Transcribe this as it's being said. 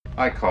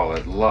I call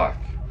it luck.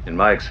 In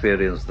my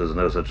experience, there's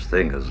no such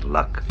thing as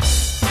luck.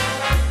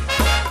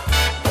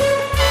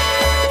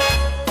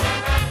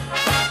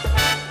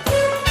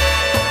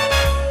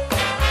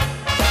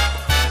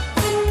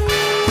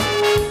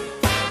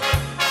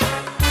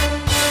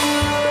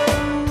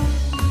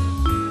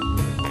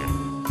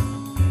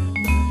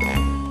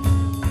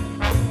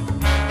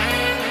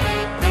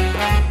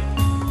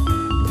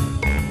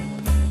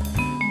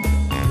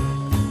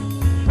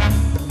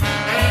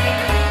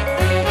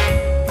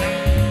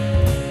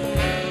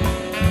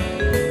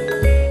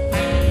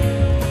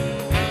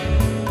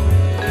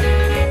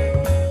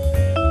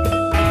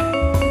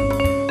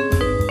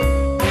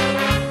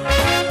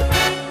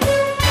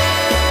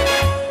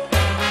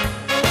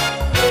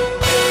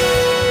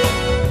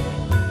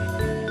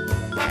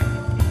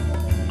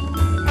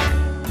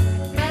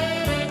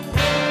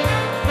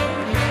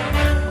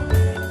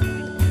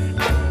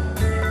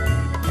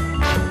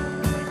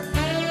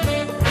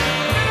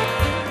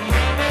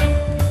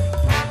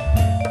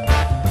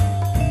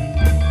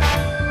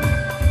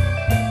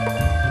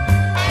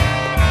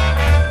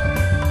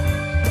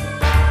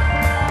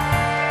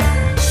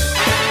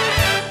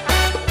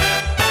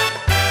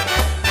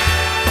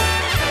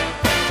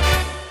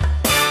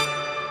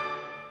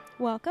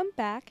 Welcome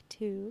back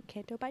to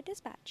Canto by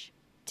Dispatch.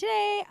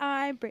 Today,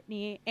 I'm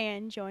Brittany,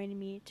 and joining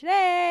me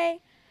today,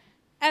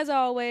 as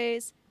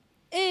always,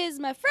 is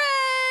my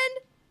friend,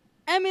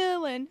 Emily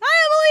Lynn.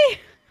 Hi,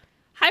 Emily!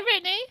 Hi,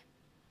 Brittany.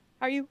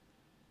 How are you?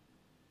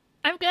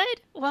 I'm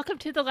good. Welcome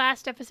to the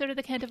last episode of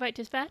the Canto by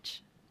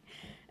Dispatch.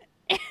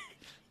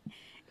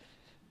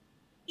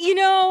 You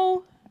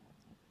know,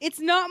 it's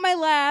not my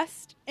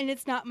last, and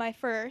it's not my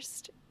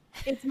first.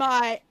 It's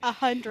my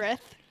 100th.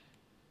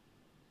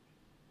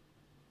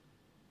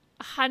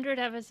 100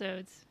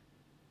 episodes.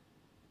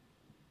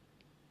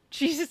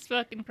 Jesus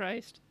fucking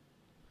Christ.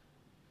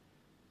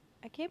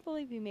 I can't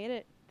believe you made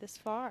it this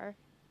far.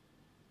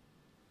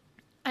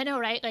 I know,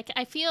 right? Like,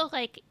 I feel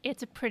like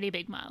it's a pretty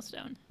big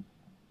milestone.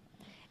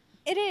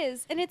 It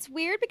is, and it's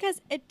weird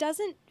because it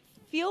doesn't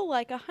feel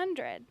like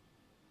 100.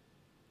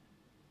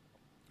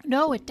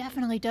 No, it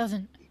definitely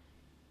doesn't.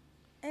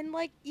 And,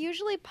 like,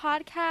 usually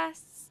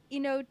podcasts,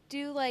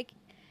 do, like,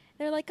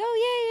 they're like,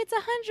 oh, yay, it's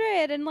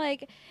 100. And,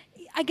 like,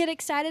 I get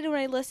excited when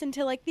I listen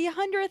to, like, the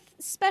 100th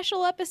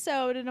special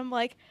episode. And I'm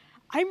like,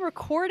 I'm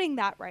recording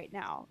that right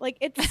now. Like,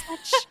 it's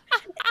such,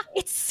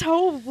 it's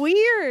so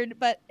weird.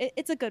 But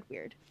it's a good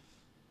weird.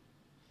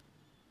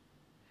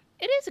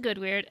 It is a good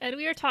weird. And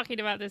we were talking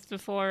about this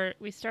before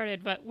we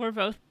started, but we're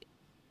both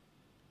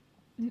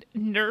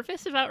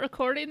nervous about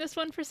recording this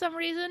one for some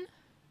reason.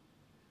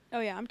 Oh,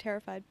 yeah, I'm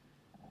terrified.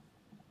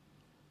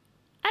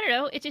 I don't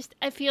know.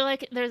 I feel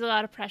like there's a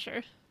lot of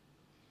pressure.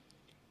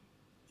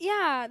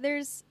 Yeah,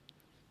 there's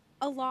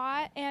a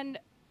lot, and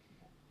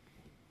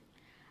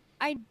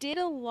I did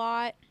a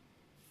lot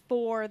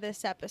for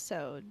this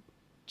episode.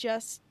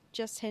 Just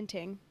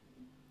hinting.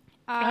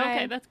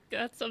 Okay,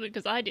 that's something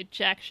because I did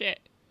jack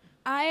shit.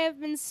 I have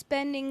been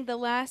spending the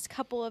last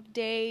couple of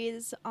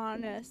days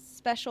on a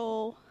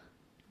special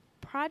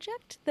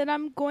project that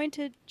I'm going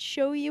to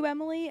show you,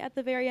 Emily, at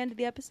the very end of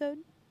the episode.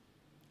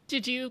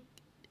 Did you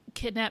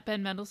kidnap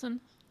Ben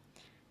Mendelsohn?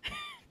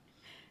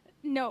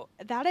 No,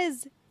 that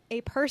is a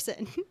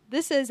person.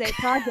 This is a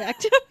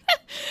project.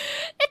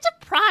 It's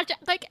a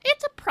project. Like,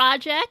 it's a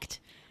project.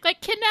 Like,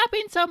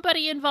 kidnapping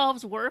somebody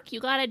involves work. You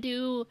gotta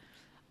do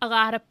a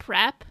lot of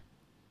prep.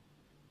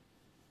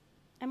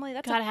 Emily,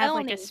 that's gotta a have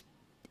felony.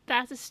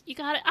 I'm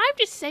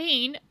just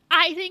saying,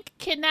 I think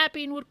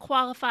kidnapping would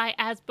qualify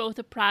as both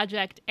a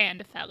project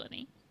and a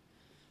felony.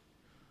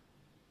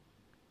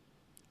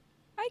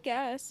 I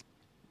guess.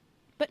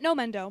 But no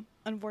Mendo,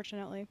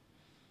 unfortunately.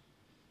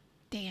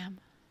 Damn.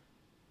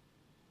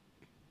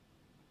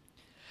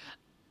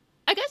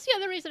 I guess the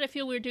other reason I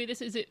feel weird doing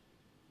this is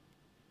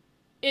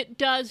it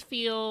does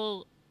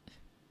feel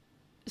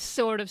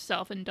sort of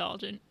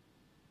self-indulgent.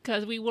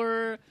 Because we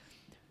were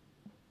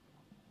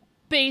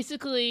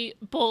basically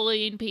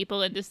bullying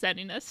people into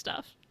sending us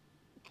stuff.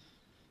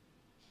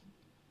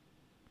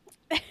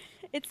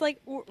 It's like,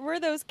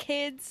 we're those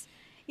kids,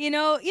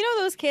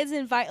 those kids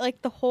invite,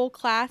 like, the whole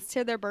class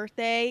to their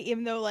birthday,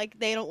 even though, like,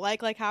 they don't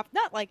like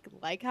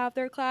half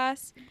their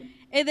class.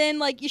 And then,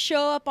 like, you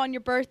show up on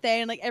your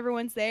birthday and, like,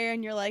 everyone's there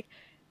and you're like,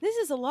 this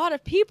is a lot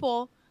of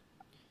people.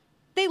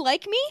 They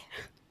like me?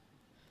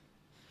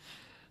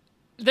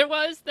 There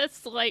was that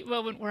slight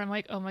moment where I'm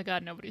like, oh my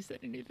god, nobody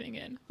sent anything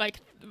in. Like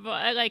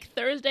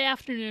Thursday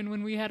afternoon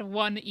when we had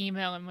one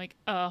email, I'm like,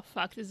 oh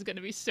fuck, this is going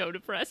to be so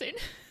depressing.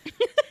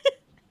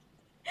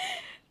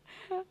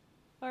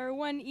 Our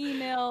one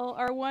email,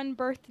 our one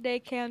birthday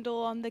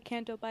candle on the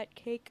Canto Bite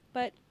cake.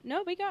 But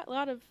no, we got a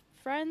lot of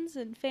friends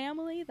and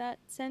family that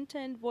sent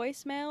in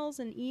voicemails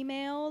and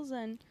emails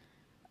and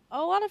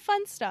a lot of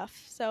fun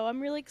stuff. So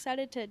I'm really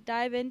excited to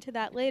dive into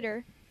that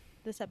later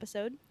this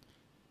episode.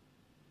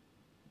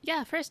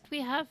 Yeah, first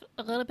we have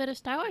a little bit of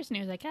Star Wars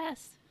news, I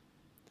guess.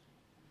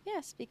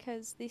 Yes,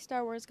 because the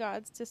Star Wars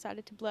gods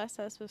decided to bless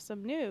us with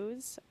some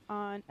news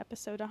on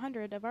episode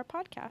 100 of our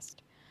podcast.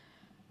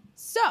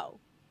 So,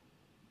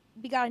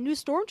 we got a new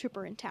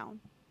stormtrooper in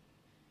town.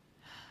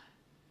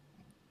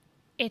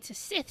 It's a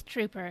Sith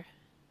trooper.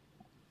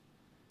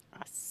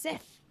 A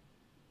Sith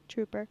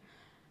trooper.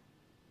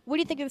 What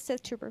do you think of the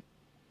Sith trooper?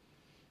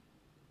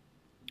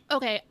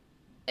 Okay,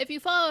 if you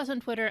follow us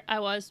on Twitter, I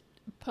was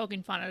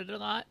poking fun at it a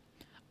lot.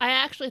 I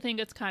actually think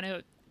it's kind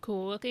of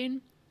cool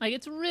looking. Like,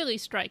 it's really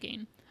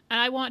striking. And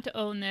I want to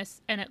own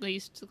this in at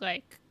least,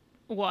 like,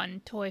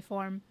 one toy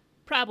form.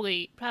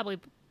 Probably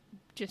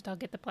just I'll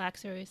get the Black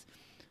Series.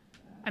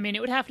 I mean, it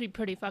would have to be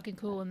pretty fucking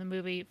cool in the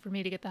movie for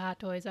me to get the hot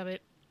toys of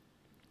it.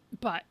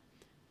 But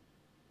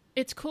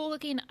it's cool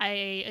looking.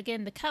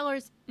 Again, the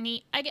color's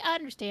neat. I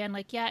understand,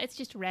 like, yeah, it's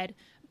just red.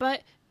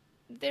 But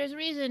there's a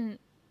reason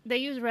they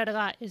use red a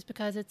lot is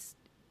because it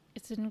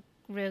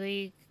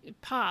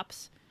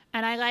pops.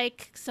 And I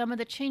like some of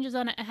the changes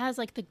on it. It has,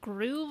 like, the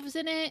grooves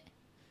in it,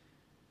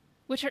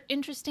 which are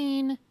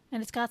interesting.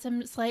 And it's got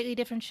some slightly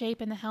different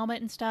shape in the helmet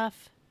and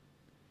stuff.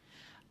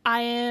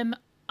 I am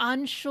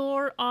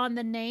unsure on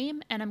the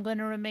name, and I'm going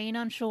to remain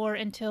unsure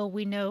until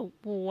we know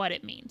what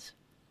it means.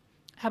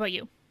 How about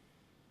you?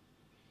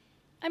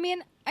 I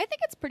mean, I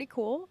think it's pretty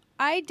cool.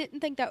 I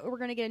didn't think that we were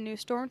going to get a new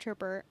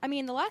stormtrooper. I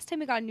mean, the last time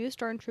we got a new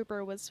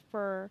stormtrooper was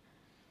for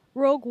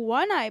Rogue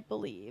One, I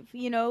believe.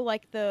 You know,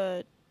 like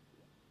the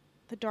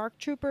Dark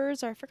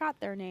Troopers, or I forgot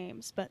their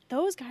names, but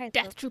those guys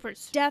Death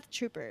Troopers. Death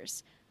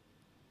Troopers.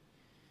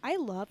 I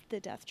loved the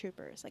Death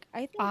Troopers. Like,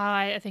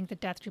 I think the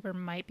Death Trooper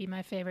might be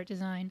my favorite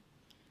design.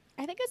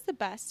 I think it's the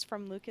best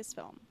from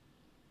Lucasfilm.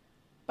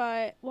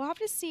 But we'll have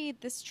to see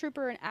this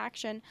trooper in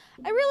action.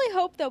 I really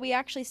hope that we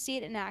actually see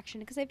it in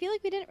action, because I feel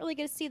like we didn't really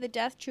get to see the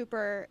Death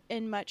Trooper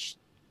in much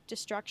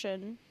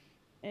destruction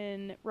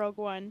in Rogue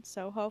One.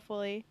 So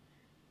hopefully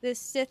this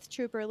Sith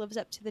Trooper lives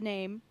up to the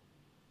name.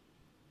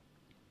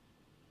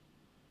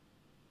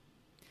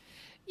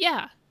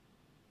 Yeah.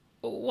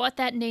 What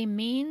that name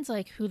means,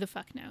 like, who the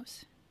fuck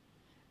knows?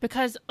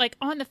 Because, like,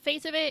 on the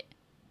face of it,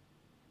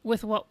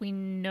 with what we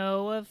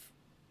know of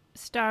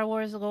Star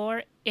Wars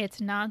lore,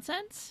 it's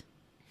nonsense.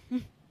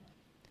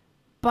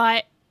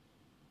 But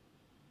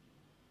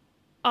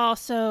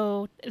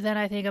also, then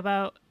I think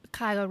about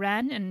Kylo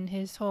Ren and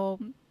his whole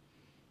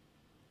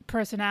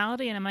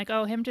personality, and I'm like,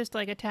 oh, him just,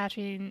 like,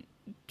 attaching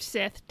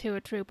Sith to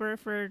a trooper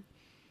for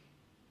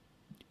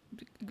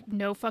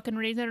no fucking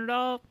reason at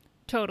all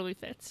totally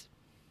fits.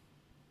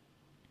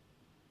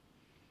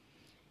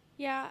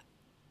 Yeah,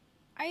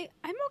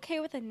 I'm okay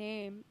with the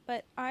name,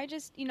 but I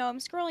just, I'm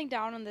scrolling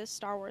down on this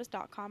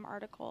StarWars.com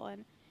article,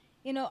 and,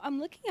 I'm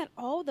looking at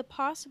all the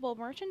possible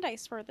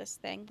merchandise for this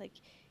thing. Like,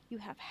 you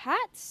have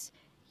hats,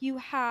 you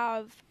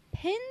have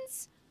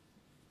pins,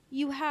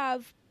 you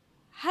have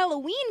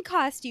Halloween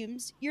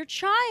costumes, your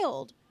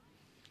child,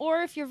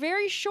 or if you're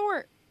very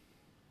short,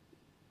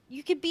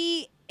 you could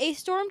be a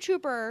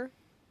stormtrooper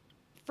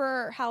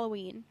for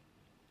Halloween.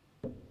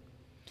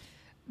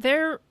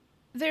 They're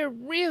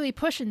really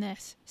pushing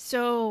this,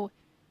 so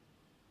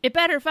it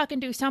better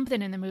fucking do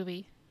something in the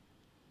movie.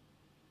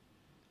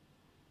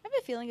 I have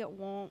a feeling it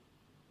won't.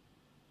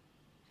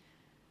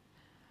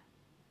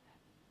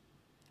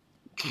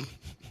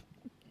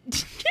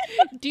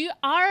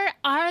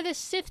 Are the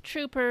Sith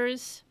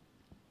Troopers...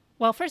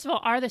 Well, first of all,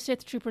 are the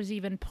Sith Troopers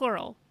even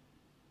plural?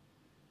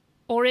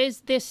 Or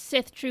is this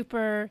Sith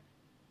Trooper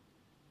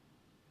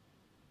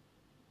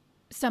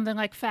something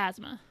like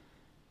Phasma?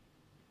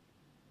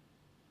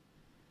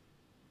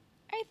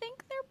 I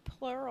think they're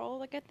plural.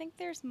 Like, I think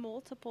there's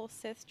multiple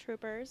Sith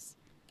Troopers.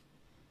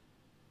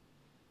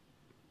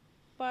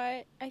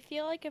 But I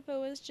feel like if it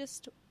was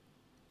just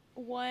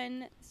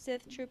one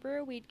Sith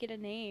Trooper, we'd get a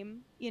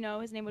name.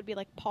 His name would be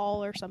like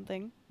Paul or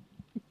something.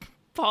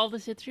 Paul the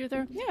Sith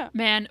Trooper? Yeah.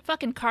 Man,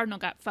 fucking Cardinal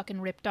got fucking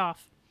ripped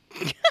off.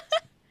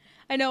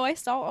 I know, I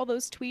saw all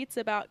those tweets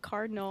about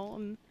Cardinal,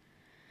 and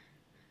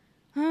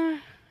I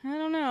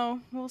don't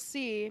know. We'll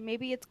see.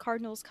 Maybe it's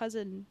Cardinal's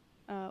cousin.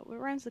 What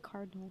rhymes with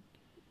Cardinal?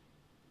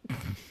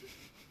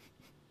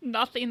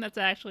 Nothing that's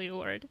actually a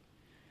word.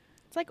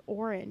 It's like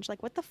orange.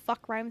 Like, what the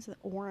fuck rhymes with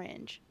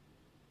orange?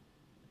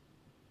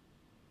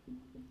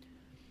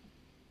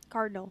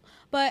 Cardinal.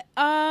 But,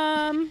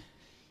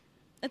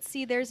 let's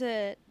see. There's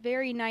a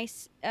very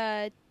nice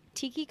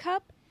tiki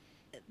cup.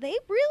 They're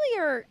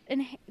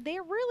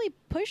really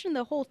pushing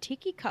the whole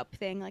tiki cup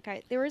thing.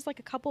 Like, there was like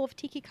a couple of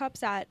tiki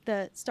cups at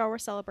the Star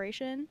Wars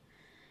Celebration.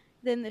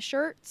 Then the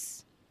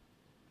shirts.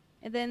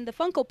 And then the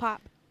Funko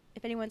Pop.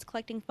 If anyone's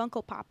collecting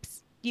Funko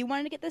Pops. Do you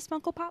want to get this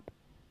Funko Pop?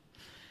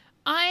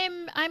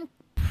 I'm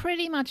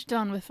pretty much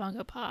done with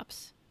Funko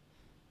Pops.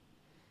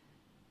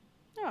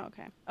 Oh,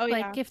 okay. Oh, like,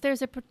 yeah. Like, if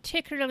there's a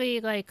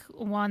particularly, like,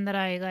 one that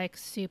I, like,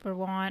 super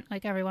want,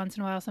 like, every once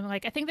in a while, something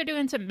like, I think they're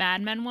doing some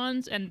Mad Men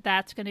ones, and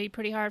that's going to be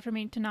pretty hard for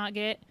me to not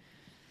get,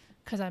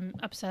 because I'm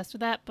obsessed with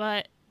that,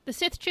 but the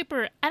Sith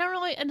Trooper, I don't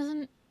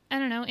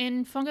know,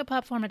 in Funko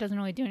Pop form, it doesn't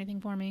really do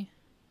anything for me.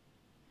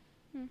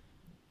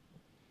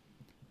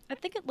 I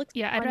think it looks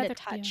I'd fun rather to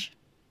touch.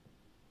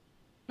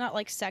 Not,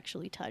 like,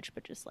 sexually touch,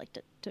 but just, like,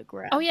 to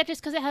grab. Oh, yeah,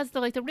 just because it has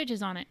the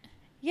ridges on it.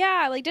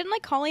 Yeah, like didn't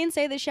like Colleen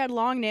say that she had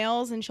long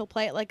nails and she'll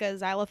play it like a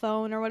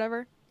xylophone or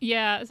whatever?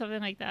 Yeah,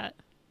 something like that.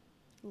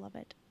 Love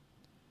it.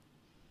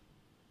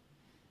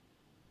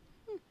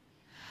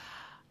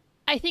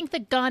 I think the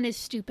gun is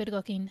stupid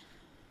looking.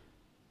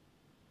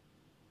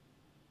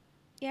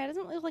 Yeah, it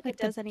doesn't look like Like it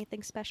does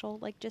anything special.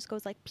 Like just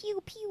goes like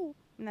pew pew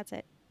and that's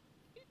it.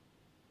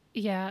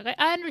 Yeah, like,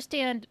 I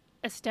understand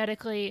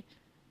aesthetically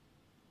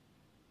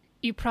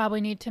you probably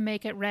need to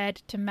make it red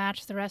to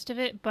match the rest of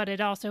it, but it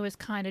also is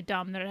kind of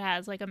dumb that it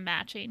has like a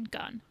matching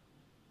gun.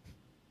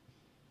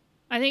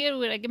 I think it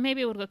would like,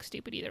 maybe it would look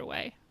stupid either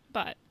way,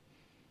 but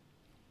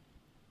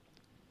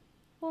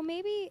Well,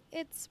 maybe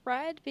it's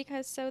red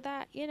because so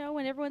that, you know,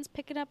 when everyone's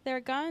picking up their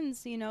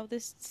guns, you know,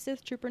 this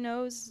Sith trooper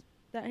knows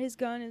that his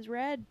gun is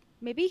red.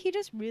 Maybe he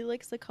just really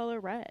likes the color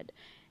red.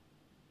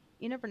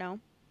 You never know.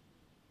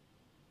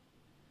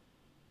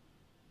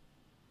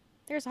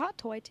 There's a hot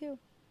toy too.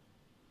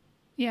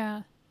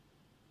 yeah.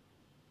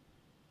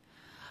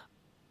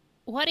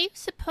 What do you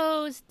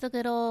suppose the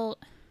little...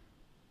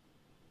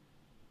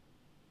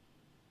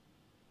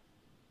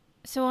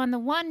 So on the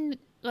one,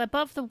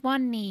 above the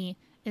one knee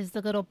is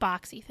the little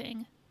boxy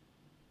thing.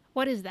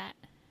 What is that?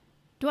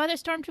 Do other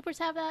stormtroopers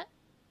have that?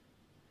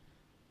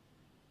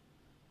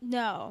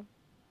 No,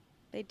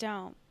 they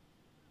don't.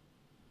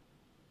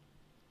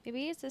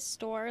 Maybe it's a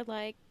store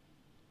like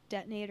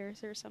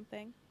detonators or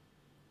something.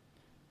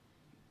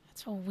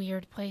 That's a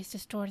weird place to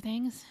store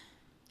things.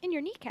 In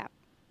your kneecap.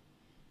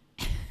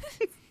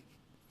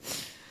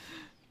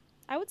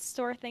 I would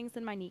store things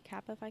in my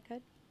kneecap if I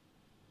could.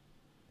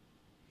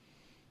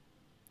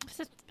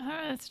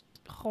 That's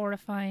a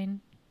horrifying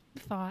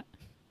thought.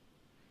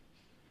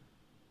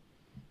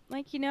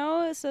 Like, you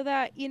know, so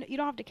that you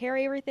don't have to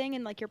carry everything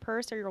in like your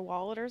purse or your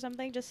wallet or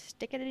something. Just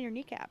stick it in your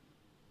kneecap.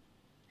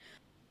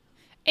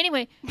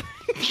 Anyway,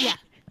 yeah.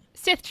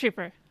 Sith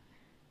Trooper.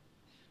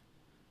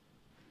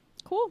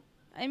 Cool.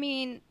 I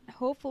mean,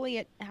 hopefully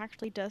it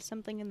actually does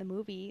something in the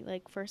movie.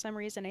 Like, for some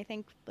reason, I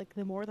think like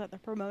the more that they're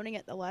promoting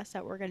it, the less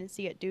that we're going to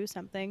see it do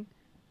something.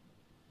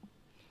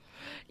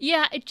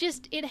 Yeah,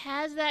 it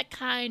has that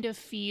kind of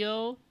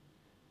feel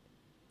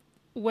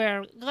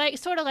where, like,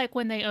 sort of like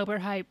when they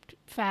overhyped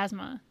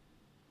Phasma.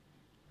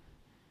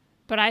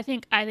 But I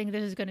think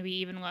this is going to be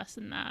even less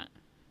than that.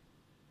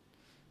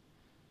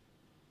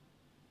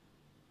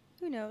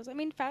 Who knows? I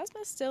mean,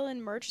 Phasma's still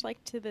in merch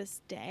like to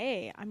this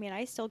day. I mean,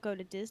 I still go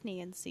to Disney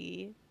and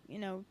see, you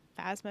know,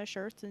 Phasma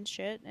shirts and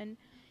shit, and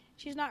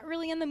she's not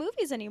really in the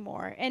movies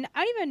anymore. And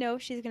I don't even know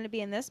if she's going to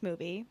be in this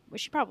movie,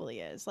 which she probably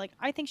is. Like,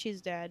 I think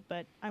she's dead,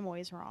 but I'm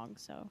always wrong,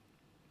 so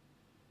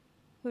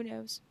who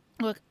knows?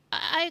 Look,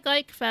 I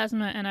like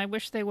Phasma, and I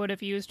wish they would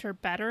have used her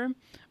better.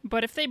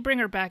 But if they bring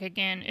her back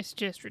again, it's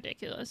just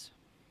ridiculous.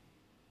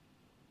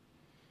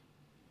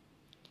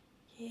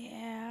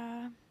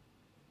 Yeah.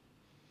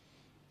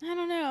 I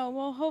don't know.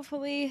 Well,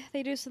 hopefully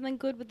they do something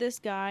good with this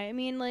guy. I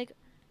mean, like,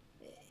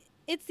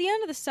 it's the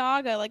end of the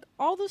saga. Like,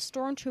 all the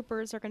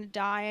stormtroopers are going to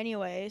die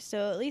anyway,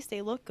 so at least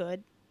they look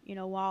good, you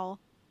know, while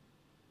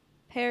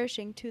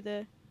perishing to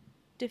the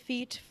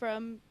defeat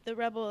from the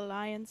Rebel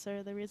Alliance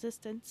or the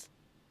Resistance.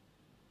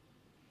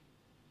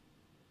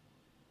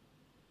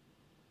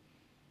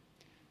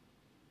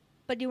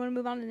 But do you want to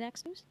move on to the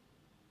next news?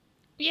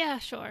 Yeah,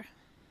 sure.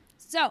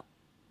 So,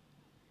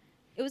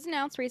 it was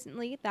announced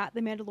recently that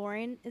The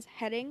Mandalorian is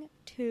heading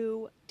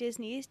to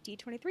Disney's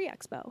D23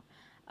 Expo.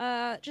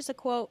 Just a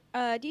quote,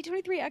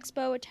 D23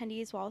 Expo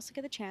attendees will also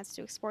get the chance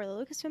to explore the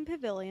Lucasfilm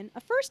Pavilion,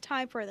 a first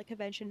time for the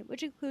convention,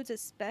 which includes a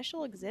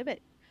special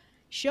exhibit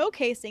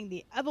showcasing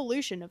the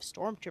evolution of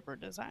Stormtrooper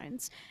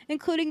designs,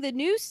 including the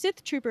new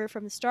Sith Trooper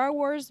from Star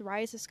Wars The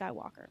Rise of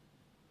Skywalker.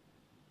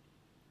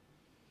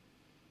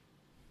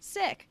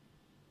 Sick.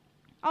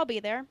 I'll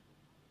be there.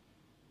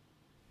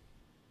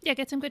 Yeah,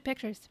 get some good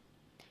pictures.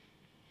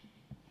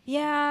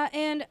 Yeah,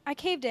 and I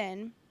caved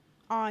in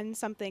on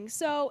something.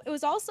 So it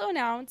was also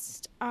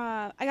announced,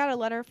 I got a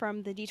letter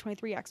from the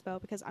D23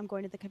 Expo because I'm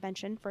going to the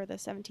convention for the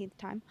 17th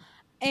time.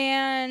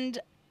 And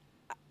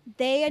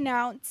they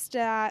announced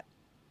that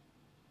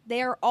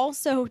they are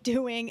also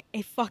doing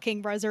a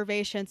fucking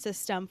reservation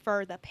system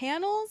for the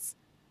panels,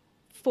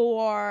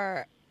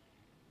 for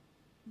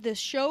the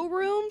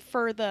showroom,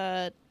 for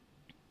the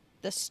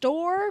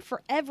store,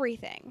 for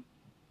everything.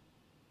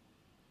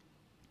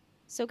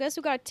 So guess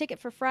who got a ticket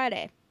for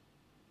Friday?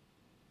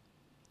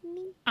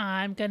 Me.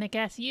 I'm gonna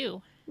guess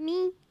you.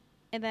 Me.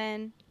 And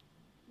then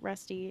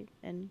Rusty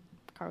and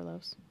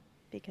Carlos.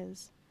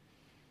 Because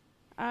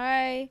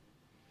I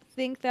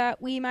think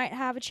that we might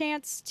have a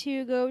chance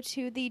to go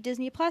to the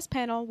Disney Plus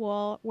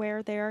panel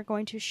where they're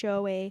going to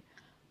show a,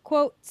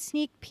 quote,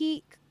 sneak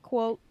peek,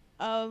 quote,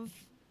 of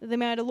The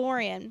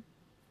Mandalorian.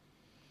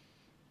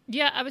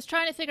 Yeah, I was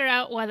trying to figure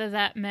out whether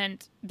that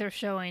meant they're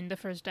showing the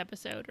first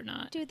episode or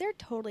not. Dude, they're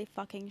totally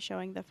fucking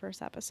showing the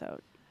first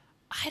episode.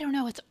 I don't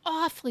know. It's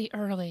awfully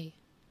early.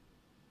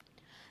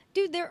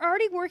 Dude, they're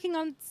already working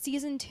on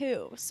season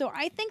 2. So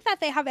I think that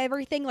they have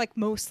everything, like,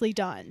 mostly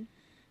done.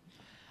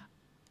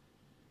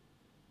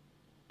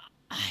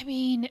 I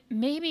mean,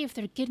 maybe if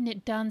they're getting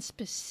it done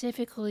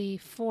specifically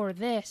for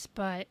this,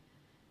 but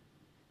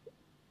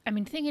I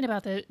mean, thinking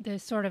about the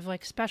sort of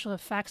like special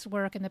effects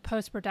work and the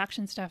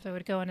post-production stuff that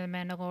would go into The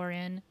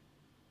Mandalorian,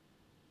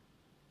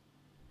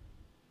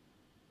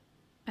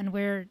 and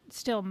we're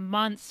still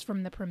months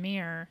from the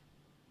premiere.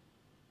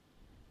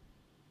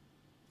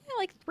 Yeah,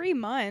 like 3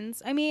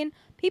 months. I mean,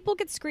 people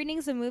get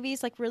screenings of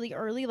movies like really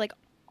early, like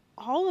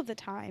all of the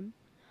time.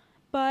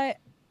 But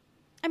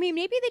I mean,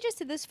 maybe they just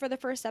did this for the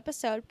first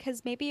episode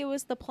because maybe it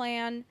was the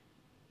plan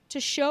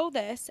to show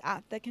this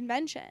at the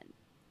convention.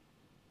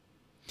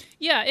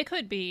 Yeah, it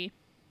could be.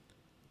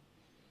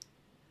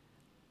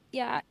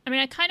 Yeah. I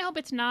mean, I kind of hope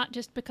it's not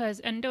just because,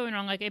 and don't get me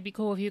wrong, like, it'd be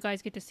cool if you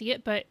guys get to see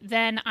it, but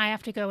then I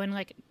have to go in,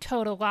 like,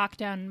 total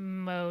lockdown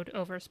mode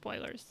over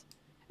spoilers.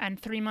 And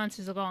 3 months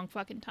is a long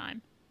fucking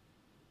time.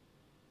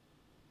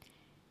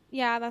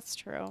 Yeah, that's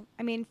true.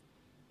 I mean,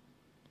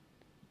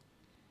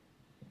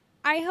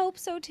 I hope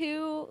so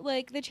too.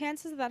 Like, the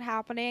chances of that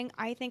happening,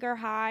 I think, are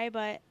high,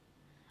 but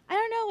I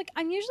don't know. Like,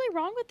 I'm usually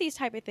wrong with these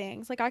type of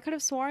things. Like, I could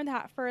have sworn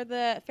that for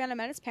the Phantom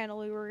Menace panel,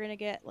 we were going to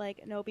get, like,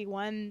 an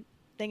Obi-Wan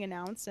thing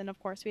announced, and of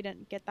course we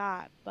didn't get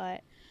that.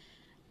 But,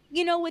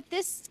 you know, with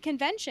this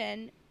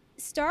convention,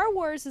 Star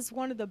Wars is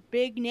one of the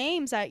big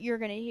names that you're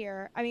going to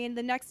hear. I mean,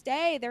 the next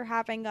day they're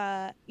having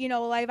a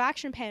live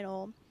action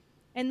panel,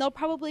 and they'll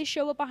probably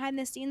show a behind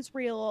the scenes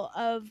reel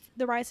of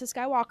The Rise of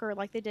Skywalker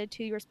like they did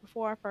 2 years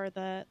before for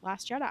The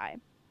Last Jedi.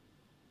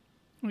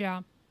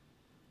 Yeah.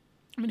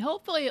 I mean,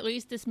 hopefully at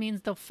least this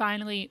means they'll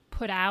finally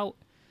put out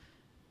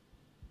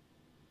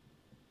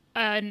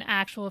an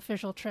actual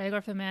official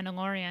trailer for The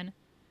Mandalorian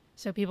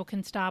so people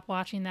can stop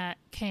watching that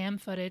cam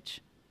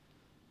footage.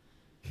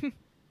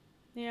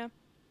 Yeah.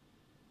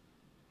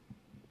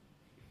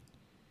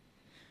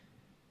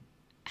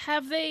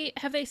 Have they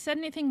said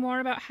anything more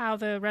about how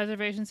the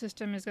reservation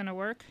system is going to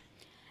work?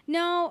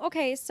 No,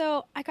 okay,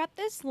 so I got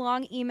this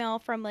long email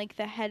from like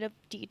the head of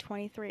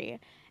D23,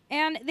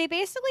 and they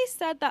basically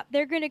said that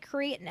they're going to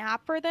create an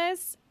app for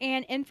this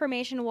and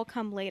information will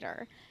come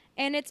later.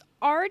 And it's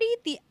already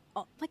the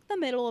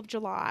middle of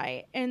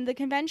July and the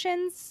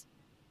convention's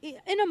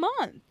in a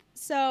month.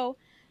 So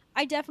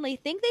I definitely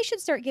think they should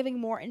start giving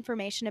more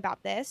information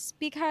about this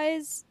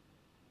because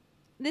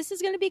this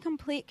is going to be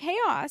complete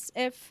chaos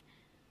if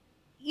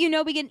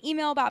we get an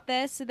email about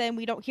this and then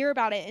we don't hear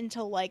about it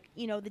until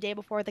the day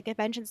before the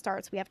convention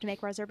starts. We have to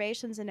make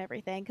reservations and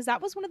everything because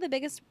that was one of the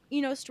biggest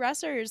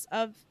stressors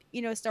of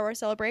Star Wars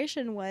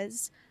Celebration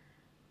was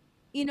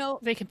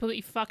they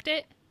completely fucked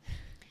it.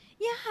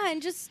 Yeah,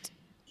 and just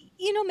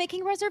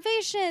making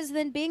reservations,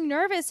 then being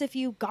nervous if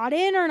you got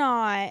in or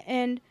not.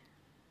 And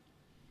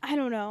I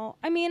don't know.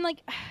 I mean,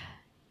 like,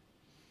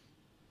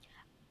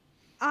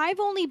 I've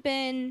only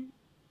been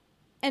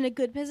in a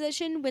good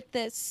position with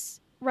this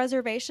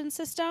reservation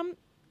system,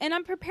 and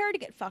I'm prepared to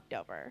get fucked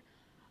over.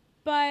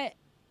 But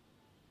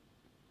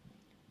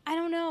I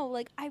don't know.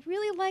 Like, I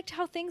really liked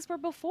how things were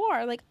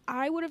before. Like,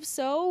 I would have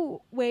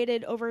so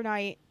waited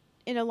overnight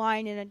in a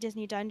line in a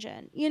Disney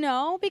dungeon,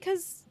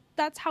 because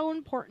that's how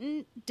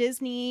important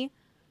Disney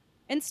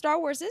and Star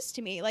Wars is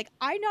to me. Like,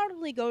 I not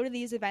only go to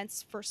these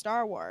events for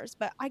Star Wars,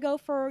 but I go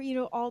for,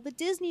 all the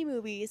Disney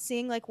movies,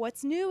 seeing, like,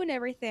 what's new and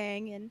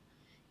everything. And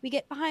we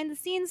get behind the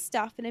scenes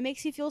stuff, and it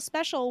makes you feel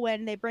special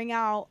when they bring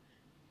out,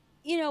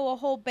 a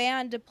whole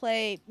band to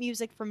play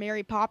music for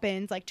Mary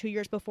Poppins, like 2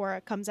 years before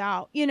it comes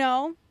out,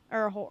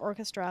 or a whole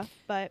orchestra.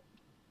 But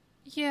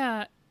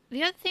yeah,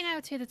 the other thing I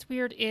would say that's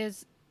weird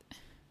is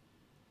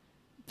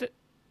the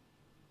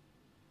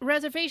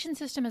reservation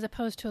system as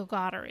opposed to a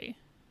lottery.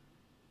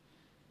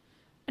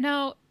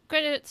 Now,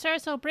 granted, at Star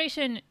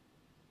Celebration,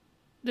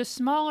 the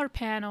smaller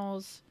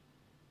panels,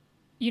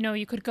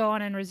 you could go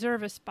on and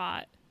reserve a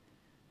spot.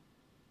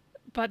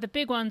 But the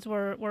big ones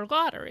were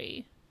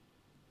lottery.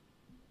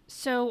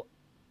 So,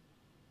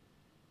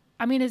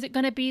 I mean, is it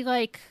going to be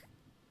like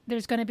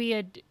there's going to be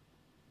a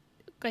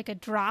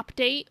drop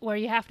date where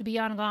you have to be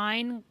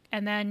online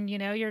and then,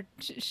 you're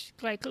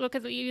like, look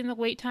at even the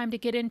wait time to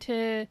get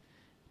into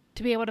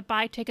to be able to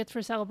buy tickets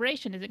for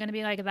Celebration. Is it going to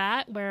be like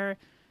that where,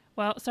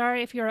 well,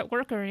 sorry if you're at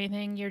work or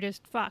anything, you're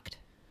just fucked?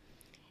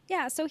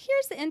 Yeah, so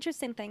here's the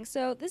interesting thing.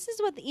 So this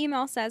is what the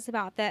email says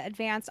about the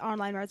advanced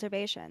online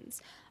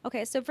reservations.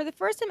 Okay, so for the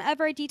first time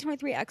ever at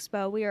D23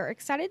 Expo, we are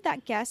excited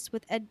that guests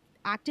with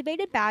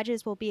activated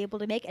badges will be able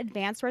to make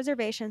advanced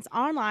reservations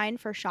online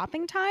for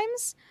shopping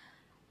times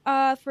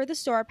for the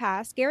store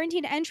pass,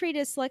 guaranteed entry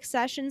to select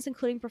sessions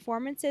including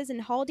performances in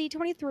Hall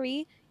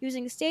D23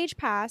 using Stage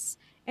Pass,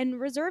 and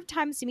reserved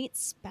times to meet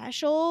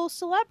special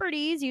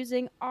celebrities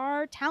using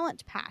our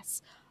Talent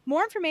Pass.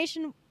 More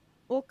information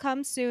will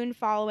come soon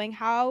following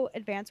how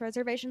advanced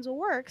reservations will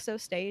work, so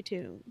stay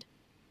tuned.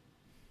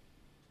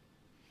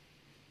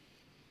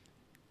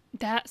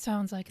 That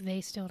sounds like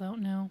they still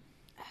don't know.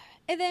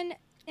 And then,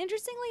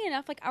 interestingly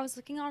enough, like, I was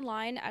looking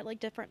online at, like,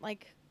 different,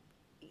 like,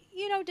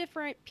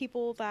 different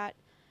people that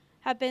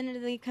have been to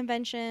the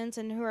conventions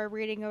and who are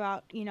reading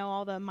about,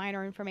 all the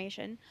minor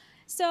information.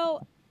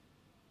 So,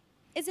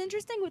 it's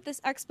interesting with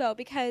this expo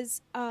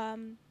because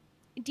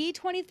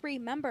D23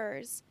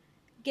 members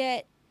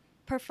get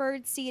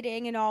preferred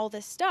seating and all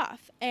this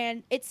stuff,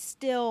 and it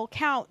still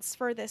counts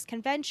for this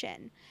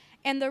convention.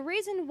 And the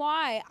reason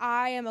why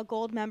I am a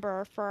gold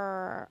member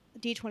for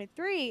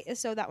D23 is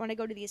so that when I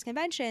go to these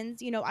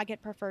conventions, I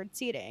get preferred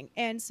seating.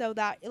 And so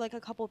that, like, a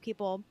couple of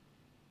people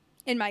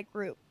in my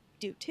group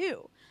do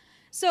too.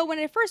 So when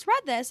I first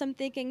read this, I'm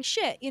thinking,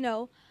 shit,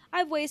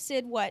 I've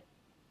wasted, what,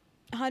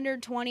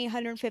 $120,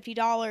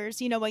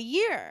 $150, a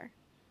year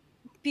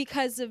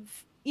because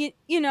of,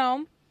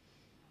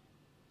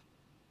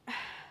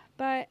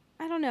 but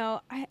I don't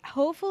know.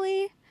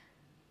 Hopefully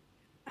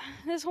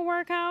this will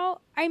work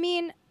out. I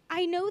mean,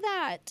 I know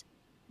that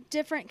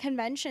different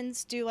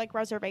conventions do like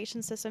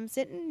reservation systems.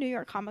 Didn't New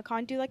York Comic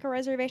Con do like a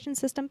reservation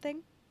system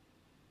thing?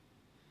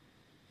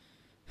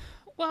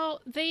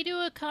 Well, they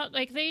do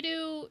they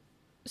do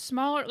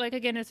smaller, like,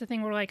 again, it's a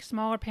thing where like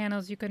smaller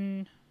panels you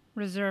can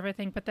reserve, I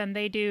think, but then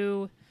they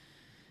do,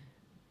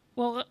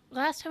 well,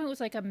 last time it was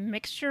like a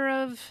mixture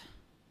of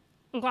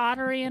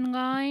lottery and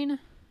line,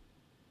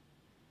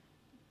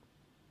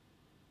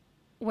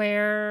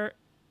 where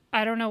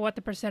I don't know what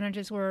the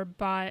percentages were,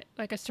 but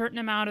like a certain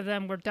amount of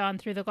them were done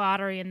through the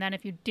lottery, and then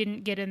if you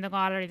didn't get in the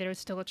lottery, there was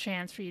still a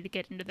chance for you to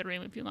get into the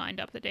room if you lined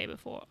up the day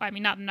before. I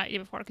mean, not the night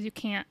before, because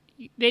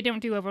they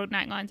don't do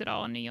overnight lines at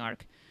all in New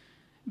York.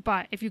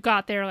 But if you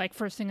got there like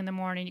first thing in the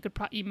morning, you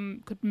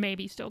could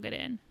maybe still get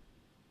in.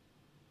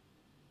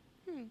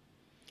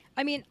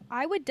 I mean,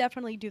 I would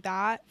definitely do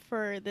that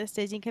for this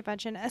Disney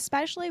convention,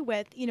 especially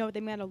with, The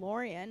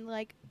Mandalorian.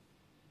 Like,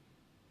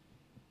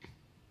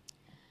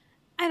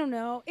 I don't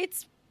know.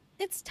 It's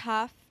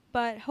tough,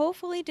 but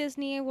hopefully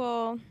Disney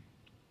will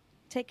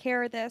take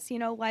care of this,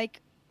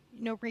 like,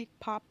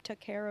 RePop took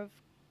care of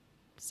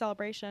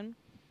Celebration.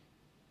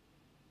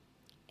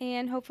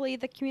 And hopefully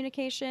the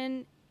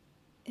communication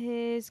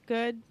is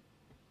good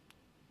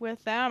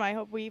with them. I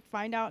hope we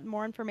find out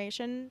more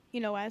information,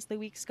 as the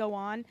weeks go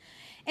on.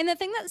 And the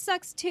thing that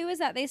sucks too is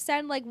that they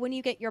said, like, when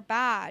you get your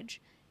badge,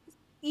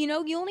 you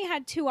only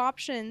had 2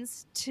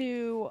 options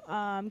to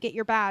get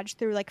your badge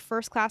through, like,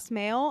 first class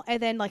mail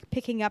and then, like,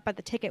 picking up at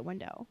the ticket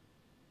window.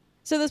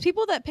 So those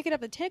people that pick it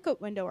up at the ticket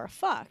window are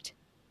fucked,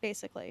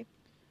 basically.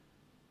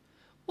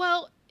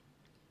 Well,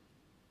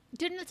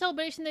 didn't the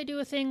Celebration, they do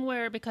a thing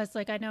where, because,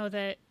 like, I know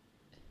that,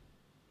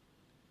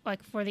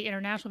 like, for the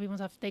international people and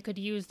stuff, they could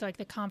use, like,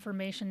 the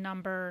confirmation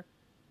number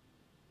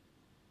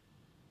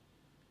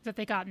that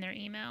they got in their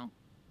email.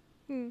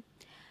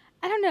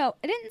 I don't know.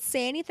 It didn't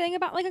say anything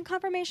about, like, a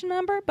confirmation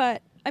number,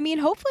 but, I mean,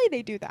 hopefully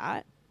they do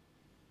that.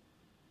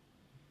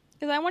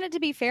 Because I want it to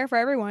be fair for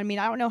everyone. I mean,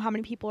 I don't know how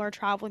many people are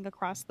traveling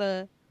across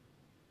the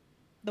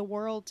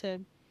world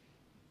to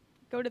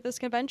go to this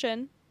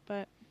convention,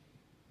 but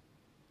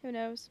who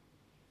knows?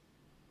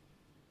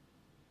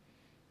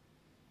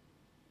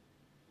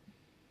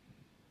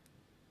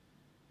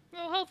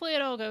 Well, hopefully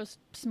it all goes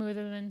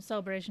smoother than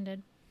Celebration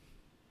did.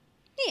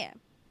 Yeah.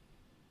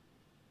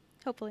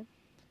 Hopefully.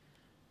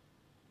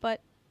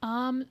 But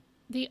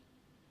the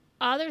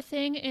other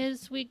thing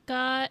is we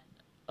got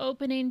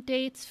opening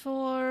dates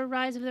for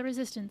Rise of the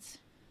Resistance.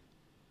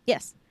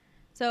 yes.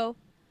 So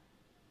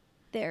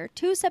there are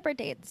 2 separate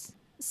dates.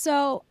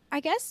 So I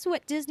guess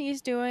what Disney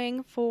is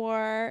doing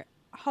for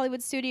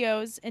Hollywood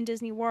Studios and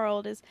Disney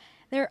World is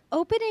they're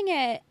opening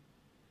it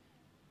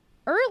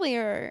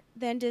earlier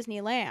than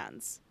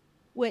Disneyland's,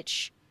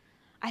 which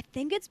I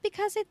think it's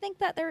because I think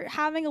that they're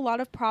having a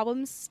lot of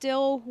problems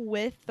still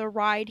with the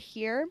ride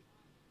here.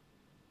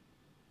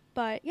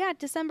 But yeah,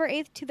 December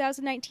 8th,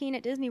 2019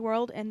 at Disney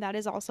World, and that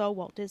is also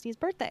Walt Disney's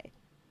birthday.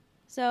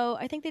 So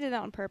I think they did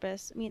that on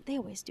purpose. I mean, they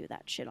always do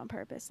that shit on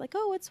purpose. Like,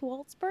 oh, it's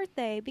Walt's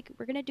birthday.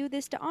 We're going to do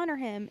this to honor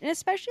him. And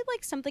especially,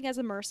 like, something as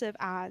immersive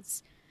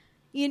as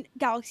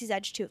Galaxy's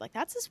Edge 2. Like,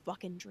 that's his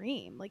fucking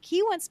dream. Like,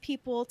 he wants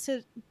people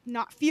to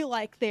not feel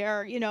like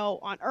they're,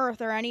 on Earth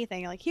or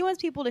anything. Like, he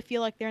wants people to feel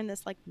like they're in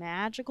this, like,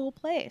 magical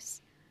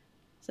place.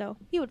 So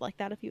he would like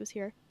that if he was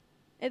here.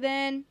 And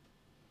then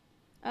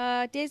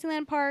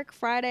Disneyland Park,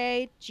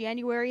 Friday,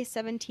 January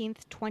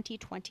 17th,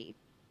 2020.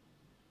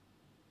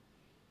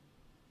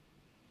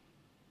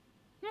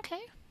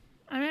 Okay.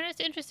 I mean, it's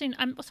interesting.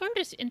 I'm sort of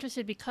just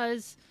interested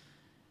because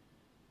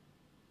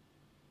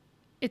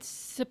it's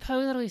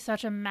supposedly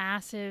such a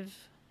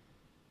massive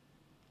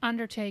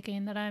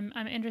undertaking that I'm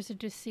interested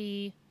to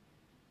see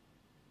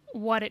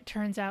what it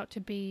turns out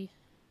to be.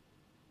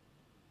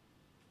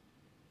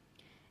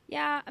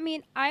 Yeah, I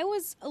mean, I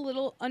was a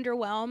little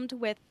underwhelmed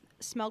with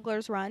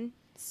Smuggler's Run,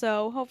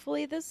 so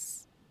hopefully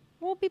this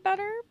will be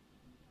better.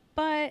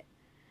 But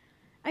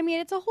I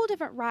mean, it's a whole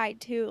different ride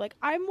too. Like,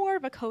 I'm more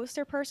of a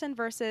coaster person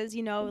versus,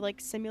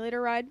 like,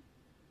 simulator ride.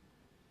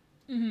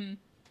 Mm-hmm.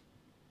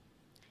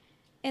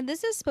 And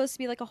this is supposed to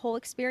be like a whole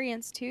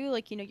experience too.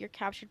 Like, you're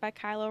captured by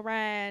Kylo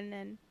Ren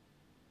and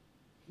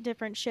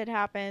different shit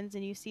happens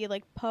and you see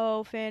like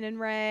Poe, Finn, and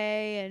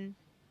Rey and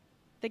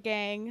the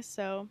gang.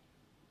 So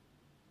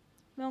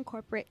we'll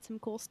incorporate some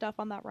cool stuff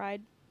on that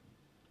ride,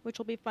 which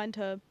will be fun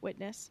to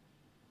witness.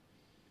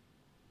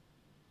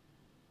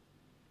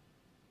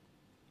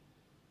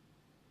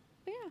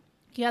 But yeah.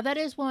 Yeah, that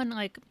is one,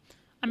 like,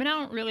 I mean, I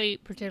don't really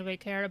particularly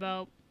care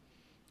about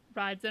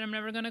rides that I'm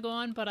never going to go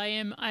on, but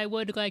I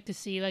would like to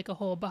see, like, a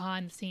whole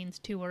behind-the-scenes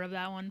tour of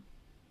that one.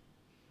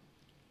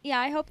 Yeah,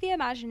 I hope the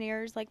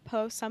Imagineers, like,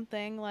 post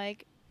something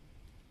like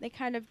they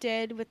kind of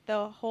did with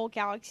the whole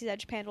Galaxy's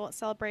Edge panel at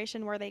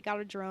Celebration, where they got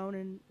a drone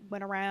and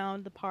went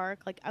around the park.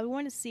 Like, I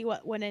want to see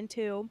what went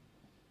into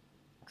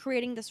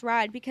creating this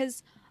ride,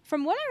 because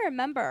from what I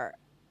remember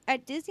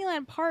at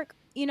Disneyland Park,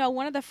 you know,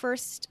 one of the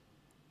first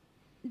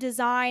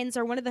designs,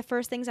 or one of the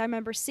first things I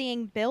remember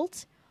seeing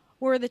built,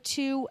 were the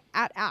two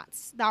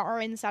AT-ATs that are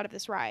inside of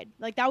this ride.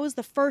 Like, that was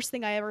the first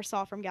thing I ever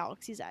saw from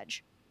Galaxy's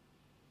Edge.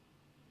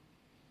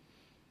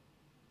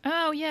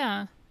 Oh,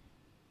 yeah.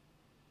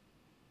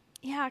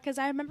 Yeah, because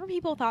I remember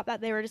people thought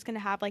that they were just going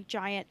to have, like,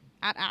 giant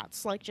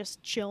AT-ATs, like,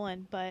 just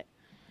chilling, but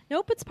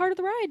nope, it's part of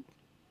the ride.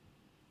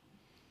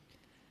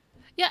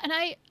 Yeah, and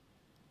I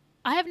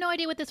have no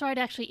idea what this ride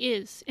actually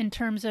is in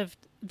terms of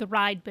the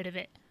ride bit of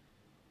it.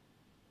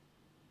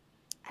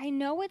 I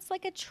know it's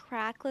like a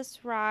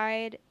trackless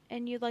ride,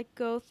 and you like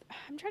go.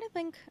 I'm trying to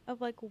think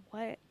of like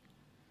what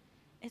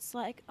it's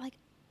like. Like,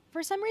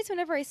 for some reason,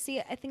 whenever I see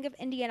it, I think of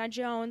Indiana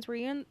Jones, where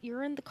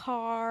you're in the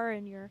car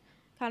and you're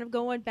kind of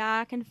going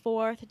back and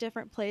forth to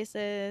different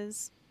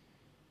places.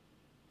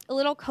 A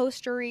little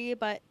coastery,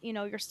 but you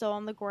know you're still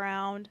on the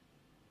ground.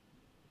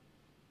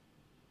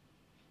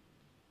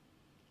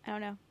 I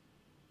don't know.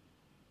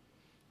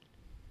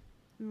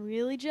 I'm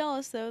really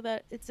jealous, though,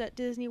 that it's at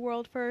Disney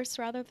World first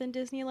rather than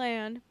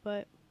Disneyland,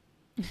 but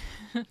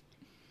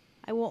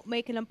I won't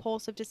make an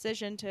impulsive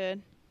decision to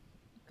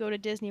go to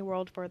Disney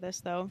World for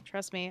this, though.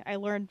 Trust me, I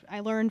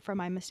learned from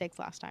my mistakes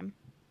last time.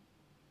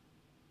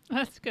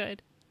 That's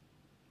good.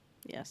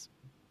 Yes.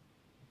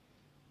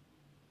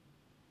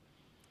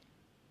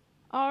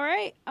 All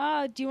right.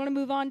 Do you want to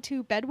move on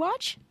to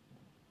Bedwatch?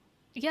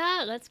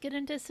 Yeah, let's get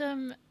into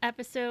some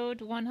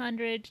episode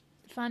 100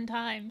 fun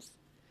times.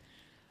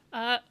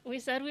 We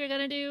said we were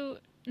gonna do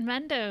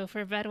Mendo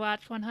for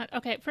Bedwatch 100.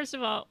 Okay, first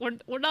of all,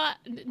 we're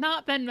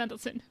not Ben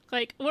Mendelsohn.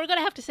 Like, we're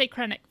gonna have to say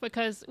Krennic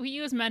because we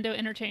use Mendo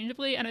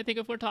interchangeably, and I think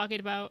if we're talking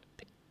about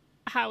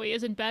how he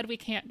is in bed, we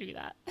can't do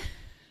that.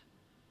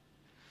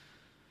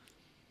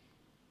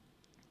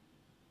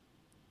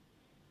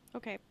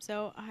 Okay,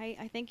 so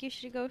I think you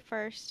should go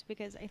first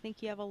because I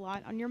think you have a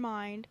lot on your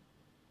mind.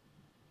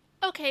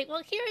 Okay,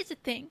 well, here's the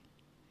thing.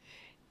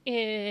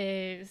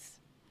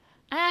 Is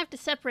I have to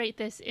separate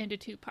this into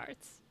two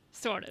parts,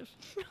 sort of.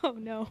 Oh,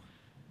 no.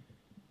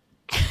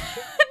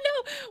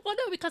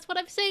 No, because what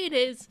I'm saying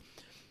is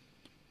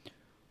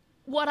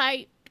what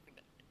I,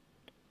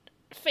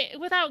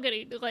 without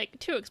getting, like,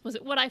 too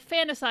explicit, what I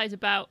fantasize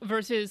about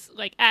versus,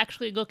 like,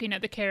 actually looking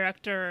at the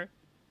character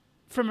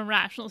from a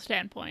rational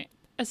standpoint.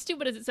 As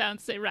stupid as it sounds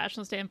to say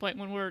rational standpoint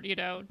when we're, you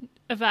know,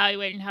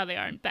 evaluating how they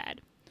are in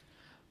bed.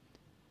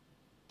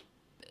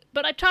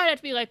 But I try not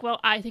to be like,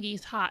 well, I think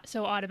he's hot,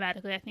 so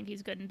automatically I think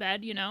he's good in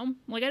bed, you know?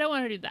 Like, I don't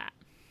want to do that.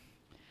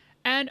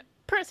 And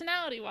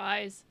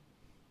personality-wise,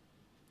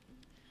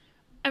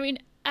 I mean,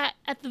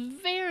 at the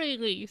very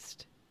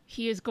least,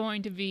 he is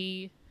going to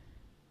be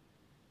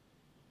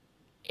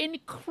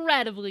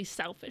incredibly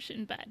selfish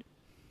in bed.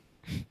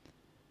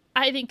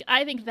 I think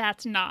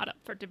that's not up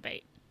for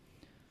debate.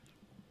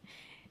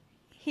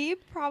 He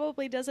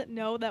probably doesn't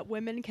know that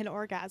women can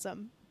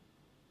orgasm.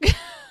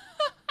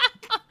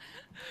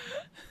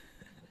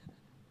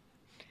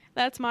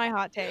 That's my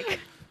hot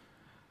take.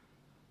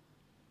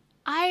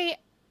 I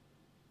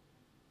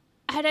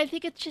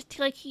think it's just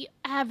like he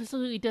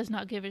absolutely does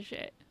not give a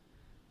shit.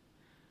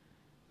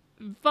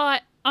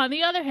 But on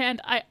the other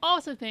hand, I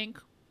also think,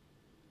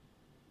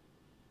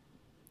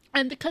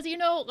 and because, you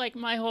know, like,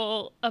 my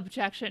whole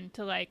objection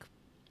to, like,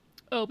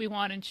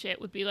 Obi-Wan and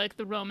shit would be like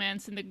the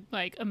romance and the,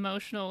 like,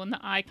 emotional and the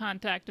eye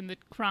contact and the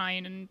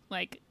crying, and,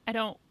 like, I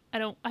don't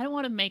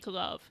want to make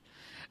love.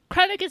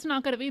 Krennic is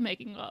not going to be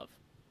making love.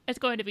 It's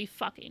going to be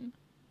fucking.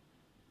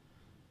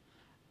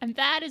 And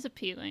that is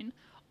appealing.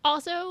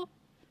 Also,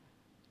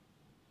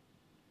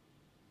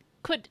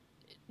 could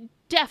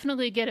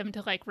definitely get him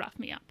to, like, rough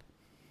me up.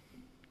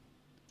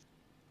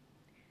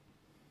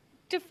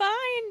 Define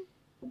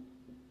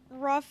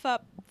rough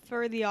up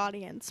for the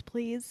audience,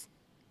 please.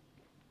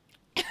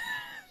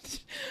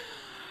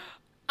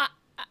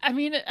 I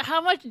mean,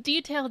 how much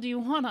detail do you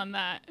want on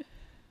that?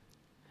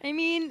 I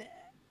mean,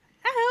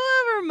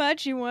 however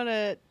much you want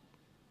to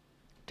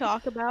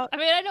talk about. I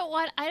mean, I don't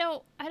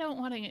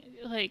want to,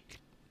 like,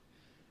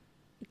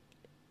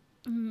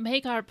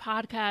 make our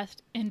podcast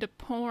into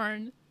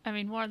porn. I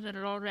mean, more than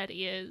it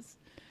already is.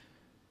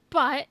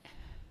 But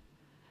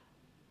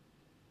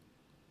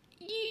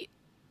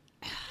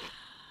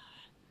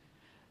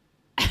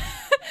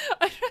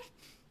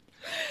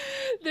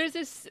there's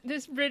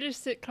this British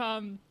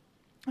sitcom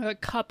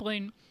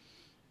coupling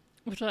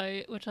which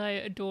I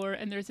adore,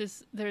 and there's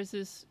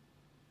this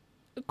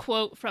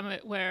quote from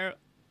it where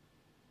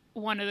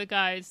one of the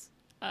guys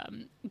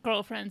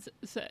girlfriends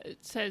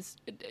says,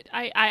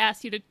 I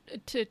asked you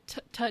to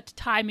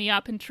tie me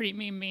up and treat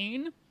me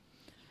mean.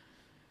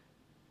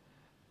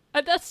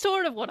 That's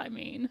sort of what I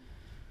mean.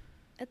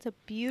 That's a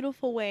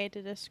beautiful way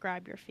to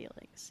describe your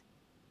feelings.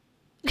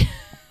 But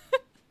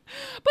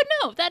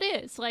no, that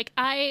is like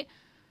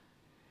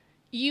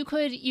you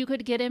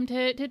could get him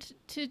to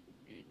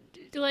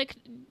like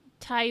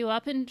tie you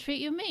up and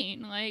treat you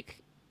mean.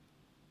 Like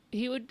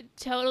he would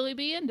totally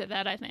be into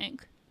that, I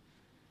think.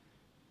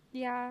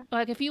 Yeah.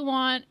 Like if you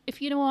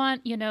don't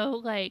want,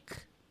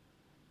 like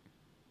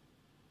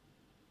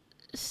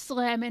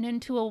slamming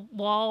into a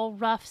wall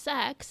rough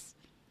sex,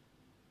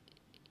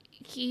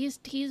 he's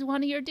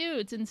one of your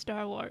dudes in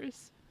Star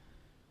Wars.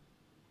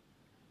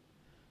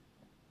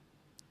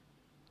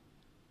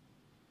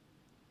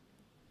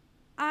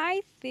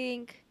 I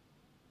think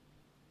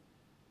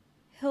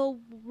he'll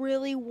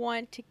really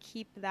want to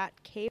keep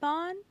that cape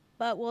on,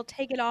 but will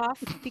take it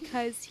off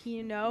because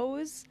he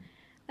knows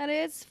that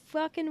it's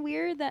fucking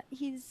weird that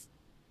he's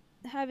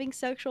having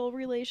sexual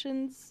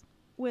relations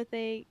with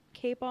a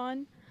cape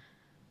on.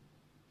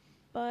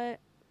 But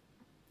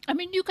I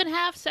mean, you can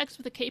have sex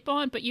with a cape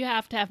on, but you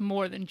have to have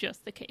more than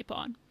just the cape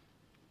on.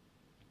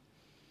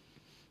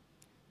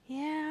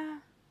 yeah.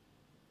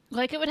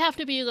 Like, it would have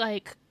to be,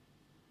 like,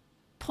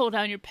 pull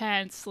down your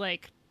pants,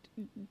 like,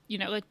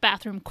 like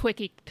bathroom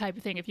quickie type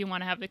of thing if you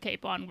want to have the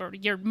cape on where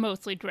you're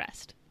mostly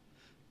dressed.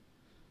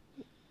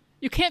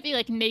 You can't be,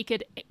 like,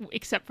 naked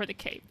except for the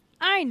cape.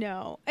 I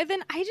know. And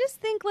then I just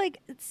think, like,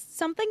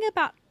 something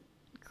about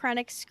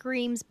Krennic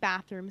screams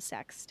bathroom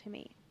sex to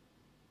me.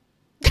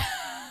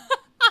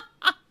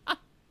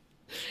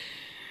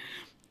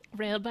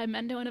 Railed by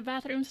Mendo in a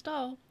bathroom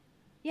stall.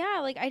 Yeah,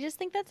 like, I just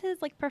think that's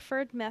his, like,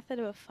 preferred method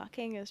of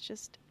fucking is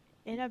just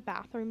in a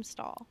bathroom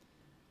stall.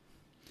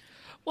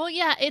 Well,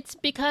 yeah, it's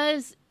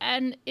because,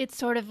 and it's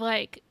sort of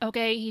like,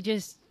 okay,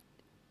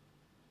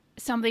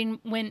 something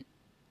went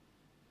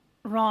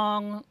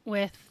wrong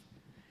with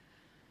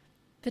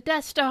the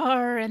Death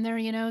Star, and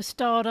they're,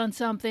 stalled on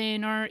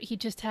something, or he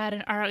just had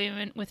an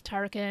argument with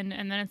Tarkin,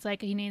 and then it's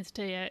like he needs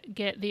to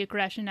get the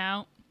aggression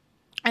out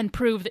and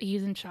prove that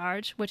he's in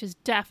charge, which is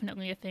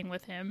definitely a thing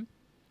with him.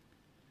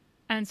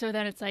 And so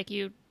then it's like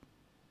you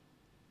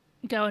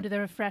go into the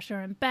refresher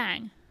and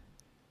bang.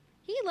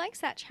 He likes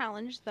that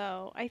challenge,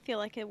 though. I feel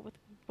like it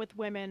with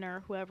women or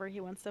whoever he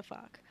wants to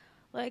fuck.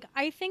 Like,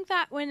 I think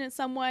that when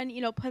someone,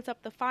 puts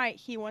up the fight,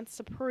 he wants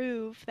to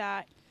prove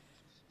that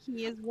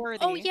he is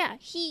worthy. Oh, yeah.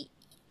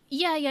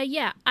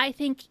 Yeah. I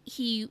think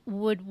he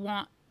would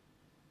want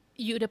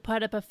you to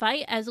put up a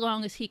fight as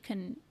long as he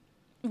can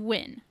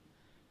win.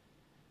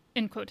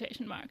 In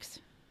quotation marks.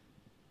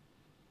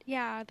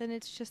 Yeah, then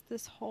it's just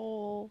this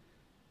whole,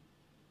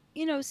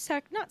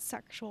 not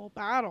sexual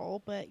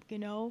battle, but,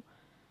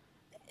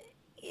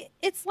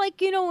 it's like,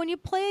 when you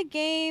play a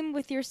game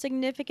with your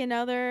significant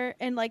other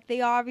and, like, they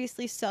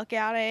obviously suck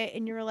at it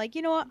and you're like,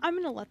 you know what, I'm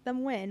going to let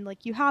them win.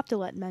 Like, you have to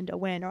let Mendo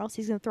win or else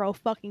he's going to throw a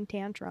fucking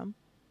tantrum.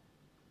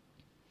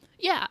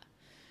 Yeah.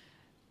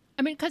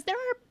 I mean, because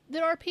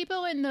there are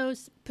people in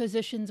those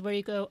positions where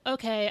you go,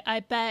 okay, I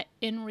bet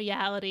in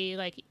reality,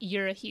 like,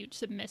 you're a huge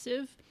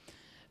submissive.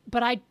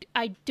 But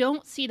I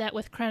don't see that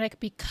with Krennic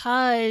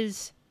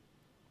because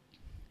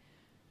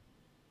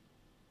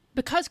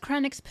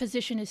Krennic's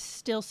position is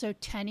still so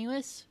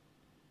tenuous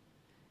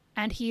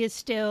and he is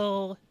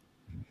still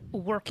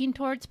working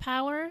towards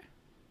power.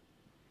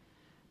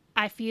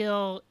 I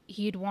feel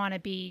he'd want to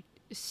be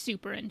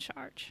super in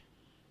charge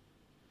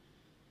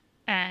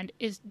and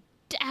is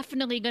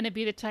definitely going to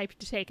be the type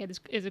to take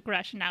his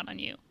aggression out on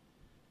you.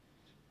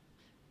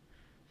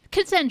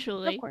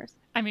 Consensually. Of course.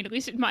 I mean, at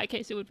least in my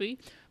case it would be.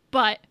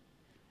 But,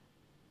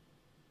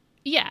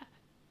 yeah.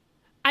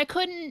 I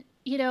couldn't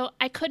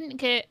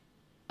get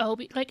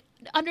Obi... Like,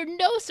 under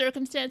no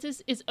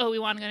circumstances is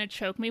Obi-Wan going to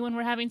choke me when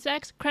we're having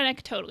sex.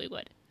 Krennic totally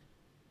would.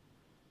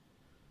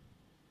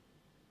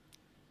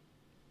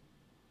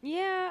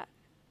 Yeah.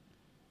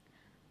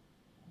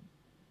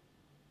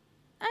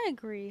 I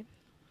agree.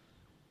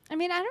 I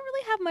mean, I don't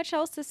really have much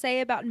else to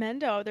say about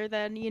Mendo other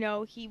than,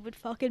 he would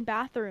fuck in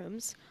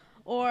bathrooms.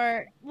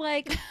 Or,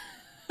 like,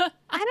 I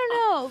don't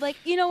know. Like,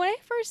 when I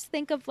first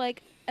think of,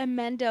 like, a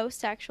Mendo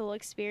sexual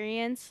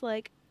experience,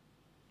 like,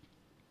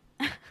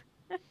 A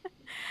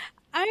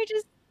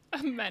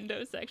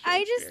Mendo sexual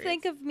I just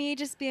think of me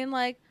just being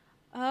like,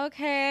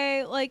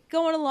 okay, like,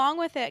 going along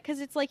with it.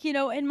 Because it's like,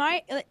 in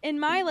my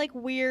like,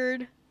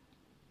 weird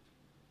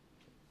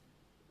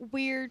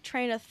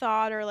train of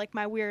thought or like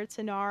my weird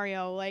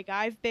scenario, like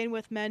I've been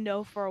with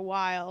Mendo for a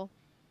while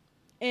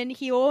and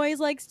he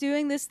always likes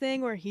doing this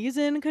thing where he's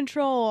in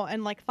control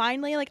and like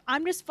finally like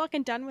I'm just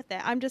fucking done with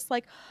it. I'm just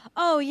like,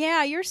 oh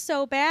yeah, you're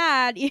so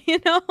bad.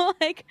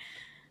 Like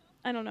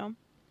I don't know,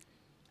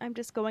 I'm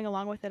just going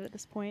along with it at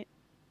this point.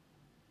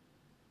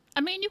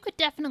 I mean, you could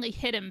definitely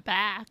hit him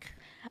back.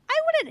 I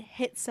wouldn't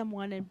hit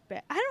someone in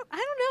bed. I don't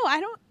know, I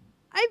don't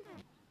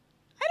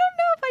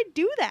know if I'd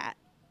do that.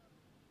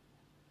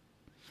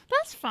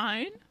 That's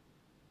fine.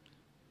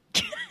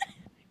 I'm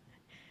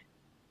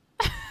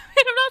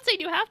not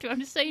saying you have to. I'm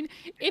just saying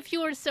if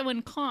you were so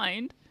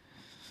inclined,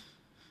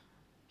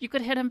 you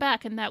could hit him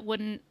back and that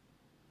wouldn't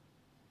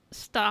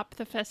stop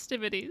the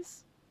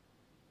festivities.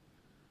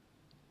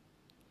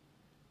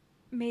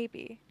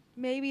 maybe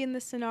in the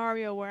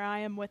scenario where I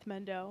am with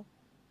Mendo,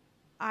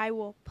 I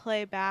will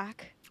play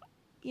back.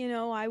 You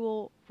know, I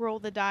will roll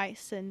the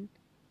dice and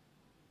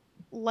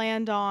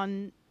land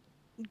on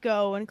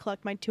go and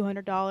collect my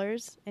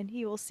 $200, and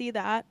he will see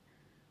that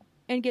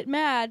and get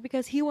mad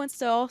because he wants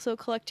to also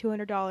collect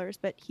 $200,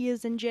 but he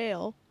is in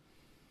jail.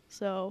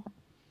 So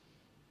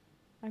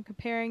I'm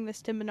comparing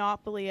this to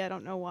Monopoly. I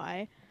don't know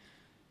why.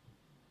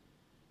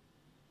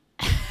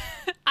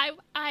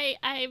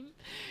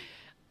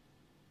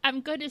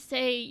 I'm going to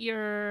say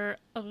you're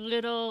a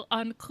little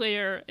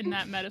unclear in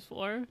that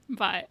metaphor,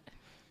 but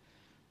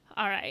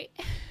all right.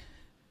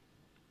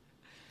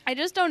 I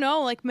just don't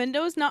know. Like,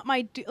 Mendo's not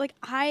my like.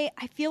 I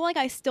feel like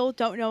I still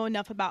don't know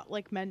enough about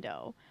like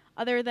Mendo,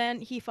 other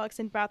than he fucks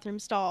in bathroom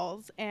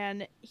stalls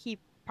and he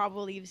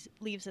probably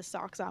leaves his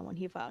socks on when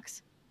he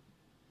fucks.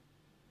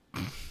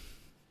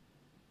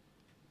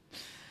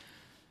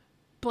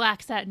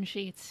 Black satin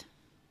sheets.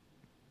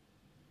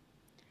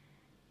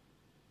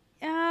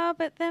 Yeah,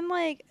 but then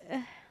like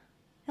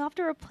he'll have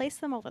to replace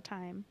them all the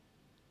time.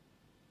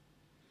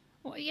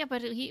 Well, yeah,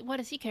 but what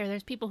does he care?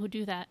 There's people who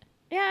do that.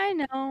 Yeah, I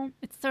know.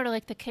 It's sort of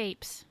like the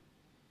capes.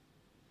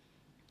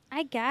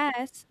 I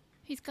guess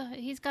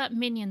He's got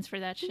minions for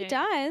that he shit.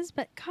 does,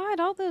 but God,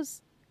 all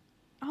those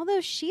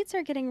sheets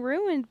are getting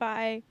ruined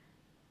by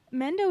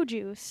Mendo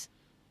juice.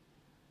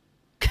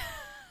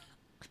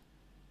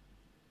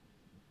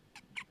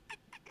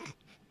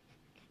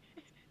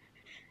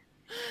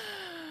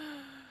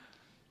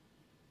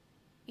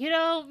 You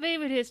know,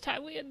 maybe it is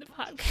time we end the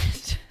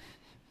podcast.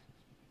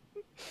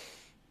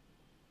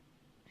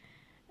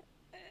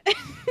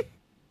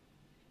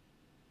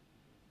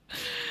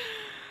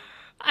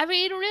 I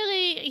mean,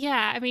 really,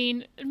 yeah. I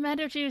mean,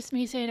 Mendo juice,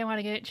 me saying I want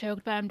to get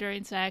choked by him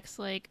during sex.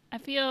 Like, I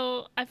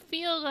feel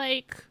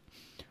like,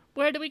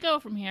 where do we go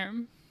from here?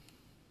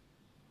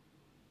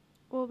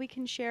 Well, we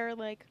can share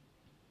like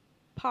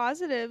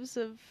positives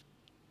of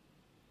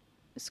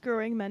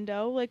screwing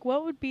Mendo. Like,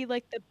 what would be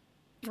like the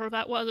Or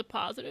that was a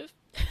positive.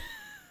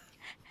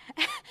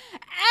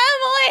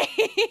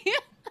 Emily?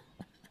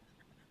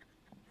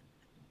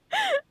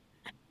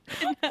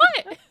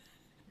 What?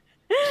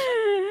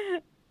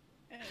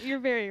 You're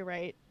very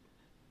right.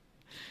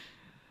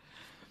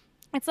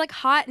 It's like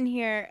hot in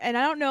here, and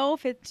I don't know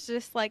if it's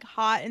just like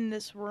hot in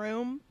this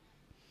room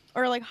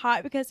or like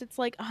hot because it's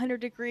like 100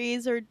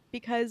 degrees or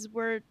because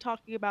we're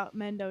talking about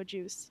Mendo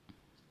juice.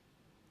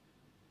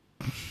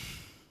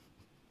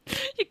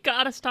 You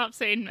gotta stop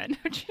saying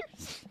Mendo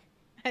juice.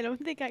 I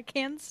don't think I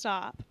can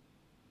stop.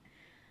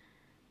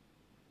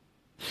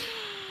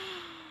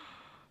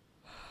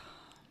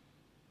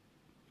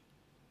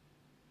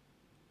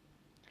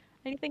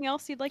 Anything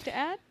else you'd like to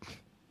add?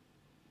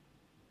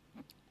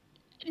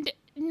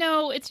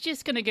 No, it's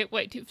just gonna get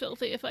way too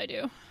filthy if I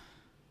do.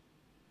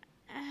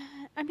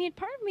 I mean,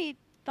 part of me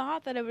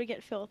thought that it would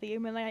get filthy. I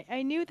mean, like,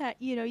 I knew that,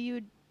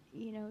 you'd,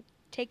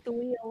 take the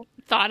wheel.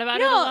 Thought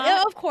about it a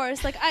lot? Of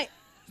course. Like,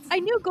 I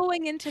knew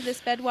going into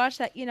this bed watch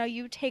that,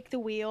 you take the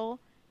wheel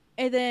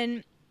and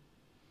then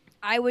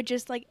I would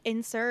just, like,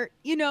 insert,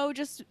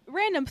 just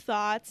random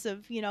thoughts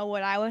of,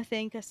 what I would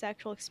think a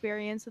sexual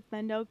experience with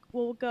Mendo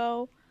will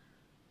go.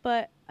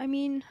 But, I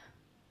mean,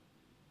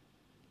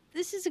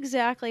 this is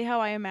exactly how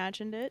I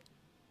imagined it.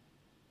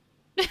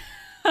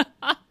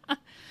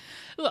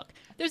 Look,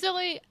 there's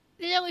only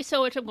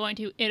so much I'm going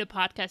to in a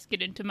podcast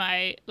get into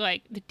my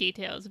the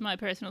details of my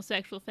personal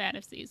sexual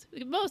fantasies.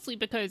 Mostly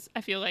because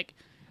I feel like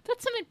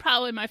that's something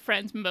probably my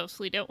friends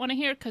mostly don't want to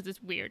hear because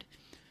it's weird.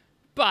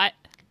 But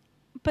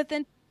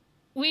then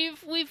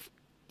we've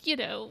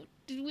given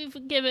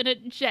a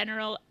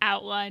general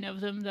outline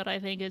of them that I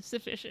think is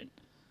sufficient.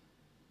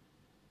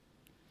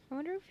 I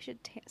wonder if we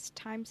should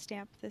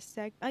timestamp this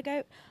I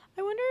wonder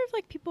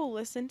if people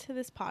listen to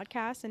this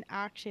podcast and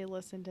actually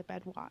listen to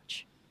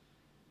Bedwatch.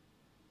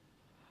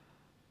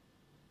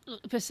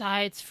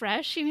 Besides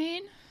Fresh, you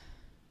mean?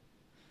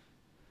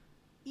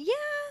 Yeah.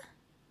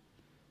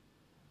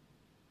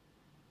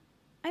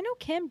 I know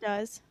Kim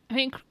does. I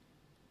mean,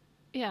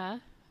 yeah.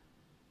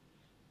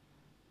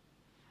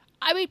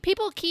 I mean,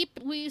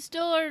 we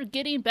still are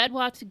getting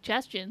Bedwatch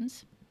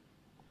suggestions.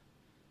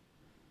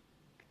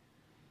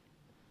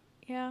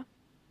 Yeah.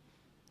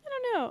 I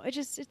don't know.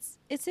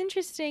 It's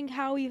interesting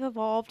how we've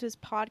evolved as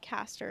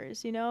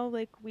podcasters,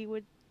 we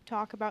would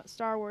talk about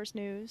Star Wars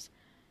news.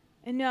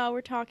 And now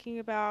we're talking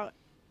about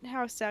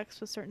how sex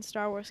with certain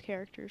Star Wars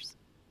characters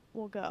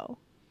will go.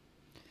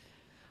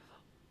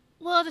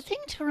 Well, the thing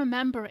to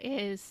remember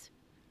is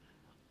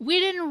we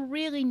didn't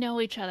really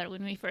know each other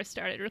when we first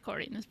started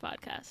recording this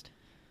podcast.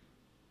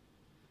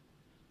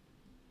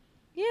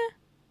 Yeah.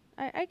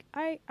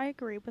 I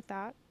agree with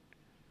that.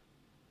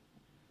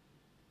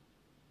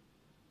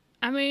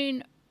 I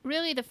mean,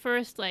 really the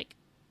first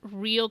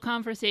real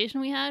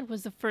conversation we had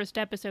was the first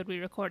episode we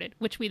recorded,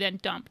 which we then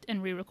dumped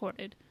and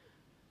re-recorded.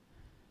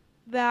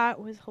 That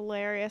was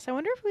hilarious. I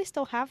wonder if we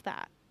still have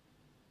that.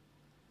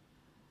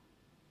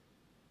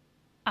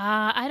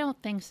 I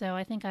don't think so.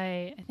 I think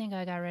I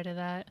got rid of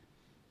that.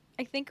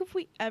 I think if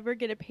we ever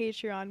get a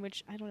Patreon,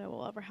 which I don't know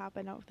will ever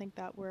happen, I don't think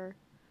that we're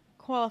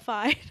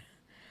qualified,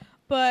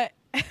 but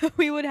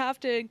we would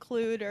have to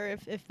include, or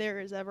if there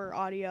is ever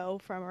audio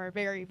from our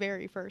very,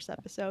 very first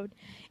episode.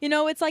 You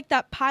know, it's like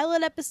that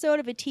pilot episode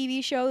of a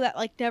TV show that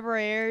like never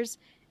airs,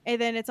 and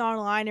then it's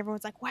online.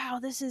 Everyone's like, wow,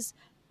 this is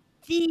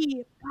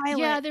the pilot.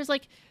 Yeah, there's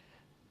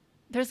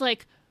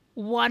like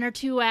one or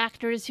two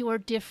actors who are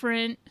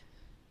different.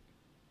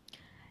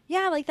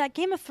 Yeah, like that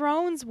Game of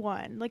Thrones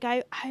one. Like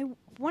I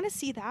want to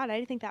see that.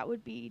 I think that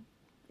would be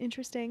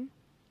interesting.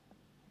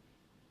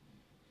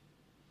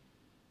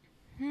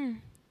 Well,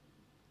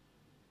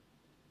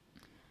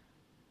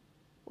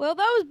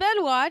 that was Bed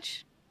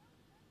Watch.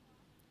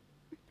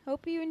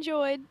 Hope you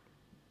enjoyed.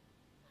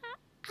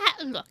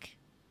 Look,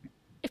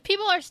 if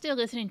people are still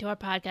listening to our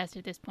podcast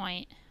at this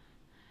point,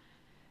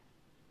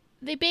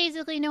 they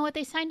basically know what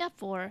they signed up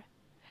for.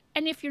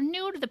 And if you're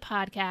new to the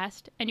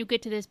podcast and you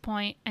get to this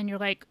point and you're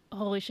like,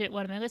 holy shit,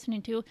 what am I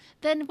listening to?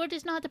 Then we're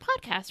just not the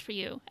podcast for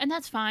you. And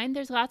that's fine.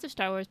 There's lots of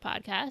Star Wars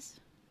podcasts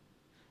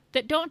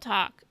that don't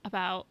talk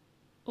about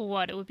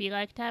what it would be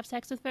like to have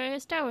sex with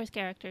various Star Wars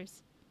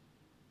characters.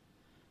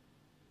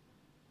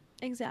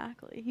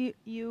 Exactly.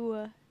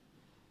 You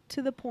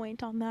to the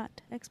point on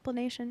that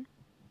explanation.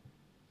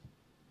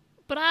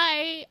 But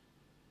I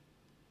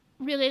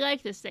really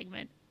like this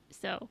segment,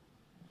 so...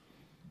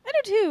 I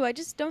do too. I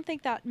just don't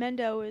think that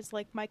Mendo is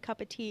like my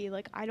cup of tea.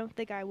 Like I don't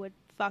think I would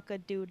fuck a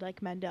dude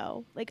like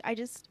Mendo. Like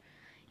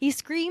he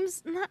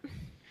screams.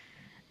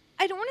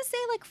 I don't want to say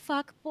like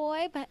fuck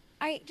boy, but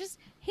I just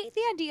hate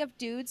the idea of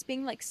dudes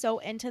being like so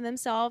into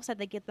themselves that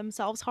they get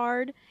themselves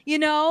hard. You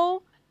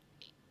know?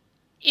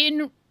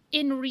 In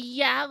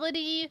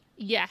reality,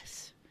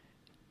 yes.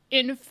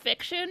 In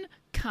fiction,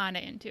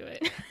 kinda into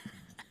it.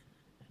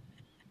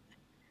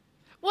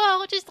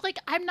 Well, just like,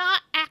 I'm not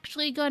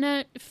actually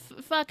gonna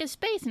fuck a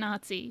space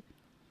Nazi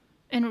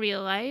in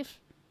real life.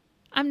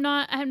 I'm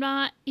not,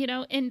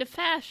 into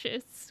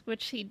fascists,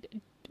 which he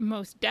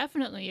most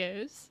definitely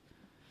is.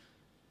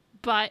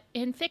 But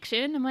in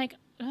fiction, I'm like,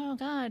 oh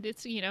god,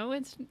 it's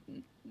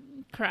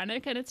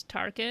Krennic and it's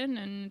Tarkin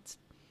and it's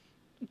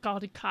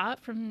Gul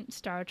Dukat from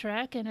Star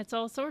Trek and it's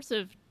all sorts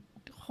of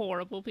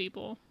horrible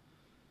people.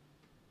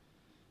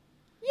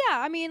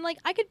 Yeah, I mean, like,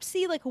 I could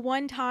see, like,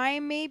 one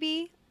time,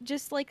 maybe,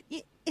 just, like,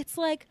 it's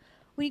like,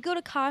 when you go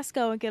to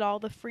Costco and get all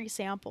the free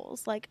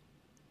samples, like,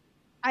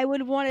 I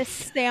would want a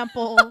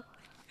sample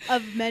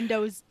of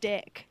Mendo's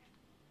dick.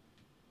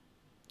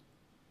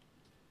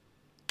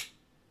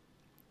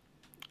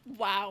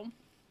 Wow.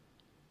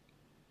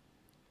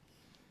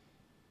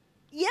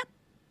 Yep.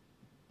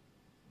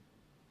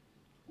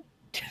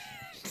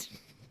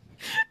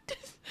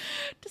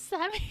 Does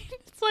that mean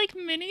it's, like,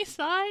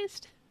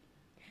 mini-sized?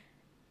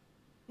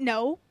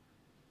 No.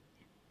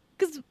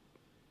 Because,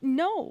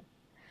 no.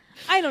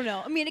 I don't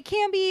know. I mean, it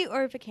can be,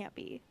 or if it can't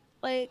be.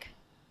 Like...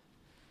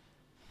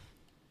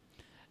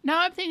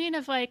 Now I'm thinking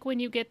of, like, when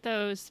you get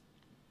those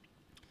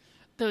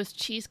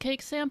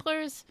cheesecake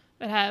samplers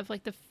that have,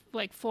 like, the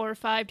 4 or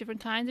 5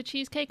 different kinds of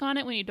cheesecake on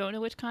it when you don't know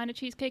which kind of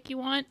cheesecake you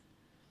want.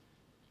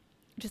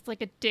 Just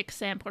like a dick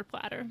sampler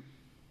platter.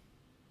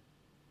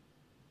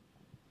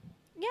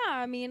 Yeah,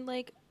 I mean,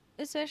 like,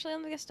 especially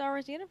in the Star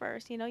Wars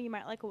universe, you know, you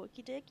might like a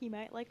Wookiee dick, you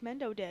might like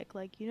Mendo dick,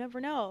 like, you never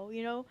know,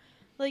 you know?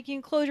 Like, you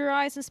can close your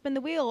eyes and spin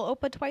the wheel,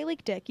 Opa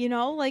Twi'lek dick, you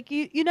know? Like,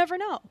 you never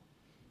know.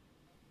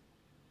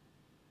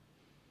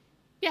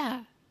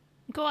 Yeah.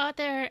 Go out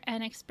there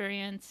and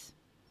experience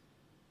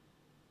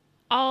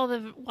all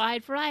the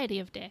wide variety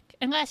of dick.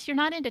 Unless you're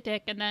not into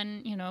dick, and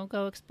then,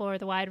 go explore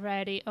the wide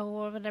variety of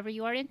whatever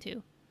you are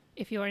into,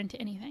 if you are into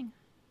anything.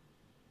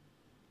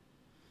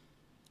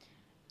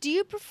 Do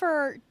you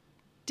prefer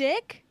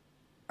dick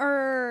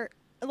or,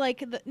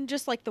 like,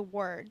 just, like, the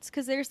words?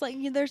 Because there's, like,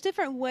 there's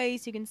different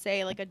ways you can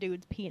say, like, a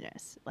dude's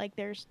penis. Like,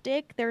 there's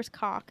dick, there's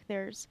cock,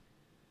 there's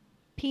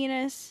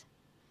penis.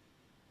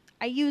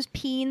 I use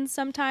peen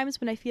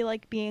sometimes when I feel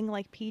like being,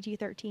 like,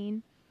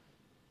 PG-13.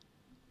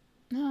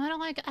 No, I don't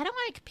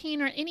like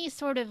peen or any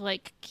sort of,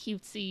 like,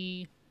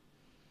 cutesy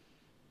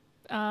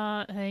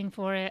thing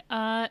for it.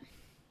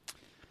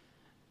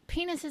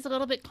 Penis is a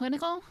little bit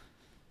clinical.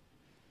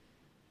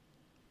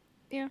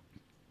 Yeah.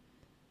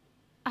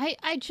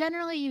 I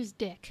generally use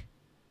dick.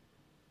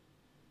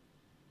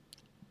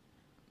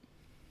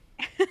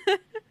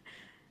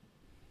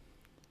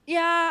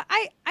 Yeah,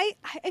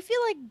 I feel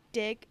like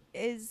dick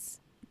is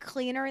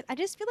cleaner. I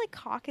just feel like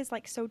cock is,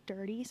 like, so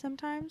dirty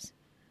sometimes.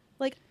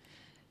 Like,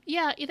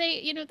 yeah,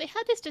 they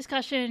had this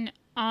discussion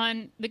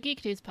on the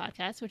Geek Dudes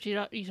podcast, which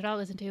you should all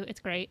listen to. It's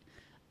great.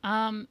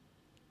 I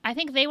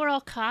think they were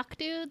all cock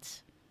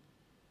dudes,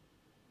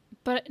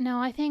 but no,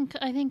 I think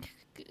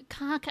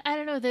cock. I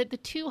don't know, the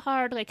too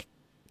hard, like,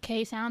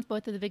 K sounds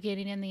both at the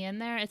beginning and the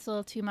end there. It's a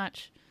little too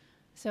much.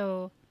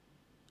 So,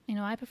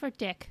 I prefer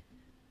dick.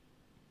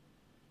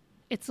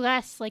 It's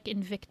less, like,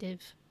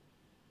 invictive.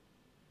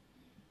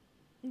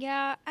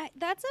 yeah,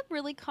 that's a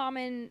really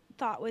common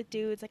thought with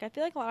dudes. Like, I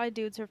feel like a lot of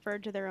dudes refer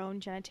to their own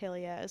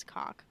genitalia as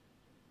cock.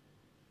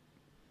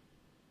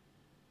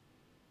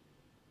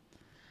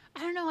 I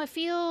don't know, I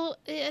feel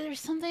there's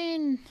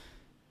something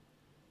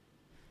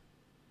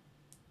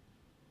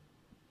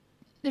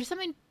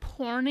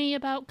porny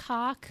about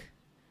cock.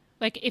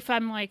 Like, if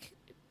I'm, like,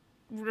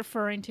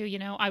 referring to, you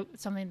know,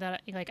 something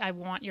that, like, I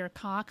want your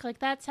cock, like,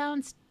 that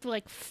sounds,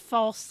 like,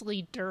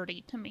 falsely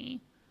dirty to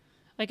me.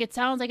 Like, it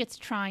sounds like it's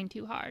trying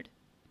too hard.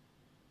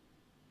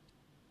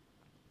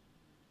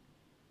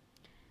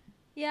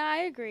 Yeah, I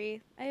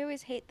agree. I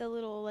always hate the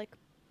little, like,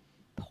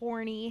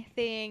 porny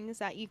things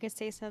that you can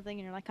say something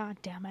and you're like, oh,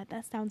 damn it,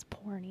 that sounds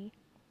porny.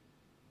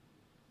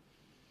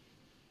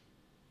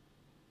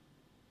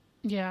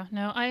 Yeah,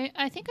 no,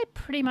 I think I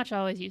pretty much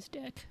always use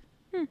dick.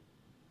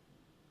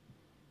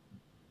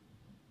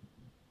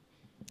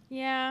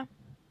 Yeah.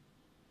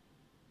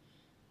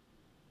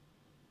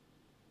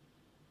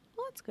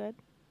 Well, that's good.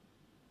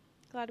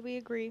 Glad we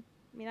agree.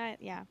 I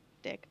mean,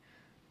 dick.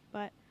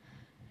 But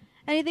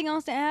anything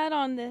else to add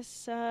on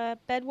this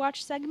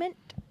Bedwatch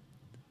segment?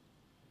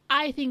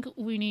 I think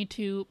we need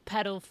to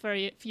pedal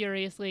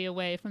furiously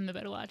away from the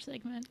Bedwatch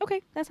segment.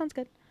 Okay, that sounds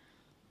good.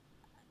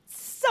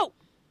 So,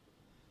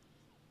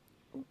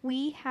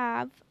 we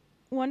have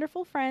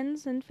wonderful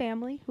friends and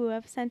family who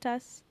have sent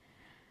us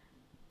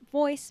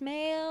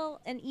voicemail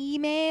and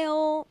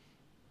email.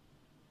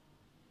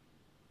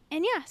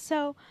 And yeah,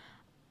 so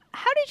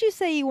how did you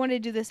say you want to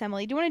do this,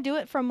 Emily? Do you want to do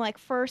it from like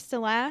first to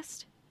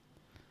last?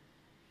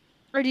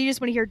 Or do you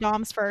just want to hear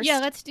Dom's first? Yeah,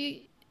 let's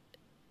do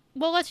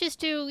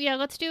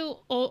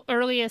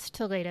earliest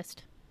to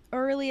latest.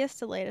 Earliest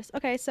to latest.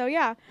 Okay, so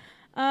yeah.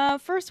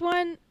 First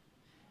one.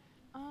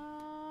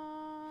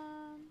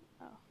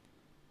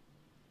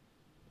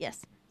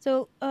 Yes.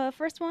 So,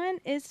 first one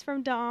is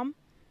from Dom.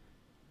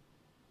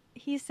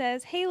 He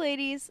says, "Hey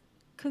ladies,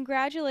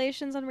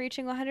 congratulations on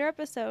reaching 100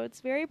 episodes.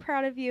 Very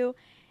proud of you,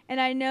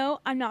 and I know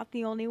I'm not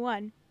the only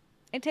one.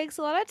 It takes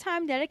a lot of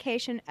time,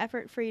 dedication,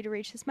 effort for you to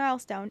reach this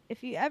milestone.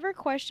 If you ever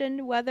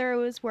questioned whether it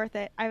was worth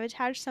it, I've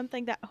attached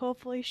something that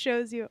hopefully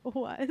shows you it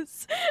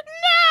was."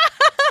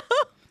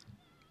 No!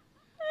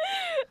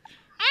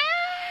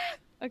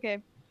 Okay.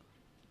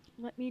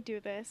 Let me do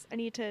this. I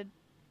need to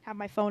have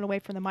my phone away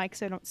from the mic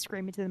so I don't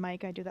scream into the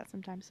mic. I do that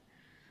sometimes.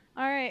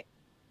 All right.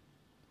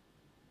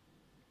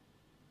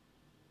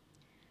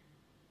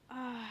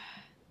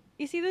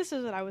 You see, this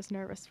is what I was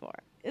nervous for.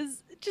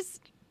 Is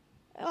just...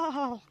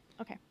 Oh,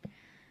 okay.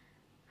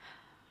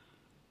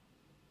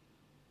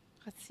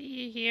 Let's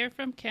see here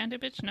from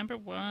Candibitch number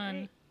 1.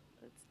 Right.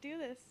 Let's do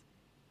this.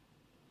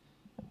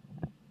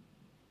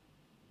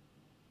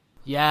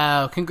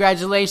 Yo,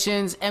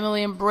 congratulations,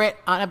 Emily and Britt,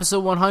 on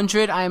episode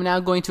 100. I am now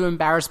going to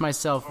embarrass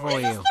myself for you.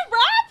 Is this the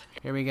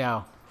rap? Here we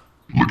go.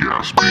 Yo,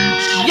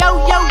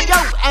 yo, yo,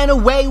 and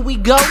away we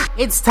go.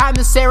 It's time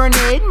to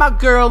serenade my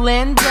girl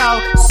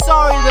Lindo.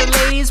 Sorry the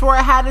ladies where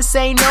I had to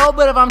say no,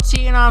 but if I'm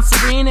cheating on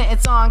Serena,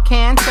 it's on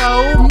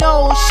Kanto.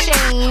 No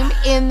shame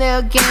in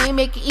the game,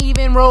 make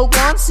even Rogue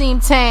One seem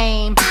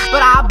tame.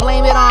 But I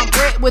blame it on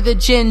Brit with a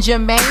ginger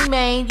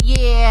main.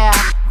 Yeah,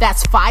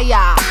 that's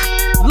fire.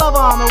 Love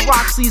on the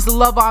rocks, leaves the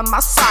love on my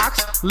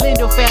socks.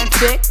 Lindo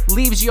fanfic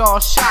leaves y'all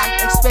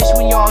shocked,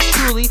 especially when y'all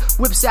truly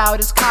whips out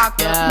his cock.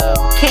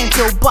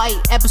 Kanto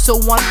Bite,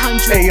 episode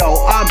 100. Hey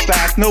yo, I'm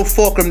back, no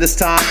fulcrum this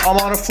time. I'm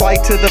on a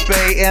flight to the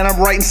bay and I'm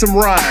writing some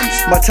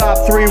rhymes. My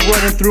top 3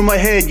 running through my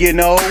head, you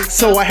know,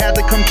 so I had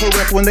to come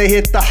correct when they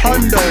hit the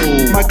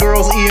hundo. My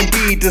girls E and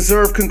B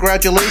deserve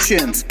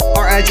congratulations,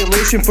 our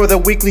adulation for the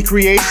weekly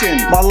creation.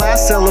 My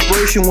last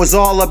celebration was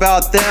all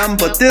about them,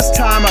 but this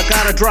time I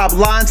gotta drop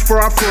lines for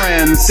our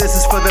friends. This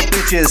is for the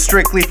bitches,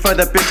 strictly for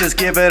the bitches.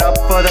 Give it up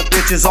for the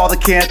bitches, all the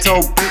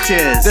Kanto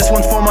bitches. This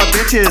one's for my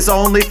bitches,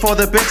 only for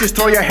the bitches.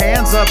 Throw your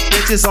hands up,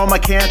 bitches, all my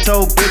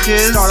Kanto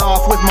bitches. Start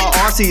off with my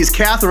Aussies,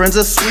 Catherine's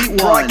a sweet one.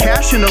 Brought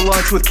cash into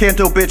lunch with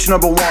Kanto bitch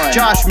number 1.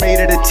 Josh made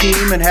it a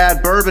team and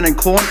had bourbon and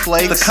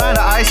cornflakes, the kind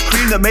of ice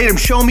cream that made him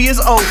show me his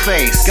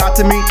O-face. Got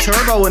to meet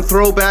Turbo and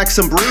throw back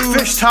some brews.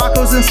 Fish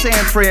tacos in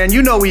San Fran,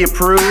 you know we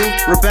approve.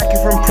 Rebecca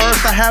from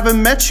Perth, I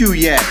haven't met you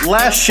yet.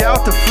 Last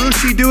shout to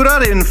Frushi dude, I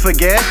didn't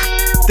forget.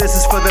 This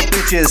is for the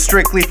bitches,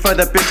 strictly for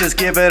the bitches.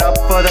 Give it up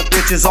for the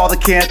bitches, all the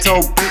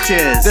Kanto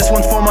bitches. This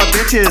one's for my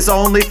bitches,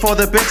 only for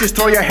the bitches.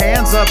 Throw your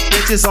hands up,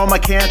 bitches, all my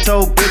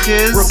Kanto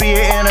bitches.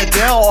 Rabia and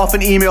Adele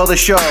often email the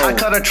show. I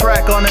cut a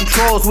track on them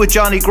trolls with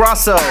Johnny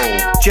Grosso.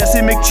 Jessie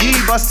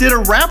McGee busted a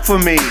rap for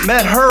me.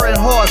 Met her and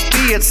Horse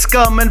B at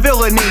Scum and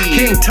Villainy.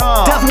 King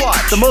Tom,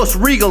 Deathwatch, the most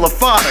regal of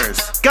fathers.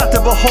 Got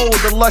to behold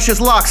the luscious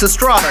locks of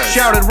Strata.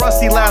 Shouted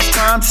Rusty last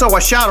time, so I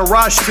shout a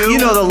Raj too. You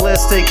know the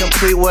list ain't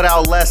complete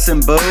without lesson,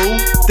 boo.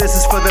 This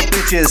is for the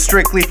bitches,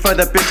 strictly for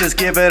the bitches.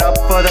 Give it up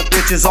for the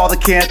bitches, all the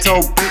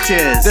Kanto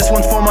bitches. This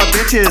one's for my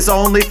bitches,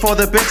 only for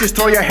the bitches.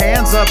 Throw your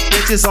hands up,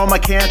 bitches, all my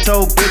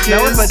Kanto bitches.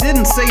 Now if I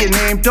didn't say your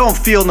name, don't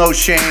feel no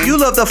shame. You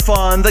love the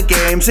fun, the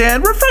games,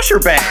 and refresher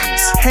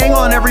bangs. Hang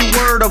on every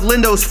word of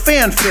Lindo's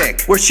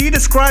fanfic, where she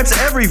describes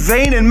every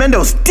vein in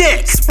Mendo's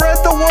dick. Spread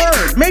the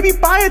word, maybe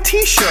buy a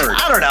t-shirt.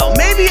 I don't know,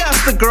 maybe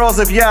ask the girls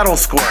if Yaddle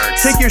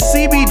squirts. Take your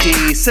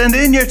CBD, send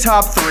in your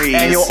top 3s,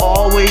 and you'll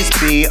always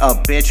be a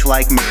bitch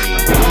like me.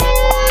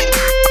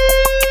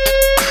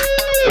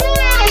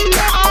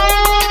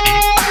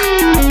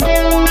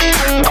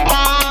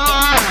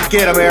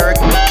 Get him, Eric.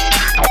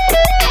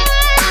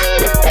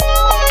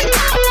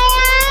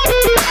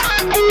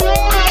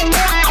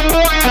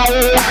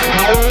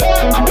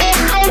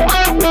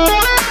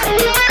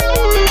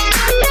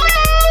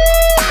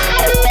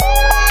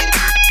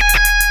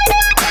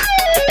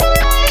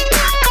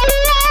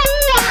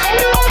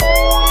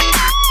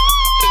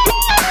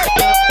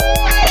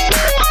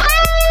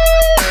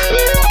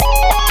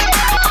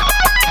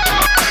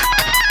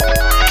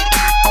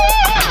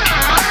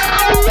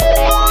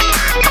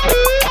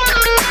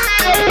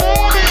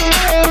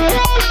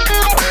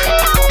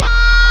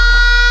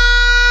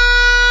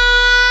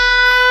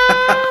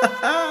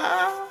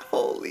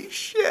 Holy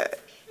shit.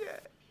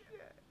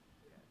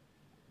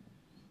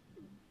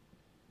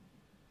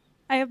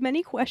 I have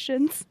many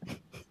questions.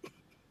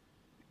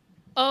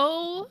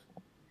 Oh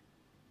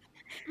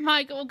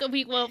my god.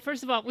 Well,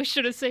 first of all, we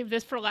should have saved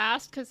this for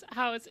last, because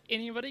how is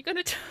anybody going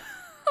to top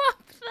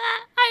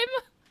that?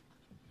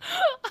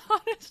 I'm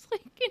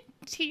honestly in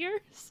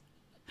tears.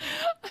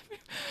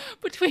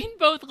 Between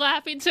both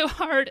laughing so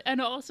hard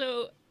and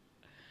also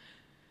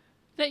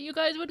that you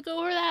guys would go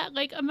over that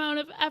like amount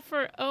of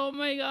effort. Oh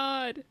my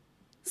god.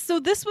 So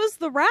this was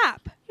the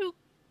rap. You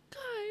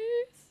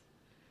guys.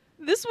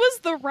 This was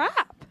the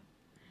rap. And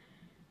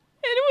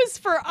it was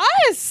for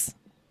us.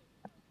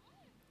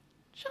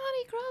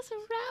 Johnny Grosso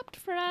rapped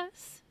for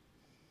us.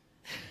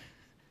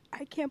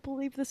 I can't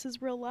believe this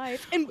is real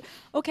life. And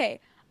okay,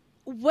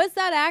 was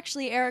that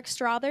actually Eric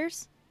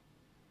Strothers?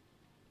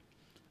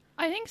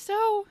 I think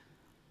so.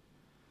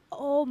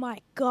 Oh my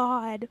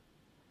god.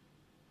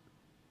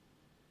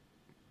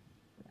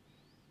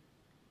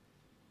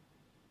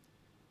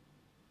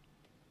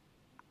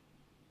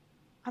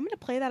 I'm going to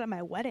play that at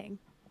my wedding.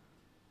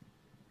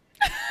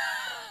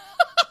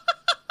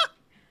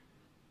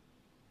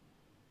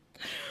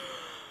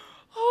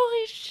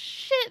 Holy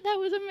shit, that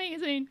was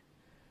amazing.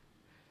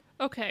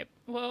 Okay,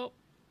 well,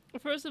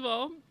 first of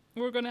all,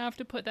 we're going to have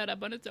to put that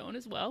up on its own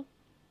as well.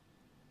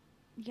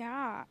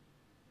 Yeah.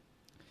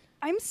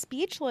 I'm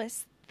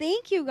speechless.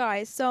 Thank you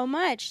guys so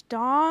much.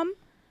 Dom,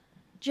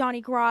 Johnny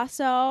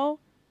Grosso,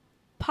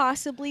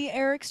 possibly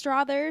Eric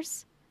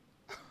Strothers.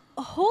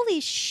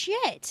 Holy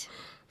shit.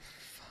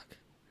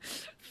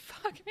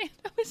 Fuck, man,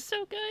 that was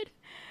so good.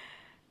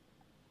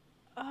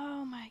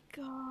 Oh my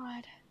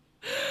god.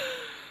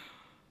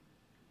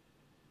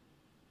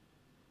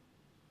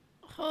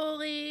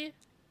 Holy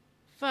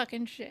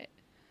fucking shit.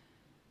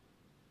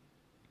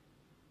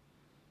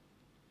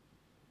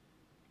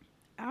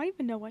 I don't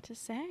even know what to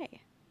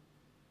say.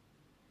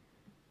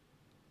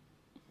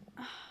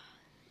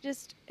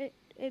 Just, it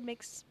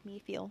makes me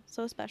feel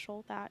so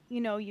special that, you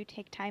know, you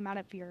take time out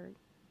of your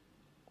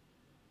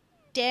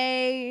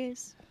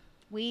days,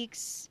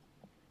 weeks,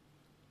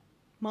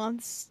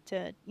 months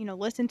to, you know,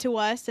 listen to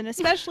us and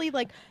especially,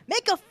 like,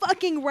 make a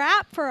fucking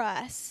rap for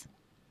us.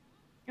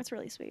 That's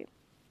really sweet.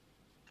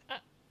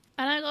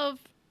 And I love,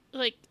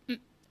 like,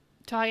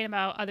 talking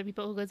about other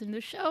people who listen to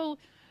the show.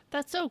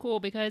 That's so cool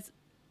because,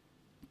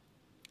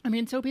 I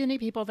mean, so many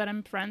people that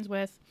I'm friends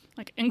with,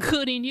 like,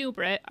 including you,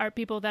 Britt, are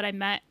people that I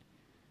met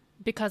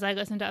because I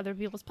listen to other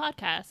people's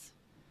podcasts.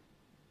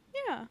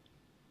 Yeah.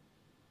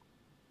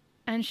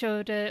 And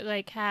show to,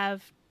 like,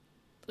 have,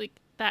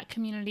 like, that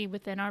community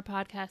within our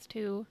podcast,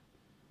 too.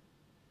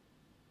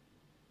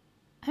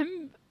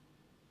 God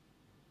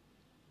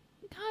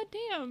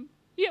damn.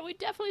 Yeah, we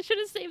definitely should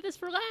have saved this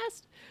for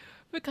last.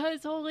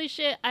 Because, holy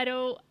shit, I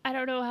don't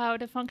know how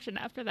to function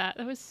after that.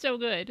 That was so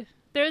good.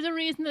 There's a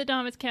reason that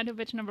Dom is Canto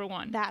Bitch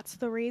 #1. That's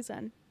the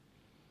reason.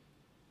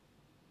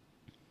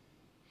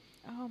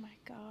 Oh my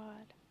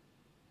god.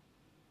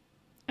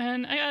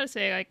 And I gotta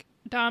say, like,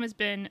 Dom has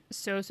been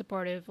so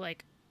supportive,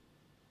 like,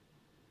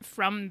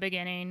 from the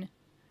beginning.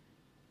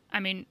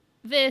 I mean,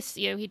 this,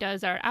 you know, he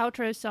does our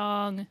outro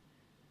song,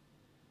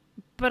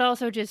 but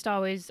also just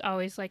always,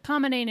 like,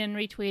 commenting and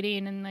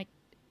retweeting and, like,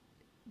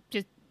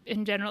 just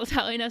in general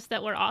telling us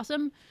that we're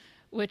awesome,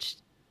 which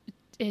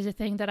is a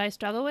thing that I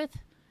struggle with.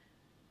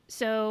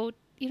 So,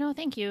 you know,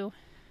 thank you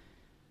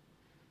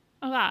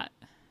a lot.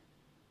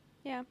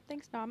 Yeah,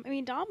 thanks, Dom. I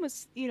mean, Dom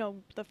was, you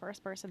know, the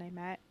first person I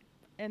met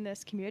in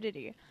this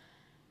community.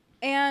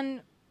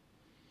 And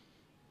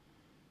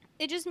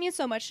it just means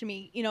so much to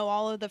me, you know,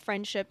 all of the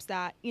friendships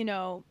that, you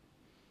know,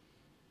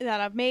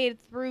 that I've made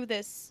through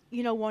this,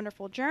 you know,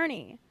 wonderful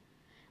journey.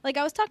 Like,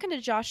 I was talking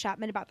to Josh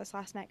Chapman about this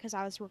last night because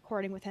I was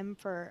recording with him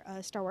for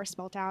Star Wars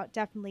Spelt Out.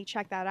 Definitely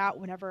check that out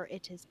whenever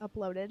it is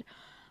uploaded.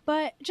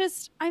 But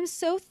just, I'm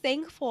so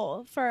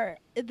thankful for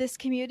this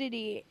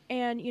community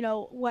and, you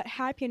know, what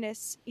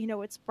happiness, you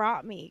know, it's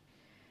brought me.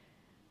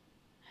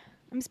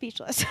 I'm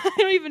speechless. I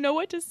don't even know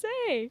what to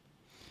say.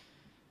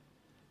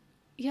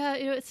 Yeah,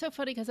 you know, it's so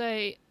funny because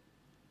I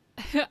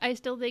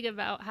still think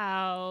about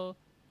how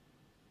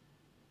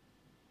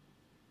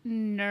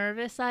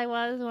nervous I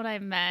was when I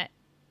met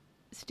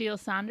Steele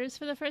Saunders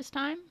for the first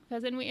time.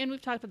 Because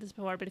we've talked about this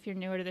before, but if you're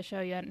newer to the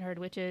show, you hadn't heard,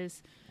 which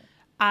is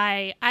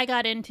I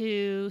got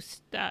into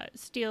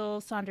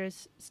Steele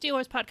Saunders' Steele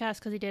Wars podcast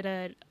because he did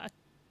a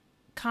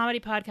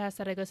comedy podcast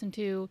that I listened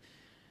to,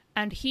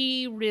 And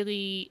he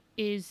really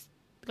is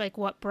like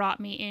what brought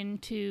me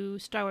into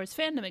Star Wars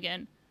fandom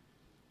again.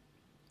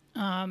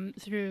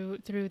 Through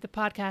the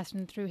podcast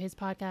and through his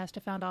podcast, I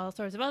found all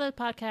sorts of other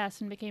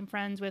podcasts and became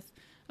friends with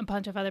a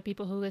bunch of other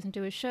people who listened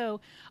to his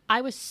show.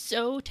 I was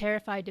so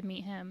terrified to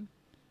meet him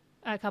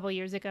a couple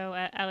years ago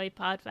at LA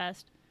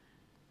Podfest,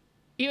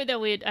 even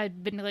though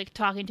I'd been like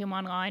talking to him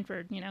online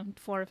for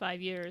 4 or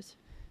 5 years.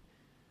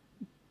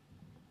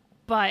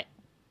 But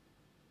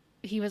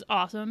he was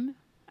awesome,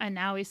 and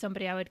now he's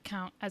somebody I would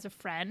count as a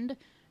friend.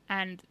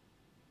 And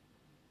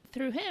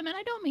through him, and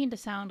I don't mean to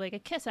sound like a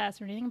kiss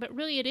ass or anything, but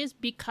really it is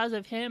because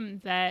of him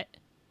that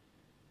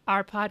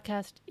our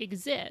podcast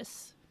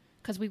exists,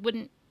 because we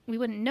wouldn't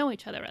know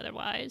each other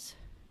otherwise.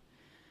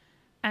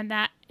 And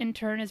that in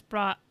turn has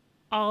brought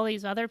all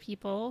these other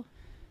people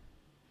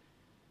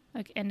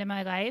like into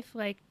my life,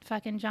 like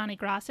fucking Johnny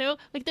Grasso.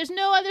 Like there's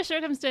no other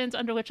circumstance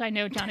under which I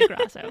know Johnny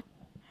Grasso.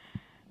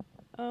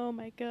 Oh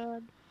my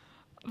god.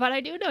 But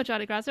I do know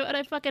Johnny Grasso, and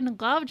I fucking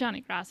love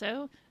Johnny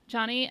Grasso.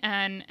 Johnny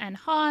and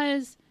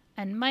Hawes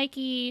and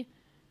Mikey,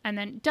 and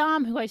then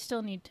Dom, who I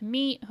still need to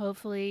meet,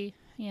 hopefully,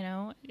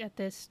 at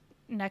this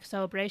next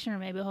celebration, or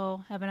maybe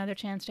he'll have another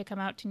chance to come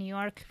out to New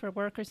York for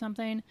work or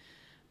something.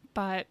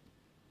 But,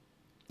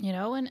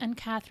 and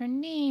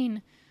Catherine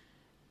Neen,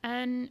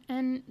 and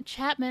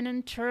Chapman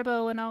and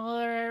Turbo and all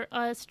our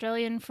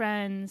Australian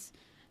friends,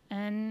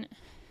 and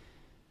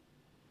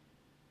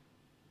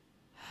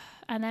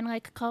then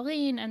like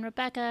Colleen and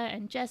Rebecca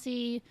and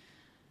Jesse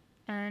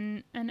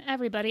and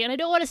everybody. And I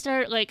don't want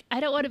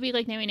to be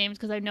like naming names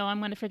because I know I'm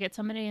going to forget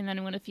somebody and then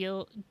I'm going to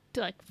feel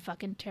like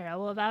fucking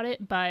terrible about it.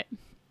 And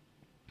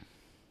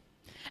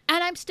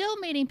I'm still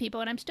meeting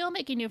people and I'm still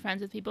making new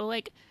friends with people.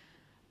 Like,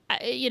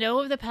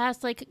 over the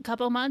past like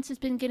couple months has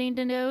been getting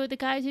to know the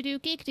guys who do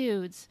Geek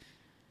Dudes.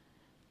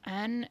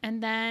 And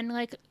then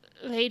like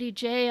Lady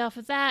J off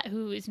of that,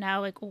 who is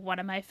now like one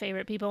of my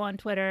favorite people on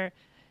Twitter.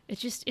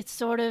 It's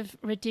sort of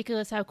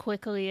ridiculous how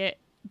quickly it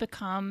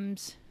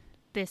becomes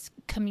this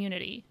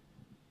community.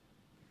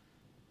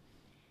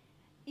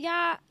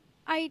 Yeah,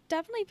 I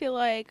definitely feel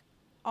like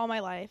all my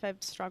life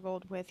I've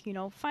struggled with,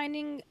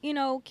 finding,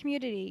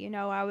 community.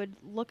 I would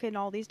look in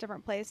all these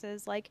different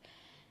places, like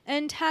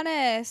in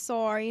tennis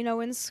or,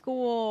 in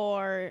school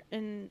or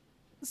in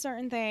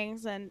certain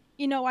things. And,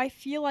 I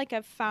feel like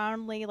I've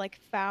finally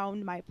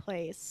found my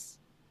place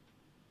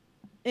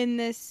in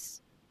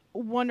this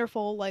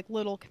wonderful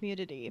little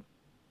community,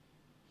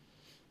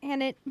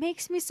 and it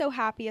makes me so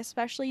happy,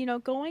 especially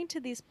going to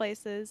these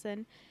places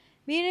and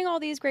meeting all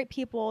these great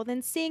people,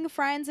 then seeing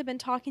friends I've been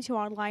talking to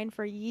online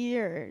for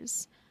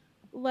years,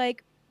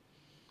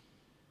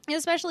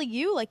 especially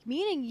you.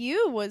 Meeting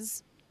you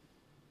was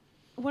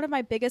one of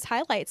my biggest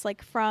highlights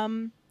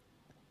from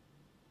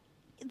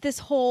this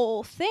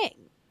whole thing.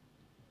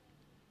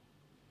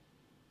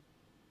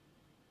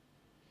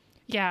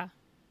 Yeah,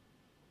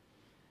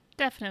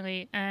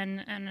 definitely.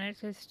 And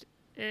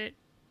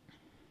it's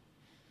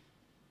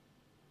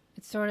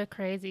sort of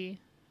crazy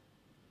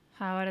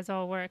how it has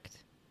all worked.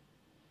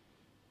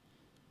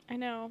 I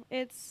know.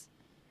 It's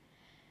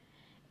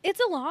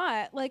a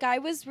lot. I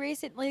was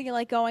recently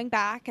going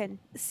back and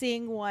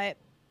seeing what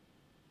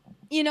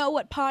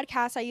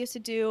podcasts I used to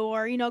do,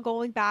 or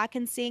going back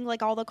and seeing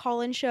all the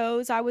call-in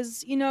shows I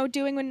was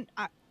doing when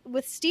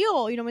with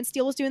Steel. When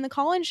Steel was doing the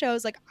call-in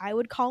shows, I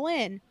would call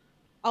in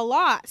a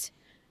lot.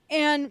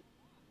 And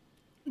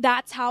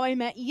that's how I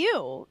met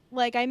you.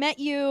 I met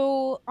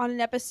you on an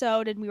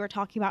episode and we were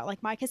talking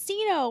about my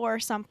casino or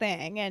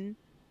something. And,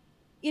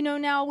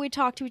 now we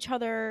talk to each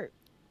other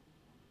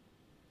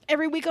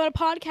every week on a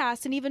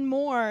podcast and even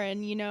more.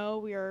 And,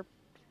 we're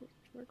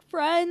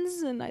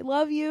friends and I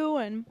love you.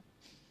 And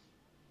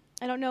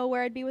I don't know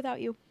where I'd be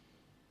without you.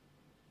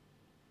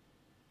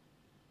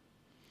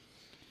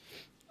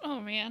 Oh,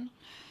 man.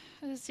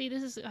 See,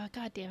 this is... Oh,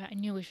 God damn it. I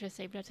knew we should have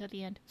saved it till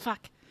the end.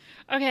 Fuck.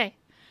 Okay.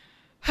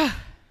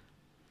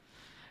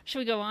 Should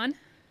we go on?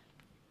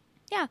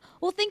 Yeah.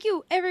 Well, thank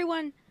you,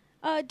 everyone.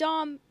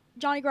 Dom,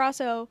 Johnny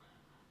Grasso,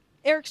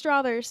 Eric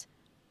Strothers,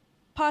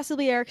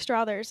 possibly Eric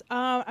Strothers.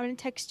 I'm going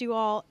to text you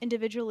all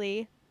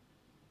individually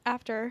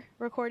after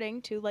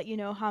recording to let you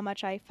know how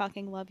much I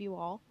fucking love you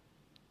all.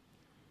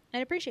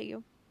 And appreciate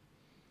you.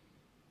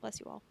 Bless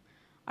you all.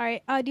 All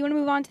right. Do you want to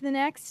move on to the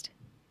next?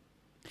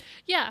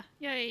 Yeah.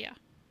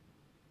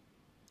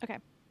 Okay.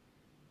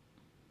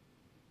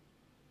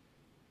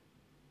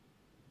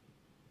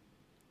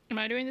 Am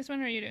I doing this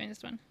one or are you doing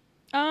this one?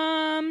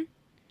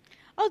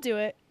 I'll do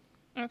it.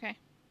 Okay.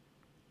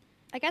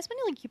 I guess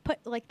when you put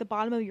the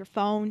bottom of your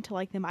phone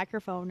to the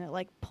microphone,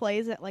 it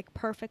plays it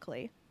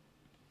perfectly.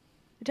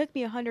 It took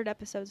me 100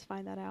 episodes to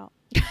find that out.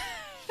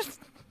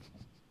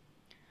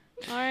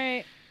 All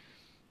right.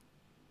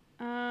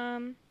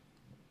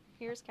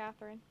 Here's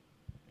Catherine.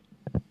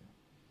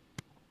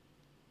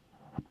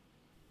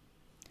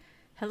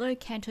 Hello,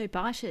 Canto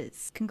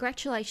Biters.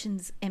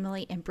 Congratulations,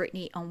 Emily and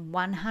Brittany, on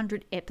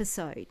 100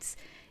 episodes.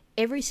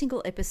 Every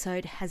single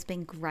episode has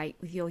been great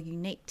with your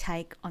unique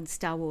take on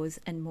Star Wars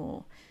and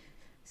more.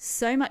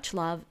 So much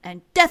love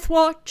and Death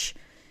Watch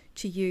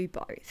to you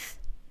both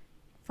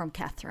from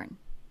Catherine.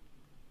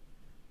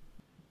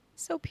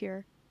 So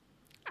pure.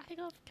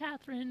 I love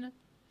Catherine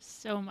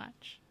so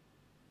much.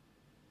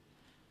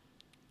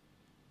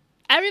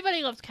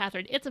 Everybody loves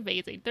Catherine. It's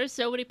amazing. There's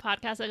so many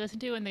podcasts I listen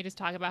to, and they just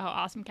talk about how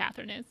awesome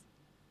Catherine is.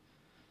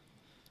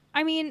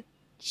 I mean,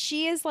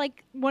 she is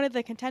like one of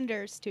the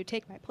contenders to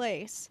take my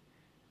place.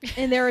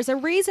 And there is a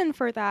reason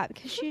for that,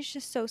 because she's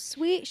just so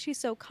sweet. She's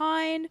so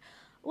kind.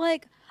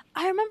 Like,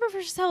 I remember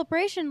for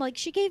Celebration, like,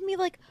 she gave me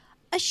like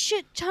a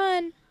shit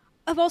ton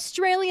of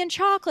Australian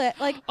chocolate.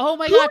 Like, oh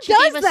my who god,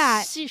 does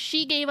that?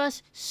 She gave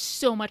us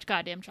so much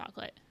goddamn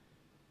chocolate.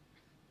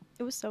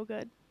 It was so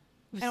good.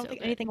 Was I don't so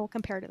think good. anything will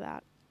compare to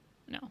that.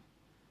 No.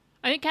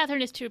 I think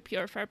Catherine is too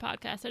pure for our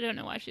podcast. I don't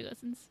know why she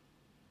listens.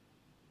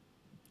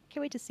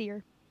 Can't wait to see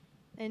her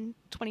in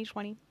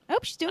 2020. I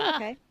hope she's doing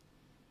okay.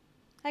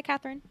 Hi,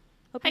 Catherine.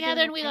 Hope Hi, you're doing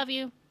Catherine. We okay. love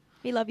you.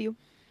 We love you.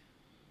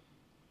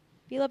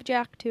 We love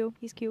Jack, too.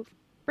 He's cute.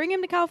 Bring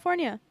him to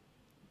California.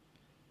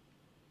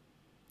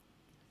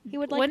 He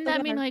would like Wouldn't the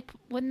that mean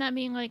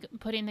weather. like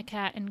putting the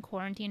cat in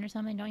quarantine or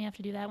something? Don't you have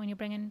to do that when you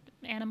bring in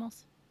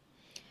animals?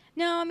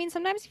 No, I mean,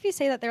 sometimes if you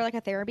say that they're like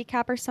a therapy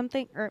cat or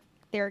something, or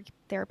they're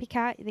therapy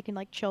cat, they can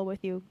like chill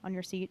with you on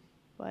your seat.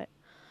 But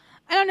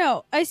I don't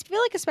know. I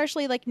feel like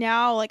especially like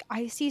now, like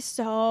I see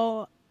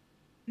so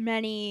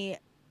many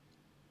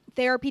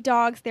therapy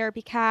dogs,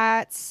 therapy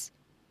cats,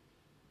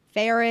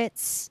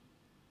 ferrets.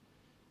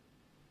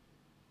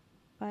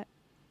 But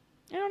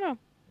I don't know.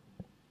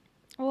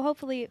 Well,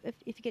 hopefully if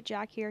you get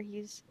Jack here,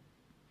 he's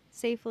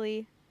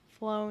safely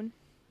flown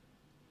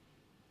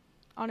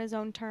on his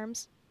own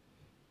terms.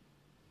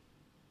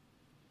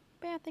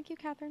 But yeah, thank you,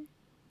 Catherine.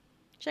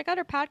 Check out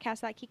her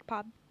podcast, That Geek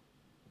Pod.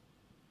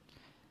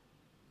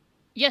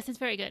 Yes, it's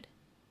very good.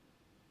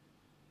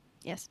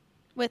 Yes.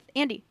 With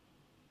Andy.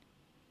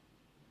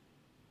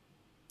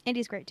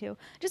 Andy's great too.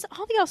 Just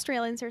all the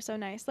Australians are so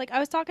nice. Like I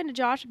was talking to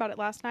Josh about it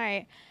last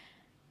night,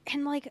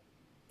 and like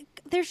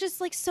there's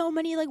just like so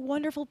many like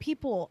wonderful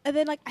people. And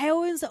then like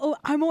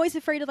I'm always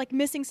afraid of like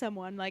missing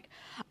someone. Like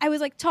I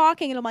was like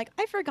talking and I'm like,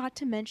 I forgot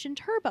to mention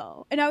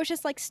Turbo. And I was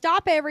just like,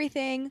 stop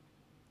everything.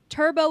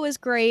 Turbo is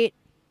great.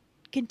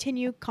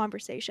 Continue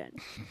conversation.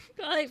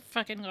 I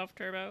fucking love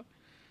Turbo.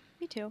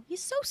 Me too.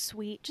 He's so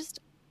sweet. Just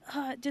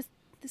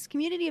this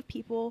community of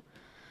people.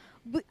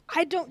 But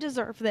I don't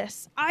deserve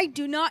this. I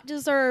do not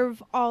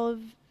deserve all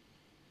of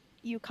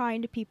you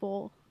kind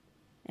people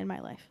in my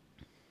life.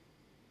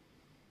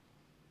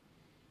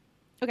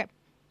 Okay.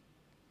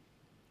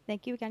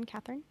 Thank you again,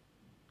 Catherine.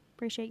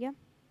 Appreciate you.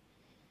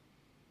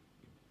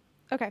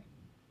 Okay.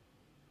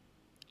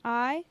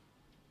 I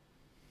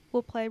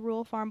will play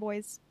Rural Farm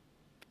Boy's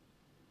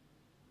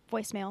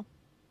voicemail.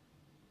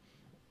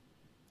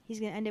 He's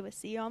going to end it with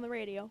 "See you on the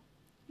radio."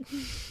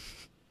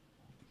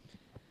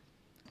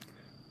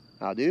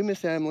 I'll do,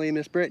 Miss Emily,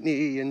 Miss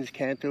Brittany, and Miss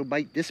Canto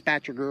Bite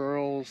Dispatcher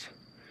Girls.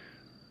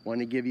 Want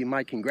to give you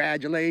my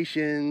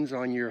congratulations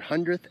on your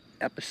 100th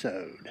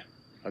episode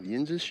of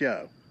Yinz's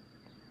show.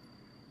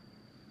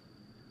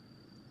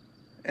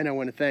 And I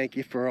want to thank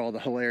you for all the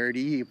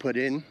hilarity you put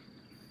in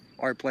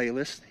our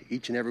playlist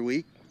each and every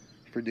week,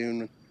 for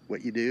doing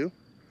what you do.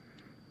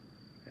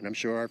 And I'm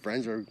sure our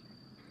friends are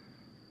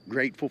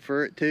grateful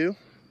for it too.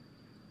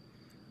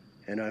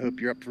 And I hope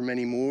you're up for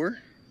many more,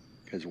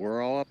 because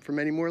we're all up for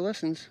many more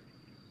listens.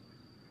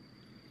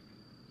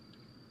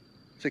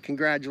 So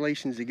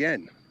congratulations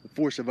again. The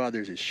force of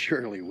others is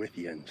surely with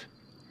you.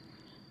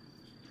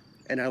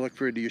 And I look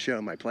forward to your show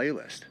on my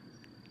playlist.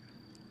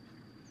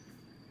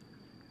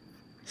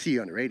 See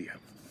you on the radio.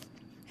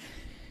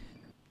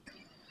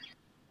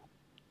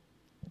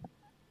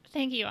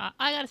 Thank you.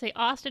 I gotta say,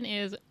 Austin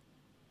is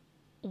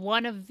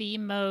one of the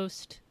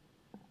most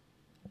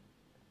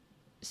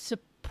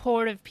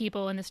supportive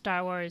people in the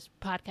Star Wars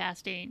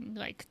podcasting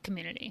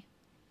community.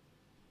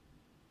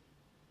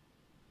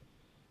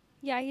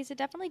 Yeah, he's a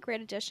definitely great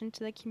addition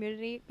to the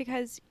community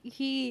because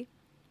he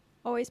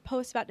always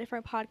posts about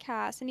different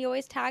podcasts and he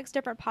always tags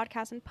different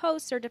podcasts in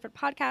posts or different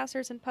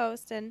podcasters in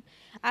posts and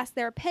asks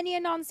their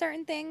opinion on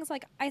certain things.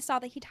 Like I saw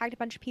that he tagged a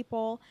bunch of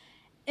people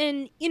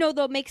in,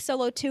 the Make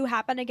Solo 2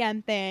 Happen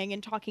Again thing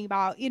and talking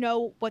about,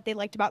 what they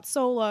liked about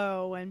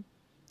Solo. And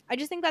I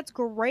just think that's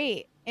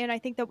great. And I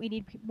think that we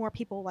need more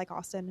people like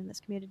Austin in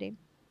this community.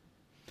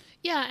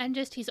 Yeah, and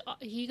just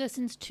he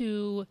listens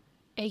to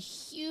a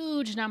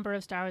huge number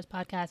of Star Wars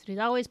podcasts. He's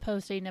always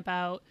posting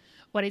about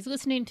what he's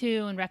listening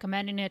to and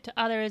recommending it to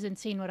others and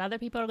seeing what other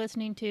people are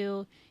listening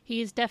to.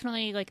 He's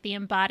definitely the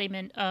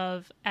embodiment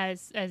of,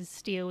 as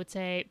Steele would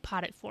say,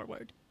 pot it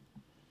forward.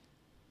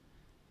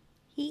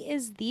 He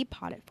is the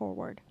pot it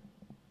forward.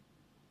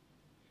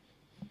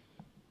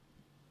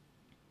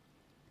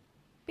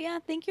 But yeah,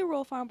 thank you,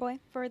 Roll Farm Boy,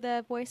 for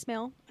the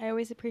voicemail. I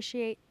always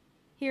appreciate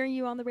hearing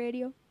you on the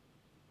radio.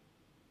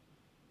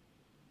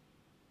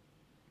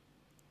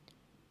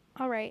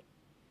 All right.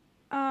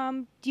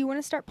 Do you want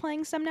to start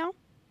playing some now?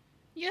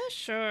 Yeah,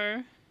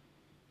 sure.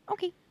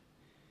 Okay.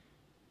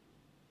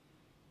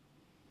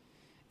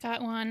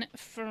 Got one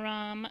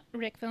from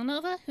Rick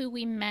Villanova, who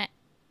we met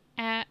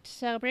at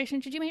Celebration.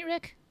 Did you meet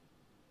Rick?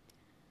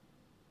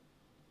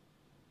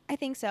 I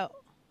think so.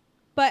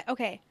 But,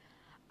 okay.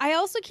 I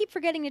also keep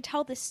forgetting to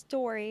tell this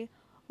story.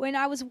 When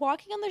I was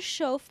walking on the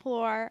show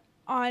floor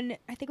on,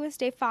 I think it was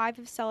day 5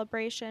 of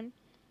Celebration,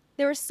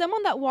 there was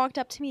someone that walked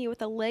up to me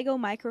with a Lego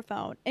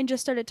microphone and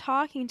just started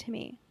talking to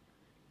me.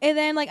 And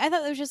then, like, I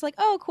thought it was just like,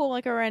 oh, cool,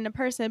 like a random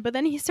person. But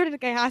then he started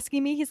like,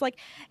 asking me, he's like,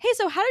 hey,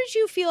 so how did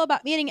you feel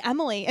about meeting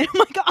Emily? And I'm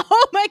like,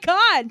 oh my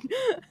God,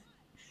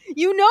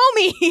 you know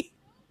me.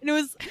 And it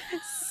was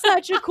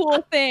such a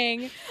cool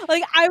thing.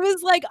 Like, I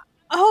was like,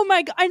 oh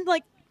my God. I'm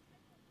like,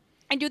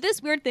 I do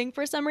this weird thing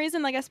for some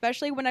reason, like,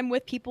 especially when I'm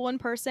with people in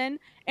person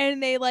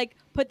and they like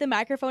put the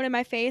microphone in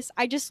my face.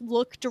 I just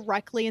look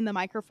directly in the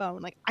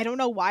microphone. Like, I don't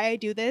know why I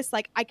do this.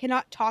 Like, I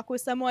cannot talk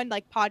with someone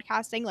like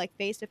podcasting, like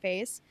face to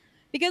face,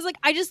 because like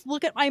I just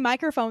look at my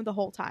microphone the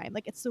whole time.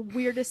 Like, it's the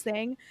weirdest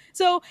thing.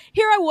 So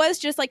here I was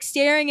just like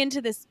staring into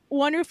this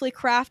wonderfully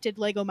crafted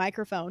Lego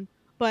microphone.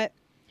 But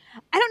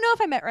I don't know if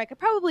I met Rick. I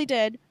probably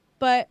did.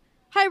 But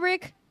hi,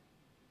 Rick.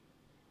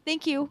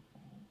 Thank you.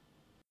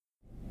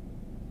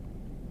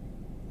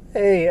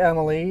 Hey,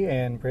 Emily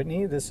and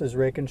Brittany. This is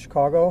Rick in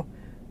Chicago.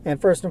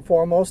 And first and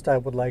foremost, I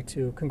would like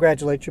to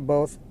congratulate you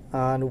both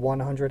on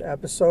 100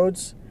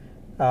 episodes.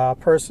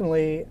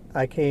 Personally,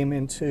 I came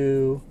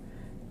into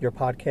your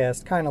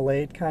podcast kind of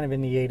late, kind of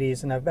in the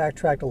 80s, and I've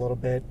backtracked a little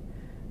bit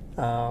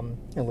and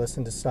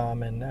listened to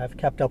some, and I've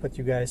kept up with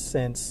you guys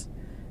since.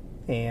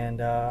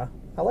 And I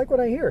like what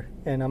I hear,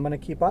 and I'm going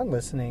to keep on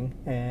listening,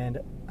 and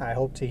I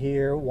hope to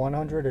hear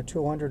 100 or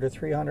 200 or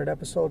 300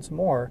 episodes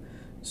more.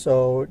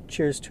 So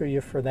cheers to you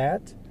for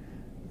that.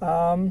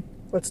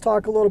 Let's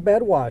talk a little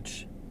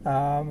Bedwatch.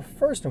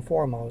 First and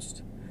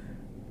foremost,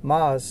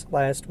 Maz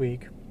last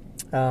week.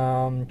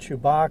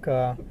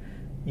 Chewbacca.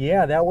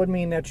 Yeah, that would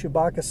mean that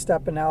Chewbacca's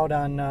stepping out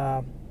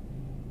on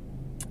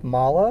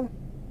Mala.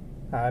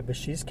 But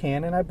she's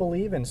canon, I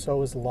believe, and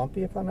so is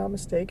Lumpy, if I'm not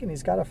mistaken.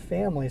 He's got a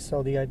family,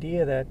 so the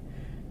idea that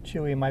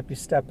Chewie might be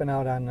stepping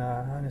out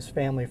on his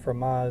family for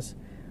Maz,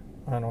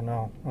 I don't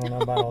know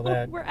about all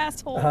that. We're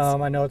assholes.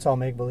 I know it's all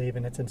make-believe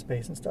and it's in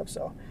space and stuff,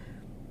 so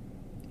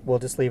we'll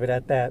just leave it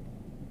at that.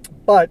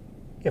 But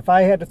if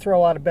I had to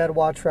throw out a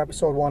Bedwatch for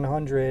episode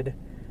 100,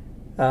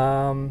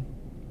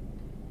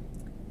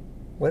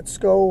 let's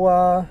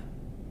go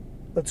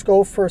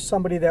for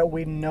somebody that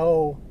we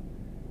know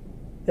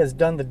has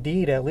done the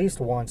deed at least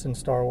once in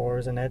Star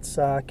Wars, and that's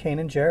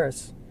Kanan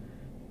Jarrus.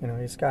 You know,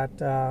 he's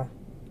got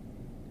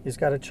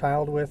a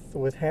child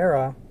with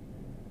Hera,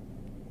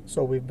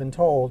 so we've been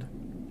told.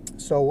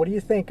 So what do you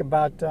think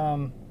about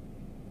Blind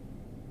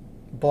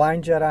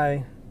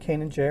Jedi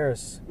Kanan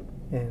Jarrus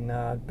in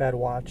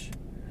Bedwatch?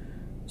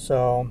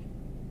 So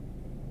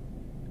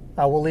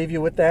I will leave you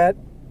with that.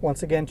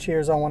 Once again,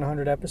 cheers on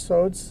 100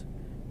 episodes.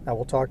 I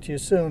will talk to you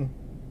soon.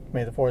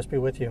 May the Force be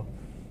with you.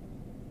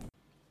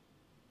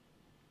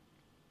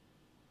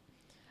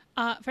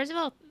 First of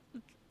all,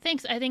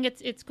 thanks. I think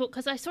it's cool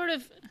because I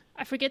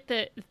forget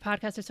that the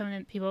podcast is something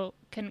that people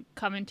can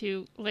come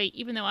into late,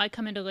 even though I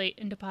come into late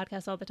into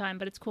podcasts all the time,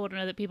 but it's cool to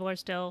know that people are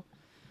still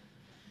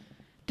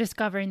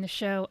discovering the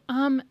show.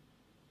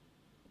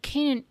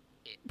 Kanan,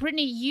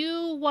 Brittany,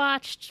 you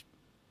watched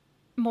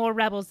more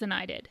Rebels than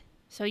I did,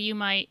 so you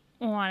might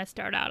want to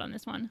start out on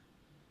this one.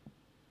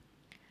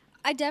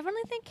 I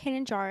definitely think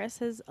Kanan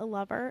Jarrus is a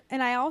lover,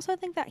 and I also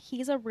think that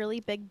he's a really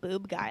big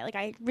boob guy. Like,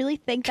 I really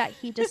think that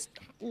he just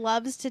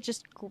loves to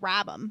just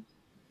grab them.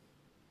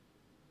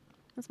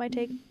 That's my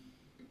take.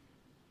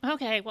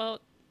 Okay, well,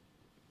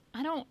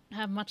 I don't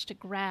have much to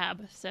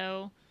grab,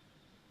 so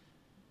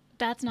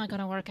that's not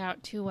going to work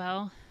out too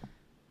well. I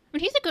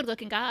mean, he's a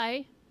good-looking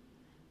guy.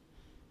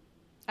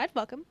 I'd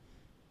fuck him.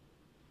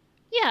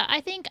 Yeah, I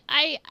think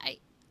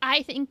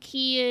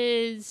he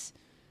is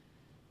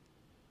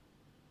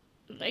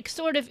like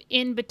sort of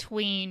in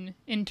between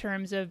in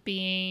terms of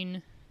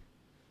being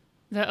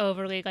the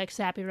overly like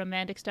sappy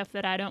romantic stuff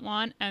that I don't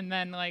want, and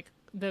then like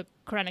the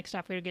Krennic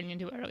stuff we were getting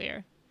into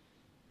earlier.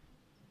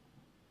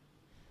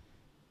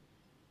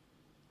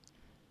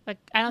 Like,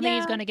 I don't think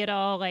he's going to get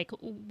all like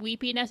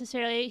weepy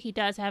necessarily. He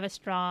does have a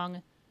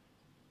strong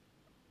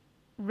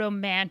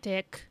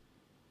romantic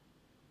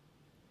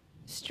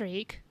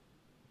streak.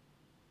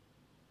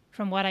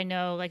 From what I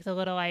know, like the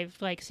little I've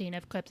like seen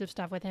of clips of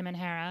stuff with him and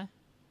Hera.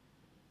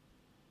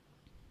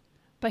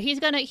 But he's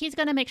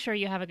gonna make sure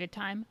you have a good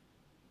time.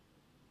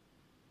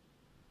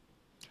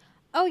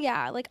 Oh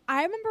yeah, like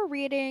I remember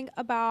reading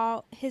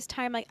about his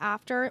time like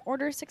after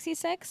Order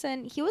 66,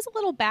 and he was a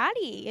little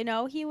baddie, you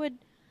know. He would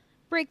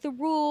break the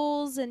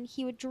rules and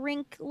he would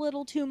drink a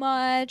little too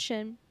much,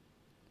 and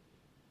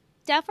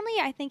definitely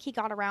I think he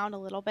got around a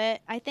little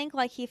bit. I think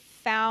like he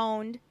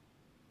found,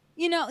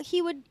 you know,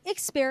 he would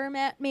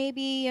experiment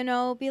maybe, you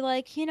know, be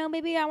like, you know,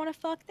 maybe I want to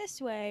fuck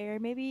this way, or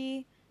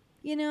maybe,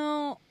 you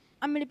know,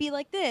 I'm going to be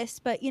like this.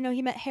 But, you know,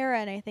 he met Hera,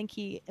 and I think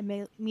he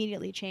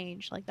immediately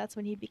changed. Like, that's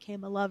when he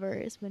became a lover,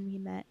 is when he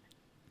met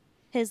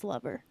his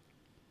lover.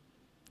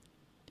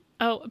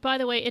 Oh, by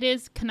the way, it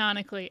is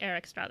canonically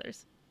Eric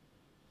Struthers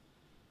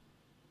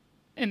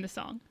in the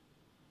song.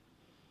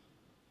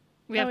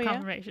 We have Oh, yeah?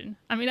 confirmation.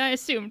 I mean, I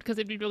assumed, because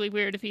it'd be really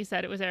weird if he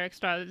said it was Eric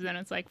Struthers, then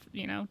it's like,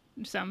 you know,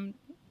 some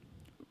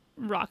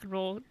rock and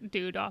roll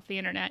dude off the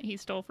internet he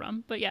stole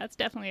from. But yeah, it's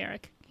definitely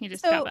Eric. He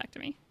just got back to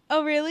me.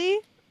 Oh, really?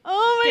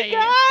 Oh my Yeah, God,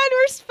 yeah, yeah.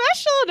 we're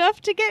special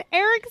enough to get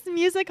Eric's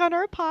music on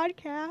our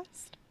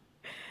podcast.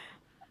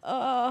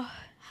 Oh,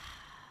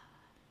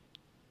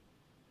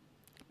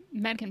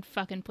 Men can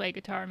fucking play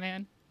guitar,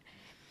 man.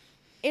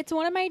 it's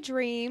one of my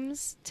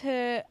dreams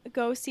to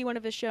go see one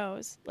of his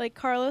shows. Like,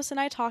 Carlos and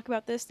I talk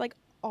about this like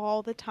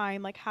all the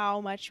time, like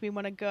how much we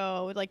want to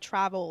go, like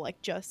travel,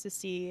 like just to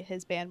see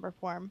his band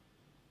perform.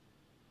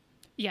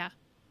 Yeah.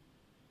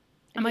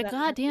 And I'm do like, that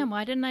God for- damn,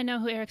 why didn't I know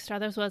who Eric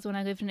Struthers was when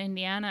I lived in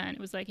Indiana? And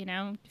it was like, you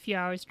know, a few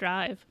hours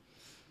drive.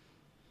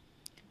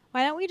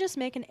 Why don't we just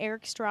make an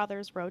Eric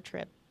Struthers road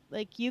trip?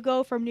 Like, you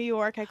go from New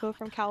York, I go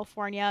from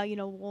California. You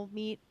know, we'll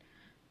meet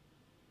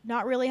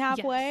not really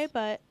halfway, Yes.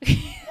 but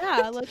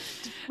yeah,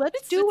 let's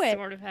do It's it.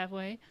 sort of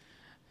halfway.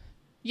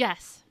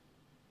 Yes.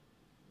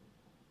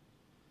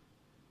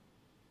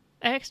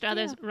 Eric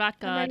Struthers, Yeah, rock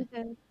I'm god,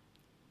 ready to-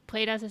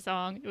 played us a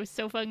song. It was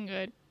so fucking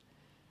good.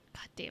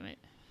 God damn it.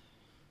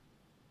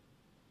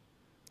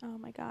 Oh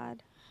my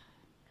God.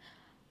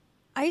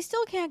 I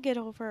still can't get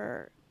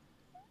over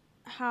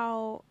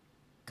how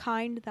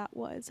kind that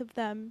was of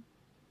them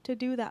to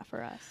do that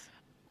for us.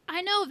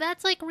 I know,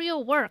 that's like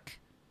real work.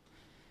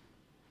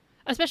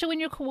 Especially when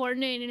you're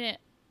coordinating it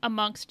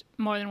amongst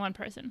more than one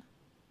person.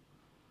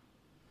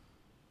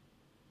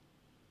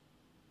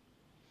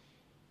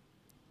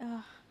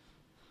 Ugh,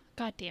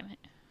 God damn it.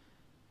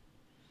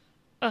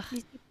 Ugh.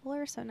 these people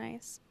are so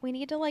nice. We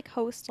need to like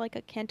host like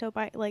a Canto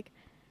by like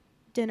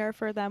dinner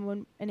for them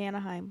when in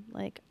Anaheim.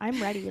 Like,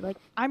 I'm ready. Like,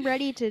 I'm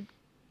ready to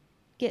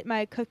get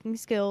my cooking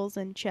skills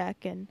in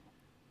check and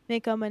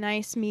make them a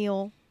nice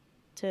meal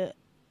to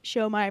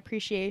show my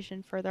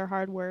appreciation for their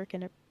hard work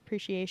and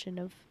appreciation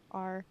of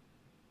our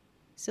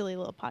silly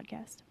little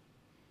podcast.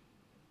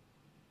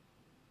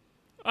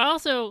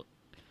 Also,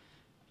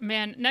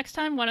 man, next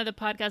time one of the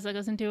podcasts I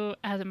listen to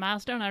has a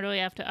milestone, I really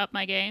have to up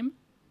my game.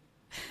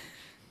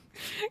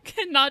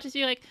 Not just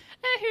be like,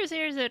 here's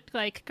a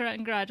like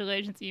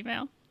congratulations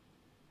email.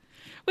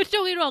 Which,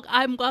 don't get me wrong,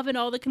 I'm loving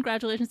all the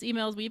congratulations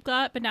emails we've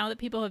got, but now that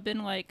people have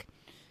been like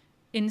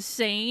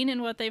insane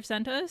in what they've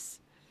sent us.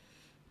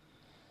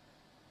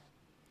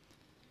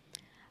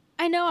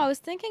 I know, I was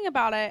thinking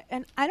about it,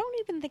 and I don't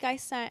even think I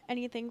sent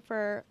anything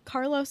for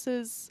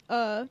Carlos's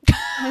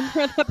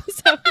 100th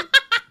episode.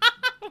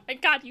 Oh my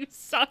god, you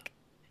suck.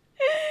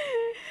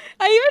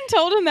 I even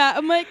told him that.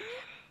 I'm like,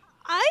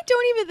 I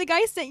don't even think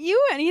I sent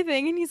you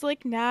anything. And he's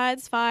like, nah,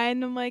 it's fine.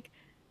 And I'm like,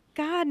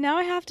 God, now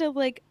I have to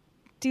like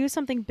do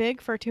something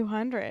big for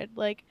 200.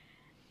 Like,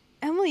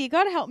 Emily, you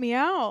gotta help me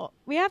out.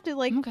 We have to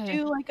like Okay.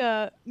 do like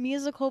a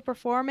musical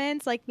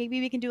performance. Like, maybe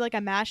we can do like a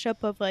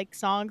mashup of like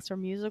songs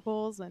from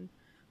musicals and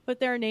put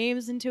their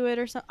names into it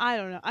or something. I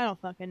don't know. I don't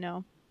fucking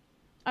know.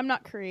 I'm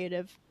not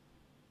creative.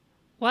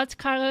 What's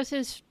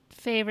Carlos's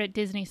favorite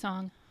Disney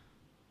song?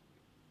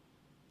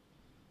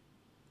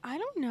 I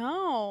don't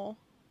know.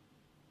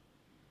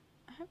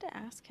 I have to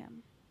ask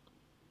him.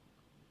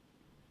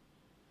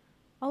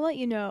 I'll let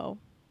you know.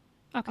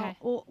 Okay.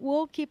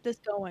 We'll keep this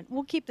going.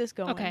 We'll keep this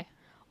going. Okay.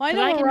 Well, I 'Cause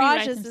know I can Mirage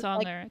rewrite is some just, song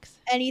like lyrics.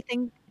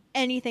 anything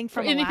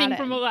from Anything Aladdin.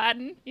 from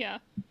Aladdin. Yeah.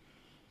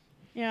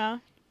 Yeah.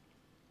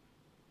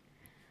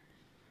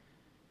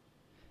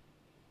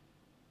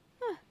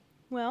 Huh.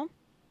 Well.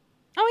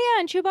 Oh yeah,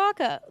 and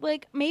Chewbacca.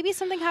 Like, maybe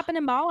something happened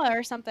in Mala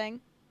or something.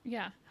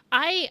 Yeah.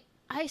 I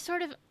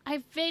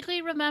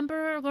vaguely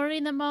remember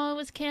learning that Mala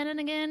was canon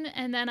again,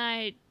 and then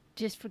I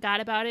just forgot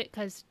about it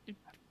because,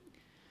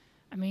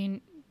 I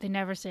mean, they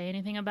never say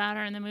anything about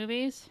her in the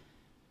movies.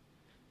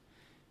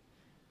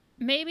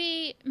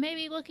 Maybe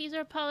Wookiees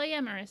are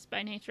polyamorous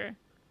by nature.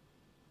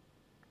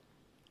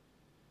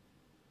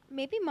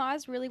 Maybe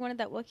Maz really wanted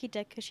that Wookiee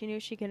dick because she knew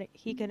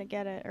he couldn't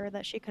get it, or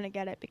that she couldn't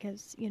get it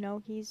because, you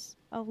know, he's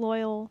a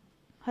loyal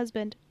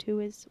husband to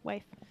his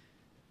wife.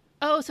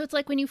 Oh, so it's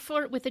like when you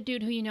flirt with a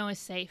dude who you know is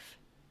safe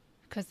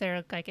because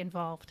they're, like,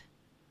 involved.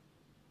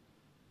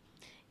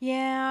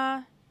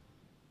 Yeah.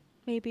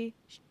 Maybe.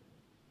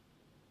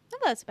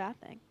 Not that that's a bad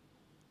thing.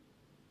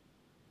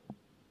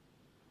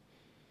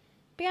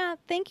 But yeah,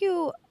 thank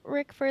you,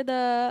 Rick, for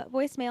the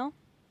voicemail.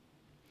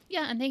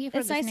 Yeah, and thank you for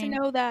It's nice listening. to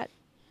know that.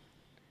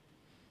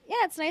 Yeah,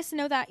 it's nice to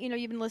know that, you know,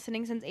 you've been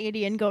listening since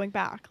 80 and going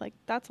back. Like,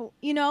 that's,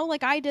 you know,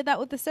 like I did that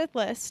with the Sith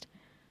list.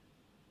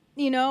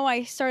 You know,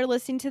 I started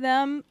listening to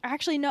them.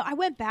 Actually, no, I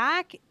went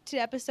back to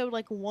episode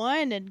like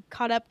 1 and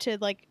caught up to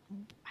like,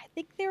 I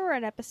think they were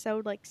at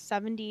episode like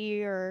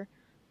 70 or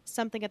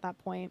something at that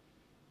point.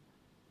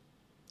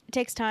 It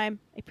takes time.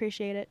 I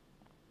appreciate it.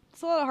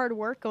 It's a lot of hard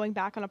work going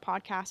back on a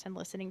podcast and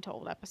listening to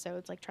old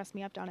episodes. Like, trust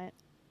me, I've done it.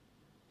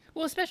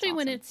 Well, especially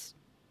It's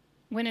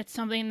when it's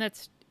something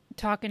that's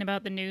talking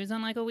about the news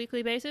on like a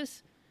weekly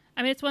basis.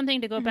 I mean, it's one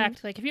thing to go back to,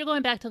 like, if you're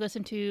going back to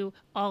listen to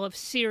all of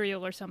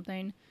Serial or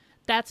something,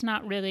 that's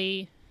not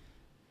really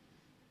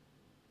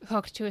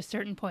hooked to a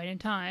certain point in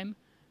time.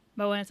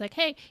 But when it's like,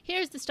 hey,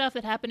 here's the stuff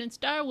that happened in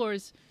Star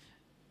Wars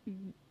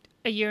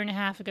a year and a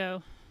half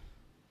ago.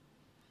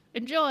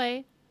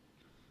 Enjoy.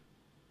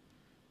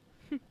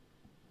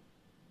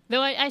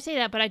 Though I say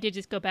that, but I did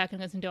just go back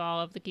and listen to all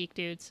of the Geek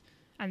Dudes,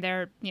 and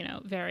they're,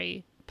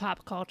 very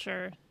pop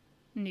culture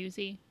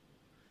newsy.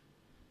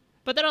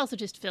 But they're also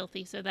just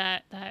filthy, so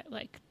that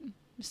like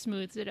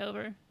smooths it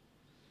over.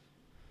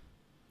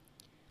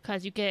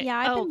 Because you get,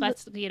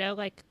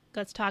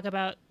 let's talk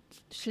about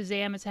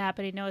Shazam is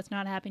happening. No, it's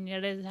not happening.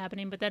 It is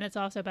happening. But then it's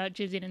also about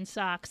jizzing in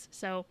socks.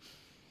 So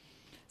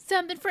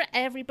something for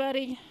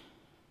everybody.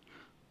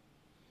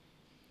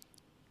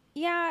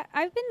 Yeah,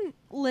 I've been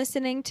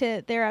listening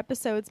to their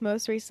episodes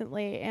most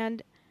recently,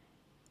 and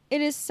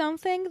it is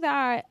something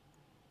that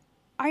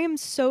I am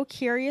so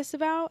curious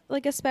about,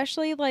 like,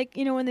 especially, like,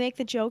 when they make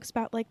the jokes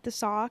about, like, the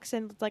socks,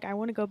 and, like, I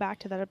want to go back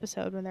to that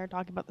episode when they're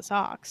talking about the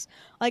socks.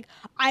 Like,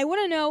 I want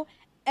to know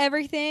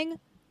everything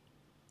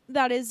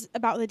that is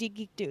about the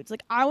Geek Dudes.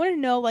 Like, I want to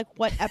know, like,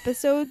 what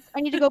episodes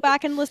I need to go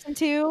back and listen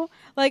to.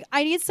 Like,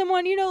 I need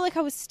someone, like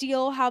how with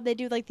Steel, how they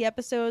do, like, the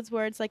episodes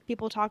where it's, like,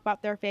 people talk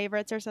about their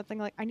favorites or something.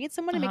 Like, I need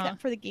someone to make that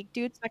for the Geek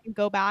Dudes so I can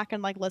go back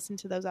and, like, listen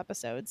to those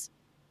episodes.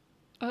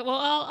 Well,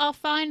 I'll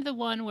find the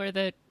one where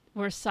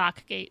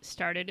Sockgate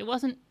started. It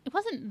wasn't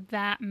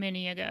that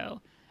many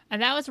ago.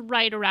 And that was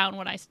right around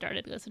when I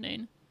started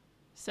listening.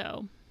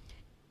 So.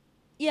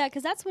 Yeah,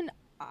 because that's when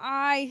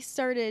I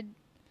started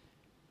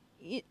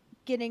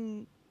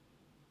getting,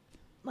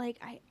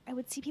 like, I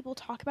would see people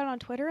talk about it on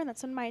Twitter, and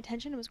that's when my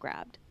attention was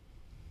grabbed.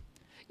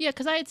 Yeah,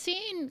 because I had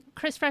seen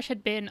Chris Fresh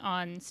had been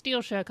on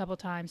Steel Show a couple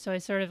times, so I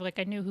sort of, like,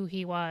 I knew who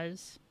he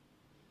was,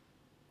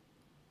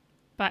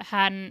 but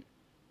hadn't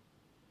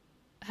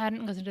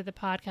listened to the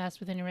podcast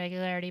with any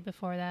regularity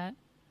before that.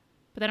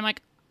 But then I'm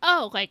like,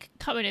 oh, like,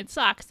 Coming in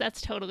Socks,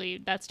 that's totally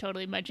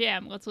my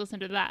jam. Let's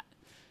listen to that.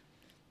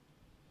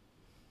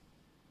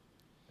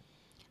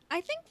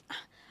 I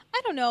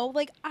don't know,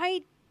 like,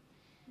 I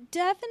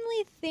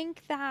definitely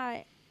think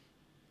that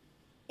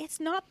it's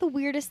not the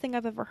weirdest thing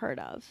I've ever heard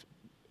of,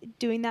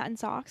 doing that in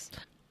socks.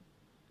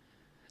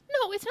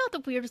 No, it's not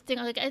the weirdest thing.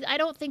 Like, I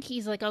don't think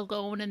he's, like,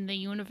 alone in the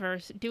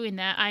universe doing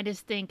that. I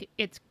just think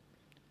it's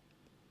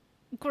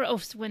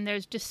gross when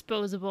there's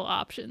disposable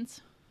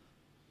options.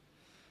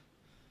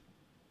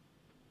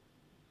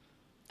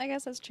 I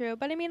guess that's true.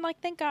 But I mean, like,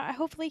 thank God,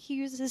 hopefully he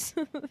uses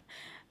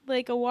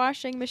like a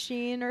washing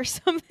machine or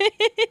something.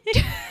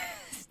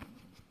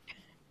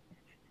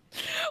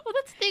 Well,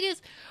 that's the thing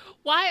is,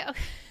 why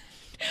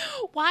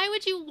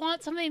would you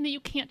want something that you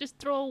can't just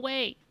throw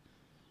away?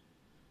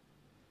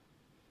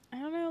 I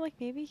don't know, like,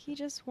 maybe he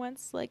just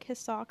wants, like, his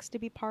socks to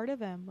be part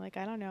of him. Like,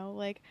 I don't know,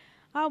 like,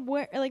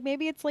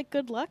 maybe it's, like,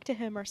 good luck to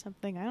him or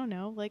something. I don't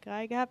know. Like,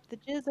 I got the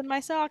jizz in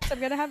my socks. I'm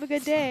gonna have a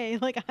good day.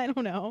 Like, I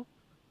don't know.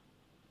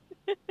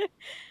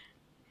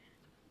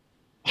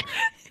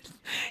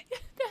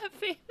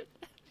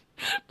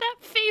 that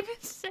famous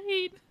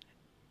saying.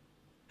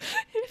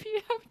 If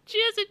you have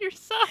jizz in your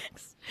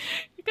socks,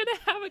 you're gonna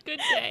have a good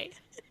day.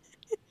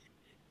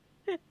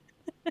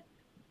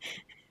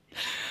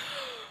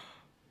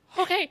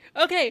 Okay.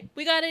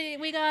 We got a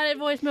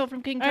voicemail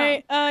from King Tom. All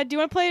right, do you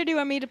want to play it or do you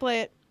want me to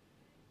play it?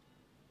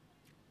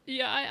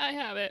 Yeah, I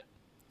have it.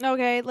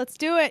 Okay, let's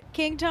do it.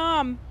 King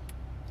Tom.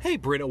 Hey,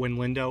 Brito and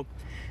Lindo.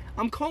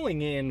 I'm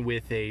calling in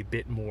with a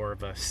bit more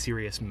of a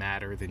serious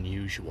matter than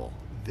usual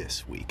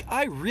this week.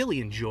 I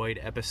really enjoyed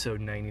episode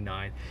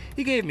 99.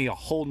 It gave me a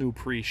whole new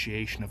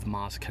appreciation of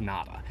Maz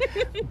Kanata.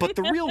 But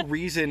the real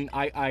reason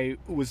I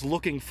was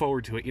looking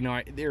forward to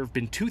it, there have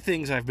been two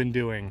things I've been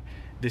doing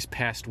this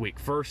past week.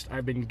 First,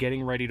 I've been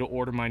getting ready to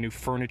order my new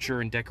furniture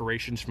and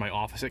decorations for my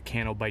office at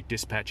Canobite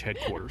Dispatch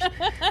headquarters.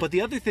 But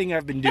the other thing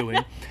I've been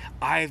doing,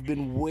 I've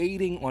been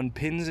waiting on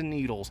pins and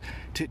needles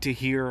to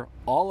hear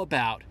all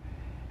about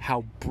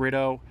how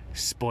Brito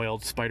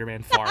spoiled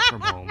Spider-Man Far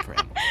From Home for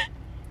Emily.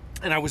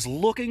 And I was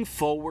looking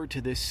forward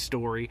to this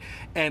story,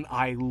 and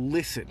I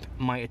listened,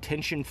 my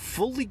attention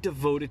fully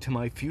devoted to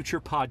my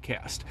future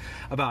podcast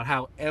about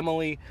how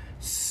Emily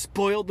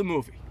spoiled the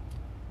movie.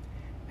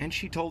 And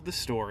she told the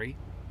story,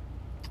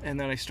 and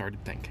then I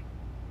started thinking.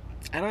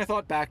 And I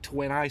thought back to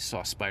when I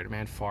saw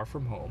Spider-Man Far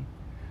From Home.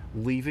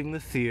 Leaving the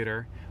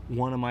theater,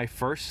 one of my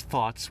first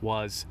thoughts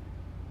was,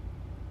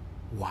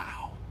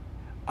 wow,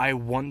 I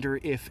wonder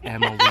if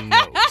Emily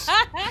knows.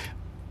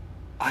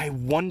 I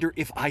wonder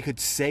if I could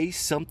say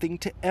something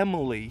to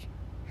Emily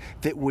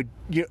that would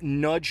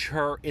nudge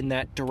her in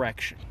that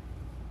direction.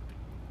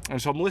 And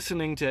so I'm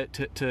listening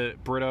to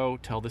Brito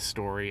tell the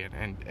story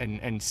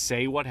and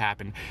say what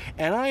happened.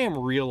 And I am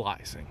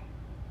realizing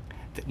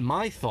that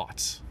my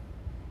thoughts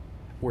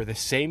were the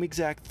same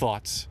exact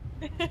thoughts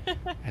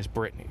as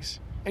Brittany's.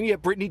 And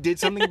yet Brittany did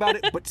something about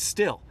it, but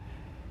still,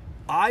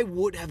 I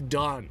would have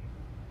done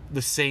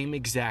the same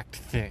exact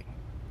thing.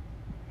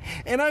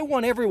 And I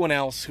want everyone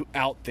else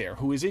out there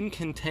who is in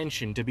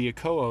contention to be a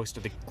co-host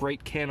of the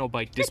Great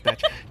Canobite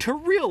Dispatch to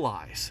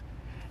realize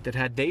that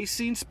had they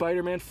seen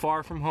Spider-Man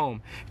Far From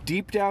Home,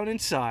 deep down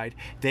inside,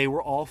 they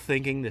were all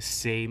thinking the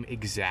same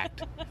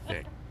exact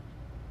thing.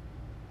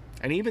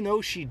 And even though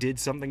she did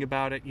something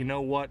about it, you know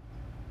what?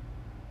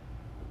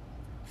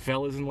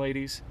 fellas and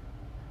ladies,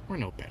 we're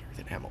no better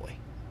than Emily.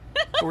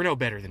 We're no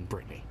better than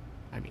Brittany.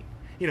 I mean,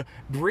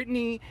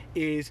 Brittany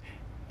is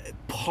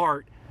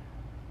part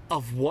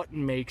of what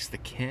makes the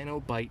Cano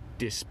Bite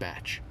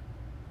Dispatch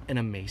an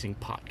amazing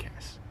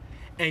podcast.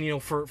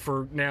 And,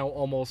 for now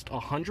almost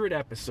 100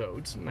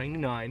 episodes,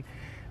 99,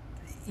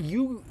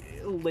 you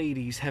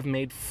ladies have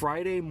made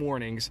Friday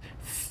mornings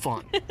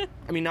fun.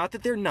 I mean, not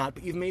that they're not,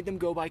 but you've made them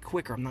go by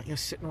quicker. I'm not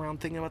sitting around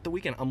thinking about the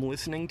weekend. I'm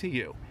listening to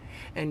you.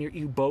 And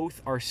you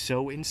both are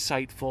so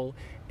insightful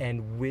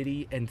and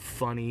witty and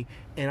funny,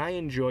 and I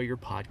enjoy your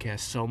podcast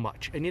so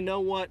much. And you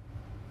know what?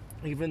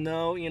 Even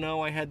though,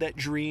 I had that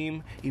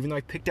dream, even though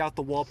I picked out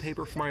the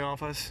wallpaper for my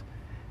office,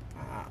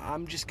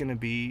 I'm just going to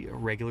be a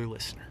regular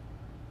listener.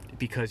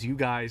 Because you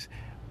guys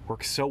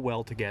work so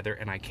well together,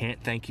 and I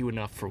can't thank you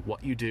enough for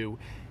what you do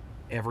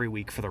every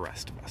week for the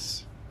rest of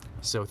us.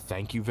 So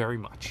thank you very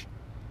much.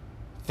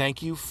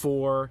 Thank you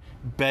for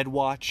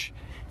Bedwatch.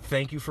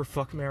 Thank you for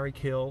Fuck, Marry,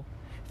 Kill.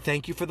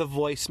 Thank you for the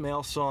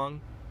voicemail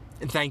song.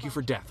 And thank you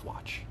for Death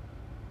Watch.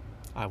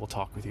 I will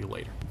talk with you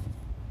later.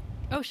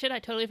 Oh shit, I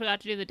totally forgot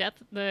to do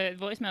the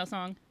voicemail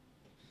song.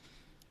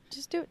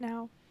 Just do it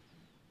now.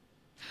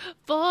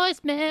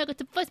 Voicemail,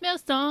 it's a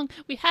voicemail song.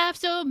 We have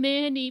so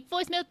many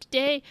voicemails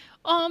today.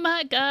 Oh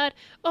my god,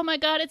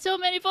 it's so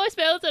many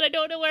voicemails that I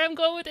don't know where I'm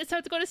going with it, so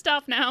it's going to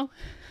stop now.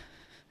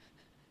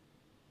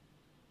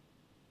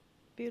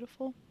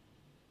 Beautiful.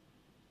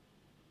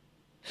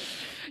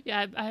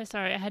 Yeah, I'm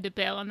sorry, I had to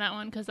bail on that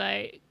one because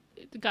I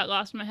got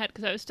lost in my head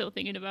because I was still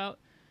thinking about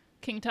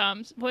King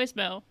Tom's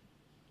voicemail.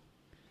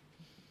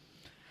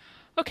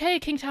 Okay,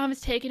 King Tom has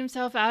taken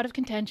himself out of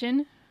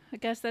contention. I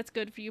guess that's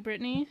good for you,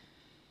 Brittany.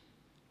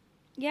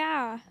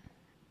 Yeah.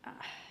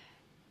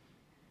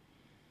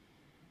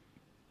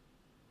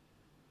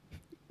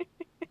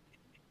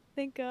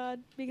 Thank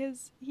God,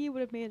 because he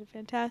would have made a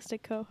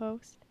fantastic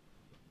co-host.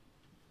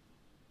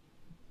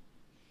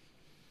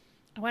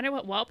 I wonder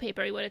what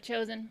wallpaper he would have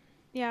chosen.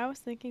 Yeah, I was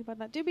thinking about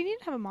that. Dude, we need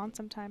to have him on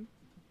sometime.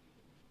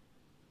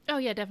 Oh,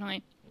 yeah,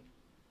 definitely.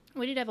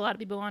 We need to have a lot of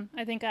people on.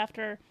 I think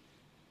after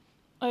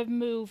I've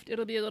moved,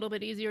 it'll be a little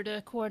bit easier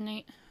to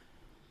coordinate.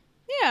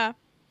 Yeah.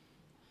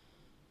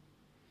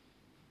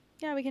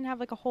 Yeah, we can have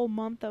like a whole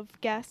month of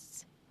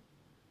guests.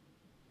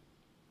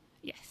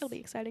 Yes. It'll be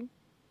exciting.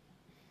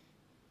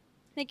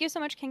 Thank you so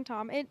much, King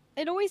Tom. It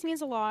always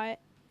means a lot.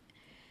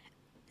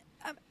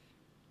 I'm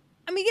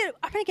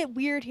gonna get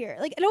weird here.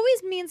 Like, it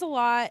always means a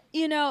lot,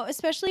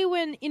 especially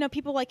when,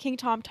 people like King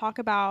Tom talk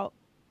about,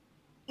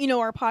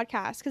 our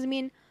podcast. Because,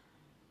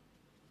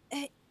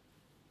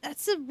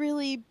 that's a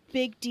really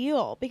big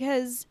deal.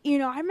 Because, I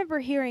remember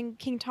hearing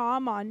King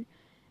Tom on,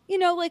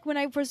 like when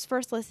I was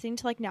first listening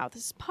to, like, Now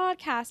This Is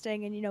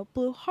Podcasting and,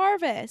 Blue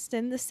Harvest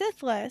and The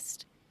Sith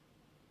List.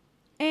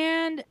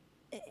 And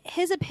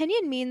his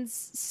opinion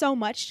means so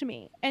much to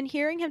me. And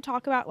hearing him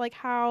talk about, like,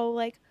 how,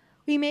 like,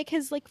 we make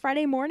his, like,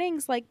 Friday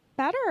mornings, like,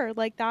 better.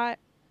 Like, that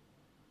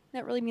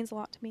really means a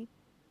lot to me.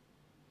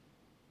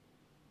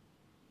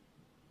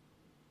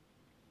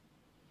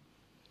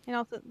 And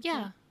also...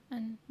 Yeah.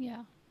 And,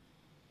 yeah.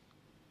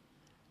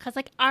 Because,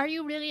 like, are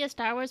you really a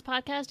Star Wars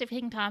podcast if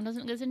King Tom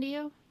doesn't listen to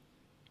you?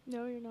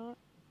 No, you're not.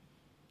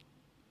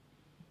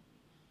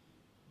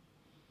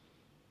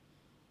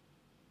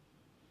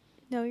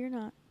 No, you're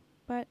not.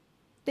 But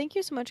thank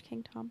you so much,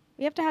 King Tom.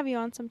 We have to have you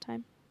on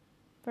sometime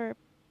for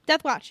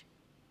Death Watch.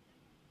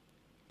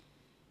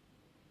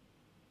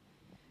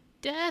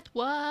 Death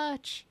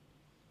Watch.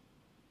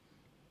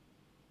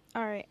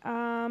 All right.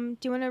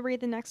 Do you want to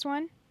read the next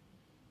one?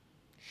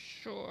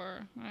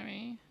 Sure. Let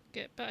me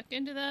get back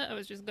into that. I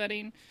was just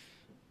letting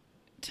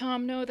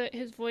Tom know that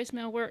his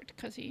voicemail worked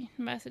because he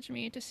messaged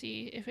me to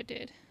see if it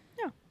did.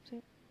 Oh,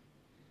 sweet.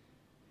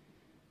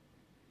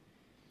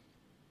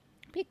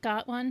 We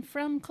got one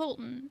from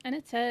Colton, and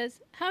it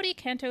says, "Howdy,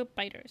 Canto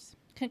Biters.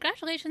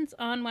 Congratulations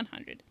on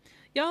 100.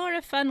 Y'all are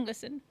a fun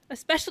listen,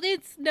 especially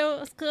in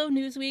slow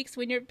news weeks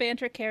when your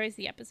banter carries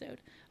the episode.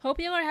 Hope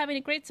y'all are having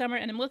a great summer,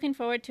 and I'm looking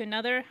forward to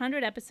another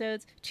 100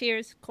 episodes.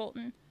 Cheers,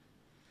 Colton."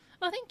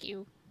 Oh, thank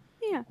you.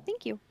 Yeah,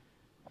 thank you.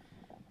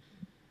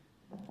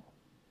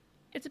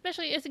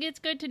 It's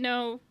good to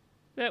know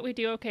that we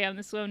do okay on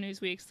the slow news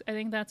weeks. I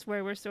think that's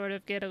where we're sort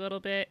of get a little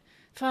bit,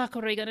 fuck,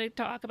 what are we going to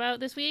talk about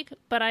this week?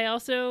 But I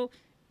also,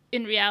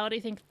 in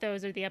reality, think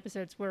those are the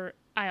episodes where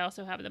I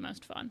also have the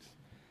most fun.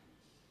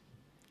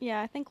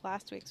 Yeah, I think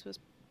last week's was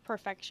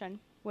perfection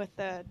with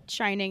the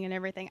Shining and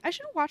everything. I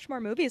should watch more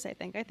movies, I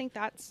think. I think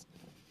that's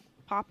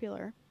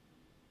popular.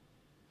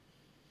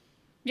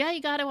 Yeah,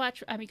 you gotta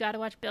watch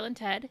Bill and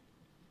Ted.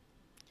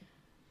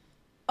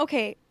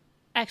 Okay.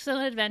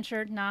 Excellent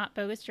Adventure, not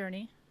Bogus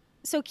Journey.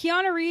 So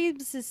Keanu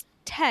Reeves is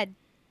Ted.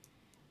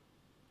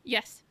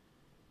 Yes.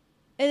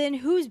 And then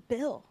who's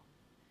Bill?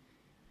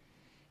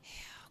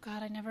 Oh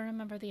God, I never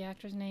remember the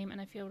actor's name,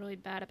 and I feel really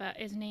bad about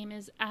it. His name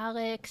is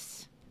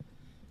Alex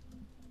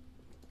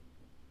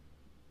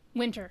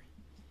Winter.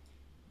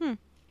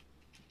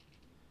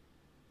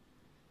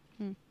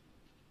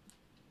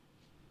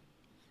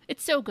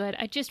 It's so good.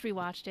 I just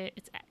rewatched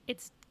it.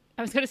 It's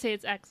I was going to say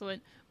it's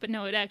excellent, but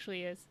no, it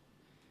actually is.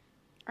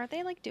 Aren't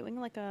they like doing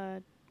like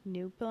a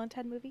new Bill and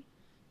Ted movie?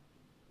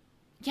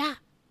 Yeah.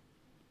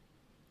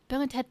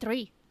 Bill and Ted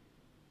 3.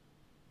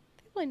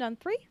 They've only done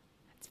 3?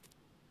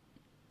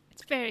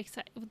 It's very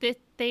exciting.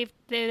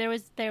 There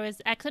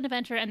was Excellent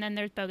Adventure, and then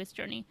there's Bogus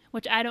Journey,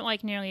 which I don't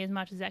like nearly as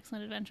much as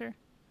Excellent Adventure.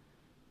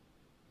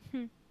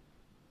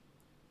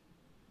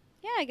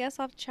 Yeah, I guess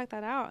I'll have to check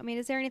that out. I mean,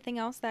 is there anything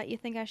else that you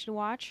think I should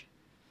watch?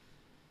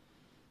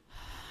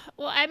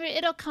 Well, I mean,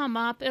 it'll come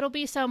up. It'll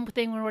be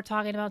something when we're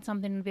talking about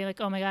something and be like,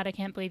 oh my God, I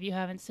can't believe you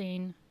haven't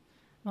seen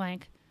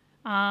blank.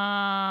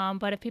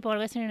 But if people are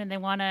listening and they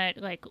want to,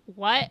 like,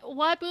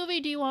 what movie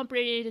do you want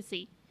Brady to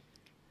see?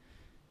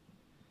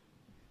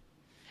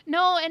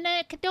 No, and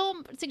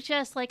don't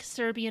suggest, like,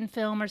 Serbian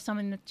film or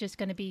something that's just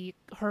going to be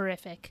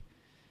horrific.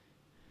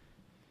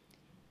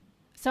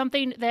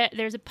 Something that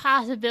there's a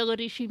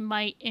possibility she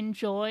might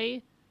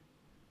enjoy,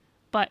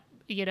 but,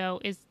 you know,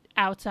 is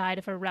outside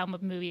of her realm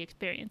of movie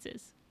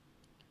experiences.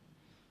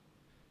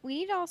 We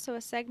need also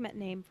a segment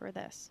name for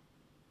this.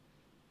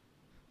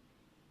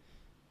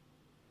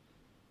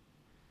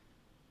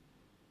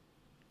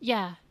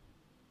 Yeah.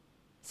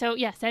 So,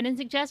 yeah, send in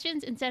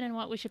suggestions and send in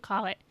what we should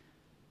call it.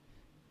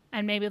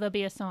 And maybe there'll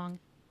be a song.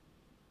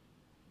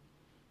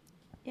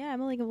 Yeah,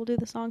 Emily will do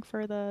the song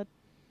for the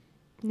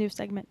new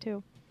segment,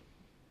 too.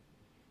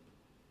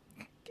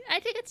 I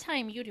think it's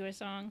time you do a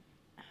song.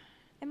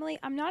 Emily,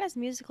 I'm not as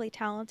musically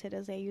talented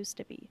as I used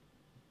to be.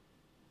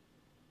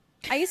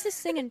 I used to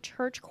sing in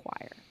church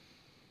choir.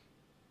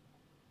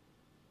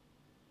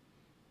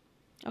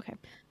 Okay.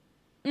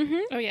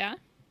 Oh, yeah?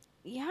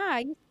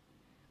 Yeah.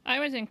 I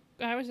was in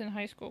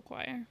high school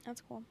choir.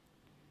 That's cool.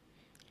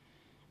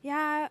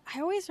 Yeah,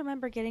 I always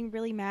remember getting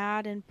really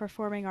mad in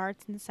performing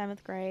arts in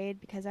 7th grade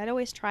because I'd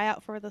always try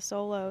out for the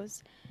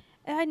solos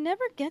and I'd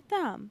never get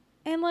them.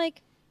 And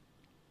like,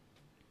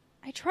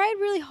 I tried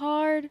really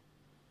hard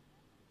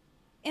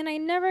and I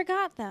never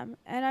got them.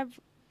 And I've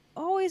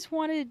always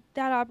wanted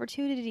that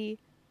opportunity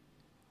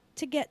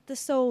to get the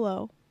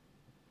solo.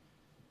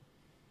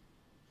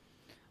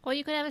 Well,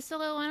 you could have a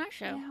solo on our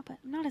show. Yeah, but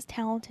I'm not as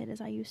talented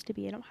as I used to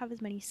be. I don't have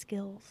as many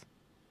skills.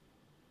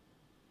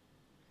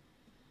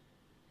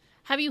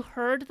 Have you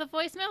heard the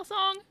voicemail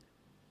song?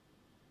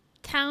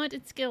 Talent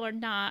and skill are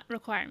not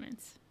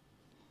requirements.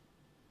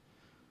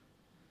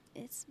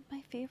 It's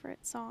my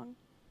favorite song.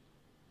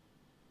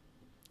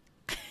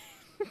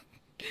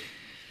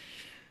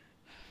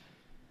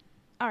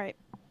 All right.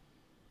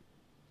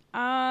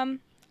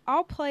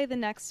 I'll play the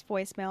next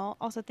voicemail.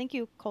 Also, thank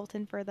you,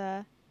 Colton, for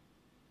the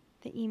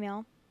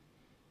email.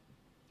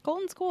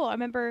 Colton's cool. I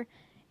remember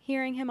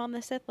hearing him on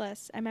the Sith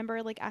list. I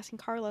remember like asking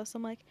Carlos,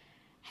 I'm like,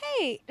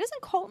 hey,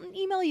 doesn't Colton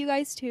email you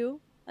guys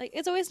too? Like,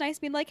 it's always nice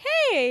being like,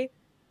 hey,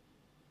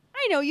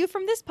 I know you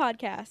from this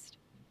podcast.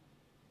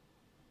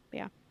 But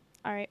yeah.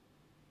 All right.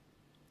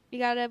 You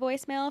got a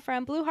voicemail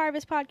from Blue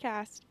Harvest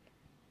Podcast.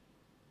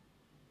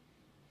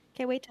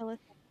 Can't wait to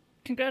listen.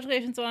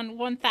 Congratulations on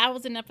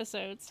 1,000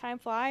 episodes. Time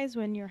flies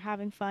when you're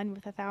having fun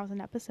with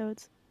 1,000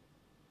 episodes.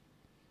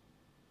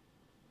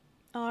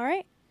 All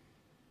right.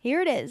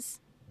 Here it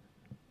is.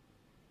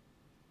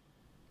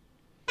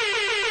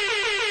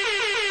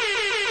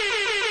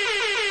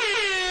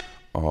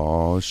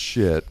 Oh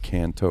shit,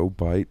 Canto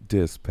Bite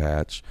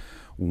Dispatch,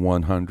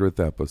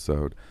 100th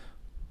episode.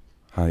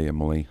 Hi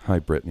Emily, hi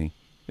Brittany.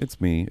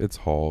 It's me, it's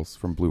Halls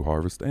from Blue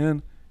Harvest,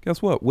 and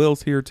guess what?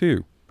 Will's here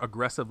too.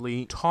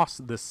 Aggressively toss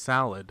the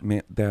salad.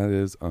 Man, that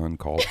is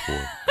uncalled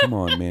for. Come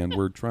on, man.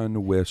 We're trying to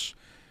wish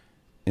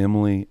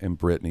Emily and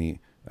Brittany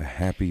a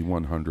happy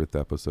 100th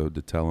episode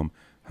to tell them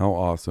how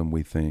awesome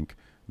we think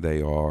they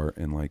are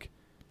and like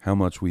how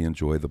much we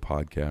enjoy the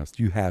podcast.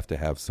 You have to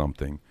have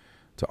something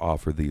to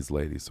offer these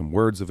ladies, some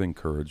words of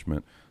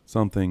encouragement,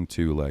 something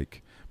to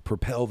like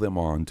propel them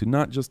on to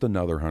not just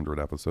another 100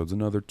 episodes,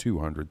 another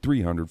 200,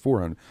 300,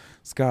 400.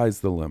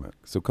 Sky's the limit.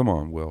 So come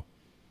on, Will.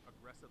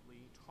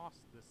 Aggressively toss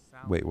the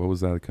salad. Wait, what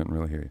was that? I couldn't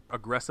really hear you.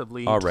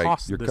 Aggressively all right,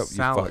 toss the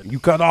salad. You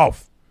cut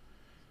off.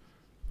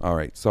 All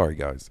right, sorry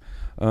guys.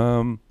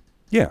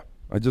 Yeah,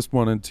 I just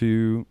wanted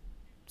to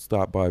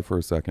stop by for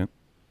a second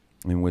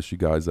and wish you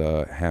guys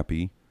a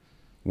happy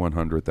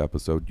 100th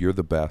episode. You're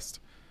the best.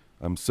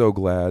 I'm so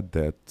glad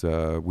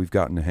that we've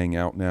gotten to hang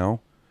out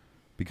now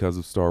because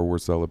of Star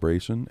Wars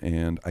Celebration,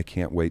 and I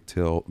can't wait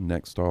till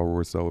next Star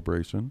Wars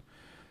Celebration.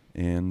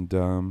 And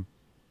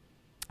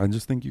I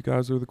just think you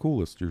guys are the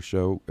coolest. Your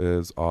show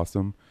is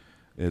awesome.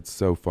 It's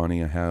so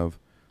funny. I have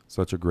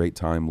such a great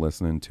time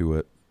listening to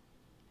it,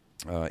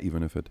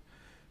 even if it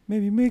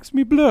maybe makes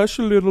me blush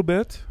a little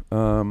bit.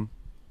 But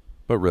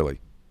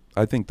really,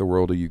 I think the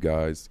world of you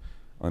guys.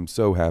 I'm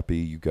so happy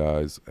you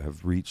guys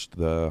have reached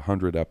the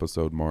 100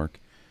 episode mark,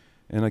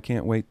 and I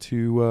can't wait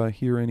to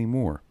hear any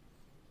more.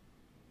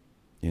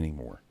 Any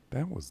more.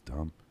 That was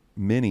dumb.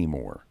 Many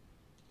more.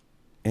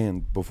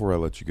 And before I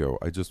let you go,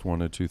 I just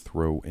wanted to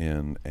throw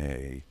in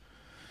a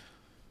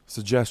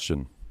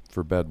suggestion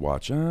for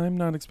Bedwatch. I'm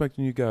not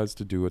expecting you guys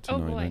to do it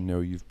tonight. I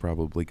know you've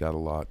probably got a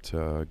lot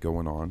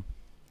going on.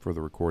 for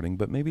the recording,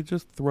 but maybe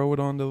just throw it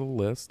onto the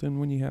list, and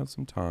when you have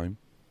some time,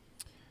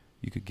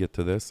 you could get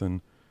to this,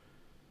 and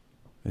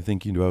I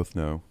think you both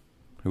know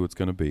who it's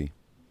going to be.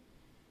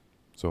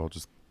 So I'll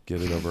just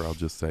get it over. I'll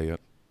just say it.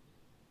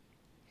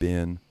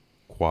 Ben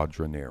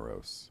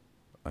Quadraneros.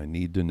 I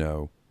need to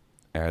know.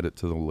 Add it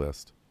to the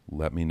list.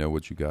 Let me know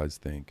what you guys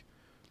think.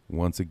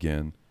 Once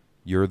again,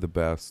 you're the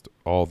best,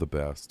 all the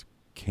best.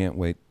 Can't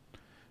wait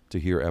to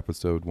hear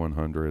episode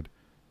 100,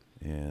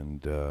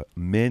 and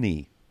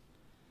many,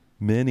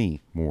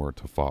 many more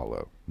to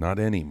follow. Not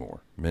any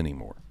more, many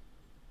more.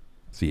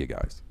 See you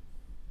guys.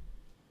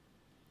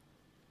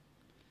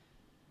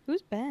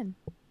 Who's Ben?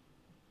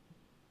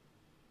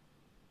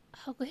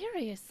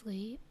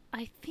 Hilariously,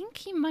 I think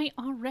he might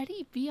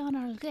already be on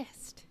our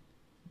list.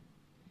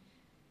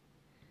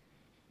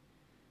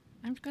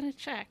 I'm gonna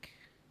check,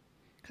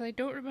 because I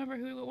don't remember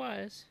who it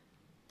was.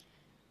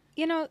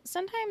 You know,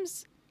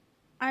 sometimes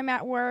I'm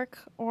at work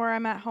or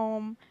I'm at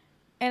home,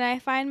 and I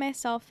find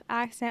myself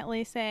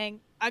accidentally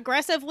saying,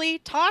 aggressively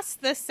toss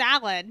the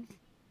salad.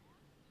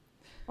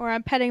 Or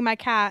I'm petting my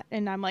cat,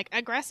 and I'm like,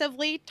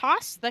 aggressively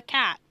toss the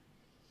cat.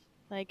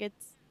 Like,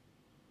 it's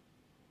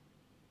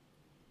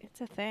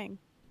a thing.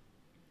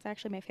 It's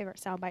actually my favorite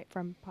soundbite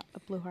from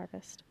Blue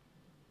Harvest.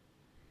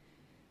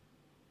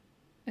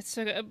 It's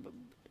so good.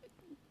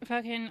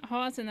 Fucking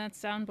Hawes in that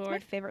soundboard. It's my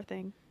favorite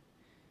thing.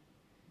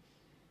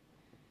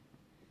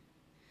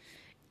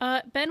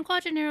 Ben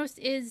Quadraneros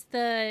is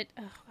the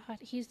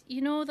he's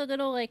the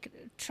little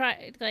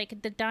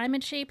the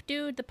diamond shaped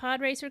dude, the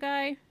pod racer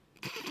guy.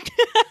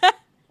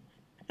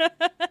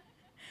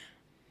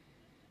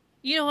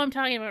 You know what I'm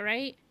talking about,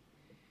 right?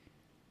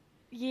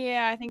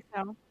 Yeah, I think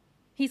so.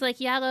 He's like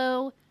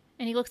yellow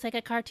and he looks like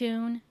a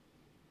cartoon.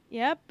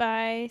 Yep,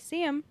 I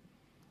see him.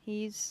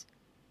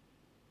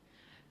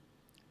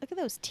 Look at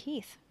those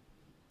teeth.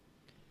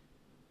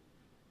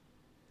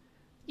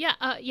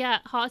 Yeah,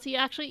 Hawsey,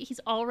 actually, he's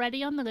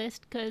already on the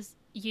list because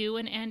you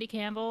and Andy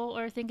Campbell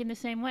are thinking the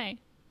same way.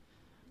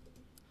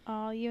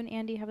 Oh, you and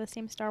Andy have the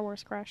same Star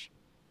Wars crush.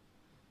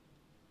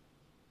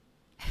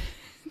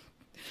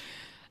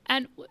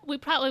 And we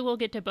probably will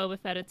get to Boba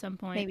Fett at some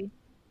point. Maybe.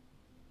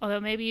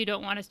 Although maybe you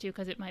don't want us to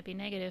because it might be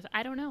negative.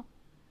 I don't know.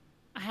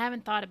 I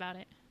haven't thought about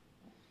it.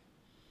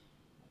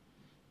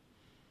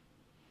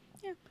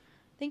 Yeah.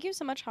 Thank you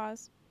so much,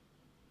 Hawes.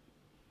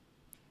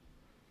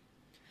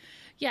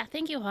 Yeah,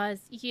 thank you, Hawes.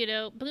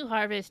 Blue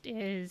Harvest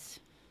is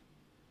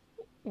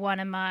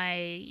one of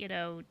my,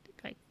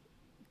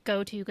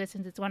 go-to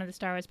listens. It's one of the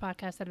Star Wars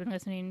podcasts that I've been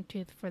listening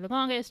to for the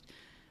longest.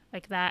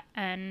 Like that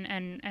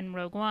and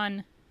Rogue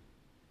One.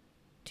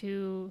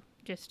 Two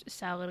just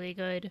solidly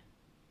good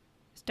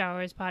Star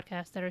Wars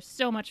podcasts that are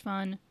so much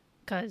fun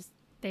because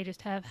they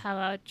just have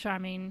hella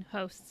charming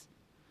hosts.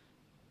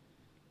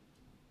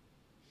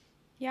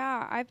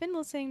 Yeah, I've been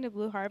listening to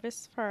Blue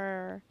Harvest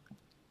for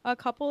a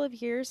couple of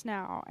years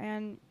now,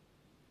 and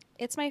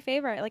it's my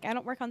favorite. Like, I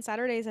don't work on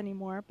Saturdays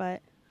anymore,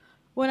 but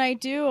when I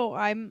do,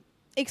 I'm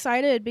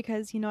excited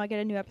because, I get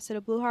a new episode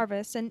of Blue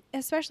Harvest, and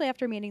especially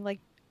after meeting, like,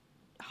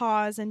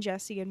 Hawes and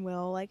Jesse and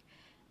Will, like,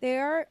 they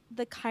are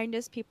the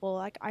kindest people.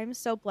 Like, I'm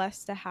so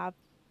blessed to have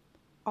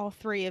all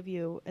three of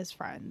you as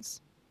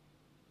friends.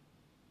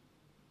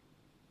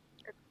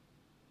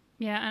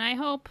 Yeah, and I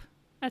hope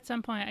at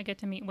some point I get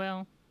to meet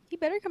Will. He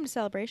better come to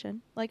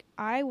Celebration. Like,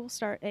 I will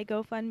start a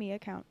GoFundMe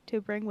account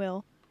to bring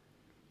Will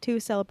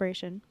to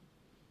Celebration.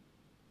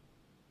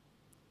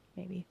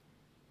 Maybe.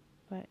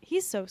 But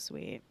he's so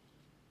sweet.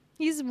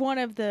 He's one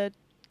of the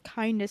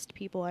kindest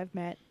people I've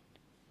met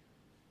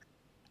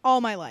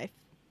all my life.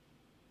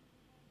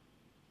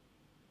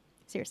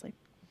 Seriously.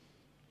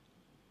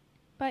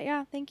 But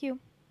yeah, thank you.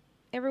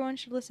 Everyone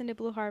should listen to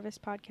Blue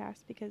Harvest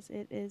podcast because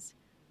it is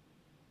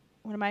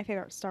one of my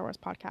favorite Star Wars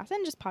podcasts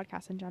and just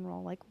podcasts in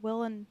general. Like,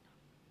 Will and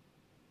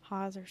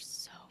Hawes are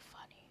so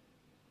funny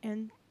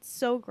and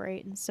so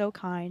great and so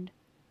kind.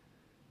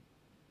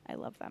 I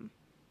love them.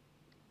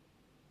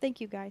 Thank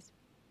you, guys.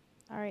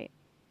 All right.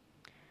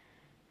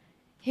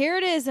 Here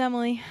it is,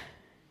 Emily.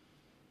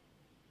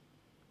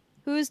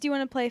 Whose do you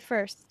want to play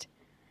first?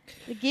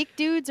 The Geek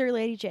Dudes or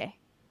Lady J?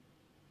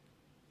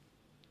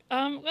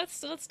 Let's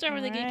start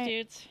with the Geek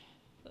Dudes.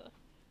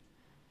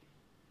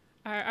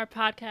 Our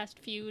podcast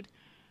feud.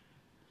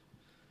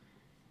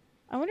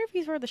 I wonder if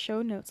he's read the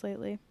show notes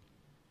lately.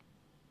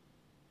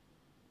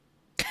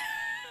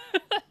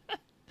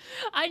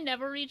 I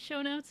never read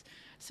show notes,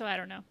 so I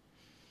don't know.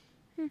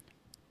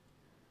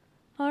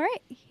 All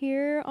right,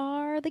 here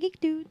are the Geek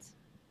Dudes.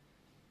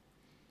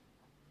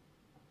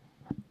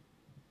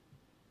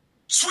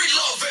 Sweet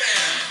lovin'.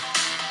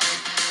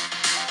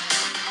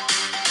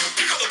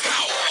 Pick up the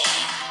power.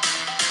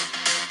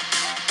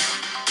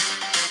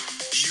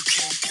 You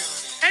can't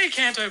go. Hey,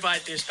 Canto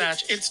Bite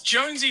Dispatch. It's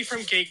Jonesy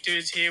from Geek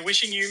Dudes here,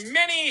 wishing you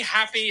many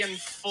happy and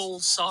full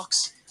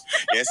socks.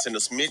 Yes, and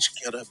it's Mitch.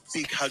 Got a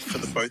big hug for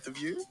the both of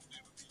you.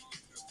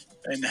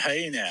 And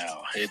hey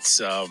now, it's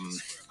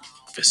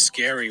the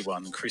scary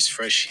one, Chris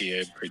Fresh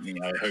here, Brittany.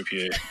 I hope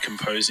you're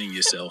composing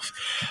yourself.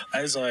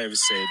 As I have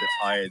said,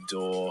 I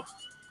adore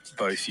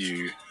both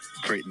you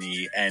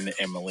Brittany and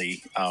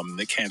Emily.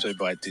 The Canto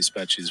Bite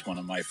Dispatch is one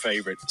of my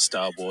favourite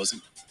Star Wars,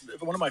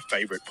 one of my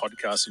favourite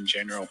podcasts in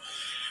general,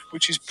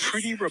 which is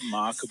pretty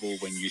remarkable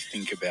when you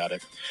think about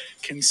it,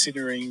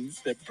 considering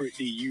that,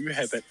 Brittany, you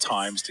have at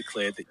times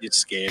declared that you're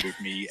scared of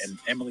me, and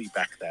Emily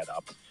backed that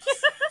up.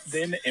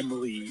 Then,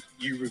 Emily,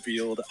 you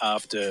revealed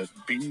after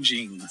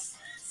binging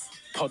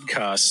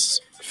podcasts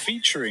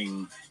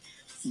featuring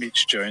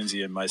Mitch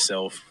Jonesy and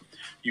myself,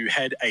 you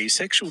had a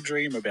sexual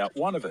dream about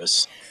one of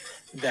us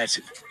that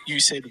you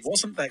said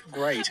wasn't that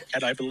great,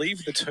 and I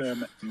believe the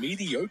term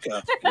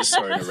mediocre was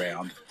thrown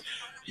around.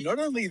 Not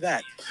only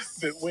that,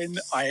 but when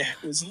I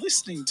was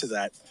listening to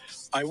that,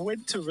 I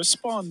went to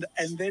respond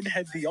and then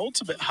had the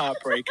ultimate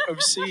heartbreak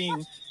of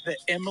seeing that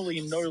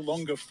Emily no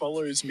longer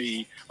follows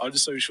me on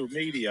social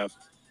media.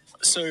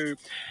 So,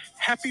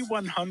 happy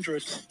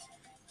 100th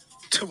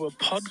to a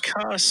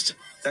podcast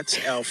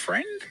that's our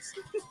friend.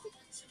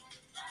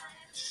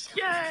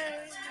 Yay!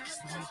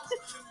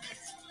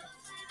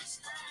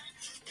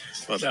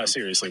 Well, no,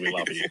 seriously, we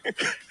love you.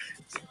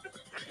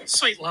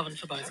 Sweet loving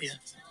for both of you.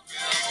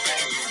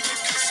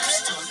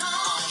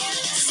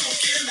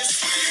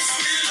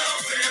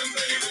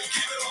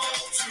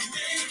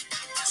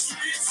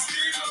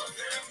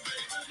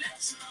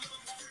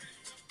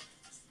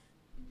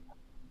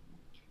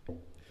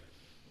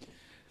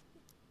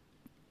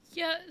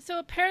 Yeah, so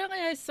apparently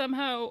I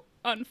somehow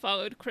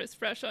unfollowed Chris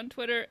Fresh on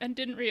Twitter and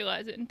didn't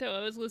realize it until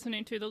I was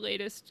listening to the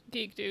latest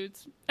Geek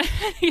Dudes.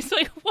 He's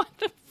like, what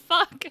the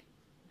fuck?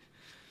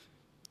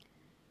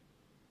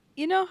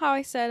 You know how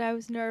I said I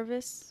was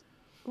nervous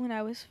when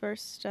I was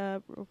first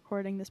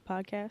recording this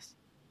podcast?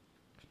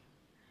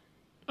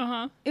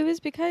 Uh-huh. It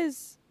was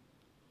because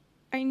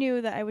I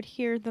knew that I would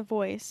hear the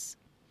voice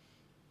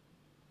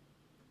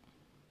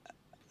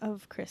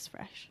of Chris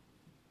Fresh.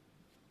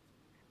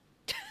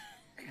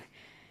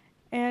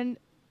 And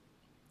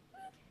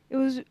it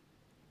was,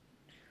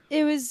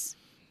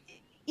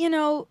 you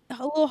know,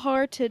 a little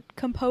hard to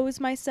compose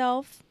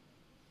myself,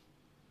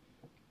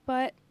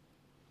 but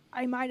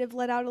I might have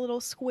let out a little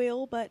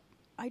squeal, but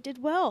I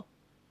did well.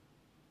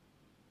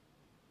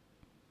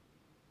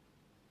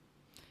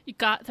 You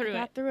got through I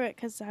got through it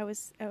because I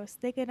was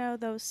thinking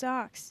of those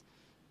socks.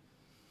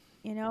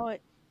 You know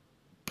it.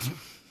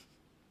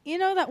 You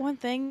know that one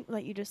thing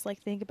that you just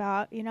like think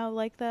about. You know,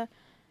 like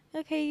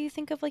okay, you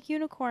think of like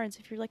unicorns.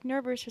 If you're like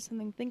nervous or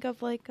something, think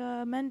of like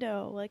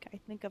Mendo. Like I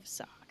think of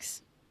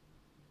socks.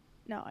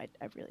 No, I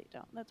really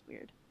don't. That's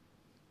weird.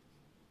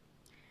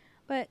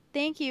 But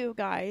thank you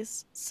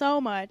guys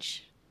so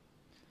much.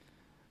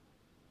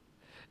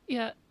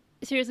 Yeah,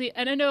 seriously,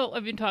 and I know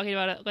I've been talking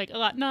about it like a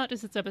lot, not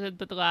just this episode,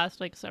 but the last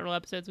like several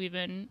episodes we've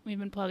been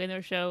plugging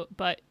their show.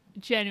 But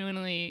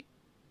genuinely,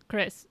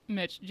 Chris,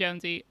 Mitch,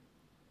 Jonesy,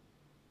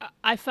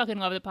 I fucking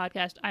love the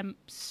podcast. I'm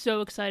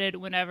so excited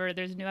whenever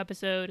there's a new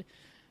episode.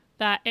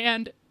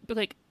 And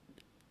like,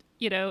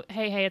 you know,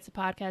 hey, it's a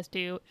podcast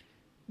too.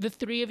 The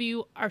three of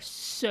you are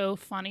so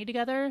funny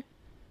together,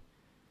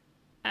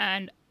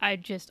 and I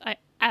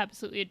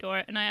absolutely adore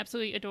it, and I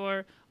absolutely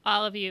adore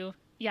all of you.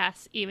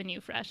 Yes, even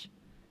you, Fresh.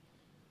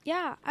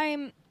 Yeah,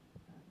 I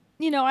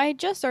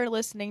just started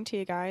listening to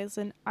you guys,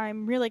 and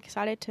I'm really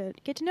excited to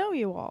get to know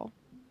you all.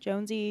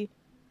 Jonesy,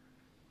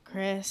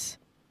 Chris,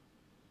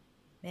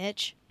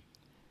 Mitch.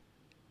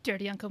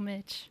 Dirty Uncle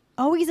Mitch.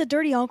 Oh, he's a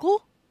dirty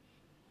uncle?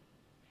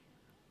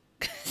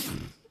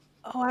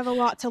 Oh, I have a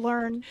lot to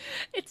learn.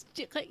 It's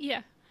like,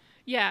 yeah.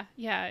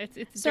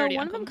 It's so dirty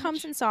one Uncle of them Mitch.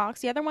 comes in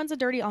socks, the other one's a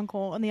dirty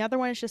uncle, and the other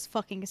one is just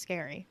fucking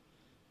scary.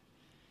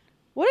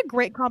 What a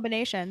great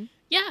combination.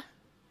 Yeah.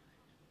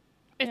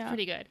 It's Yeah.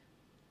 pretty good.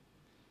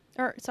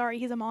 Or, sorry,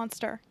 he's a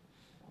monster.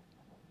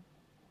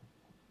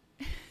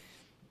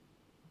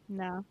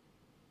 No.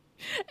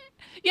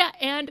 Yeah,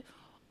 and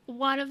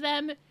one of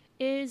them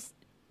is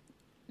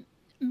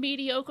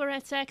mediocre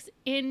at sex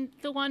in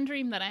the one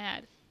dream that I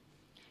had.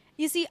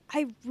 You see,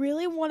 I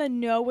really want to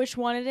know which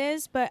one it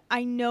is, but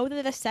I know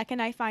that the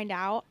second I find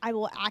out, I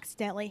will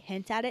accidentally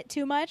hint at it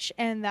too much,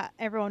 and that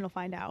everyone will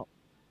find out.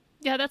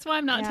 Yeah, that's why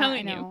I'm not Yeah,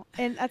 telling I you. know.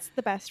 And that's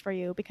the best for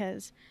you,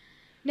 because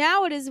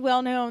now it is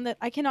well known that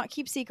I cannot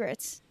keep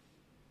secrets.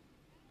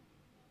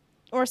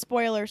 Or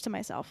spoilers to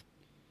myself.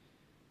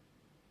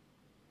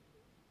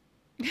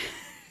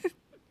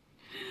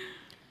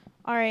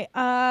 All right.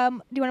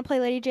 Do you want to play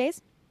Lady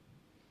J's?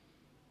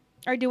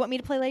 Or do you want me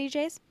to play Lady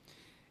J's?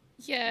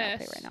 Yes. I'll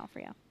play right now for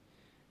you.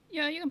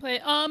 Yeah, you can play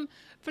it.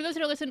 For those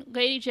who don't listen,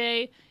 Lady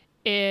J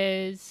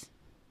is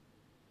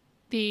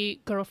the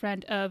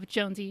girlfriend of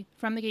Jonesy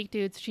from the Geek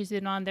Dudes. She's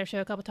been on their show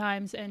a couple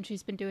times, and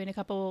she's been doing a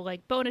couple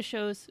like bonus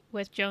shows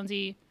with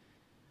Jonesy,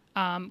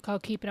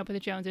 called Keeping Up with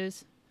the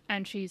Joneses,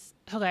 and she's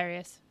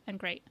hilarious and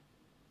great.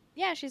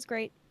 Yeah, she's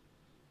great.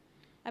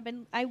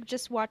 I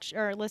just watched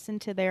or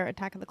listened to their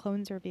Attack of the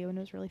Clones review, and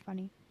it was really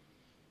funny.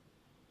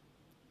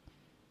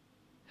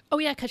 Oh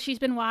yeah, because she's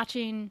been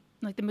watching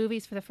like the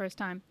movies for the first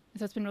time,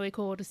 so it's been really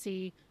cool to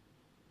see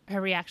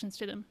her reactions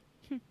to them.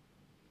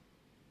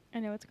 I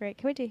know, it's great.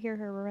 Can't wait to hear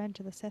her Revenge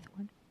of the Sith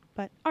one.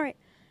 But all right,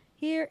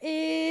 here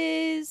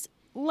is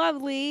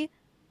lovely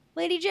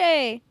Lady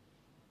J.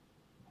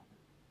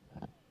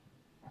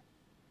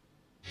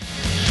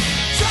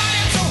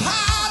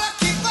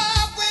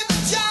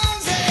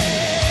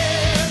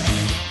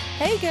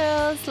 Hey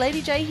girls,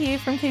 Lady J here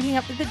from Keeping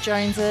Up with the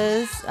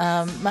Joneses.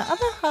 My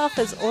other half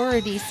has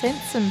already sent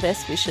some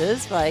best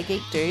wishes via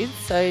Geek Dudes,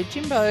 so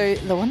Jimbo,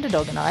 the Wonder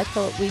Dog, and I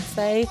thought we'd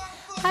say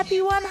happy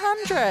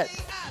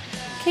 100th.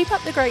 Keep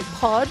up the great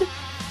pod.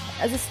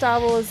 As a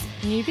Star Wars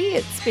newbie,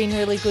 it's been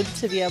really good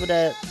to be able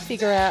to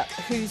figure out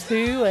who's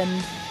who and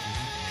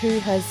who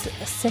has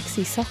a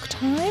sexy sock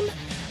time.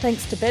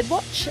 Thanks to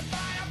Bedwatch.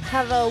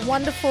 Have a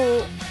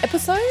wonderful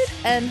episode,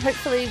 and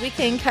hopefully we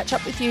can catch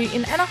up with you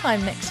in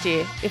Anaheim next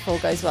year if all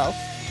goes well.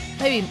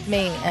 Maybe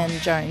me and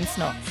Jones,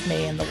 not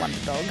me and the Wonder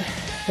Dog.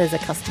 There's a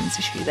customs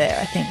issue there,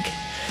 I think.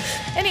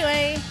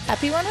 Anyway,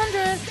 happy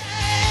 100!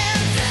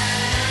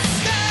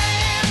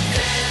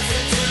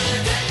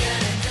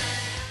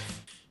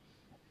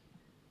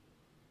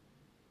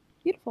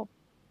 Beautiful.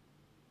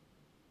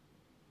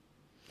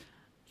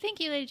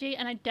 Thank you, Lady G,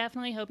 and I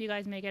definitely hope you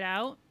guys make it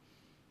out.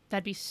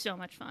 That'd be so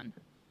much fun.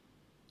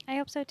 I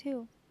hope so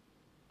too.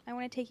 I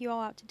want to take you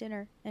all out to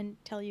dinner and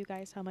tell you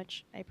guys how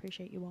much I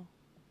appreciate you all.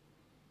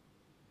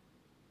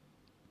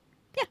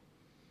 Yeah.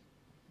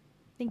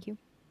 Thank you.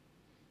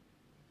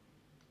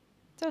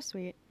 So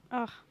sweet.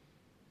 Ugh.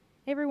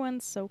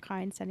 Everyone's so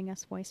kind sending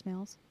us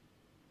voicemails.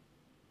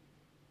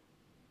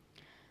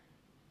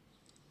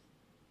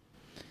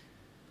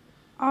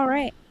 All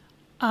right.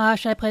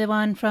 Should I play the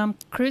one from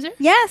Cruiser?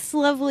 Yes,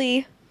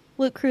 lovely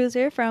Luke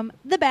Cruiser from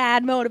The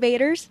Bad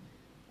Motivators.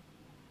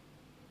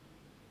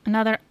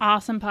 Another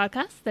awesome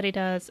podcast that he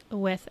does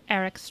with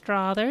Eric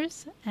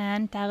Strothers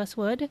and Dallas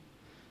Wood.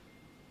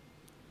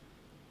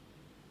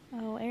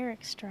 Oh,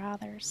 Eric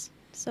Strothers.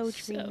 So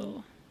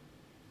dreamy.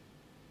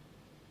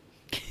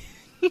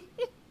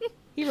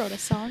 He wrote a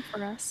song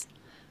for us.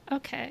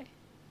 Okay.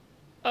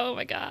 Oh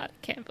my god,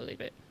 can't believe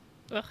it.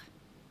 Ugh.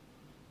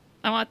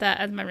 I want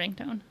that as my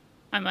ringtone.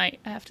 I might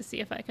have to see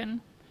if I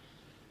can.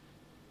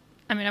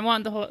 I mean, I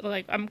want the whole,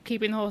 like, I'm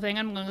keeping the whole thing.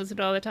 I'm going to listen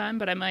to it all the time,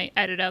 but I might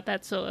edit out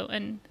that solo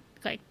and,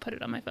 like, put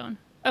it on my phone.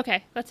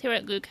 Okay, let's hear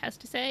what Luke has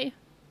to say.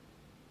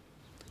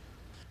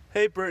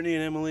 Hey, Brittany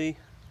and Emily.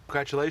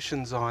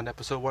 Congratulations on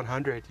episode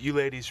 100. You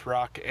ladies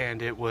rock,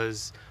 and it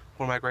was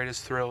one of my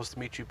greatest thrills to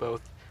meet you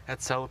both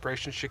at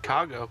Celebration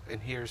Chicago,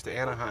 and here's to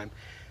Anaheim.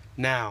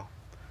 Now,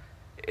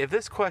 if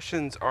this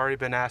question's already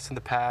been asked in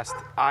the past,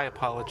 I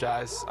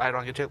apologize. I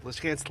don't get a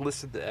chance to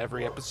listen to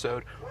every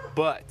episode,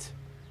 but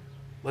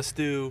let's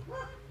do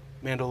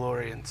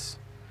Mandalorians.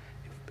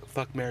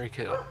 Fuck, marry,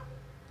 kill.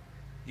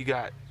 You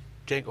got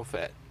Jango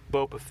Fett,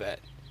 Boba Fett,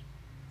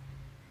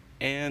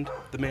 and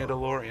the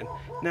Mandalorian.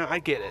 Now, I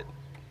get it.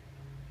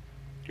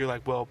 You're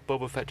like, well,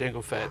 Boba Fett,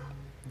 Jango Fett,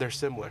 they're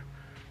similar.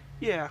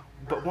 Yeah,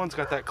 but one's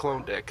got that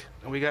clone dick,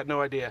 and we got no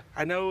idea.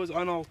 I know it was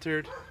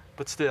unaltered,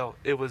 but still,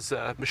 it was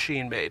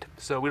machine made,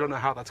 so we don't know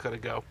how that's gonna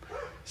go.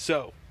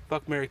 So,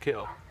 fuck, marry,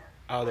 kill,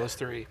 out of those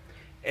three.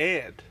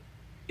 And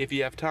if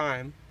you have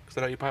time, because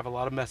I know you probably have a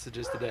lot of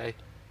messages today,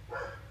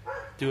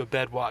 do a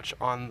bed watch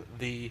on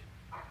the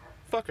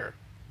fucker.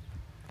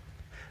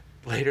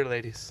 Later,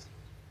 ladies.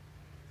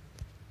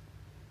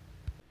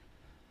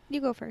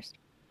 You go first.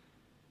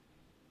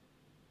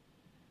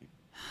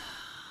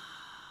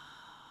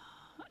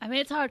 I mean,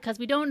 it's hard because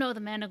we don't know the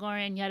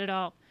Mandalorian yet at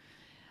all,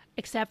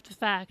 except the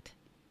fact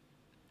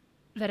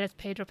that it's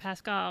Pedro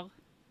Pascal,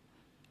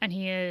 and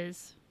he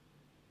is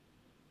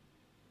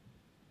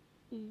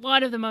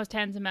one of the most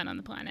handsome men on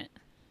the planet.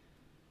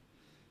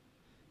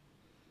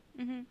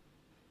 Mm-hmm.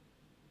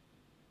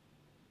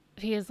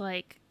 He is,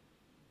 like,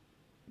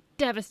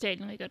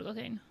 devastatingly good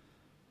looking.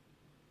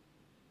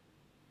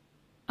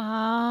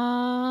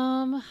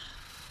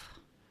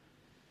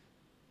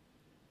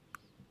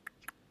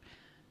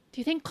 Do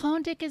you think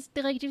clone dick is,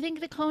 like, do you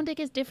think the clone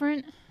dick is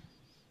different?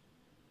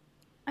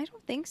 I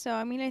don't think so.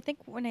 I mean, I think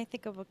when I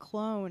think of a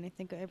clone, I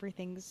think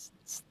everything's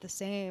the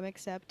same,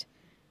 except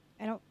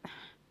I don't...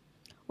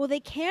 Well, they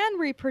can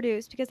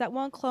reproduce because that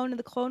one clone in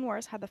the Clone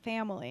Wars had the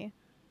family.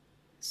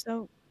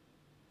 So...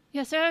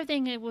 Yeah, so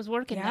everything it was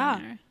working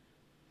down there.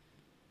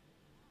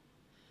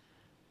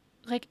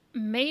 Like,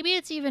 maybe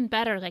it's even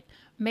better. Like,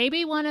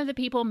 maybe one of the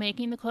people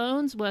making the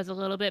clones was a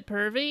little bit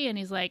pervy, and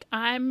he's like,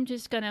 I'm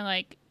just gonna,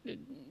 like,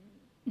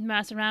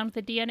 mess around with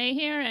the DNA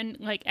here and,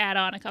 like, add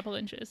on a couple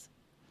inches.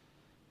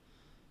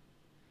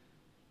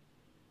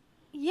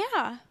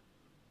 Yeah.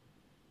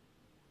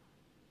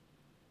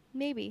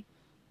 Maybe.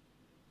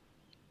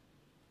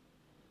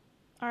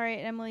 All right,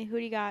 Emily, who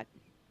do you got?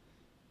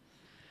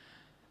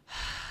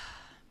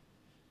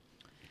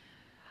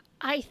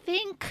 I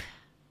think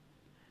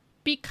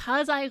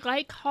because I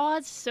like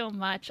Hawes so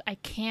much, I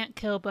can't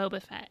kill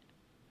Boba Fett.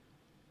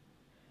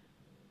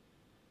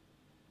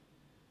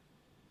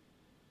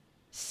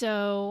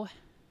 So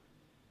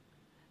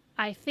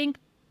I think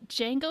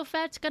Jango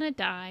Fett's gonna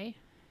die.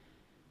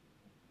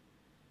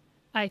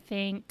 I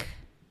think...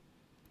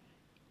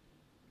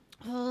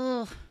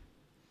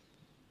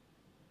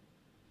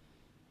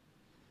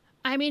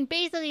 I mean,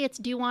 basically, it's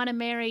do you want to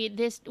marry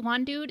this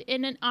one dude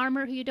in an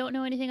armor who you don't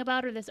know anything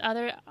about, or this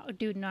other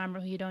dude in armor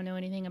who you don't know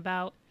anything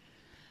about?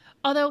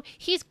 Although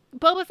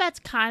Boba Fett's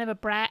kind of a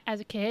brat as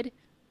a kid,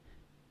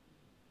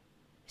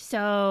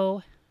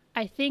 so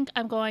I think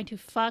I'm going to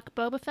fuck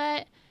Boba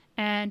Fett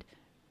and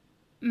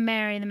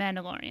marry the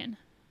Mandalorian.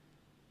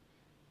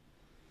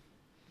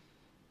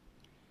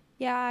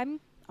 Yeah, I'm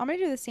gonna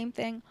do the same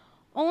thing.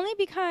 Only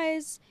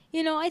because,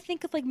 I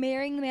think of like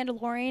marrying the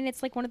Mandalorian,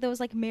 it's like one of those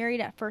like married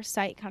at first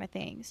sight kind of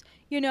things.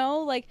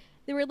 Like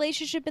the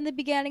relationship in the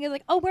beginning is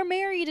like, oh, we're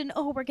married and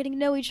oh, we're getting to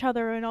know each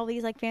other and all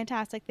these like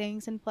fantastic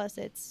things, and plus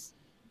it's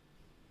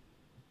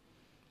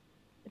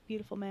a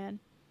beautiful man.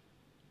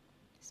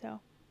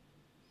 So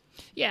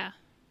Yeah.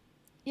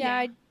 yeah.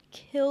 I'd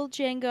kill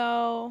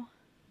Jango.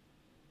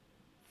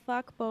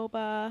 Fuck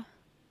Boba.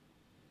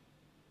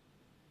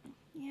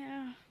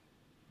 Yeah.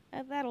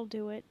 That'll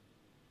do it.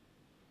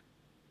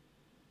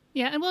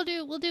 Yeah, and we'll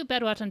do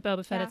Bedwatch on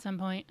Boba Fett Yeah. at some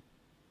point.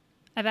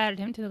 I've added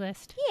him to the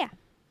list. Yeah.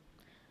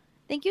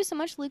 Thank you so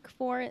much, Luke,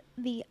 for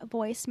the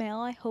voicemail.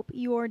 I hope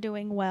you're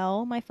doing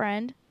well, my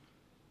friend.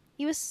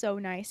 He was so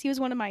nice. He was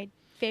one of my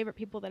favorite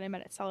people that I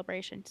met at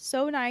Celebration.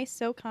 So nice,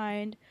 so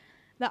kind.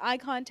 The eye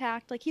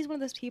contact, like he's one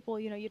of those people,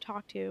 you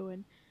talk to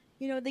and,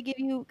 they give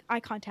you eye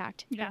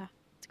contact. Yeah.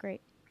 It's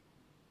great.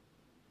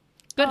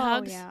 Good Oh,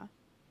 hugs. yeah.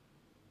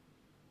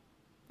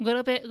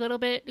 Little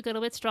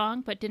bit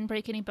strong, but didn't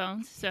break any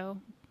bones.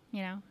 So,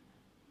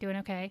 doing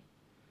okay.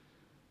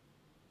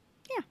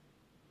 Yeah.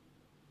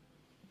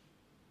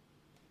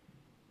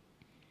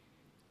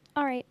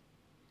 All right.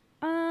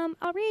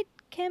 I'll read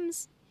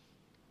Kim's.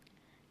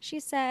 She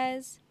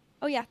says,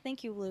 "Oh yeah,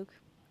 thank you, Luke.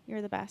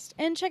 You're the best.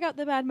 And check out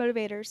the Bad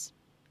Motivators,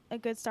 a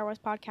good Star Wars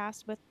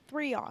podcast with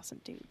 3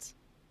 awesome dudes."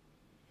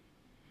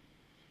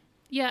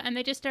 Yeah, and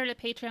they just started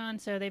a Patreon,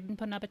 so they've been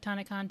putting up a ton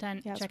of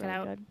content. Yeah, it's Check it really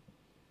out. good.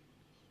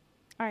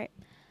 All right.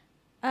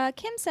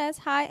 Kim says,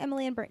 "Hi,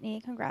 Emily and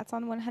Brittany. Congrats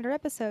on 100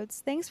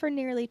 episodes. Thanks for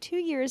nearly 2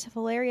 years of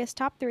hilarious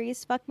top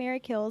 3s, fuck, marry,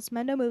 kills,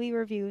 Mendo movie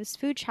reviews,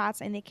 food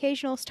chats, and the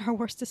occasional Star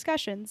Wars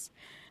discussions.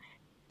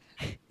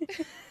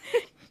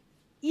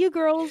 You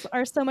girls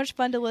are so much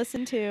fun to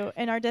listen to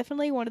and are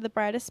definitely one of the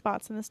brightest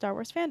spots in the Star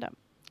Wars fandom.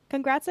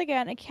 Congrats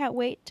again. I can't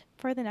wait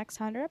for the next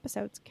 100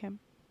 episodes, Kim."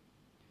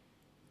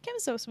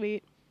 Kim's so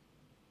sweet.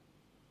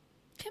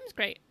 Kim's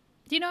great.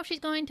 Do you know if she's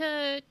going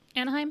to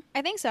Anaheim?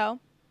 I think so.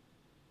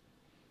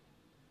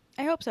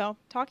 I hope so.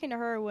 Talking to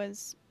her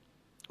was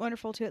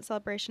wonderful too at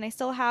Celebration. I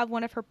still have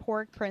one of her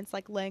pork prints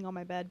like laying on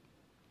my bed.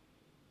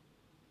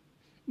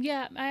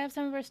 Yeah, I have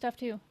some of her stuff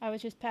too. I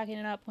was just packing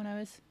it up when I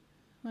was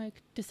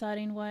like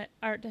deciding what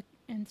art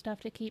and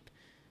stuff to keep,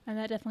 and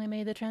that definitely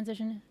made the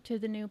transition to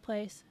the new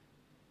place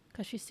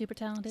because she's super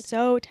talented.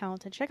 So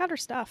talented. Check out her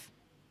stuff.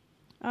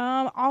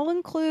 I'll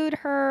include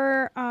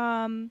her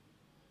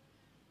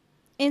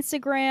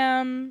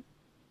Instagram,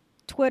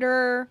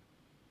 Twitter,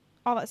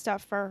 all that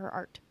stuff for her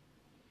art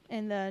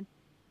in the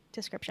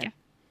description. Yeah.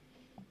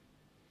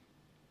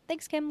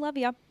 Thanks, Kim. Love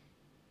ya.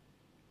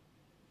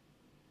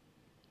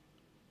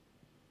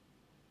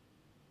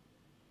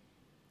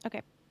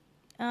 Okay.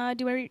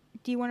 Do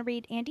you want to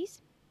read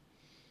Andy's?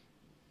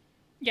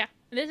 Yeah,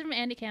 this is from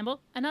Andy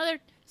Campbell, another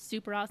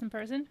super awesome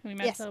person who we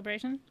met at Yes.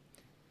 Celebration.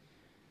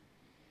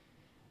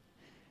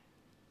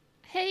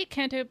 Hey,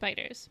 Canto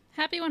Biters.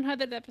 Happy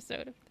 100th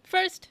episode.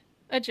 First,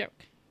 a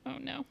joke. Oh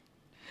no.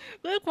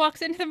 Luke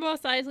walks into the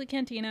Mos Eisley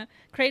cantina,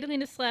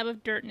 cradling a slab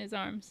of dirt in his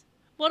arms.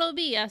 "What'll it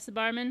be?" asks the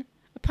barman.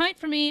 "A pint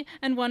for me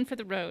and one for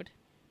the road."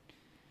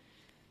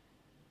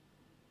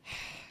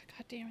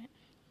 God damn it.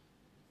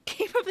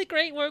 Keep up the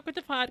great work with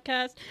the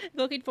podcast.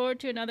 Looking forward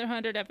to another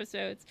 100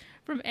 episodes.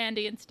 From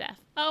Andy and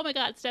Steph. Oh my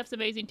god, Steph's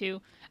amazing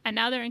too. And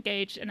now they're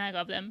engaged and I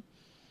love them.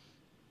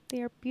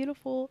 They are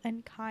beautiful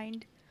and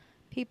kind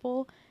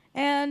people.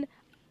 And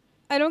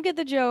I don't get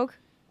the joke.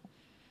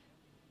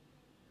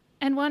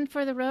 And one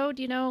for the road,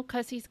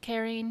 because he's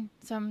carrying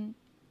some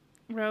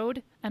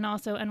road. And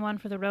also, and one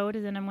for the road,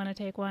 and then I'm going to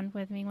take one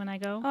with me when I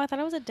go. Oh, I thought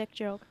it was a dick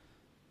joke.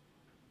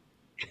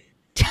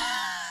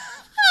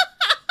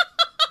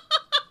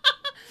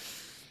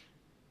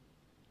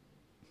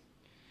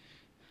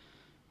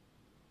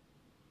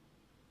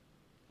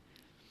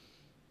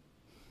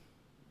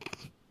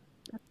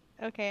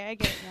 Okay, I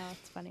get it now.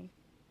 It's funny.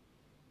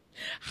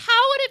 How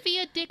would it be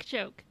a dick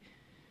joke?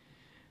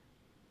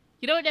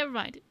 You know what? Never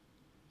mind.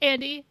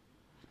 Andy,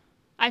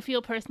 I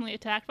feel personally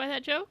attacked by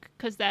that joke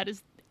because that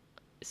is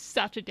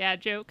such a dad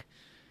joke.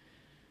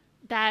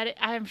 That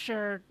I'm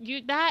sure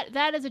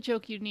that is a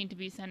joke you need to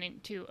be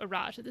sending to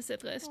Araj at the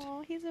Sith list.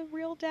 Oh, he's a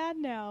real dad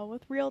now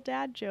with real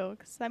dad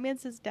jokes. That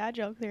means his dad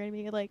jokes are gonna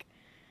be like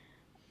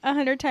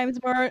 100 times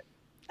more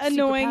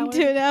annoying to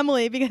Superpowered.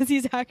 Emily because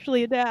he's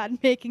actually a dad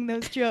making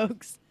those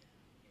jokes.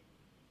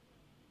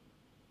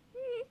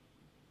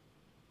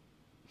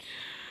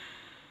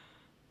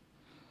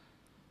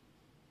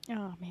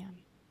 Oh man.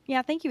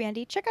 Yeah, thank you,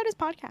 Andy. Check out his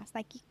podcast,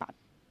 that Geek Pod.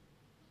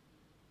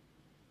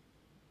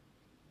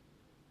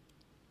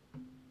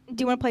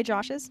 Do you want to play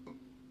Josh's?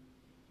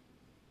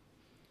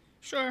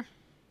 Sure.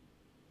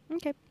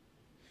 Okay.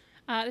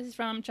 This is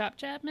from Chop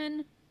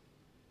Chapman.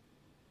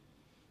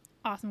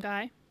 Awesome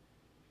guy.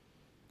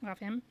 Love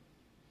him.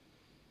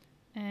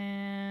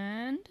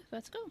 And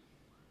let's go.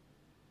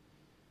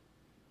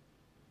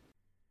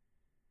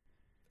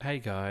 Hey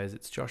guys,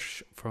 it's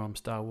Josh from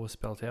Star Wars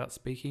Spelt Out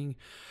speaking.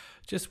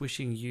 Just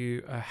wishing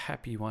you a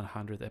happy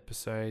 100th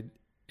episode,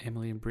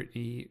 Emily and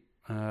Brittany.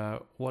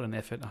 What an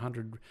effort!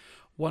 100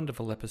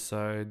 wonderful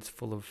episodes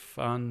full of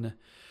fun,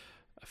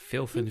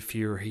 filth and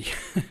fury.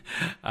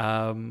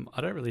 I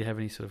don't really have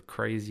any sort of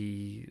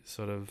crazy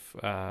sort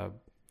of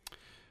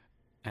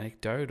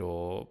anecdote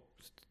or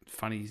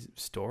funny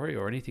story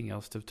or anything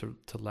else to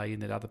lay in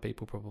that other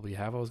people probably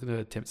have. I was going to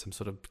attempt some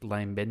sort of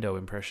lame Bendo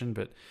impression,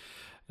 but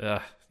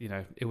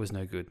it was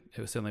no good.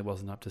 It certainly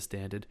wasn't up to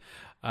standard.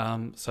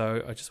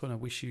 So I just want to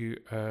wish you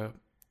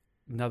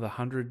another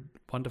 100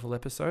 wonderful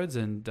episodes,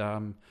 and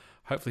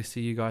hopefully see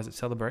you guys at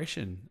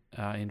Celebration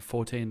in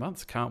 14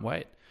 months. Can't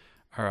wait.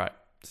 All right.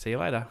 See you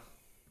later.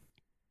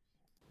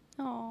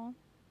 Oh,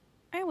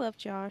 I love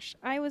Josh.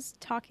 I was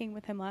talking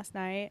with him last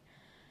night,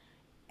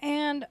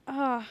 and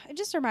it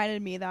just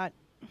reminded me that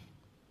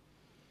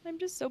I'm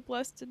just so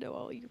blessed to know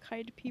all you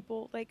kind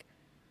people.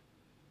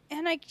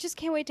 And I just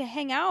can't wait to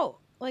hang out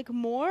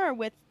more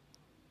with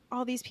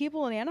all these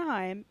people in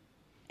Anaheim,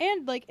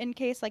 and in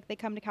case they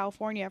come to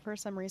California for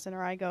some reason,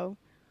 or I go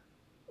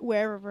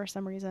wherever for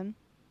some reason.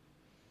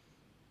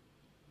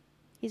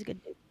 He's a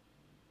good dude.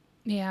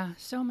 Yeah,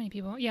 so many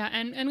people. Yeah,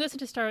 and listen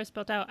to Star Wars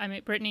Spelled Out. I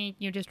mean, Brittany,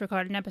 you just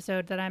recorded an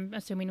episode that I'm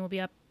assuming will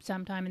be up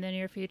sometime in the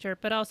near future.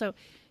 But also,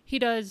 he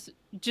does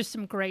just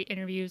some great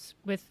interviews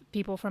with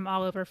people from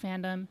all over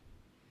fandom,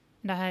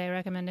 and I highly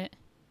recommend it.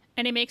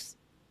 And he makes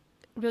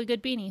really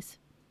good beanies.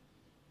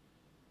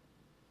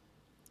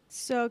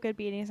 So good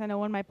beanies. I know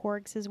one of my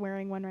porgs is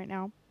wearing one right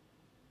now.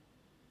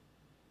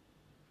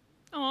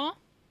 Aw.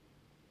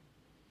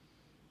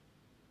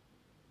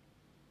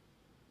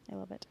 I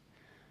love it.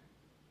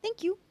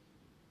 Thank you.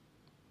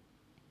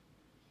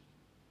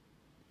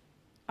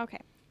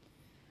 Okay.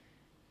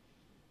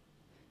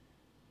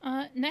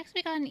 Next,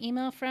 we got an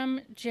email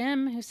from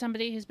Jim, who's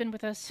somebody who's been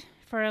with us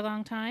for a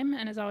long time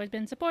and has always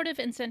been supportive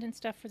and sent in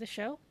stuff for the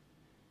show.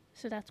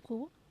 So that's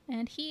cool.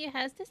 And he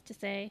has this to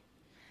say.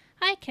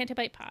 Hi,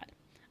 Cantabite Pod.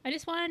 I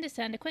just wanted to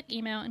send a quick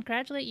email and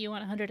congratulate you on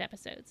 100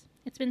 episodes.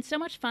 It's been so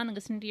much fun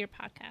listening to your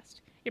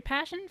podcast. Your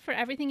passion for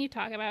everything you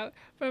talk about,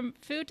 from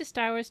food to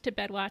Star Wars to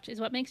Bedwatch, is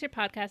what makes your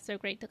podcast so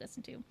great to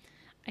listen to.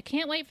 I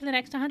can't wait for the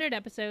next 100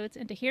 episodes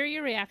and to hear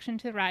your reaction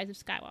to The Rise of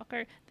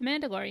Skywalker, The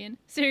Mandalorian,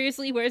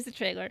 Seriously, Where's the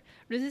Trailer,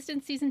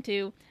 Resistance Season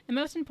 2, and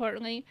most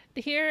importantly,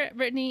 to hear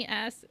Brittany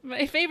ask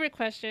my favorite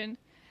question,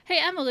 Hey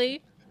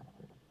Emily,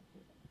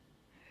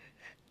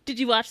 did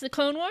you watch the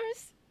Clone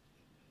Wars?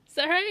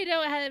 Sorry,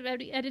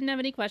 I didn't have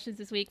any questions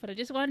this week, but I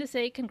just wanted to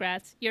say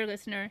congrats, your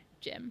listener,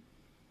 Jim.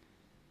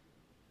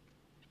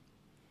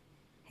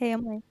 Hey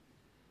Emily.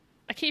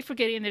 I keep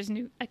forgetting there's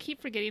new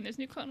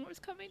Clone Wars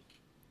coming.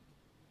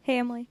 Hey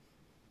Emily.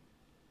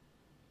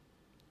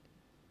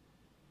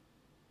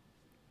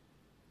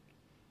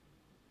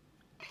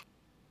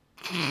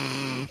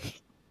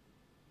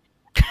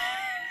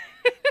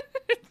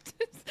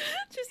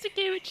 Just a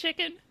game of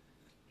chicken.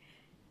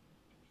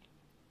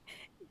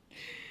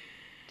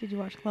 Did you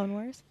watch Clone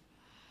Wars?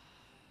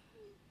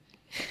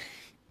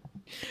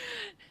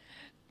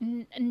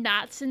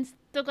 Not since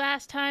the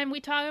last time we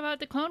talked about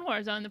the Clone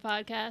Wars on the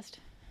podcast.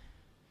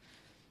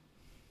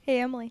 Hey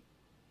Emily.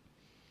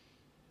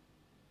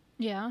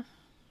 Yeah.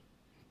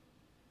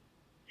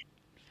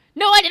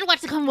 No, I didn't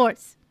watch the Clone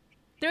Wars.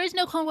 There is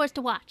no Clone Wars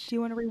to watch. Do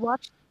you want to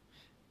rewatch?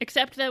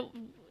 Except that.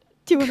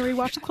 Do you want to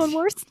rewatch the Clone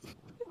Wars?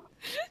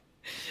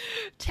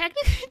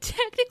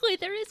 Technically,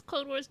 there is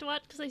Clone Wars to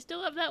watch because I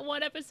still have that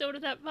one episode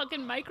of that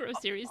fucking micro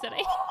series that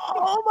I.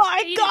 Oh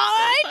my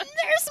god! So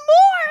there's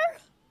more.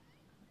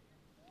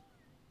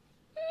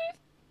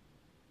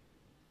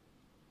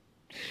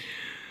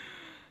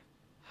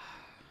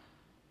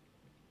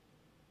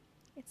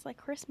 It's like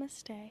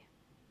Christmas Day.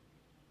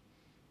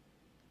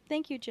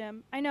 Thank you,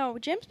 Jim. I know,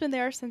 Jim's been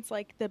there since,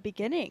 the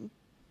beginning.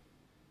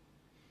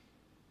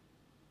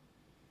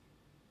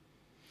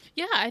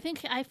 Yeah,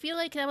 I feel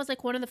like that was,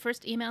 one of the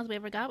first emails we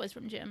ever got was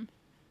from Jim.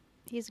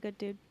 He's a good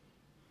dude.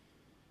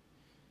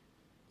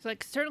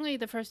 It's, certainly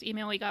the first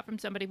email we got from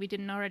somebody we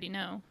didn't already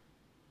know.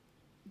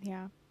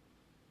 Yeah.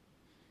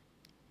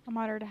 I'm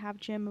honored to have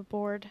Jim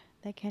aboard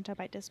the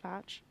Cantabite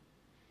Dispatch.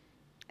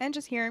 And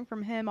just hearing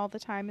from him all the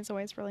time is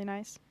always really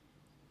nice.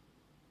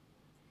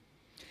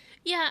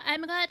 Yeah,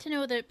 I'm glad to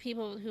know that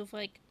people who've,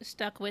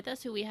 stuck with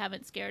us who we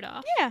haven't scared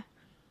off. Yeah.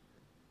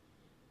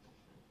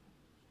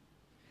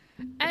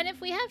 And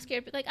if we have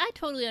scared, I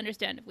totally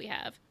understand if we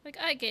have.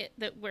 I get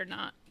that we're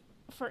not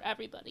for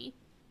everybody.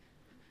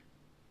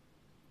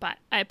 But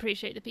I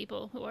appreciate the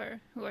people who are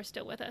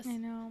still with us. I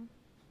know.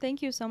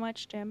 Thank you so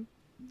much, Jim.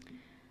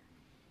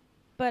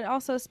 But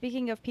also,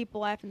 speaking of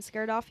people I haven't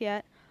scared off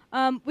yet,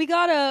 we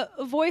got a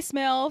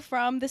voicemail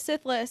from the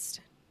Sith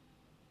List.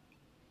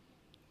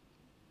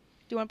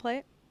 Do you want to play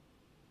it?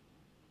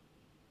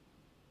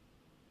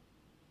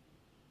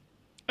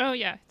 Oh,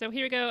 yeah. So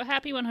here we go.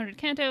 Happy 100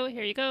 Kanto.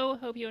 Here you go.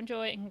 Hope you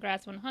enjoy, and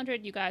congrats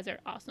 100. You guys are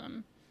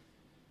awesome.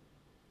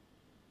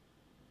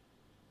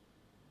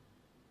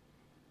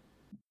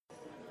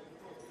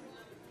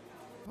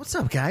 What's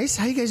up, guys?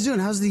 How you guys doing?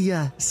 How's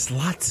the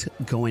slots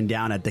going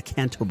down at the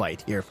Kanto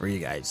Bite here for you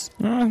guys?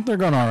 They're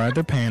going all right.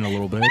 They're paying a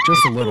little bit.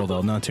 Just a little,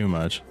 though. Not too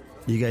much.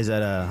 You guys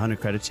at 100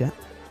 credits yet?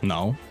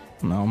 No,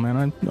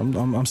 man.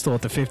 I'm still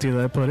at the 50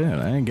 that I put in.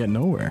 I ain't getting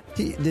nowhere.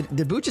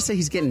 Did Boo just say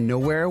he's getting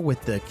nowhere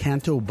with the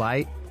Kanto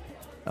Bite?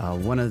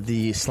 One of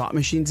the slot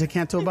machines at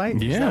Kanto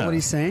Bite? Yeah. Is that what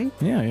he's saying?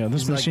 Yeah.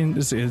 This machine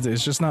is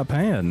just not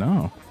paying.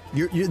 No.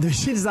 The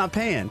machine is not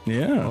paying?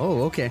 Yeah.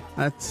 Oh, okay.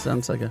 That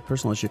sounds like a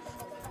personal issue.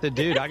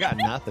 Dude, I got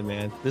nothing,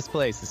 man. This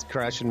place is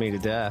crushing me to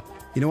death.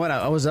 You know what?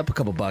 I was up a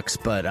couple bucks,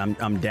 but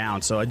I'm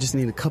down. So I just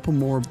need a couple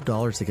more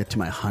dollars to get to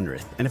my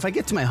 100th. And if I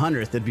get to my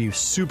 100th, it'd be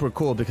super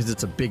cool because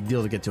it's a big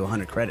deal to get to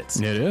 100 credits.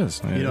 It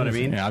is. You know what I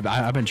mean? Yeah,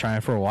 I've been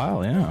trying for a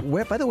while, yeah.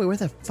 By the way, where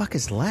the fuck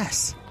is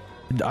Les?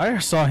 I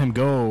saw him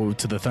go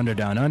to the Thunder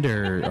Down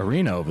Under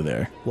arena over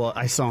there. Well,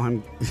 I saw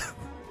him...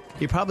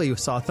 He probably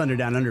saw Thunder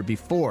Down Under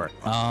before.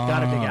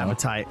 Got a big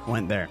appetite,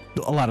 went there.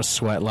 A lot of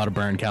sweat, a lot of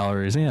burned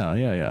calories.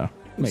 Yeah.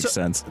 Makes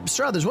sense.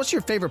 Struthers, what's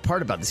your favorite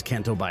part about this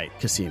Kanto Bite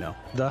casino?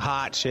 The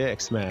hot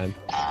chicks, man.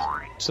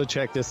 So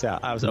check this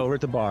out. I was over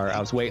at the bar. I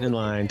was waiting in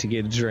line to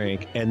get a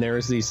drink, and there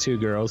was these two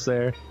girls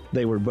there.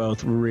 They were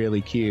both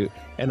really cute.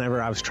 And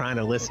I was trying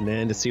to listen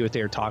in to see what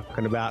they were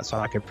talking about so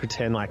I could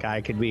pretend like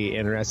I could be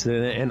interested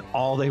in it. And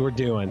all they were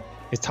doing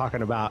is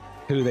talking about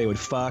who they would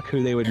fuck,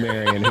 who they would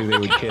marry, and who they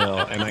would kill.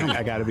 And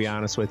I got to be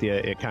honest with you,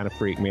 it kind of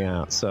freaked me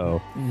out.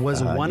 So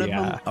was one of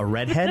them a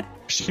redhead?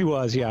 She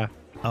was, yeah.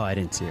 Oh, I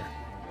didn't see her.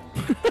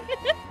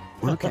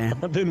 Okay.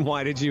 Then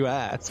why did you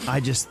ask?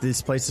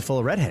 This place is full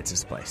of redheads,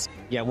 this place.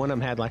 Yeah, one of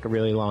them had like a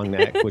really long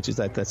neck, which is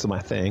that's my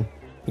thing,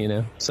 you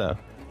know? So,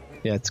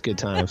 yeah, it's good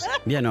times.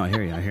 Yeah, no, I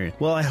hear you.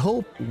 Well, I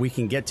hope we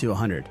can get to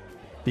 100.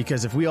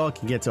 Because if we all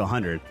can get to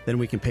 100, then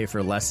we can pay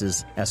for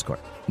Les's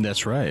escort.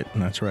 That's right.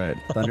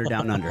 Thunder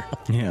Down Under.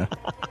 Yeah.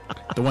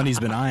 The one he's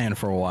been eyeing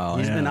for a while.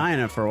 He's been eyeing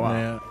it for a while.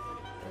 Yeah.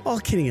 All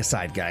kidding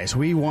aside, guys,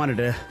 we wanted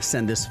to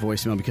send this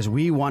voicemail because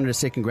we wanted to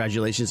say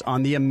congratulations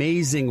on the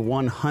amazing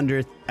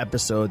 100th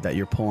episode that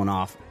you're pulling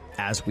off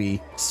as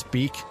we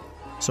speak.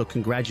 So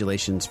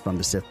congratulations from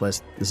the Sith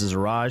List. This is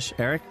Raj.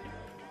 Eric.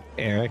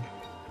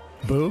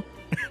 Boo.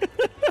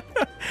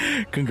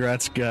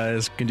 Congrats,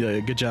 guys.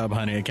 Good job,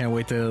 honey. I can't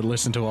wait to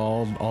listen to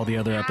all the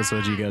other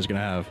episodes you guys are going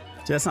to have.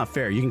 See, that's not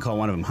fair. You can call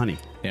one of them honey.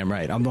 Damn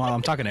right. I'm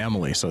talking to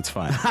Emily, so it's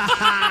fine.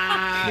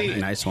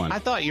 Nice one. I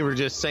thought you were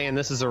just saying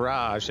this is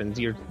Raj, and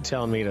you're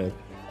telling me to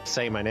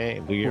say my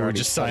name. We're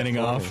just signing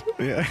off.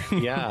 Yeah.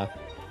 Yeah.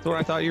 That's where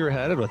I thought you were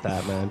headed with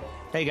that, man.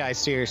 Hey, guys,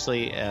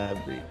 seriously,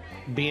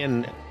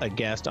 being a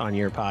guest on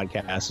your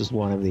podcast is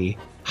one of the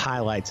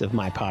highlights of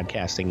my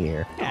podcasting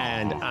year.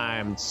 And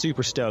I'm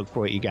super stoked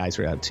for what you guys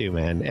are up to,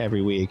 man,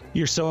 every week.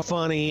 You're so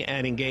funny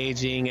and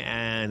engaging,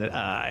 and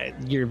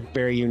you're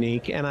very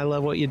unique, and I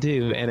love what you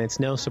do. And it's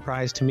no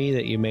surprise to me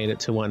that you made it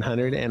to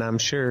 100, and I'm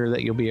sure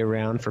that you'll be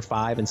around for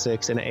 5 and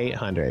 6 and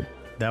 800.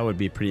 That would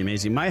be pretty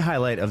amazing. My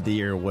highlight of the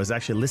year was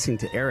actually listening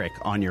to Eric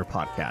on your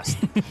podcast.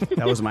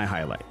 That was my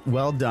highlight.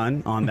 Well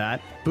done on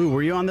that. Boo,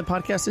 were you on the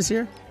podcast this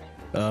year?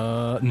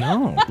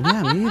 No.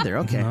 Yeah, me either.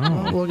 Okay. No.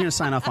 Well, we're going to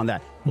sign off on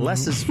that.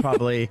 Les is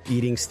probably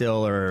eating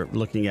still or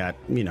looking at,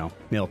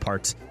 male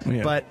parts.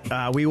 Yeah.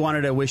 But we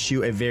wanted to wish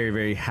you a very,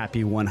 very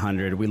happy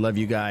 100. We love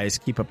you guys.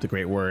 Keep up the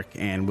great work,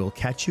 and we'll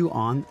catch you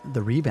on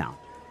the rebound.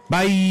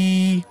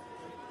 Bye.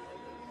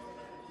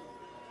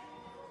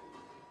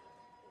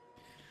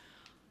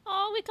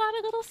 Oh, we got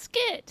a little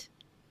skit.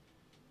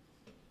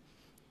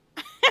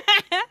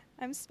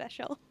 I'm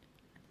special.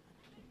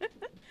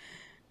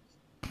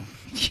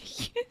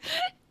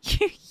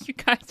 You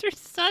guys are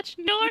such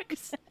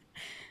norks.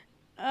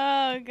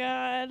 Oh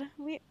God,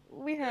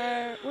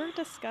 we're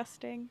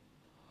disgusting.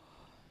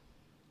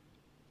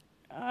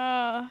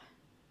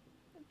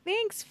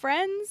 Thanks,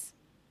 friends.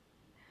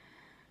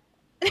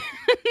 I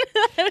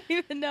don't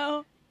even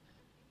know.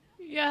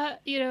 Yeah,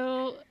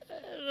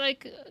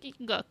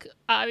 look,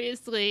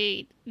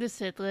 obviously the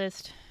Sith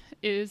List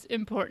is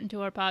important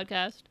to our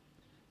podcast,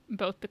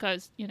 both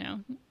because,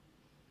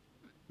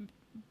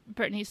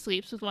 Brittany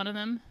sleeps with one of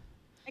them,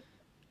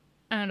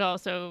 and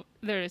also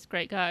they're just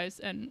great guys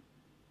and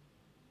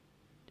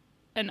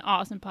an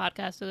awesome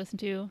podcast to listen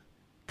to,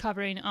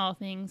 covering all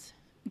things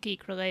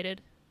geek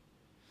related.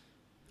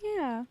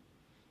 Yeah.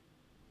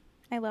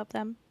 I love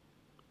them.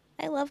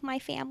 I love my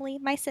family,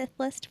 my Sith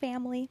List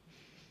family.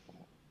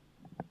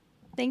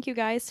 Thank you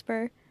guys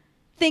for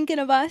thinking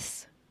of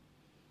us.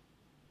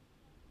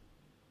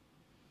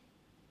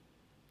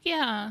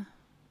 Yeah.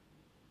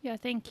 Yeah,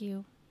 thank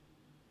you.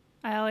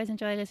 I always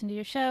enjoy listening to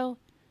your show.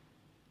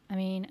 I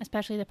mean,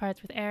 especially the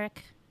parts with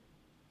Eric.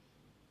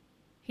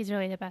 He's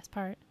really the best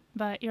part.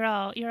 But you're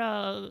all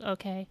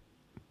okay.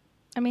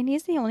 I mean,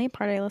 he's the only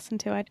part I listen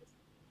to.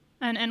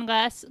 And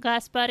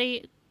Glass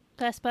Buddy,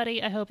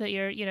 I hope that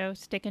you're,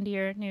 sticking to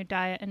your new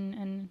diet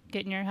and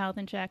getting your health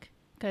in check,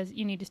 because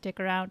you need to stick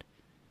around.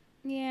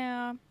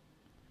 Yeah.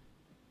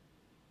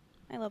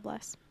 I love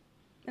Les.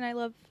 And I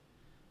love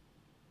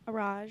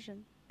Araj,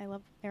 and I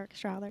love Eric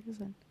Strathers,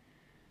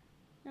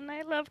 and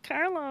I love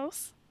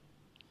Carlos.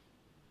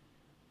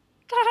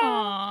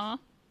 Aww.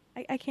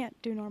 I can't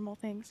do normal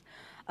things.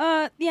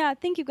 Yeah,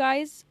 thank you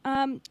guys.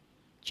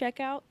 Check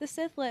out the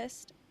Sith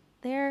List.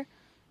 They're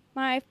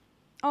my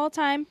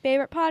all-time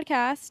favorite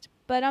podcast,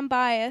 but I'm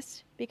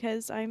biased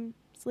because I'm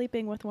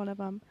sleeping with one of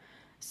them.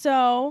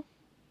 So,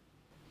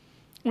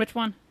 which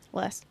one?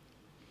 Les.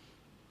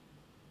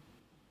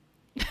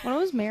 One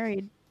was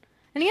married.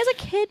 And he has a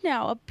kid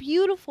now, a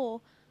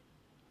beautiful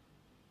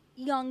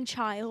young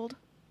child,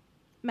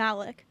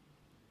 Malik,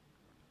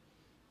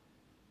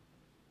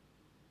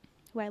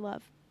 who I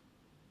love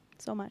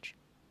so much.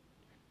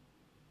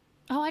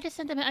 Oh, I just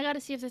sent them. I got to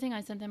see if the thing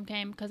I sent them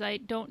came, because I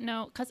don't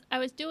know. Because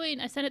I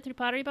sent it through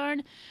Pottery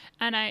Barn,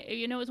 and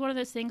it was one of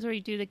those things where you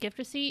do the gift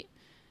receipt,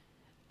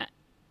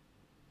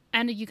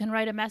 and you can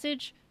write a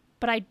message,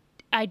 but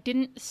I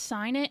didn't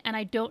sign it, and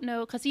I don't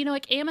know, because,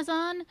 like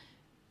Amazon,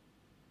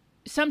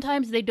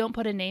 sometimes they don't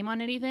put a name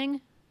on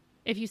anything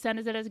if you send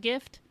it as a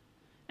gift,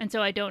 and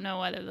so I don't know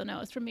whether they'll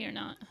know it's from me or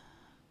not.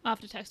 I'll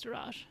have to text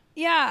Raj.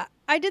 Yeah,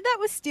 I did that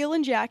with Steele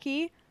and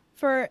Jackie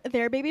for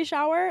their baby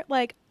shower.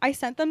 Like, I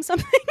sent them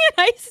something and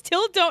I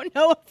still don't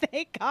know if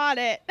they got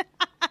it.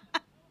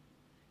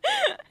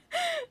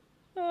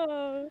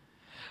 Oh.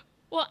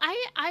 Well,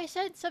 I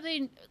sent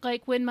something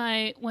like when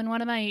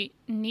one of my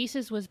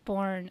nieces was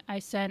born, I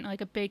sent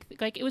like a big,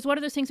 like it was one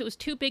of those things that was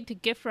too big to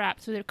gift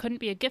wrap, so there couldn't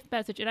be a gift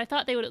message, and I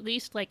thought they would at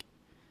least like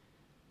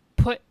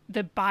put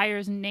the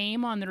buyer's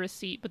name on the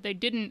receipt, but they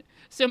didn't.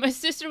 So my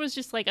sister was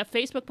just like a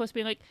Facebook post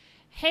being like,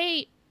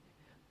 hey,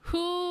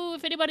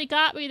 if anybody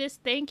got me this,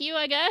 thank you,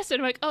 I guess.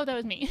 And I'm like, oh, that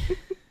was me.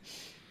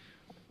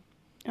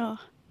 Oh,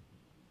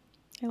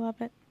 I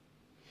love it.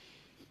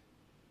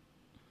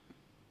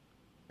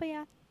 But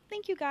yeah,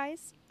 thank you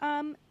guys.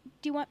 Do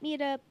you want me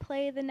to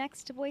play the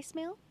next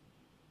voicemail?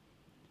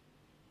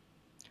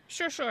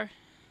 Sure.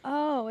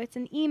 Oh, it's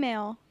an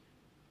email.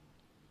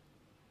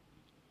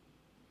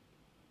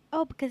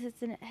 Oh, because it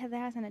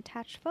has an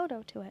attached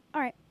photo to it.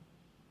 All right.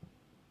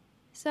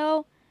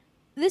 So,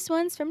 this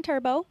one's from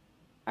Turbo,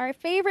 our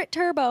favorite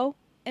Turbo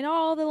in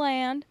all the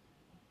land.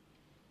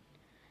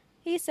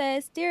 He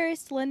says,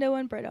 Dearest Lindo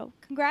and Brito,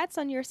 congrats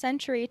on your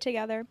century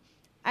together.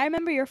 I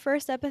remember your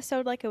first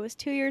episode like it was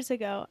 2 years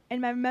ago, and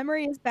my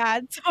memory is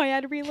bad, so I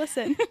had to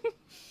re-listen.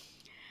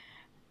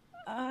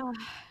 All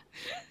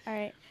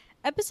right.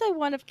 Episode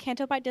 1 of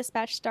Canto Bight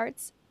Dispatch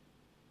starts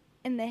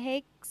in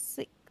the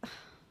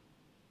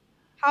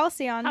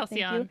Halcyon,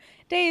 thank you,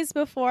 days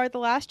before The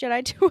Last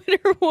Jedi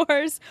Twitter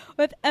Wars,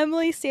 with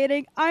Emily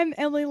stating, I'm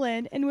Emily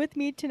Lynn, and with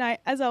me tonight,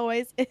 as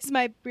always, is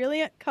my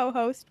brilliant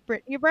co-host,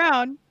 Brittany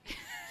Brown.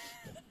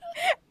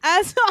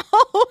 As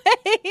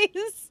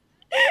always.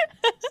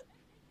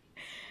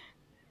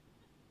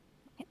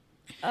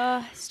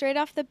 Straight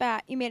off the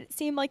bat, you made it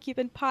seem like you've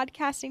been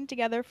podcasting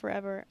together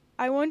forever.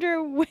 I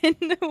wonder when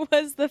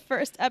was the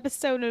first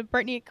episode of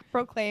Brittany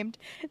proclaimed,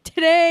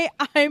 Today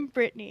I'm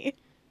Brittany.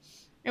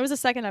 It was the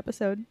second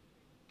episode.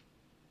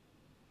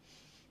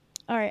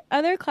 Alright,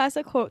 other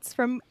classic quotes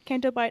from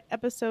Canto Bight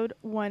episode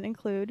 1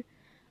 include,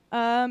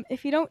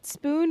 if you don't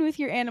spoon with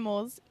your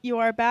animals, you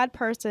are a bad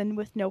person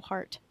with no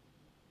heart.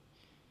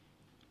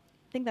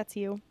 I think that's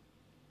you.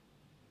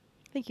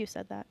 I think you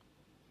said that.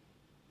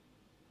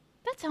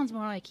 That sounds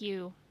more like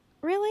you.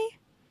 Really?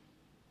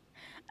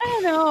 I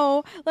don't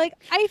know. Like,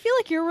 I feel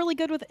like you're really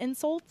good with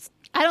insults.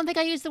 I don't think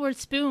I used the word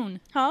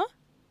spoon. Huh?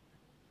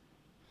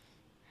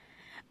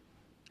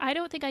 I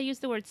don't think I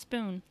used the word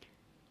spoon.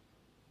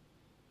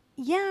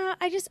 Yeah,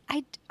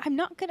 I'm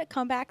not good at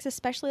comebacks,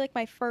 especially like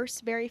my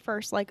very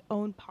first like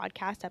own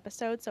podcast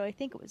episode, so I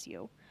think it was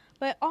you.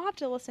 But I'll have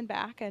to listen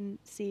back and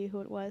see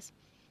who it was.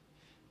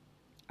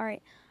 All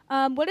right.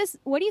 What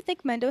do you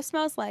think Mendo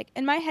smells like?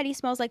 In my head, he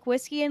smells like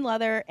whiskey and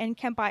leather and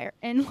campfire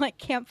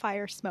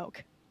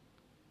smoke.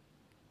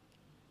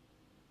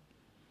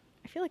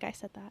 I feel like I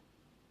said that.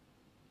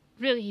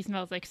 Really, he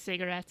smells like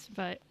cigarettes,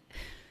 but...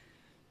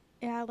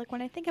 Yeah, like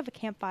when I think of a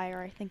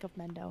campfire, I think of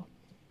Mendo.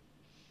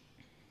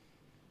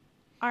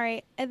 All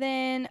right, and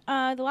then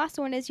the last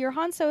one is your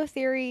Han Solo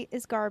theory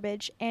is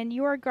garbage, and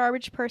you are a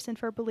garbage person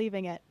for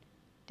believing it.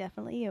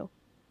 Definitely you.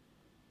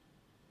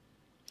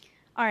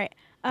 All right,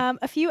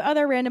 a few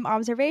other random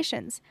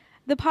observations.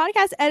 The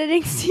podcast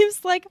editing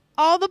seems like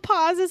all the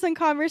pauses and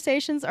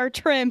conversations are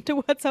trimmed.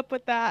 What's up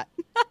with that?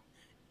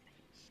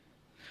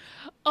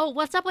 Oh,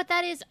 what's up with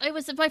that is, it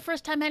was my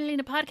first time editing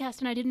a podcast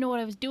and I didn't know what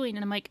I was doing.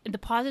 And I'm like, the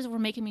pauses were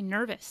making me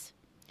nervous.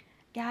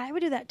 Yeah, I would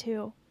do that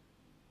too.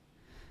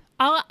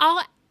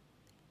 I'll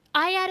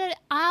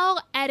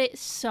edit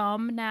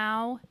some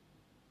now.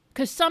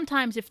 Because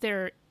sometimes if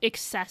they're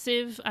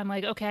excessive, I'm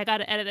like, okay, I got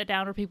to edit that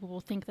down or people will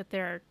think that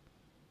their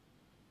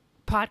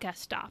podcast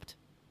stopped.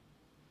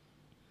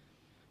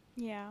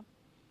 Yeah.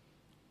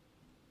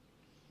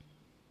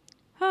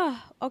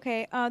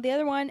 Okay, the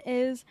other one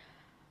is...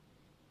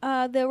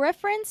 the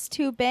reference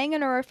to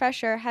Bangin' a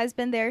Refresher has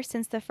been there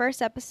since the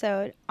first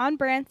episode, on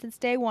brand since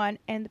day one,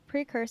 and the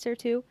precursor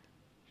to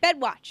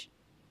Bedwatch.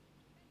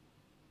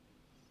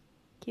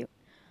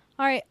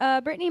 All right.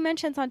 Brittany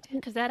mentions on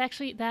because that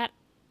actually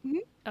Mm-hmm.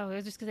 Oh, I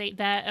was just gonna say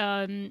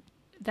that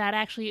that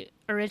actually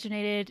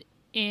originated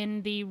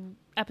in the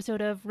episode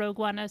of Rogue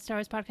One, a Star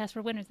Wars podcast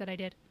for winners that I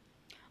did.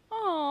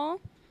 Aw,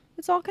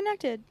 it's all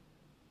connected.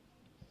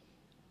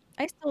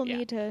 I still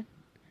need to.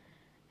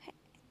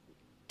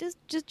 Does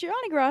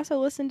Johnny Grosso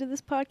listen to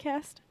this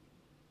podcast?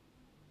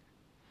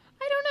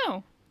 I don't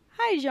know.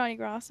 Hi, Johnny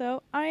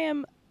Grosso. I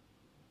am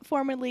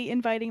formally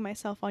inviting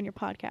myself on your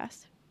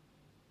podcast.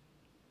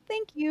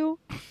 Thank you.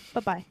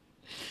 Bye-bye.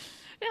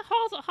 Yeah,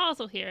 Halls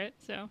will hear it,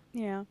 so.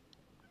 Yeah.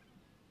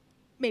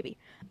 Maybe.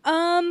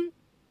 All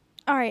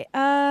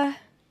right.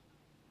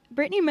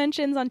 Brittany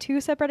mentions on 2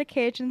 separate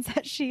occasions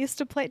that she used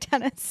to play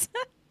tennis.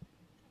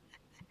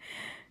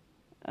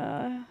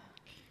 Yeah.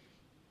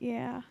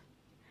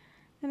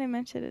 And I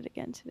mentioned it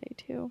again today,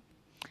 too.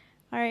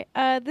 All right.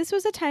 This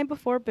was a time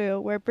before Boo,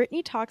 where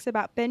Brittany talks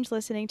about binge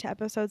listening to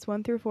episodes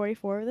 1 through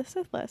 44 of the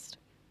Sith List.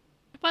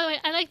 By the way,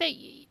 I like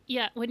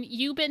that, when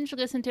you binge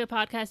listen to a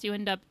podcast, you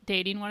end up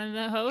dating one of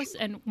the hosts,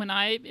 and when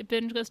I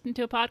binge listen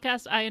to a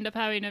podcast, I end up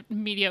having a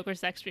mediocre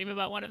sex dream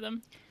about one of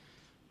them.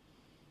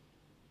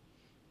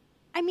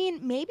 I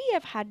mean, maybe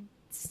I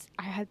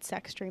had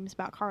sex dreams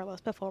about Carlos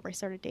before we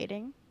started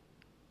dating.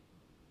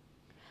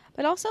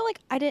 But also, like,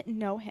 I didn't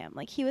know him.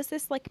 Like, he was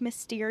this, like,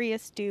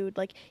 mysterious dude.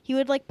 Like, he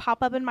would, like,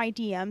 pop up in my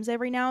DMs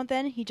every now and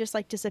then. He'd just,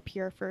 like,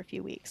 disappear for a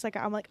few weeks. Like,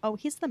 I'm like, oh,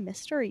 he's the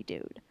mystery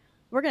dude.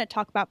 We're going to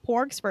talk about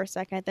porgs for a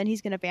second, then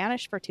he's going to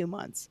vanish for 2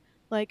 months.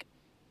 Like...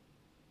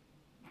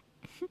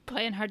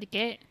 Playing hard to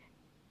get.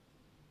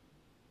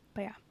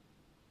 But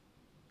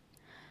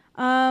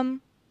yeah.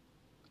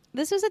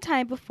 This was a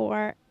time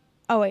before...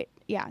 Oh, wait.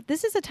 Yeah.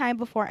 This is a time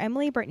before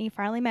Emily and Brittany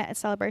finally met at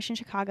Celebration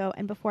Chicago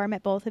and before I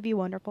met both of you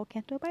wonderful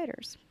Canto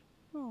Biters.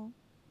 Oh.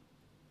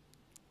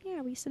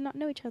 Yeah, we used to not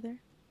know each other.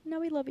 Now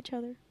we love each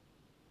other.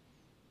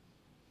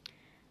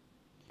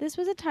 This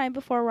was a time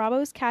before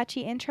Robbo's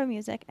catchy intro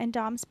music and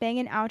Dom's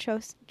bangin'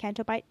 outro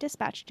Canto Bite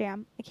Dispatch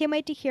Jam. I can't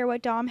wait to hear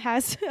what Dom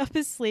has up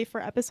his sleeve for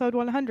episode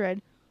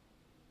 100.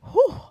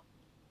 Whew.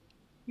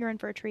 You're in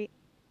for a treat.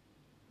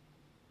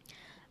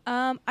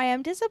 I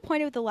am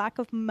disappointed with the lack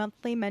of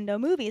monthly Mendo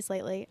movies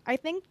lately. I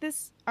think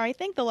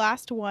the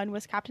last one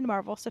was Captain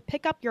Marvel, so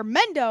pick up your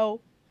Mendo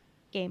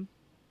game.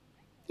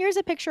 Here's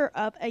a picture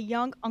of a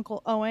young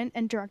Uncle Owen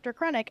and Director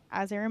Krennic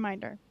as a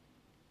reminder.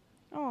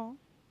 Oh,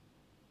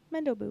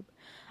 Mendo boob.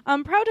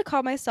 I'm proud to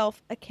call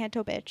myself a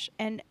Canto bitch,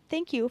 and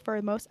thank you for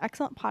the most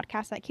excellent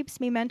podcast that keeps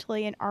me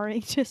mentally and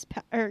already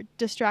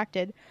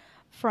distracted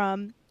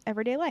from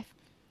everyday life.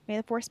 May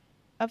the force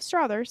of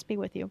Strothers be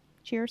with you.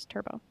 Cheers,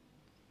 Turbo.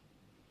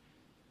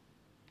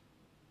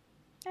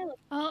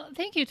 Oh,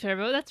 thank you,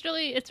 Turbo. It's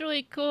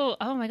really cool.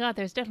 Oh my god,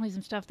 there's definitely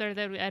some stuff there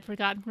that I'd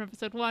forgotten from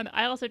episode 1.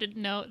 I also didn't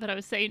know that I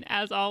was saying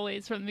as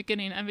always from the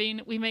beginning. I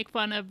mean, we make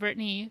fun of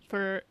Brittany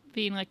for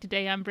being like,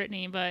 today I'm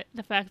Brittany, but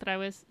the fact that I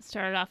was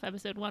started off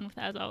episode 1 with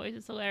as always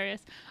is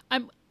hilarious.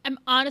 I'm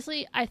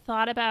honestly, I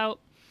thought about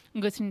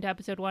listening to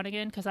episode 1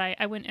 again because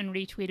I went and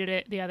retweeted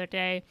it the other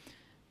day,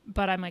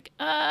 but I'm like,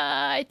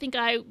 I think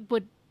I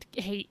would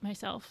hate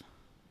myself.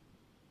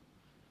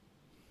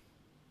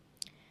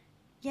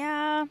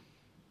 Yeah.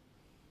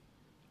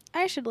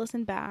 I should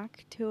listen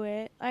back to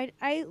it.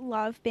 I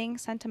love being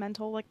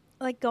sentimental,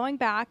 like going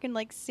back and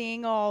like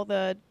seeing all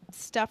the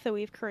stuff that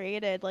we've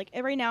created. Like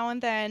every now and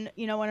then,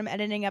 you know, when I'm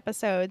editing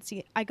episodes,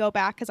 I go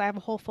back because I have a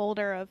whole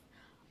folder of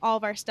all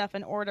of our stuff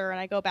in order, and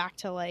I go back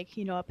to like,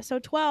 you know,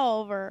 episode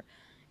 12 or,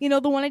 you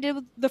know,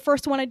 the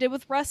first one I did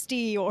with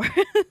Rusty, or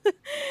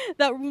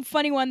that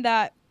funny one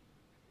that,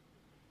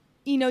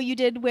 you know, you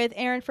did with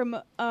Aaron from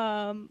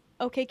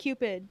OK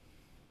Cupid.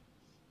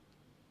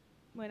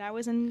 When I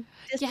was in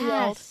Disney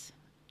World.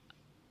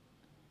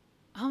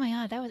 Oh my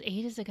god, that was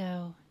ages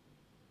ago.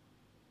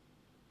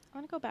 I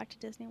want to go back to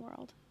Disney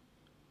World.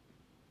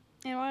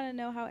 And I want to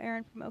know how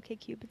Aaron from OK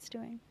Cupid's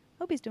doing.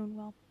 Hope he's doing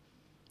well.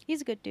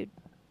 He's a good dude.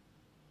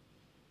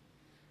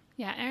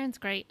 Yeah, Aaron's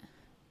great.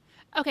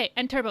 Okay,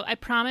 and Turbo, I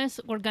promise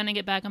we're gonna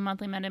get back on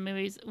monthly Mendo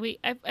movies.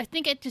 I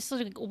think it just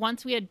like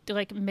once we had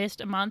like missed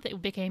a month,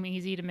 it became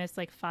easy to miss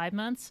like 5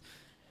 months.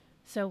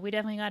 So we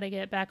definitely got to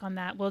get back on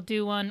that. We'll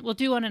do one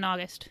in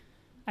August.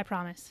 I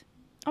promise.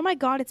 Oh my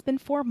god, it's been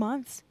 4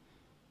 months.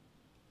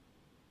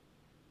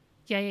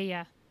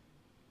 Yeah.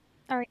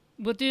 All right.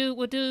 We'll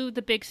do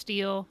the big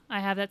steal. I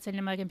have that sitting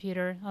in my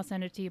computer. I'll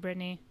send it to you,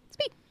 Brittany.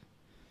 Sweet.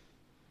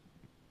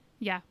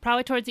 Yeah,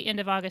 probably towards the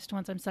end of August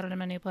once I'm settled in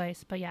my new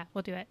place. But yeah,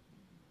 we'll do it.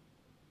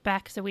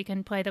 Back so we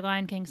can play the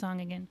Lion King song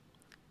again.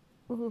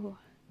 Ooh.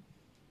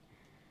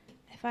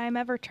 If I'm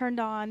ever turned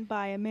on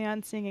by a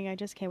man singing I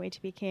Just Can't Wait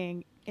to Be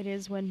King, it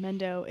is when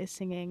Mendo is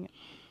singing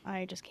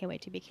I Just Can't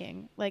Wait to Be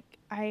King. Like,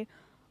 I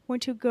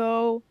went to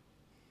go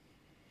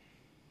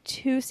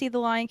to see The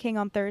Lion King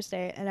on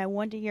Thursday, and I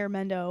wanted to hear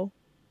Mendo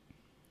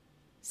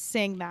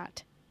sing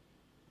that.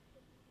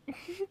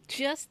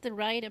 Just the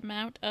right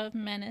amount of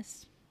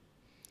menace.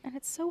 And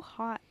it's so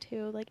hot,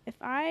 too. Like,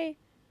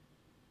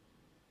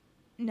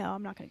 No,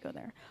 I'm not going to go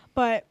there.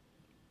 But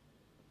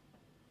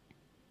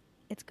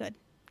it's good.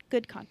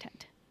 Good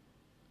content.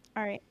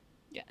 All right.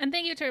 Yeah, and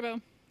thank you,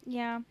 Turbo.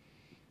 Yeah.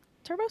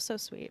 Turbo's so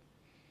sweet.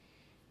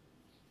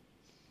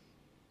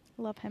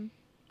 Love him.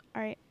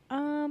 All right.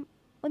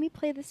 Let me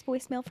play this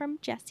voicemail from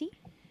Jesse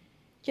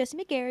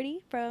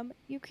McGarity from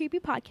Your Creepy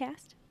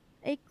Podcast,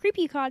 a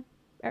creepy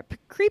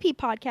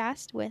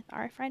podcast with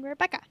our friend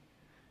Rebecca.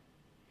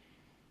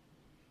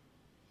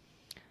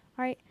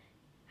 All right.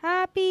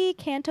 Happy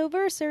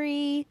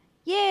Cantoversary.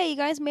 Yay, you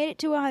guys made it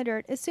to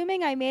 100.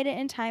 Assuming I made it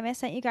in time, I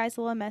sent you guys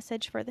a little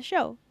message for the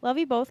show. Love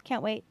you both.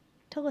 Can't wait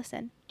to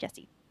listen.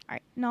 Jesse. All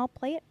right, and I'll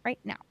play it right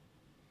now.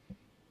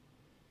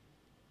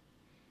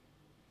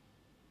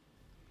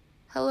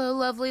 Hello,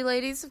 lovely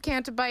ladies of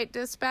Cantabite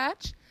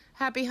Dispatch.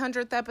 Happy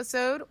 100th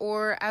episode,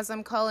 or as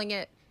I'm calling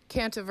it,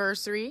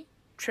 Cantiversary,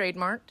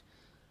 trademarked.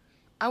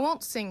 I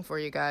won't sing for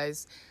you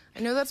guys. I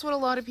know that's what a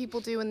lot of people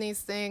do in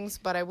these things,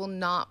 but I will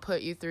not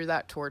put you through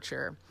that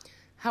torture.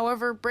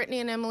 However, Brittany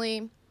and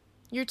Emily,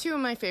 you're two of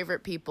my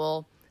favorite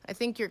people. I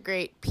think you're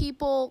great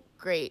people,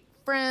 great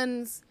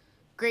friends,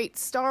 great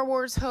Star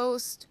Wars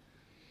host.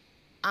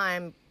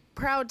 I'm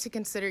proud to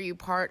consider you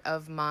part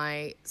of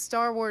my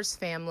Star Wars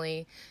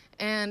family,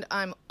 and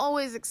I'm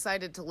always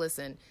excited to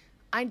listen.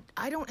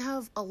 I don't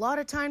have a lot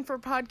of time for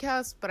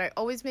podcasts, but I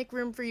always make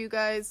room for you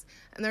guys,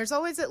 and there's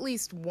always at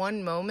least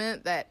one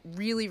moment that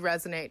really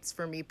resonates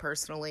for me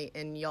personally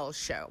in y'all's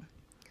show.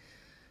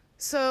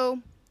 So,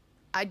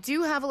 I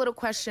do have a little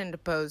question to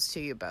pose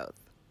to you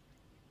both.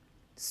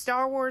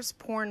 Star Wars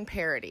porn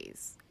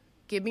parodies.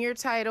 Give me your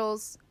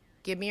titles,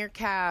 give me your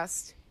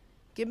cast,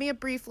 give me a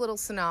brief little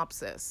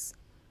synopsis.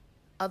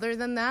 Other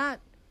than that,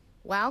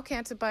 wow,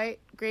 Cantabite,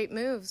 great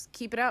moves.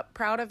 Keep it up.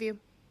 Proud of you.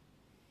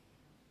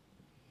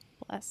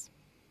 Bless.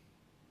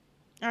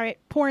 All right,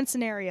 porn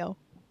scenario.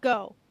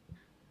 Go.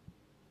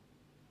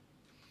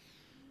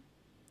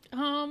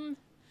 Oh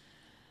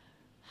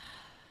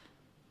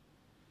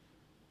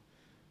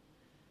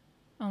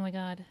my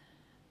god.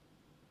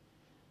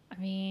 I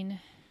mean,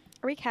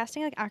 are we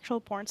casting like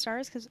actual porn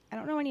stars? Because I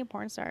don't know any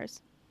porn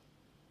stars.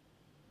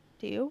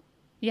 Do you?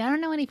 Yeah, I don't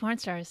know any porn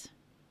stars.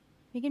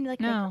 You can like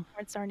make up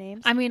porn star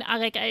names. I mean, I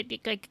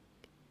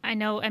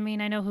know. I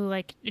mean, I know who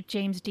like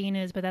James Dean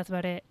is, but that's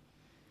about it.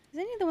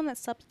 Isn't he the one that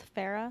slept with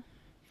Farrah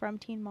from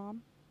Teen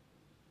Mom?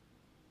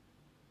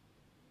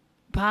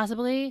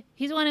 Possibly.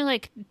 He's the one who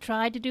like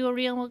tried to do a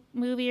real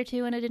movie or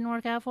two and it didn't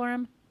work out for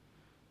him.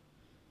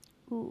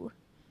 Ooh.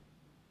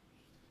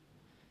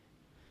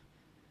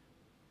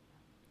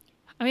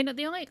 I mean,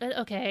 the only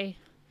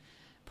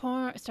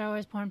porn Star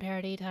Wars porn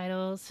parody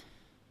titles.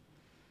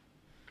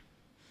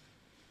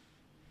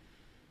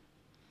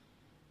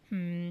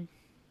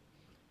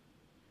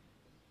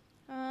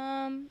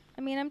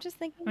 I mean, I'm just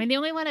thinking. I mean, the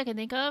only one I can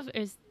think of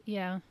is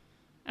Oh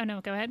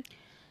no, go ahead.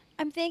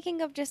 I'm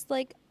thinking of just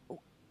like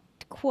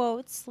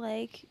quotes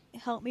like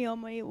 "Help me,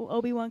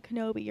 Obi-Wan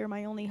Kenobi, you're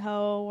my only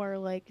hoe," or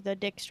like "The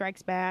Dick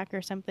Strikes Back"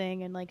 or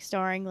something, and like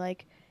starring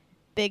like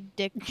Big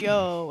Dick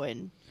Joe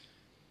and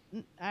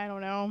I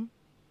don't know.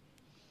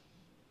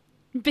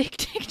 Big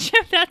Dick Joe.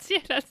 That's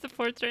the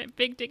porn star.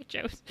 Big Dick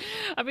Joe.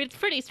 I mean, it's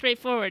pretty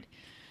straightforward.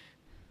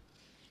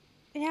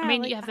 Yeah. I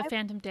mean, you have the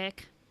Phantom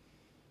Dick.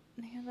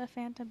 Yeah, the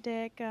Phantom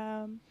Dick.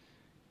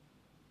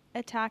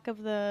 Attack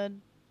of the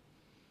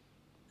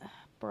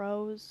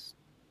Bros.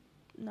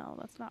 No,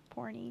 that's not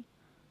porny.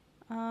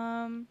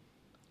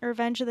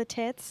 Revenge of the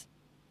Tits.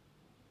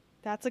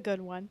 That's a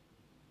good one.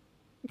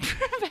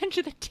 Revenge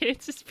of the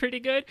Tits is pretty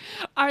good.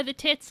 Are the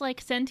tits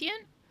like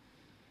sentient?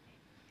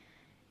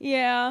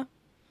 Yeah.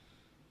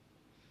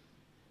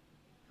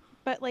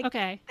 But like,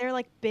 okay, they're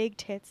like big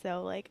tits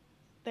though. Like,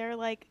 they're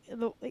like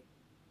the like.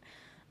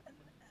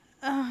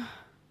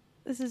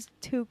 This is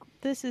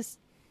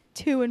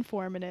too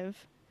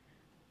informative.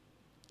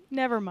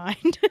 Never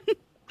mind.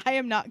 I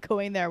am not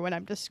going there when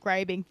I'm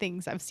describing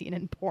things I've seen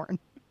in porn.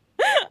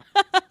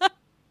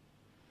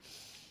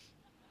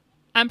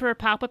 Emperor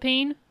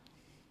Palpatine.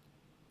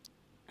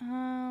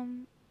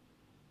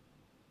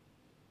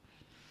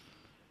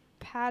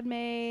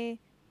 Padme.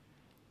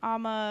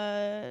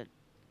 On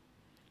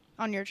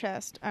your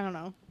chest. I don't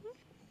know.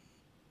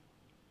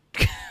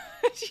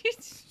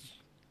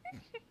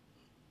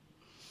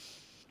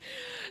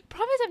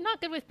 Problem is I'm not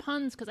good with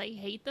puns because I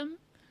hate them.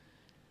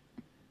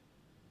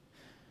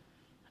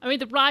 I mean,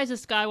 the Rise of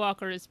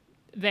Skywalker is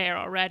there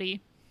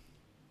already.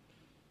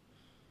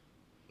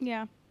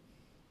 Yeah.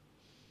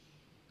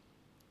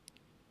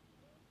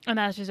 And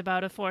that's just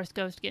about a Force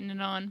ghost getting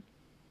it on.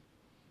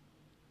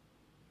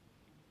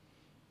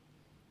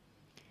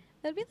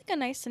 That'd be like a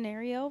nice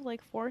scenario.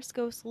 Like Force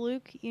Ghost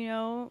Luke,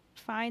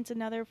 finds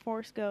another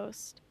Force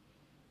Ghost.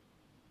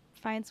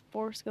 Finds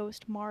Force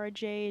Ghost Mara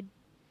Jade.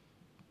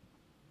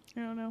 I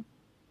don't know.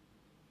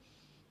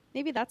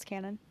 Maybe that's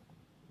canon.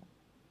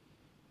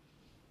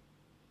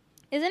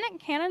 Isn't it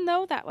canon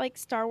though that like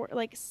Star Wars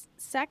like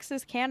sex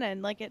is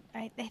canon? Like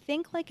I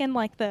think like in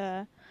like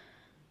the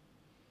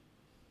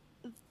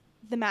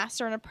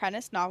Master and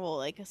Apprentice novel,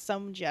 like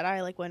some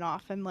Jedi like went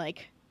off and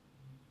like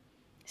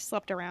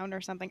slept around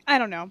or something. I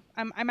don't know.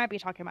 I might be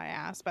talking my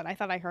ass, but I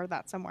thought I heard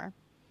that somewhere.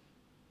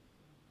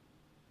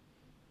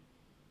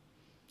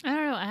 I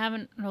don't know. I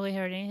haven't really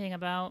heard anything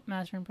about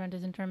Master and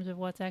Apprentice in terms of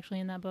what's actually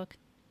in that book.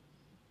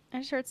 I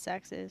just heard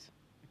sex is,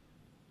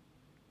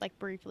 like,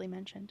 briefly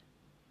mentioned.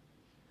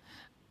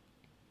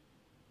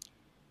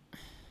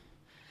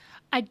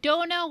 I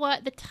don't know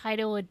what the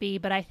title would be,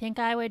 but I think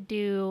I would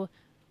do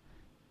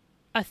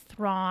a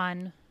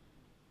Thrawn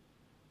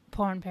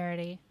porn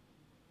parody.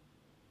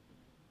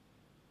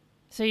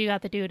 So you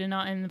got the dude in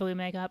the blue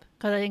makeup.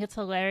 Because I think it's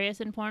hilarious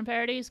in porn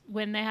parodies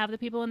when they have the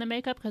people in the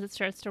makeup because it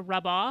starts to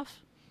rub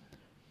off.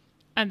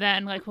 And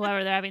then, like,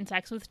 whoever they're having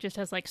sex with just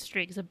has, like,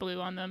 streaks of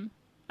blue on them.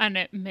 And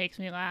it makes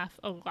me laugh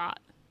a lot.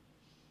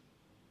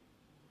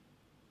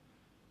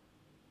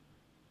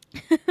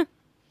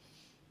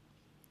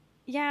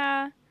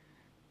 Yeah.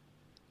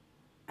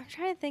 I'm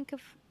trying to think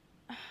of...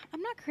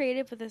 I'm not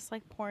creative with this,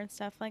 like, porn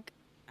stuff. Like...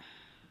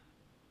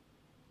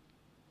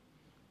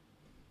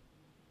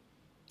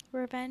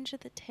 Revenge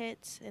of the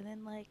Tits, and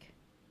then, like...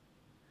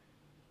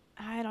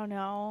 I don't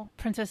know.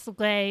 Princess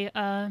Leia,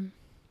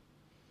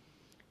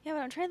 Yeah, but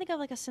I'm trying to think of,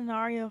 like, a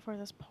scenario for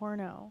this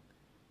porno.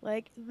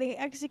 Like, they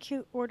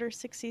execute Order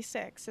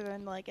 66, and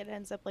then, like, it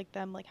ends up, like,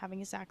 them, like,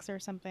 having sex or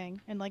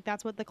something. And, like,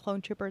 that's what the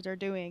clone troopers are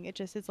doing.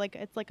 It's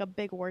like a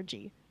big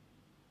orgy.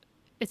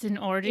 It's an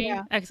orgy?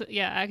 Yeah.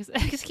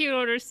 Execute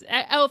orders.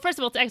 First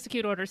of all, it's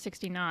Execute Order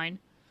 69.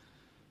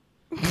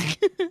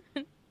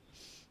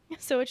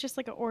 So it's just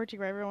like an orgy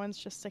where everyone's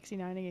just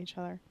 69ing each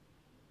other.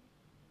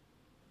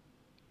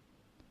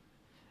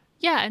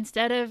 Yeah,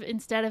 instead of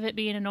it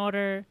being an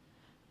order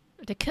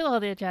to kill all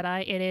the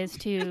Jedi, it is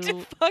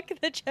to fuck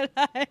the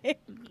Jedi.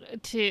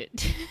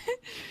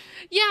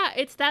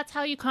 Yeah, that's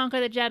how you conquer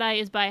the Jedi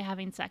is by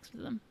having sex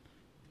with them.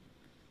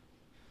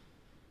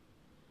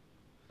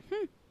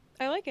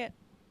 I like it.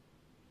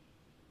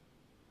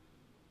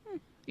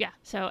 Yeah,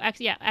 so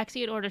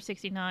Execute Order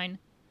 69.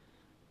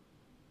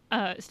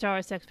 Star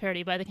Wars sex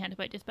parody by the Canto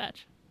Bight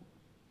Dispatch.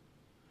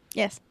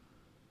 Yes.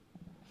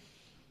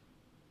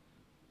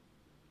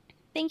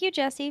 Thank you,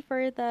 Jesse,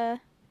 for the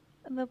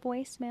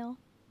voicemail.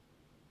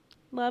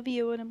 Love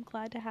you, and I'm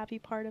glad to have you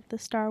part of the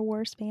Star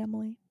Wars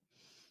family.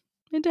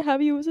 And to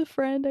have you as a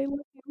friend, I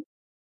love you.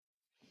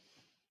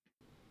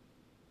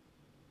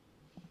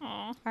 Aww.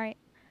 All right.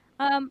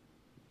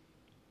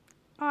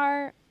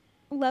 Our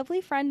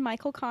lovely friend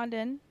Michael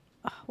Condon,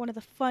 one of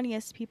the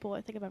funniest people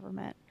I think I've ever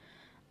met,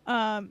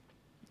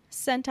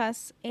 sent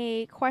us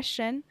a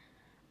question.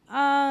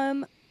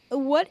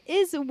 What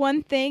is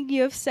one thing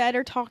you have said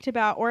or talked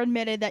about or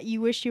admitted that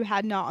you wish you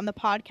had not on the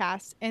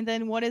podcast? And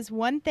then what is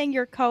one thing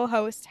your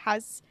co-host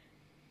has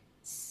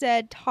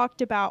said,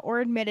 talked about, or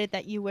admitted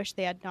that you wish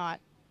they had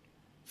not?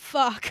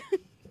 Fuck.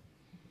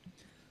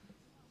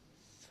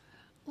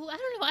 Well, I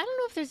don't know. I don't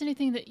know if there's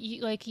anything that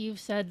you've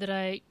said that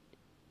I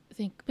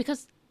think,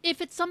 because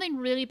if it's something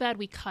really bad,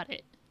 we cut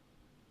it.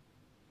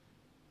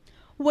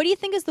 What do you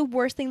think is the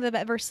worst thing they've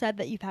ever said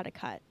that you've had to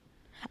cut?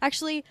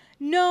 Actually,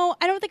 no,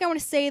 I don't think I want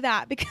to say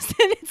that because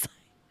then it's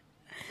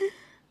like,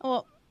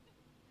 well,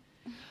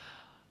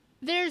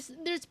 there's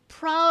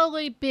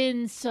probably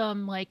been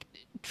some like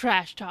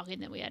trash talking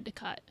that we had to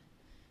cut.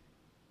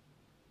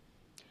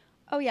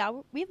 Oh yeah,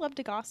 we love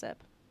to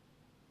gossip.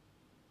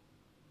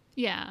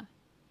 Yeah.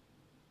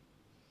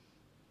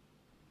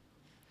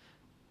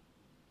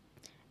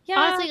 Yeah.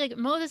 Honestly, like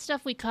most of the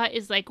stuff we cut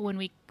is like when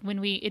we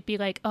it'd be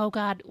like, oh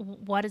God,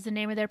 what is the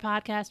name of their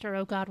podcast? Or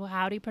oh God, well,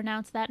 how do you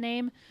pronounce that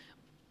name?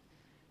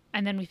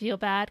 And then we feel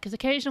bad because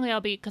occasionally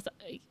it'll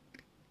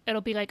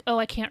be like, oh,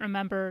 I can't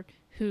remember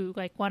who,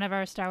 like one of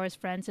our Star Wars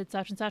friends said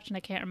such and such, and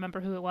I can't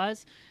remember who it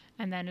was.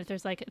 And then if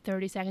there's like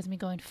 30 seconds of me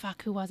going,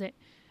 fuck, who was it?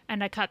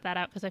 And I cut that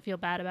out because I feel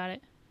bad about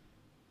it.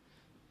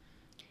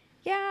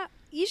 Yeah,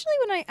 usually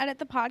when I edit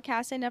the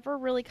podcast, I never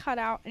really cut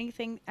out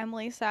anything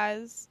Emily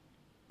says,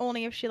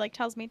 only if she like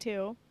tells me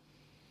to.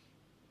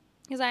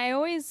 Because I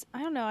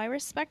don't know, I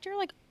respect your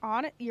like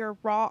your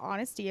raw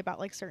honesty about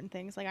like certain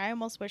things. Like I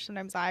almost wish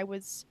sometimes I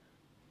was,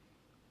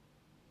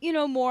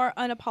 more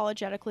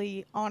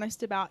unapologetically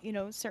honest about,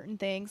 certain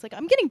things. Like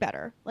I'm getting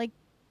better, like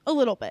a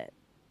little bit.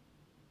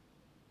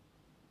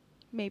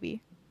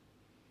 Maybe.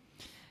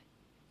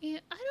 Yeah,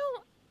 I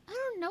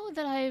don't know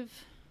that I've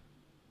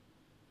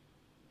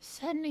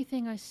said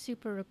anything I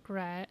super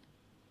regret.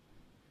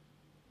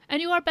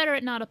 And you are better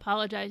at not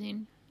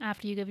apologizing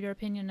after you give your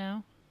opinion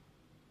now.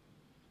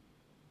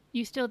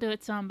 You still do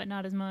it some, but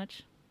not as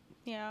much.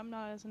 Yeah, I'm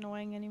not as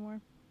annoying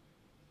anymore.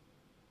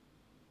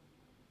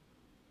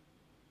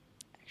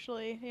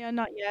 Actually, yeah,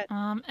 not yet.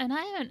 And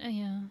I haven't,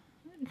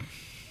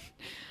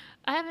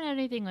 I haven't had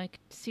anything like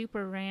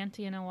super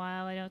ranty in a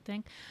while, I don't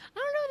think. I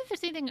don't know if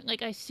there's anything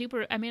like I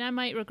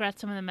might regret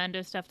some of the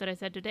Mendo stuff that I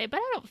said today, but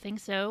I don't think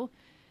so.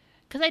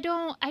 Because I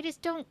don't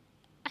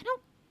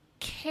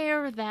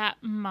care that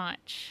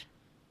much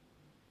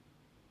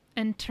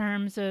in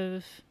terms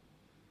of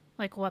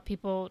like what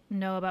people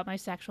know about my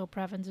sexual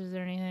preferences or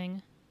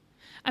anything.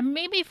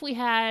 Maybe if we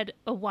had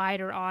a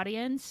wider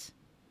audience,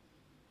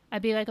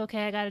 I'd be like,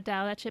 okay, I gotta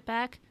dial that shit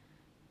back.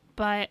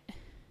 But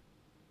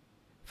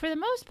for the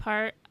most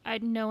part, I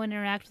know and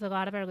interact with a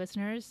lot of our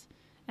listeners,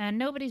 and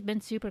nobody's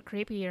been super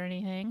creepy or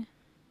anything.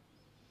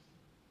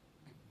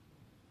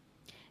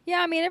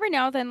 Yeah, I mean, every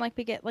now and then, like,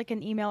 we get, like,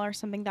 an email or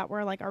something that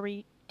we're like,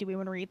 do we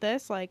want to read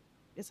this? Like,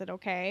 is it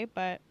okay?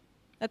 But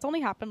that's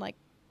only happened, like,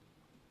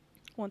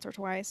 once or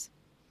twice.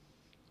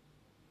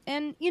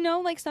 And, you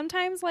know, like,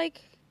 sometimes,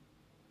 like,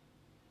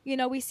 you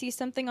know, we see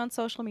something on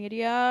social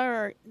media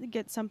or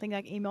get something,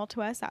 like, emailed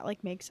to us that,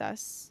 like, makes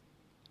us,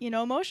 you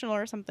know, emotional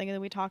or something, and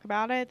then we talk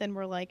about it, then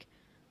we're like,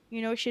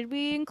 you know, should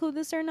we include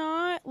this or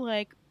not?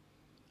 Like,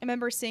 I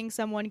remember seeing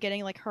someone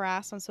getting, like,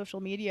 harassed on social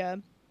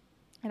media,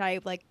 and I,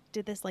 like,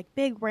 did this, like,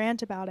 big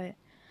rant about it.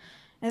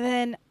 And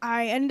then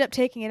I ended up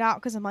taking it out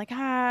because I'm like,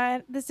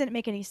 this didn't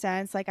make any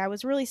sense. Like, I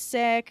was really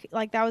sick.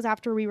 Like, that was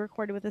after we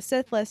recorded with the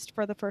Sith List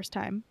for the first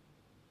time.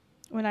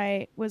 When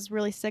I was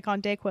really sick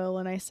on Dayquil,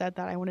 and I said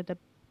that I wanted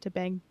to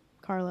bang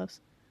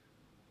Carlos.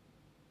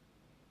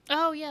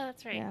 Oh, yeah,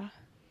 that's right. Yeah.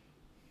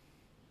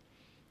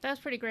 That was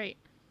pretty great.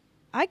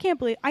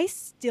 I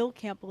still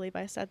can't believe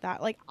I said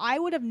that. Like, I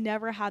would have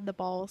never had the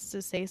balls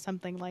to say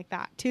something like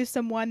that to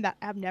someone that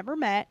I've never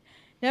met,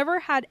 never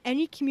had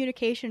any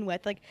communication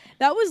with. Like,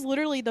 that was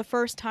literally the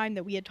first time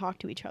that we had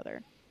talked to each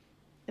other.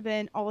 And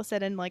then all of a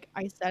sudden, like,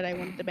 I said I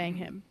wanted to bang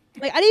him.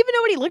 Like, I didn't even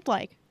know what he looked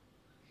like.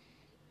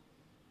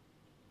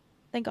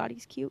 Thank God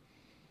he's cute.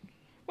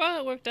 Well,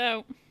 it worked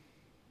out.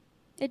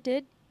 It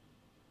did.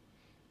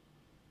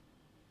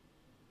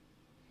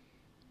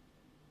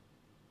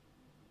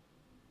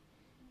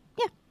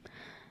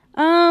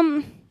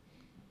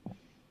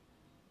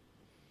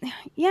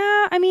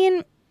 Yeah, I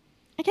mean,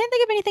 I can't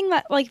think of anything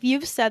that, like,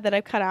 you've said that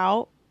I've cut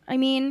out. I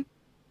mean,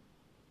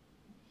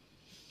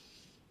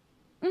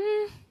 yeah,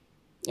 I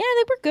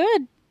think we're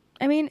good.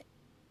 I mean,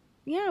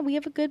 yeah, we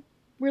have a good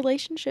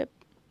relationship,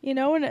 you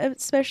know, and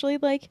especially,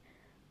 like,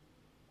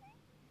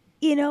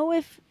 you know,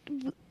 if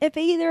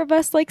either of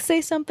us, like,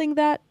 say something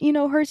that, you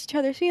know, hurts each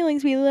other's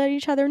feelings, we let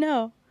each other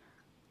know.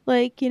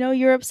 Like, you know,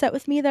 you're upset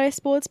with me that I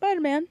spoiled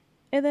Spider-Man,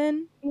 and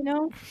then, you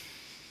know,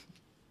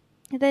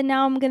 and then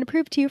now I'm going to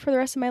prove to you for the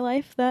rest of my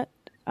life that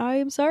I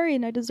am sorry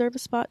and I deserve a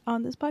spot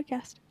on this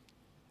podcast.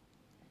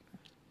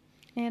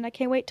 And I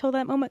can't wait till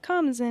that moment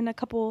comes in a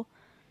couple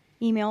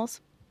emails.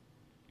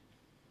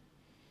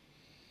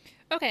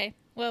 Okay,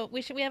 well,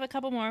 we have a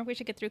couple more we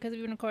should get through because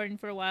we've been recording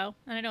for a while.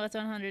 And I know it's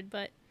 100,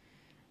 but...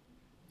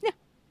 Yeah.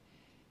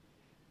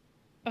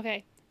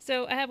 Okay,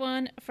 so I have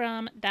one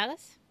from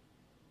Dallas,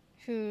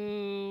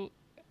 who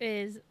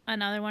is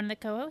another one of the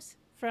co-hosts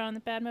from the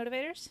Bad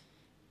Motivators.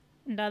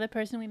 Another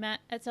person we met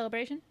at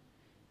Celebration.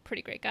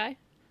 Pretty great guy.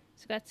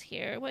 So let's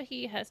hear what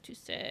he has to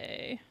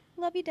say.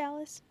 Love you,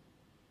 Dallas.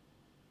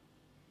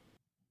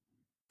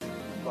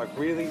 Like,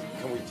 really,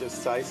 can we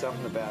just say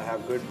something about how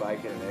good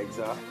bacon and eggs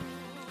are?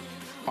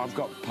 I've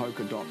got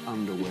polka dot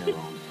underwear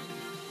on.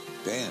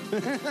 Damn.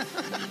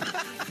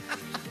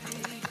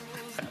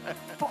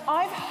 Well,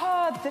 I've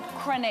heard that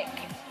Krennic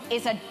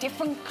is a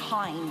different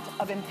kind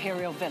of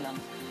Imperial villain.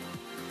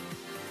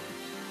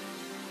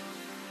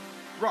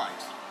 Right.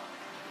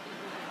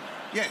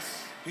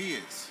 Yes, he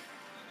is.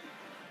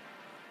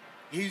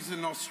 He's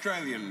an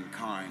Australian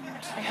kind.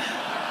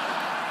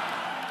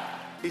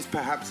 He's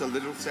perhaps a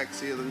little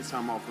sexier than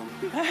some of them.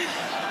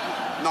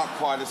 Not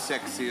quite as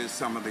sexy as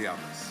some of the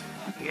others.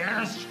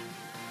 Yes.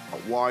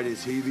 Why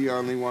is he the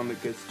only one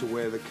that gets to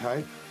wear the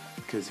cape?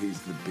 Because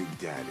he's the big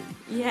daddy.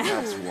 Yeah.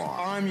 That's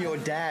why. I'm your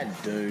dad,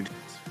 dude.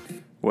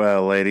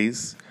 Well,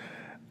 ladies,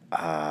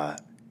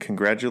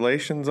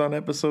 congratulations on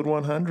episode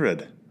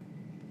 100.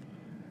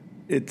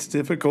 It's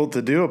difficult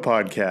to do a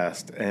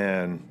podcast,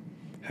 and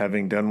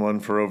having done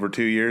one for over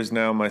 2 years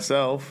now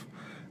myself,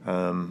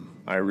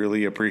 I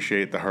really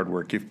appreciate the hard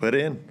work you've put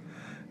in.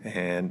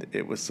 And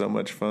it was so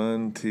much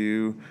fun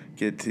to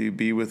get to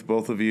be with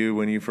both of you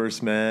when you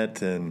first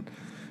met and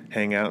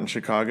hang out in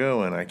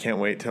Chicago, and I can't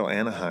wait till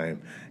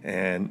Anaheim.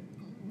 And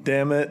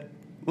damn it,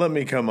 let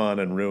me come on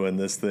and ruin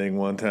this thing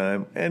one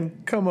time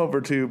and come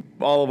over to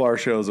all of our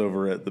shows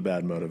over at the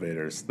Bad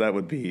Motivators. That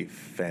would be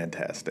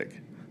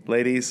fantastic.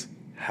 Ladies,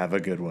 have a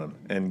good one.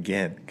 And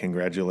again,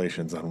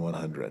 congratulations on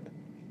 100.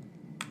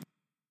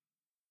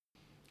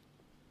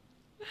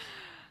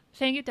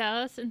 Thank you,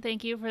 Dallas, and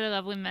thank you for the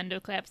lovely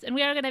Mendo claps. And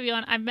we are going to have you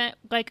on.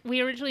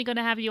 We were originally going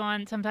to have you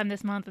on sometime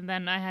this month, and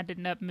then I had to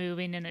end up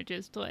moving, and it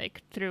just,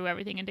 like, threw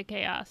everything into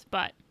chaos.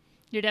 But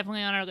you're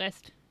definitely on our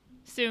list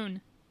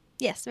soon.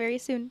 Yes, very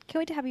soon.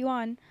 Can't wait to have you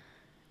on.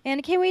 And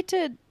I can't wait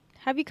to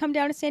have you come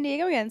down to San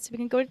Diego again so we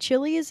can go to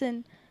Chili's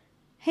and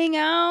hang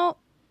out.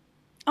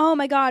 Oh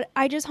my God,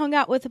 I just hung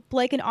out with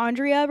Blake and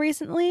Andrea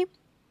recently.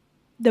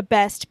 The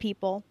best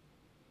people.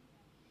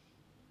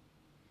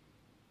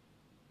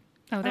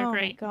 Oh, they're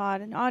great. Oh my God,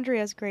 and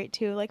Andrea's great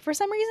too. Like, for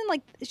some reason,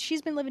 like,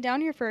 she's been living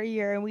down here for a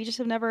year and we just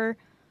have never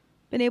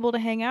been able to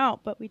hang out,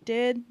 but we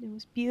did. It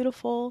was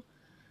beautiful.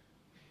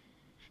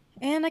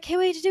 And I can't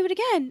wait to do it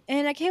again.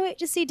 And I can't wait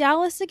to see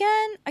Dallas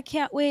again. I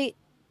can't wait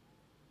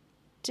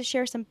to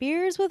share some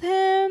beers with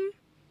him,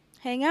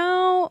 hang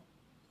out.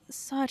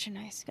 Such a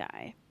nice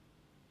guy.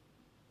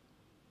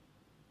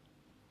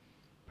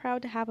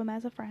 Proud to have him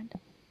as a friend.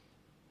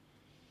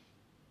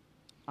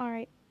 All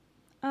right.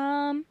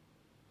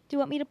 Do you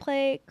want me to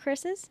play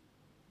Chris's?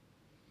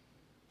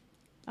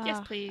 Yes,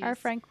 please. Our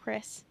friend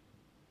Chris.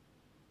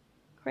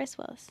 Chris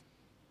Willis.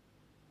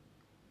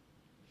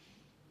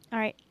 All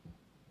right.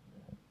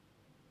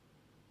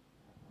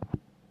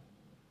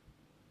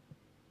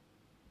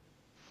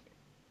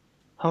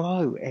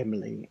 Hello,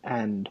 Emily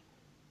and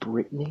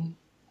Brittany.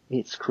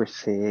 It's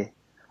Chris here,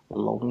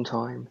 long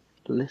time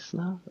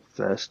listener,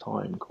 first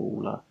time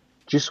caller.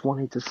 Just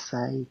wanted to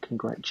say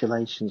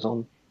congratulations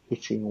on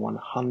hitting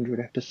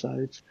 100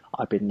 episodes.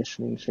 I've been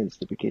listening since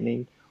the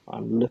beginning.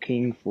 I'm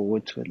looking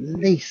forward to at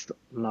least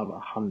another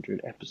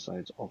 100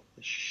 episodes of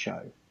the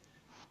show.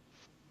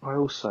 I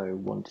also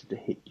wanted to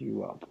hit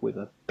you up with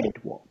a bed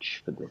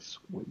watch for this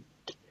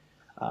week.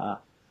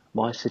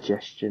 My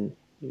suggestion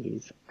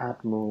is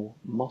Admiral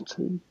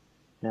Motti.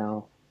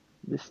 Now,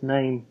 this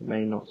name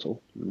may not have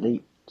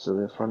leaped to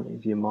the front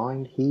of your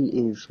mind. He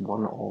is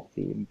one of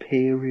the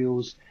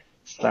Imperials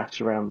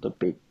sat around the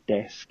big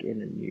desk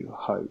in A New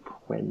Hope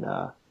when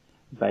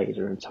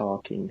Vader and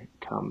Tarkin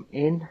come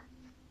in.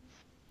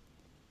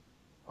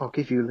 I'll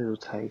give you a little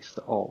taste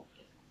of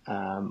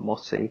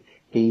Motti.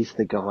 He's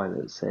the guy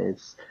that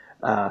says,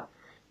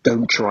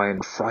 don't try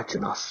and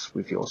frighten us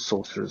with your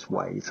sorcerer's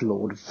ways,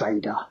 Lord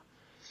Vader.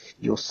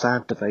 Your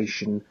sad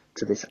devotion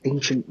to this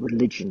ancient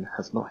religion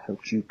has not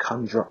helped you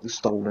conjure up the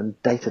stolen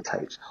data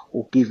tapes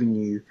or given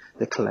you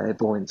the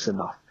clairvoyance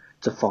enough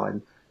to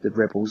find the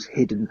rebels'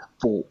 hidden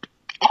fort.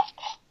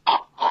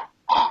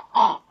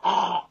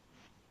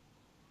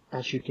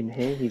 As you can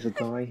hear, he's a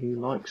guy who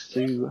likes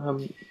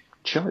to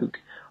choke.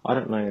 I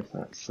don't know if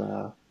that's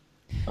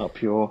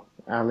up your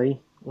alley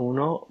or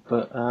not,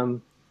 but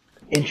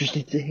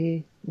interested to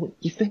hear what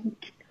you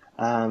think.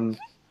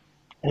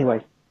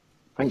 Anyway,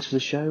 thanks for the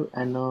show,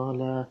 and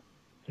I'll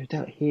no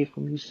doubt hear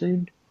from you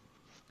soon.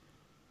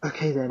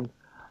 Okay then,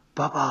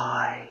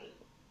 bye-bye.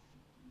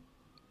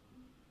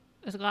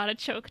 There's a lot of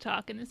choke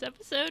talk in this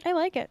episode. I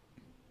like it.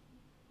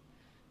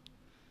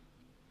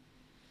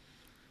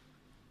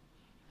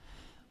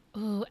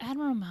 Ooh,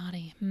 Admiral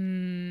Motti.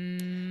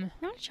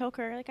 Not a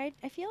choker. Like I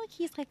feel like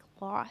he's like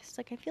lost.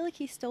 Like I feel like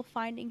he's still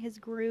finding his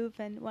groove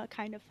and what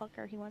kind of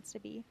fucker he wants to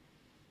be.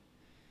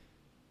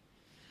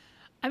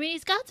 I mean,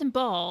 he's got some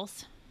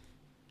balls.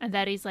 And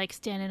that he's like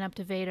standing up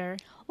to Vader.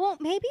 Well,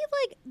 maybe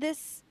like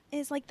this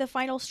is like the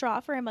final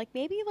straw for him. Like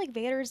maybe like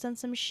Vader's done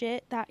some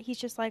shit that he's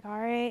just like, all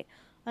right,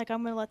 like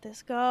I'm gonna let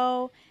this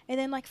go. And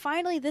then like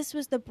finally this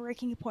was the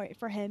breaking point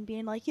for him,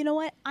 being like, you know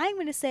what, I'm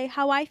gonna say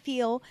how I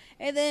feel.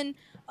 And then,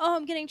 oh,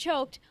 I'm getting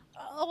choked.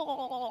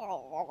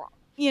 Oh,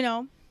 you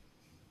know.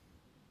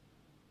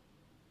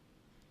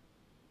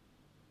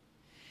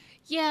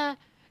 Yeah.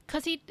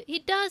 Because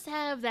he does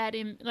have that,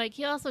 like,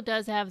 he also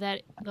does have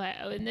that,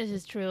 and this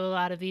is true, a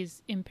lot of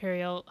these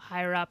Imperial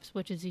higher-ups,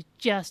 which is he's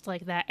just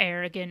like that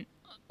arrogant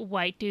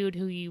white dude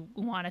who you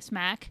want to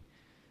smack.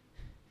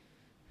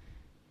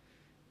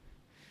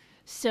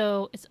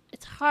 So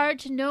it's hard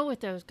to know with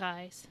those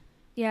guys.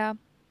 Yeah.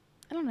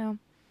 I don't know.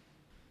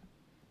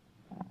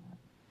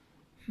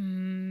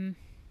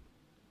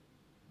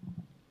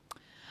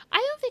 I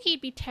don't think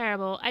he'd be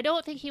terrible. I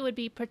don't think he would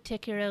be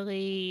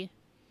particularly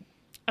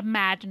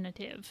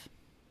imaginative.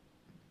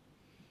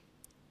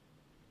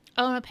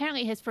 Oh, and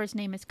apparently his first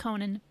name is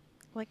Conan.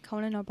 Like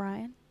Conan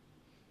O'Brien?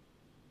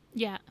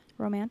 Yeah.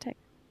 Romantic.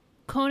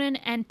 Conan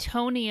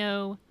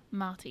Antonio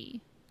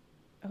Motti.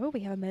 Oh, we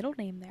have a middle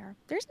name there.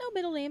 There's no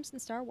middle names in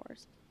Star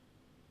Wars.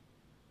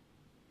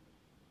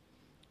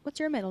 What's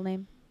your middle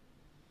name?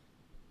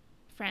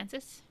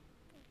 Francis.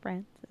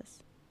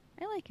 Francis.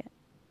 I like it.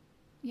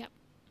 Yep.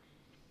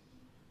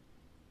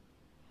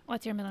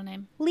 What's your middle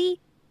name? Lee.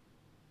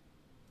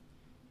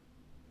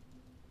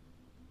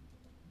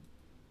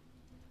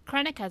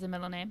 Krennic has a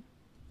middle name.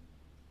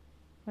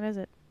 What is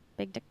it?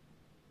 Big Dick?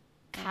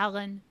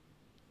 Callan.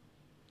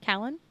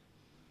 Callan?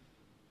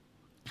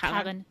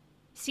 Callan.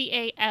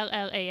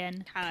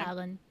 Callan.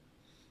 Callan.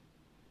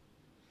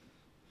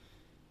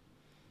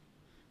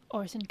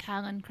 Orson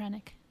Callan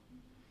Krennic.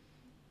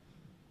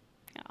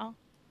 Oh.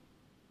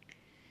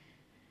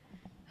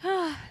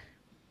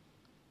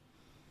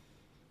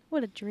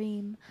 What a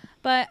dream.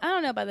 But I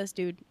don't know about this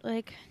dude.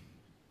 Like,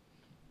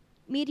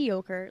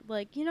 mediocre.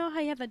 Like, you know how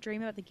you have that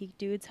dream about the geek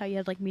dudes, how you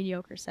had like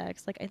mediocre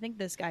sex? Like, I think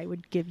this guy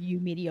would give you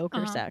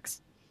mediocre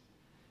sex.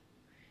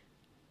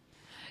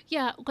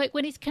 Yeah, like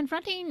when he's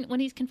confronting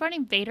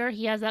Vader,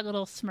 he has that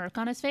little smirk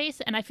on his face,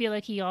 and I feel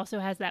like he also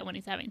has that when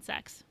he's having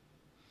sex.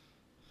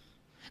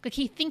 Like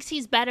he thinks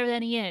he's better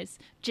than he is,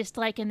 just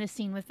like in this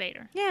scene with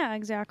Vader. Yeah,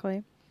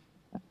 exactly.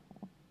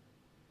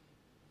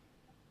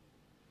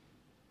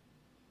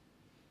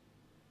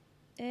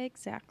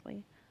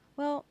 Exactly.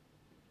 Well,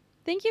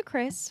 thank you,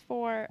 Chris,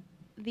 for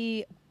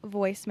the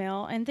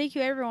voicemail, and thank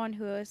you everyone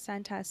who has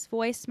sent us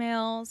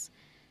voicemails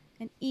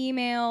and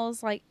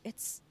emails. Like,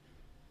 it's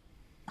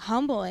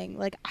humbling.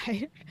 Like,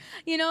 I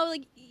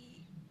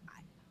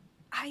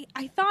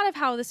thought of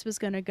how this was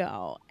gonna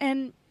go,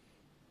 and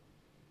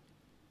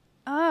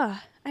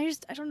I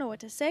don't know what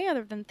to say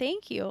other than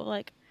thank you.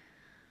 Like,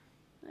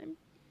 I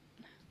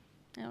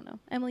don't know.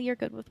 Emily, you're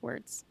good with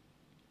words.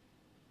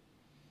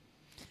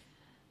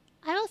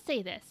 I will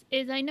say this,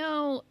 is I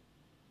know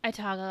I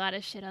talk a lot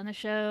of shit on the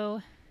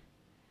show,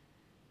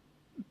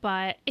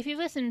 but if you've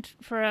listened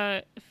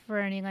for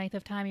any length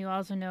of time, you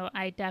also know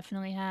I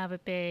definitely have a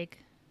big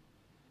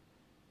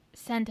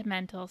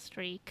sentimental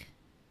streak.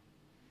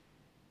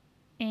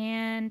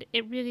 And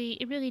it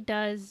really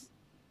does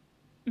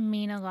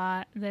mean a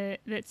lot that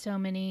so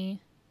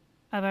many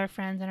of our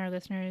friends and our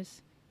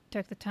listeners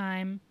took the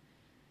time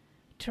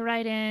to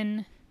write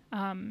in,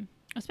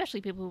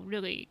 especially people who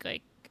really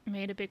like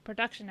made a big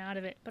production out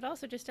of it, but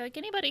also just like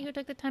anybody who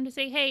took the time to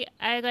say, hey,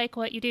 I like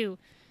what you do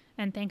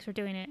and thanks for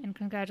doing it and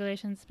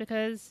congratulations,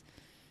 because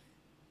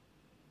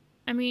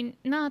I mean,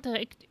 not to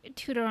like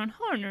toot our own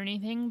horn or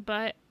anything,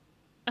 but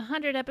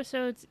 100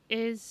 episodes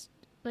is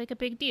like a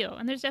big deal.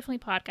 And there's definitely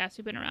podcasts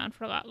who've been around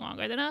for a lot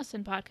longer than us,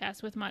 and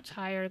podcasts with much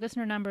higher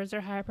listener numbers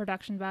or higher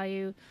production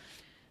value.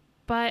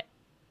 But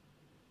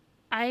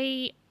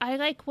I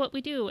like what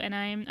we do, and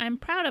I'm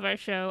proud of our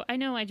show. I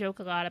know I joke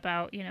a lot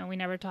about, you know, we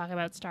never talk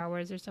about Star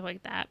Wars or stuff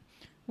like that,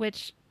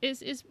 which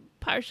is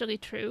partially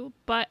true,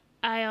 but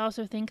I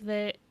also think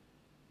that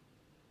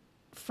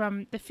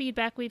from the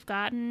feedback we've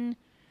gotten,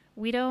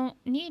 we don't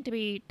need to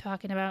be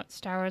talking about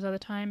Star Wars all the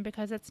time,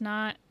 because it's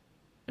not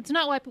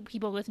why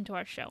people listen to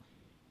our show.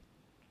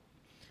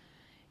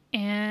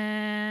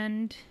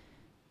 And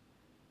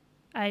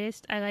I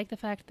like the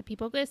fact that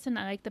people listen.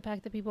 I like the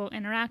fact that people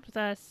interact with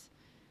us.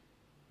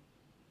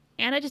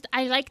 And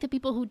I like the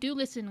people who do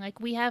listen. Like,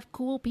 we have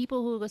cool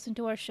people who listen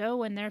to our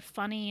show, and they're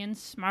funny and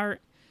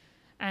smart,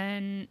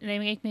 and they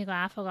make me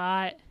laugh a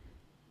lot.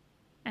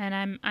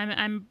 And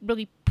I'm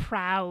really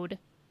proud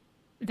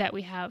that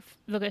we have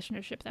the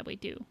listenership that we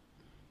do.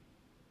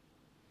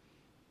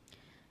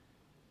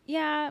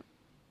 Yeah.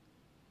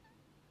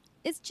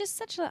 It's just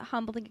such a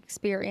humbling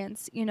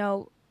experience, you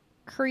know,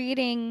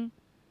 creating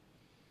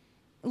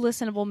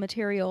listenable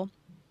material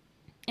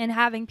and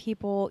having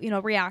people, you know,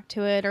 react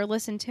to it or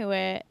listen to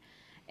it.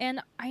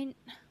 And I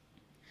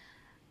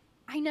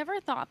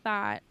never thought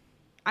that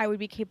I would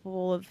be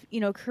capable of, you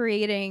know,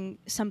 creating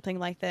something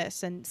like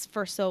this and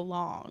for so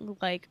long.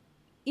 Like,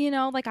 you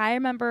know, like I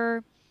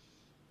remember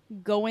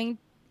going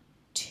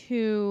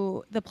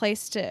to the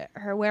place to,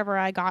 or wherever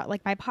I got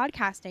like my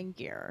podcasting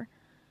gear,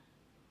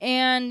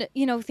 and,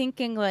 you know,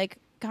 thinking like,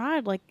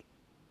 God, like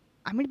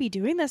I'm going to be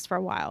doing this for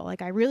a while.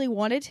 Like I really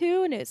wanted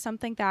to, and it's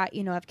something that,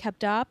 you know, I've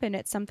kept up, and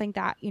it's something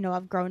that, you know,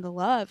 I've grown to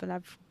love, and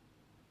I've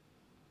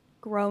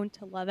grown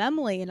to love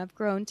Emily, and I've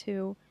grown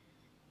to,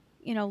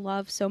 you know,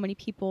 love so many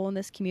people in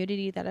this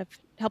community that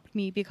have helped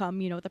me become,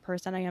 you know, the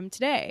person I am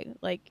today.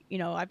 Like, you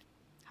know, I've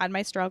had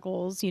my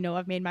struggles, you know,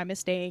 I've made my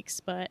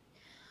mistakes, but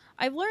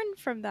I've learned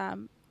from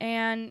them,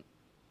 and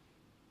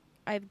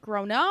I've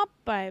grown up.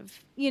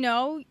 I've, you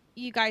know,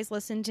 you guys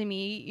listened to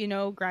me, you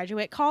know,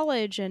 graduate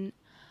college, and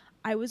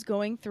I was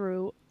going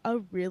through a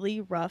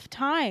really rough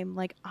time.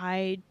 Like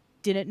I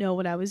didn't know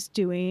what I was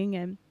doing,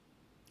 and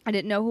I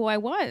didn't know who I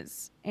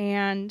was,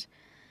 and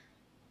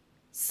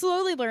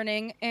slowly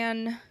learning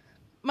and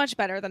much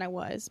better than I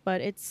was.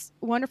 But it's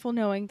wonderful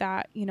knowing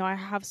that, you know, I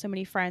have so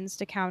many friends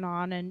to count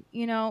on, and,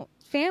 you know,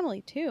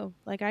 family too.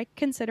 Like I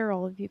consider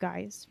all of you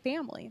guys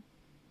family,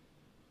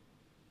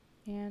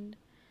 and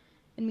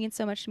it means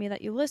so much to me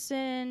that you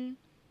listen,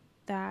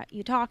 that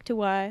you talk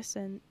to us,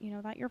 and, you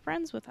know, that you're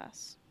friends with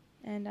us.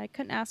 And I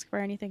couldn't ask for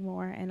anything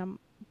more, and I'm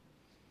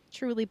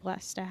truly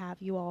blessed to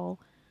have you all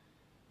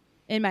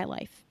in my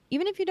life.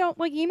 Even if you don't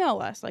like email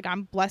us, like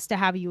I'm blessed to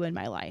have you in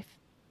my life,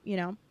 you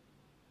know.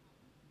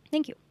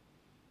 Thank you.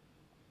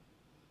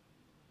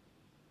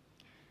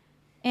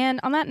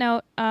 And on that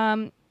note,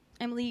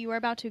 Emily, you are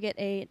about to get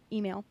an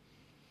email.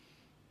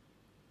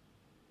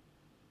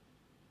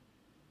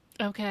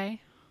 Okay.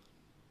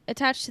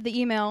 Attached to the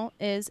email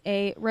is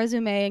a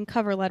resume and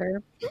cover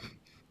letter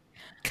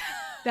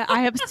that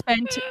I have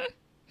spent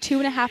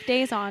 2.5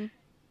 days on.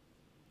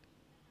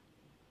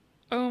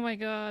 Oh my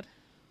god.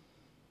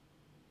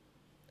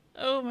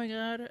 Oh my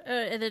god.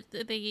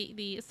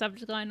 The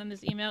subject line on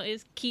this email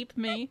is "Keep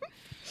me."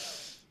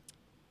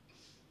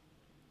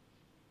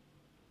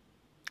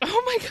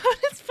 Oh my god,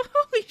 it's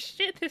holy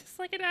shit, this is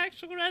like an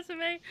actual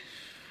resume.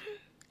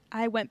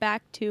 I went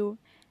back to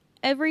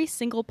every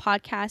single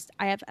podcast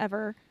I have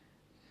ever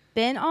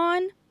been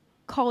on,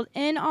 called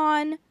in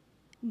on,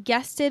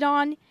 guested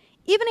on,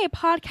 even a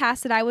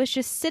podcast that I was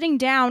just sitting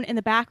down in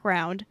the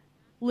background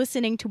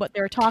listening to what they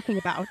were talking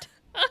about.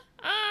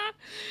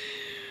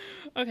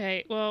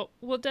 Okay, well,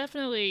 we'll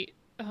definitely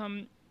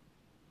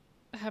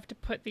have to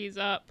put these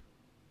up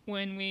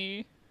when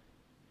we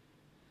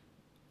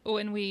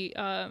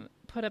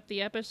put up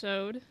the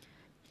episode.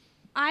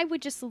 I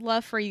would just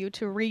love for you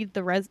to read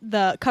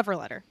the cover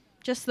letter.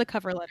 Just the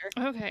cover letter.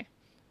 Okay.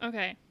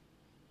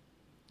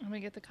 Let me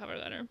get the cover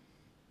letter.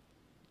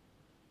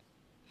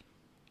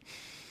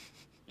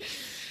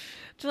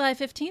 July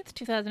 15th,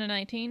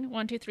 2019,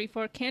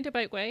 1234 Canto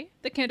Bight Way,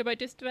 The Canto Bight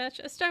Dispatch,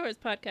 a Star Wars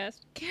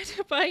podcast,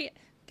 Canto Bight,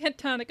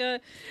 Cantonica,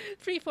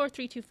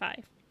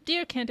 34325.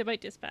 Dear Canto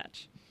Bight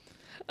Dispatch,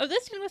 A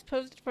listing was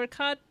posted for a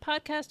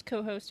podcast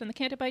co-host on the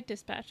Canto Bight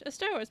Dispatch, a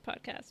Star Wars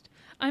podcast.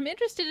 I'm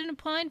interested in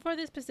applying for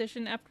this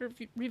position after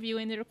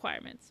reviewing the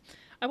requirements.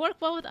 I work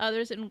well with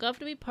others and would love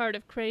to be part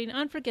of creating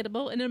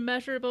unforgettable and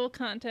immeasurable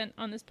content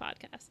on this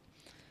podcast.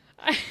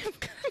 I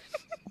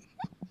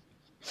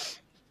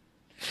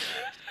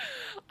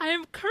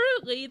am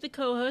currently the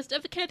co-host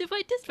of the Canto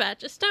Bight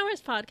Dispatch, a Star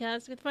Wars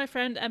podcast with my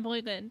friend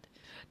Emily Lind.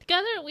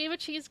 Together, we have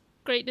achieved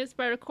greatness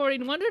by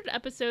recording 100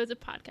 episodes of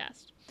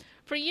podcast.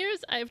 For years,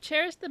 I have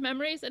cherished the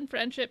memories and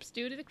friendships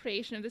due to the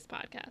creation of this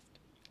podcast.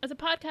 As a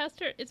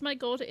podcaster, it's my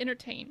goal to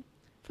entertain.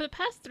 For the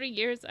past 3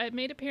 years, I have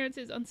made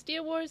appearances on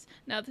Steele Wars,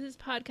 Now This Is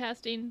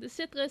Podcasting, The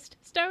Sith List,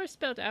 Star Wars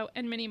Spelled Out,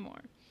 and many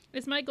more. It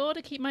is my goal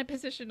to keep my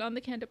position on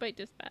the Canto Bight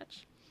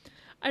Dispatch.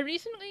 I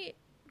recently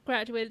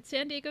graduated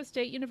San Diego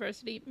State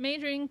University,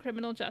 majoring in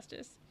criminal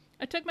justice.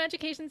 I took my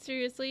education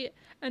seriously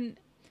and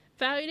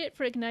valued it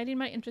for igniting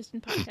my interest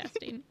in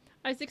podcasting.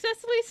 I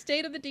successfully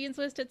stayed on the Dean's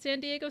List at San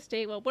Diego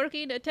State while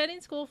working,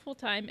 attending school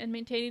full-time, and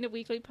maintaining a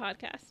weekly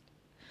podcast.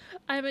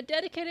 I am a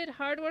dedicated,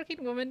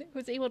 hard-working woman who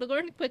is able to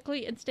learn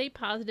quickly and stay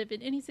positive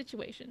in any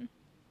situation.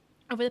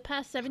 Over the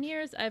past 7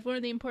 years, I've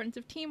learned the importance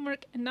of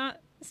teamwork and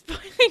not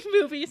spoiling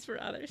movies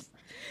for others.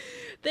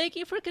 Thank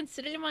you for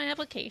considering my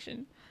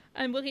application.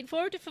 I'm looking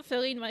forward to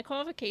fulfilling my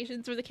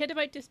qualifications for the Canto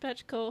Bight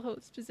Dispatch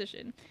co-host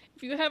position.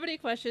 If you have any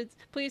questions,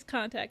 please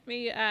contact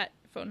me at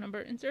phone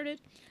number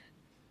inserted.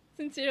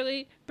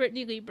 Sincerely,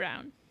 Brittany Lee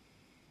Brown.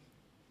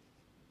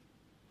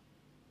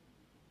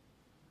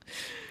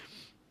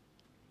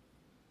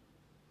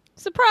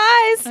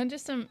 Surprise! And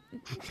just some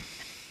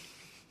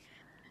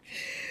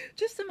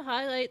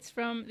highlights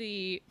from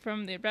the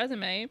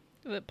resume,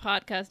 the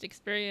podcast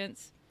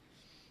experience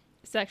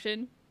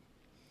section.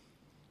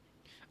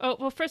 Oh,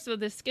 well, first of all,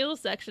 the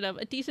skills section of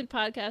a decent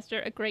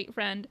podcaster, a great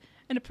friend,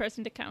 and a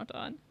person to count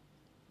on.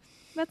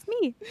 That's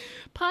me.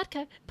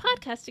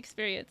 Podcast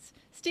experience.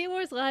 Star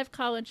Wars Live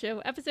Call-In Show,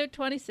 Episode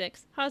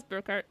 26, Haas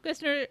Burkhart.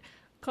 Listener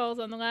calls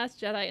on The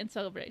Last Jedi in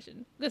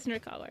Celebration. Listener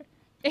caller.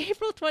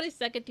 April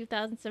 22nd,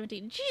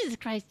 2017. Jesus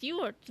Christ, you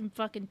are some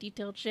fucking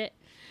detailed shit.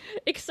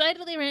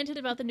 Excitedly ranted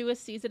about the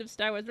newest season of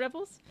Star Wars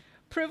Rebels.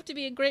 Proved to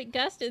be a great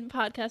guest in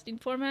podcasting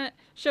format.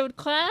 Showed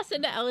class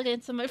and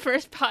elegance on my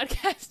first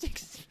podcast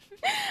experience.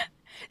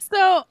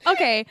 So,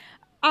 okay.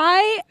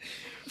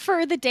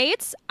 For the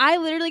dates, I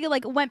literally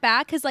went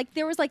back because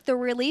there was the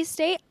release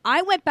date.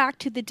 I went back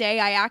to the day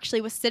I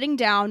actually was sitting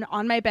down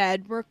on my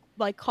bed,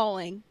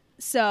 calling.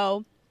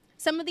 So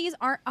some of these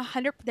aren't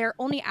 100. They're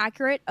only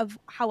accurate of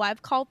how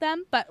I've called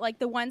them, but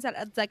the ones that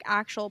it's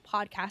actual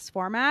podcast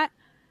format,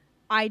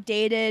 I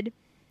dated,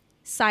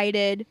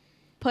 cited,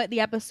 put the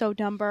episode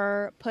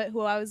number, put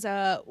who I was,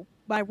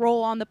 my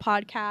role on the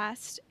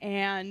podcast,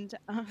 and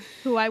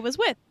who I was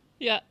with.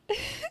 Yeah.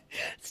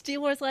 Star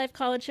Wars Live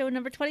Call-In Show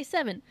number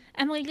 27.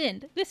 Emily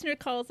Lind. Listener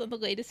calls on the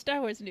latest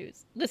Star Wars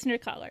news. Listener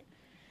caller.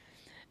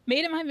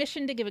 Made it my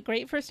mission to give a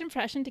great first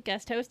impression to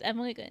guest host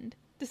Emily Lind.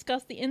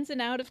 Discuss the ins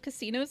and outs of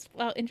casinos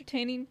while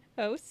entertaining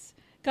hosts.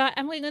 Got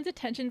Emily Lind's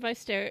attention by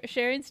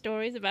sharing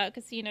stories about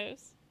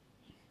casinos.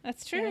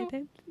 That's true.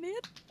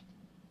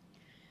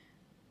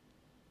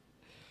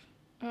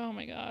 Oh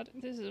my god.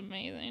 This is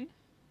amazing.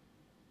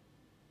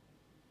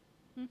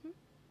 Mm-hmm.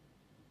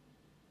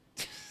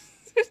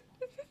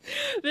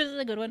 This is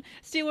a good one.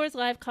 Star Wars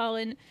Live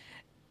Call-In,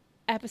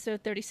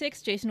 Episode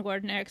 36, Jason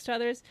Ward and Eric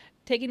Struthers,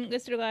 taking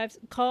listener live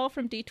call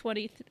from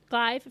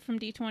live from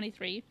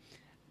D23.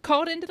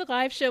 Called into the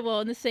live show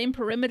while in the same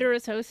perimeter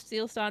as host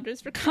Steele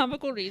Saunders for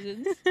comical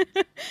reasons.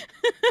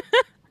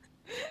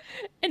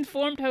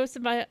 Informed hosts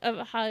of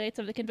highlights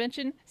of the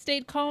convention.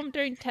 Stayed calm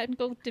during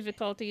technical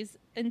difficulties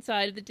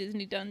inside of the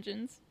Disney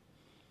dungeons.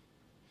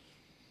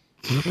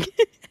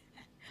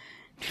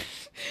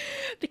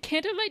 The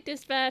Canto Bight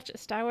Dispatch, a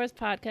Star Wars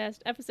podcast,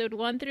 episode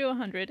 1 through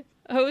 100,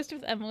 a host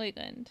with Emily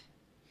Lind.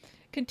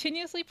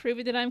 Continuously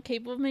proving that I'm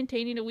capable of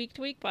maintaining a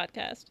week-to-week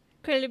podcast.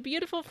 Created a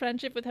beautiful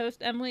friendship with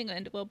host Emily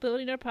Lind while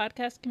building our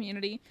podcast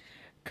community.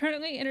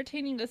 Currently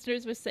entertaining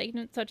listeners with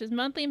segments such as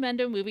monthly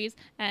Mendo movies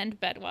and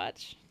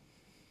Bedwatch.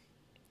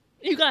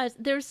 You guys,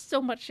 there's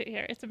so much shit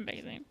here. It's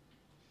amazing.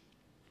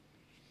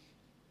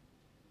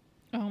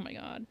 Oh my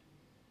god.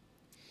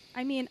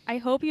 I mean, I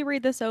hope you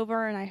read this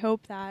over, and I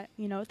hope that,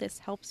 this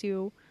helps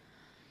you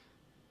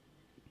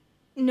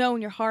know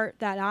in your heart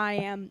that I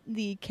am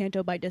the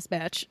Canto Bight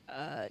Dispatch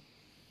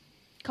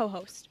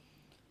co-host.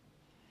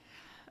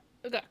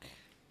 Look.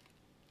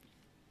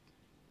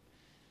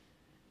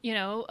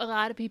 A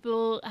lot of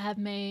people have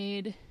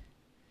made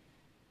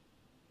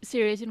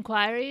serious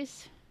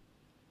inquiries.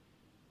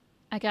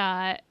 I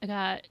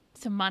got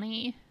some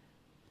money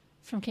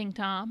from King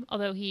Tom,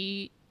 although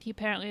he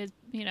apparently has,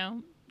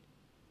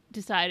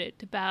 decided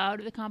to bow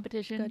to the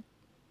competition. Good.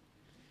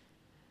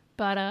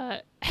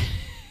 But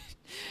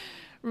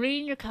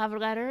reading your cover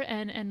letter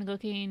and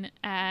looking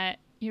at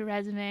your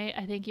resume,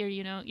 I think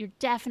you're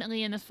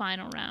definitely in the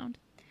final round.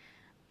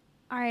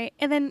 All right.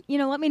 And then,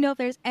 let me know if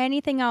there's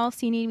anything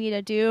else you need me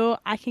to do.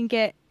 I can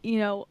get,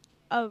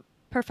 a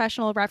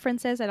professional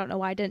references. I don't know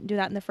why I didn't do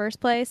that in the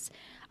first place.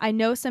 I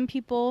know some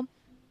people,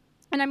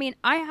 and I mean,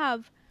 I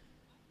have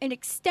an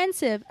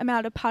extensive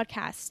amount of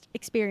podcast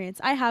experience.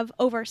 I have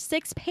over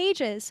 6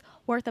 pages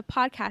worth of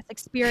podcast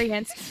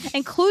experience,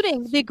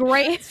 including the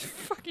great,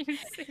 fucking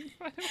insane,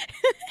 by the way.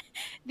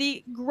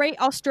 the Great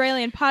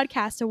Australian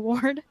Podcast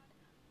Award.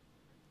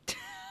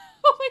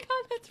 Oh my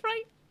god, that's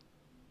right.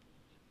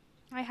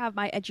 I have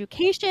my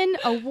education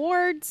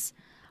awards.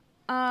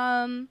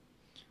 Yeah,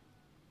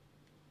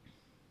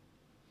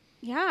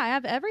 I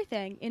have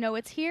everything. You know,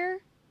 it's here.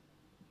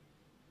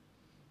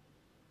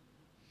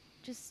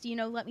 Just, you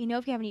know, let me know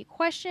if you have any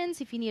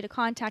questions, if you need to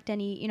contact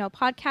any, you know,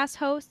 podcast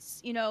hosts,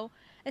 you know,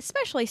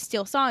 especially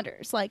Steele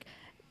Saunders. Like,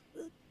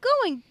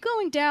 going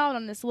down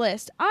on this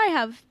list, I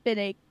have been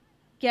a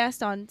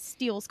guest on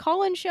Steele's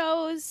call-in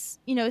shows,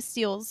 you know,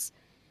 Steele's,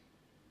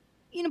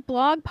 you know,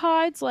 blog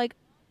pods. Like,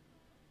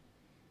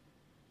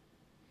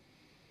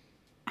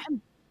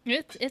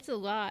 It's a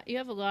lot. You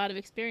have a lot of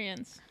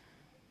experience.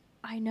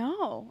 I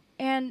know.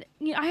 And,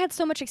 you know, I had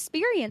so much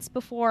experience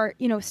before,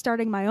 you know,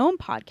 starting my own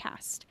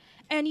podcast.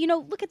 And, you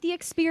know, look at the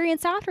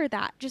experience after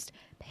that. Just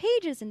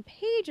pages and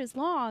pages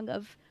long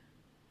of,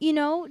 you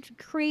know,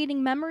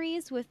 creating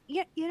memories with,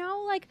 you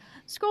know, like,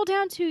 scroll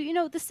down to, you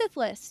know, the Sith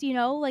list, you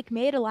know, like,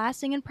 made a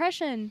lasting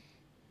impression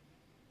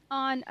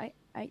on,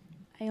 I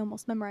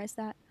almost memorized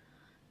that.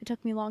 It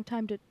took me a long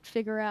time to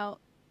figure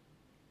out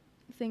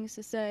things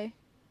to say.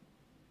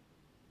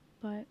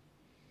 But,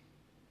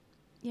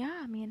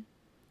 yeah, I mean,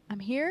 I'm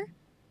here.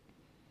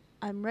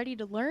 I'm ready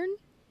to learn.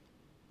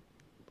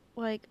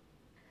 Like,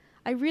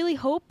 I really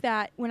hope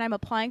that when I'm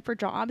applying for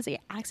jobs, I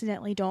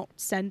accidentally don't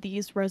send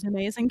these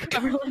resumes and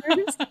cover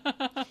letters.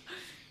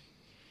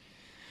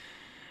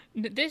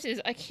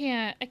 I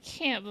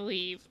can't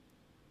believe.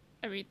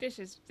 I mean, this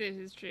is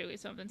truly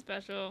something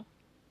special.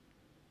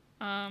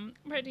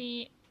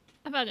 Brittany,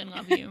 I fucking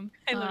love you.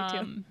 I love you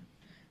too.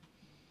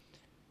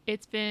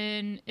 It's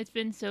been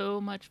so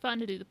much fun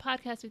to do the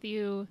podcast with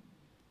you,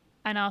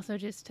 and also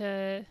just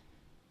to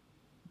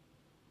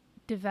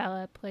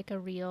develop like a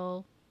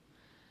real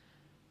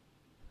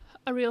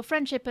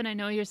friendship. And I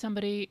know you're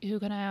somebody who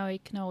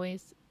I can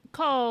always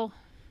call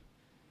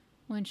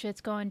when shit's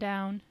going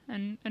down,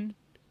 and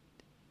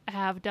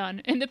have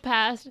done in the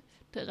past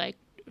to like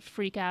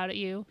freak out at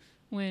you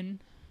when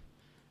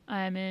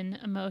I'm in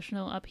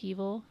emotional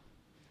upheaval.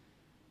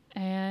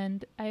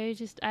 And I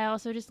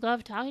also just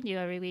love talking to you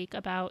every week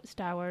about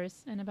Star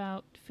Wars and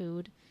about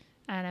food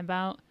and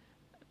about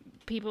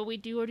people we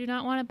do or do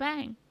not want to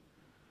bang.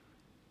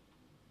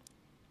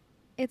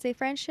 It's a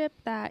friendship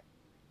that,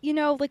 you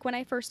know, like when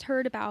I first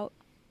heard about,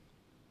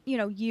 you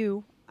know,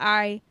 you,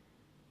 I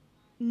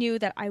knew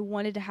that I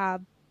wanted to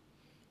have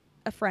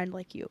a friend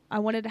like you. I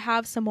wanted to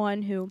have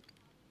someone who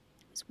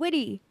was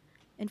witty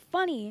and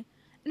funny.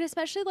 And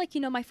especially, like,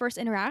 you know, my first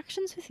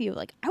interactions with you,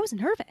 like, I was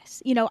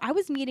nervous. You know, I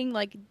was meeting,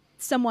 like,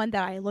 someone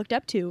that I looked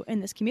up to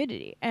in this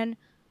community. And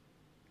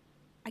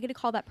I get to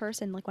call that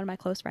person, like, one of my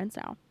close friends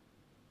now.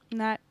 And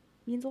that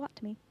means a lot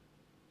to me.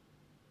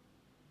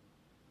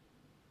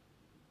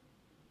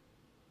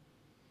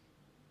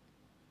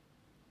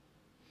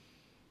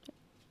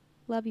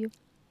 Love you.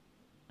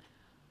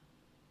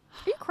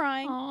 Are you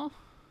crying? Aww.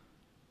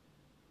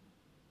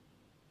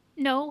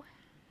 No,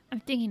 I'm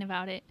thinking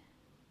about it.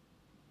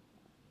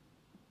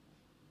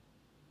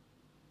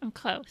 I'm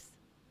close.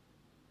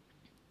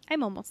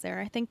 I'm almost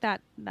there. I think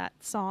that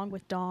song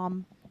with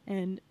Dom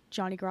and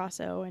Johnny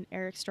Grasso and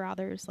Eric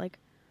Strathers, like,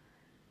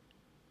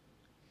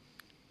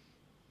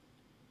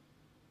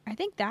 I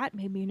think that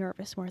made me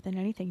nervous more than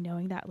anything,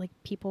 knowing that, like,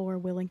 people were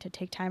willing to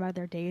take time out of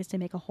their days to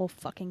make a whole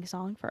fucking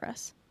song for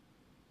us.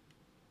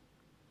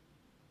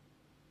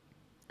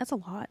 That's a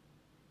lot.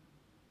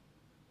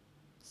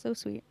 So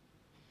sweet.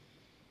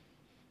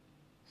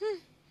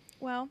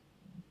 Well,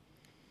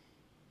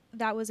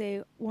 that was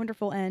a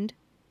wonderful end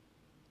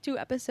to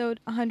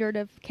episode 100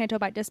 of Canto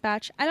Bight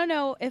Dispatch. I don't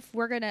know if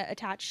we're going to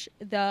attach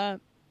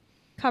the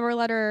cover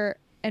letter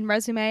and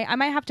resume. I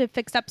might have to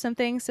fix up some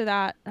things so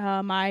that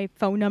my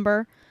phone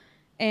number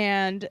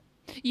and...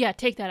 Yeah,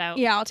 take that out.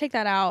 Yeah, I'll take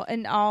that out,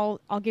 and I'll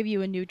give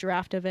you a new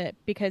draft of it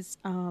because...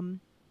 yeah,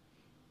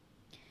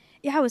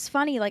 it was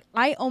funny. Like,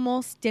 I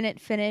almost didn't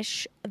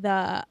finish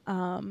the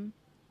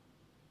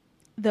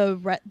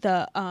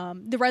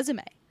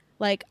resume.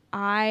 Like,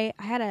 I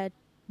had a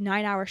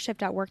 9-hour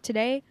shift at work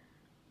today,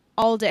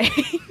 all day.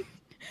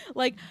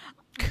 Like,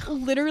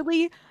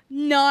 literally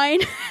 9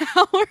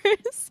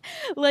 hours.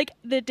 Like,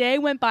 the day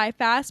went by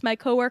fast. My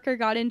coworker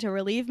got in to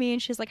relieve me,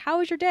 and she's like, "How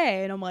was your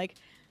day?" And I'm like,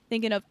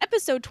 thinking of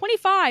episode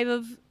 25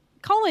 of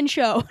Call-In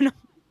Show.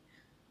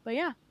 But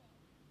yeah.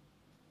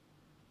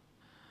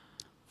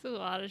 It's a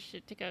lot of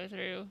shit to go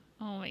through.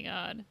 Oh my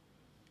god.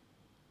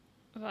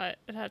 But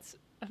that's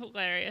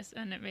hilarious,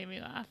 and it made me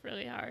laugh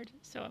really hard.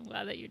 So I'm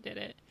glad that you did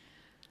it.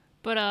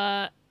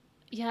 But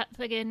yeah,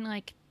 again,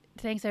 like,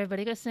 thanks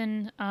everybody.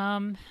 Listen,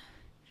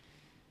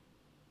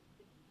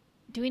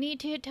 do we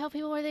need to tell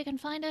people where they can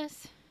find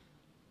us?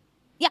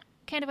 Yeah.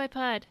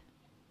 Cantobightpod.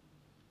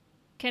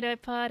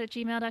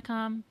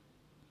 Cantobightpod@gmail.com.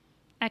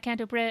 at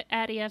Canto Brit,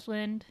 at EF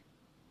Lind.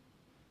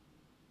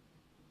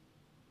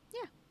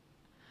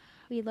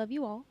 We love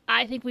you all.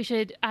 I think we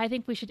should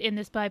end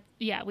this by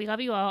we love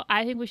you all.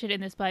 I think we should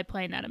end this by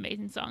playing that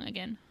amazing song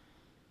again.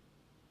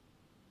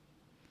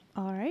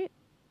 All right.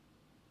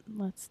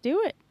 Let's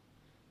do it.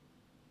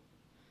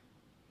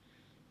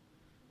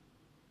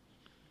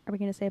 Are we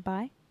going to say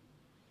bye?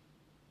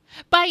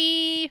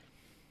 Bye.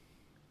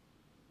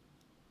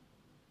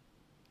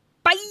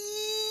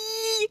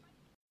 Bye.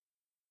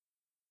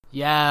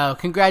 Yo,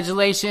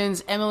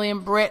 congratulations, Emily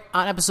and Britt,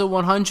 on episode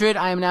 100.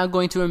 I am now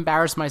going to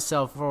embarrass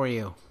myself for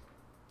you.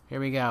 Here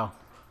we go.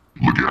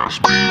 Yo,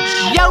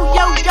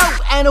 yo, yo,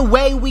 and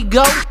away we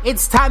go.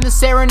 It's time to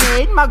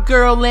serenade my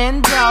girl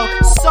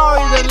Lindo.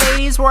 Sorry the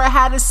ladies where I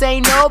had to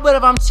say no, but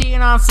if I'm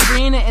cheating on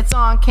Serena, it's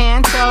on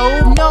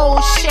Canto. No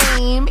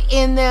shame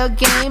in the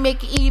game,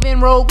 make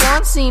even Rogue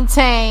One seem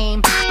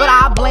tame. But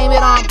I blame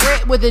it on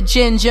Brit with a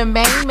ginger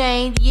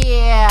main.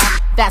 Yeah,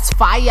 that's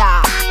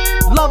fire.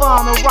 Love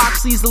on the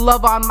rocks leaves the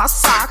love on my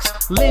socks.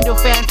 Lindo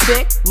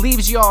fanfic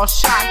leaves y'all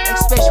shocked,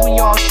 especially when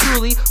y'all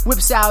truly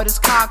whips out his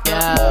cock.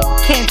 Yo,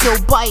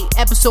 Canto Bite,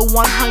 episode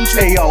 100.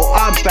 Hey yo,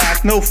 I'm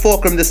back, no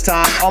fulcrum this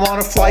time. I'm on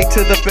a flight to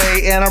the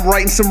Bay and I'm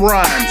writing some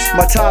rhymes.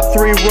 My top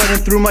 3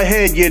 running through my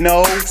head, you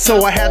know.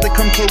 So I had to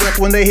come correct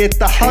when they hit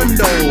the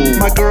hundo.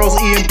 My girls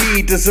E and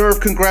B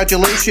deserve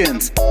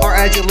congratulations. Our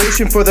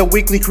adulation for the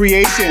weekly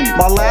creation.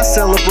 My last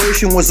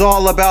celebration was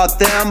all about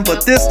them,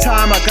 but this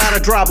time I gotta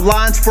drop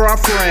lines for our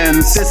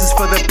friends. This is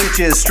for the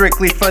bitches,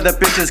 strictly for the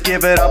bitches.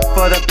 Give it up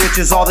for the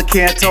bitches, all the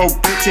Canto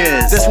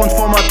bitches. This one's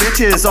for my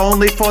bitches,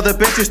 only for the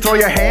bitches. Throw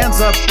your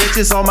hands up,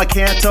 bitches, all my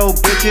Canto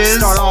bitches.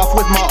 Start off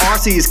with my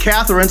Aussies,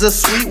 Catherine's a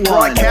sweet one.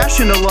 Brought cash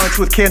into lunch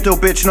with Canto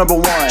bitch number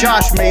 1.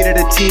 Josh made it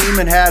a team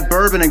and had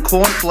bourbon and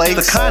cornflakes.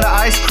 The kind of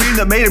ice cream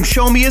that made him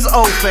show me his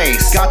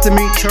O-face. Got to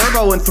meet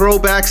Turbo and throw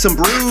back some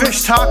brews.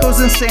 Fish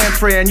tacos in San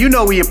Fran, you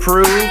know we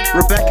approved.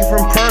 Rebecca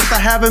from Perth, I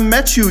haven't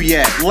met you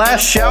yet.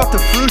 Last shout to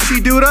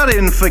Frushi dude, I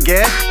didn't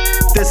forget.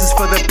 This is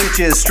for the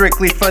bitches,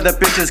 strictly for the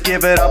bitches.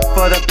 Give it up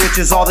for the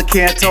bitches, all the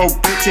Canto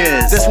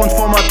bitches. This one's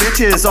for my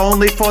bitches,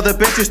 only for the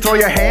bitches. Throw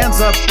your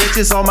hands up,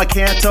 bitches, all my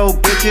Canto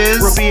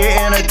bitches. Rabia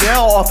and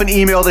Adele often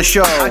email the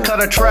show. I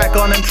cut a track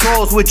on them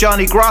trolls with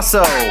Johnny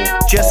Grasso.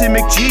 Jessie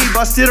McGee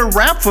busted a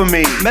rap for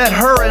me. Met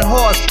her and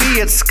Horse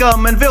B at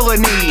Scum and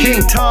Villainy.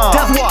 King Tom,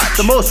 Death Watch,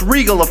 the most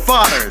regal of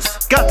fathers.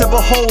 Got to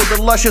behold the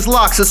luscious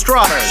locks of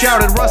Strata.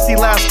 Shouted Rusty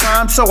last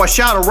time, so I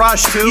shouted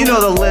Raj too. You know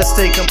the list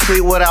ain't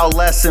complete without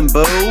Les and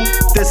Boo.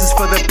 This is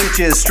for the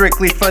bitches,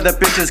 strictly for the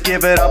bitches.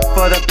 Give it up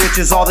for the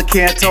bitches, all the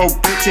Canto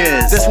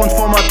bitches. This one's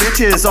for my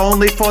bitches,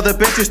 only for the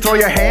bitches. Throw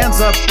your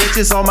hands up,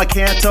 bitches, all my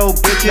Canto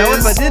bitches. Now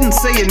if I didn't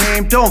say your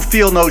name, don't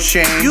feel no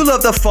shame. You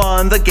love the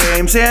fun, the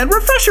games, and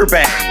refresher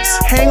bangs.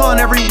 Hang on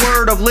every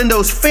word of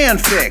Lindo's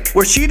fanfic,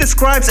 where she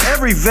describes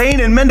every vein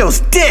in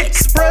Mendo's dick.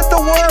 Spread the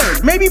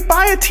word, maybe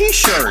buy a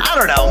t-shirt. I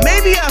don't know,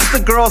 maybe ask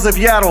the girls if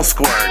Yaddle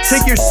squirts.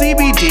 Take your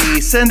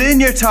CBD, send in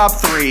your top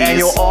 3, and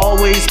you'll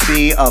always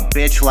be a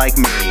bitch like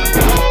me.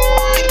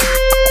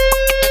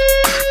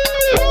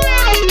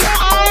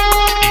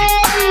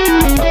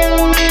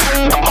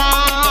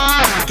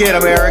 Get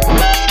him,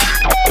 Eric.